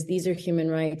rights. It is, these are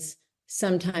human rights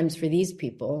sometimes for these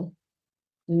people,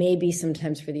 maybe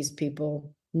sometimes for these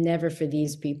people, never for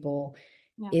these people.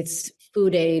 Yeah. It's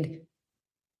food aid,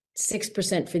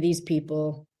 6% for these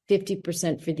people,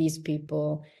 50% for these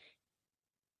people.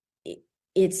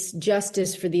 It's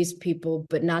justice for these people,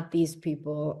 but not these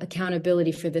people.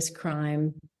 Accountability for this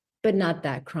crime, but not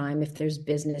that crime if there's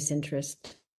business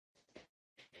interest.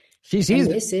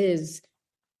 This is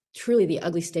truly the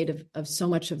ugly state of so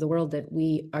much of the world that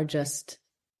we are just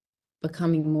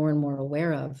becoming more and more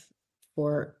aware of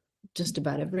for just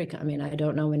about every. I mean, I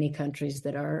don't know any countries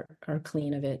that are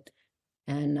clean of it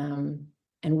and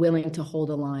willing to hold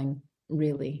a line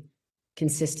really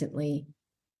consistently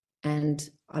and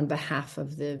on behalf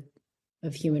of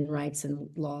human rights and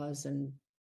laws. And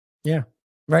yeah,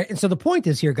 right. And so the point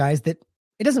is here, guys, that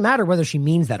it doesn't matter whether she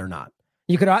means that or not.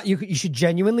 You should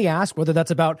genuinely ask whether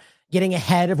that's about getting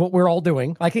ahead of what we're all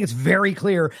doing. I think it's very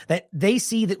clear that they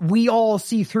see that we all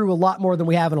see through a lot more than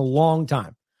we have in a long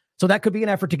time. So that could be an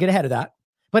effort to get ahead of that.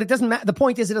 But it doesn't matter. The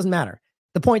point is, it doesn't matter.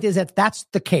 The point is that that's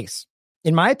the case.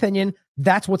 In my opinion,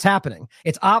 that's what's happening.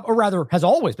 It's or rather has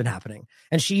always been happening.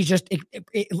 And she's just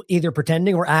either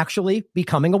pretending or actually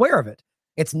becoming aware of it.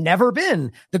 It's never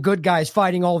been the good guys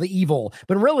fighting all the evil,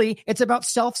 but really it's about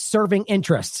self-serving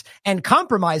interests and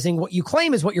compromising what you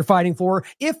claim is what you're fighting for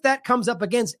if that comes up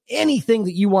against anything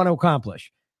that you want to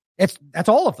accomplish. That's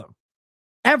all of them,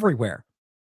 everywhere.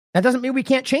 That doesn't mean we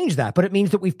can't change that, but it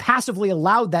means that we've passively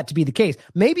allowed that to be the case.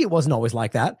 Maybe it wasn't always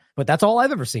like that, but that's all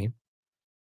I've ever seen.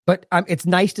 But it's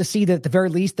nice to see that at the very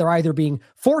least, they're either being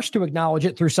forced to acknowledge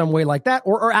it through some way like that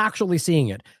or are actually seeing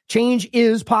it. Change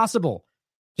is possible.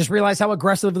 Just realize how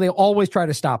aggressively they always try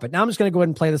to stop it. Now I'm just going to go ahead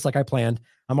and play this like I planned.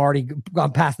 I'm already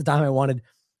gone past the time I wanted.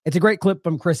 It's a great clip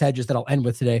from Chris Hedges that I'll end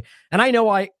with today. And I know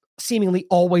I seemingly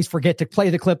always forget to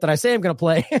play the clip that I say I'm going to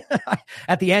play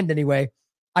at the end anyway.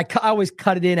 I always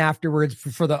cut it in afterwards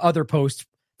for the other posts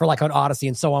for like on Odyssey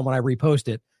and so on when I repost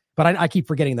it. But I keep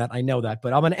forgetting that. I know that.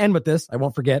 But I'm going to end with this. I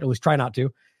won't forget. At least try not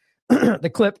to. The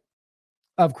clip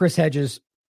of Chris Hedges.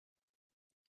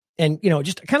 And,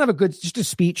 just kind of just a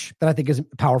speech that I think is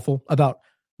powerful about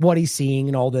what he's seeing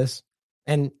and all this.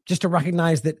 And just to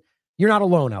recognize that you're not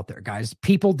alone out there, guys.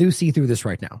 People do see through this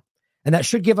right now. And that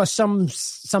should give us some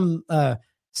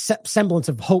semblance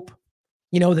of hope,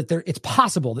 that it's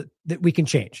possible that we can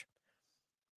change.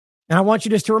 And I want you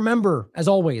just to remember, as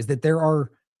always, that there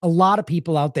are a lot of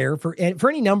people out there for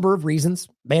any number of reasons,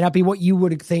 may not be what you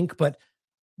would think, but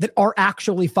that are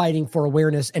actually fighting for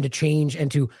awareness and to change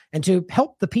and to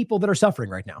help the people that are suffering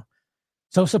right now.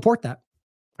 So support that.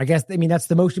 I guess, that's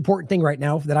the most important thing right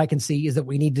now that I can see is that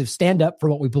we need to stand up for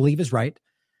what we believe is right.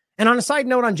 And on a side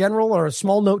note on general, or a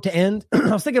small note to end,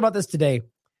 I was thinking about this today.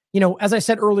 As I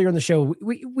said earlier in the show,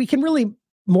 we can really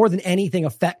more than anything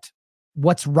affect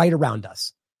what's right around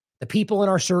us. The people in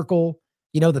our circle,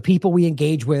 the people we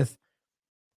engage with.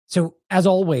 So as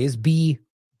always, be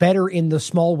better in the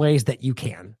small ways that you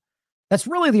can. That's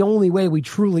really the only way we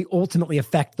truly ultimately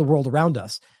affect the world around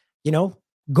us. Go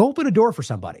open a door for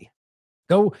somebody.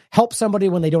 Go help somebody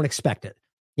when they don't expect it.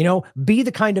 Be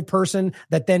the kind of person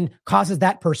that then causes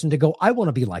that person to go, I want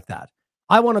to be like that.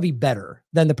 I want to be better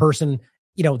than the person,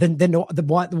 than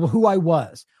who I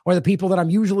was or the people that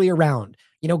I'm usually around.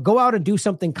 Go out and do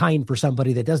something kind for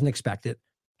somebody that doesn't expect it.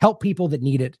 Help people that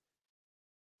need it.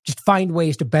 Just find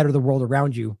ways to better the world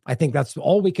around you. I think that's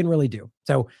all we can really do.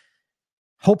 So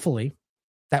hopefully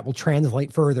that will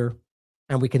translate further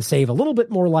and we can save a little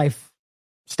bit more life,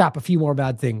 stop a few more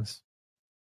bad things.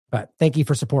 But thank you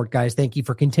for support, guys. Thank you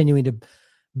for continuing to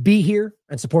be here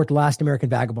and support The Last American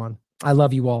Vagabond. I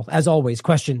love you all. As always,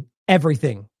 question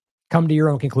everything. Come to your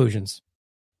own conclusions.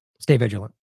 Stay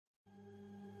vigilant.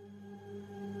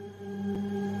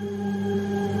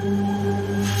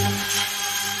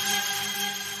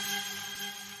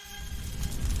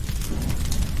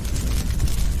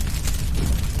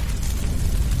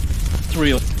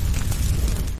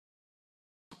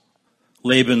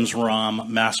 Lebensraum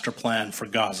master plan for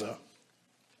Gaza,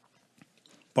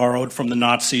 borrowed from the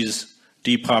Nazis'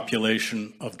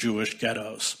 depopulation of Jewish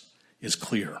ghettos, is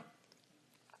clear.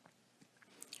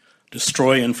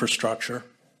 Destroy infrastructure,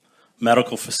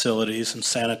 medical facilities and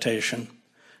sanitation,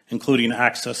 including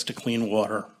access to clean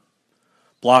water,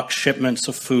 block shipments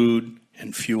of food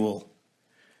and fuel,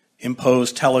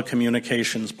 impose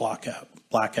telecommunications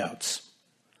blackouts,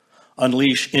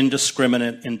 unleash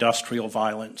indiscriminate industrial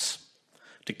violence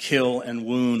to kill and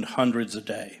wound hundreds a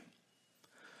day.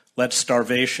 Let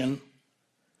starvation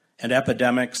and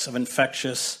epidemics of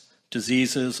infectious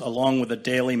diseases, along with the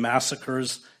daily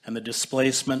massacres and the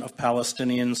displacement of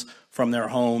Palestinians from their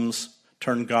homes,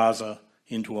 turn Gaza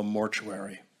into a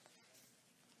mortuary.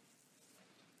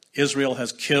 Israel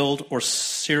has killed or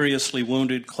seriously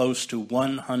wounded close to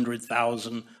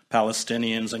 100,000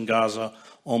 Palestinians in Gaza,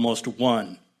 almost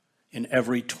one in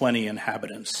every 20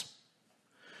 inhabitants.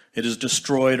 It has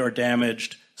destroyed or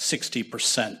damaged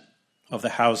 60% of the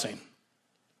housing.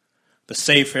 The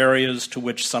safe areas to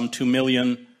which some 2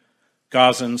 million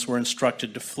Gazans were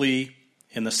instructed to flee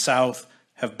in the south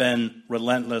have been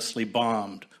relentlessly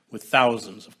bombed with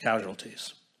thousands of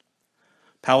casualties.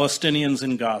 Palestinians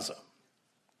in Gaza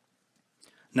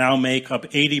now make up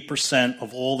 80%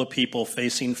 of all the people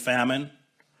facing famine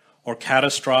or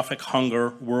catastrophic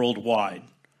hunger worldwide,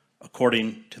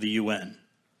 according to the UN.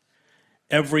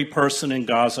 Every person in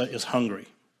Gaza is hungry.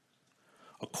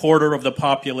 A quarter of the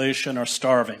population are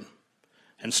starving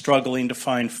and struggling to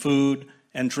find food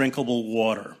and drinkable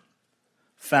water.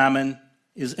 Famine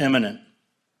is imminent.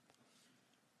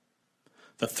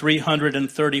 The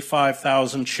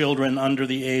 335,000 children under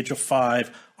the age of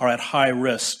 5 are at high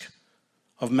risk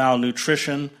of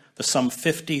malnutrition. The some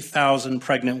 50,000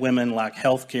 pregnant women lack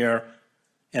health care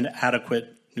and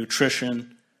adequate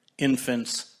nutrition.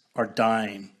 Infants are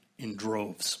dying in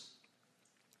droves.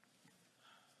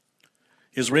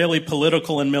 Israeli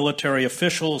political and military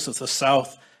officials, as the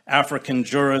South African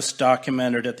jurists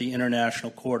documented at the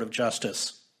International Court of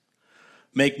Justice,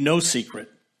 make no secret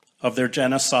of their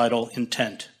genocidal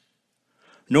intent,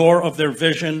 nor of their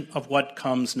vision of what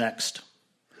comes next.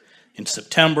 In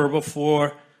September,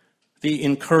 before the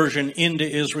incursion into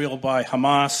Israel by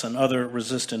Hamas and other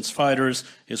resistance fighters,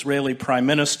 Israeli Prime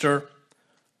Minister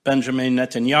Benjamin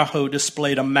Netanyahu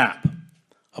displayed a map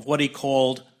of what he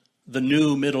called the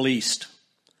new Middle East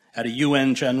at a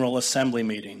UN General Assembly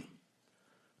meeting.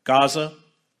 Gaza,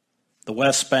 the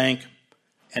West Bank,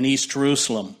 and East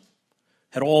Jerusalem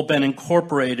had all been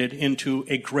incorporated into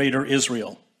a greater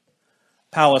Israel.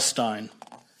 Palestine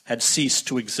had ceased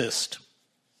to exist.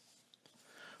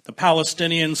 The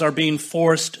Palestinians are being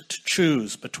forced to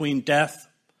choose between death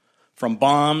from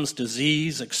bombs,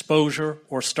 disease, exposure,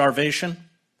 or starvation,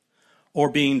 or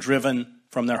being driven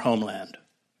from their homeland.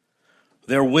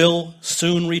 There will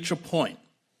soon reach a point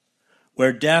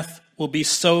where death will be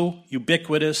so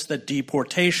ubiquitous that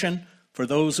deportation for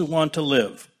those who want to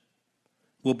live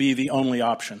will be the only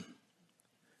option.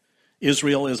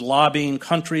 Israel is lobbying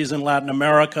countries in Latin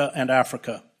America and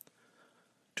Africa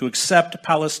to accept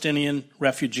Palestinian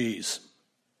refugees.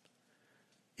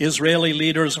 Israeli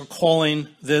leaders are calling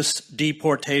this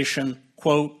deportation,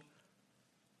 quote,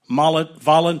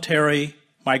 voluntary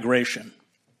migration.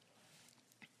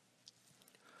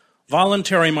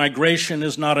 Voluntary migration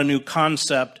is not a new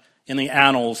concept in the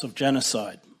annals of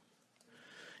genocide.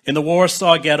 In the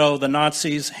Warsaw Ghetto, the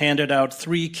Nazis handed out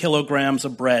 3 kilograms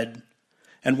of bread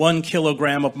and 1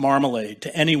 kilogram of marmalade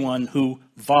to anyone who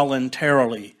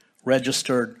voluntarily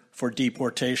registered for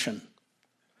deportation.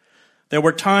 There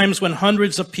were times when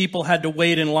hundreds of people had to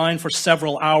wait in line for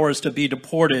several hours to be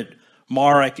deported.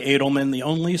 Marek Edelman, the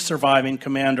only surviving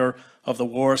commander of the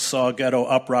Warsaw Ghetto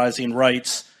Uprising,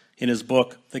 writes in his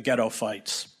book, The Ghetto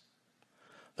Fights.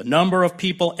 The number of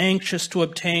people anxious to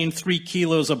obtain 3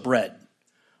 kilos of bread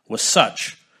was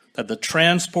such that the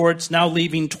transports now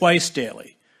leaving twice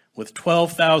daily with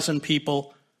 12,000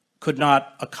 people could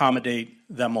not accommodate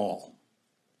them all.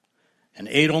 And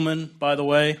Edelman, by the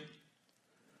way,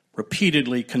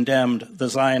 repeatedly condemned the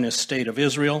Zionist state of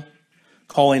Israel,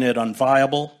 calling it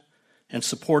unviable, and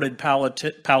supported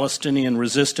Palestinian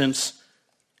resistance,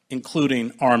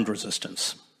 including armed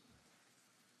resistance.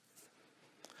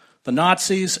 The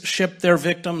Nazis shipped their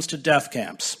victims to death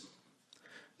camps.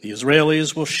 The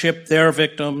Israelis will ship their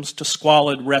victims to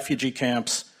squalid refugee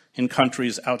camps in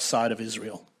countries outside of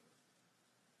Israel.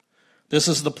 This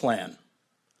is the plan.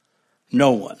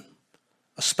 No one,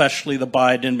 especially the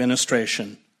Biden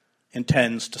administration,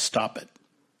 intends to stop it.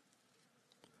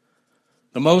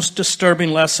 The most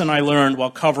disturbing lesson I learned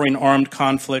while covering armed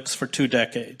conflicts for 2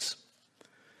 decades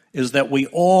is that we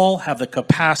all have the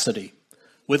capacity,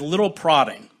 with little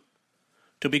prodding,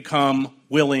 to become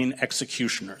willing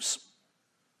executioners.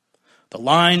 The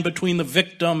line between the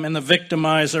victim and the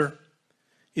victimizer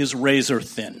is razor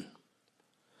thin.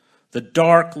 The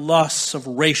dark lusts of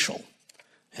racial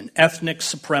and ethnic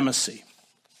supremacy,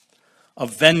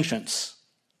 of vengeance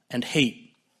and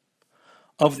hate,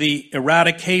 of the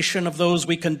eradication of those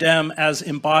we condemn as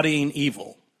embodying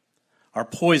evil, are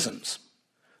poisons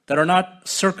that are not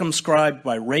circumscribed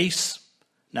by race,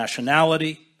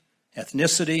 nationality,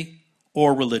 ethnicity,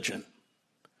 or religion.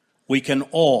 We can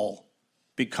all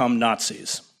become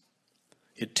Nazis.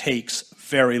 It takes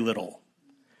very little.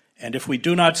 And if we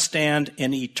do not stand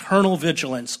in eternal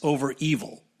vigilance over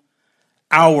evil,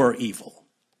 our evil,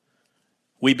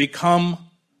 we become,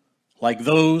 like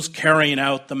those carrying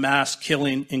out the mass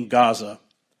killing in Gaza,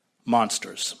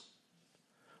 monsters.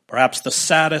 Perhaps the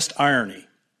saddest irony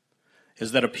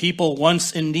is that a people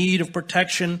once in need of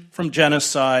protection from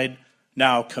genocide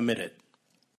now commit it.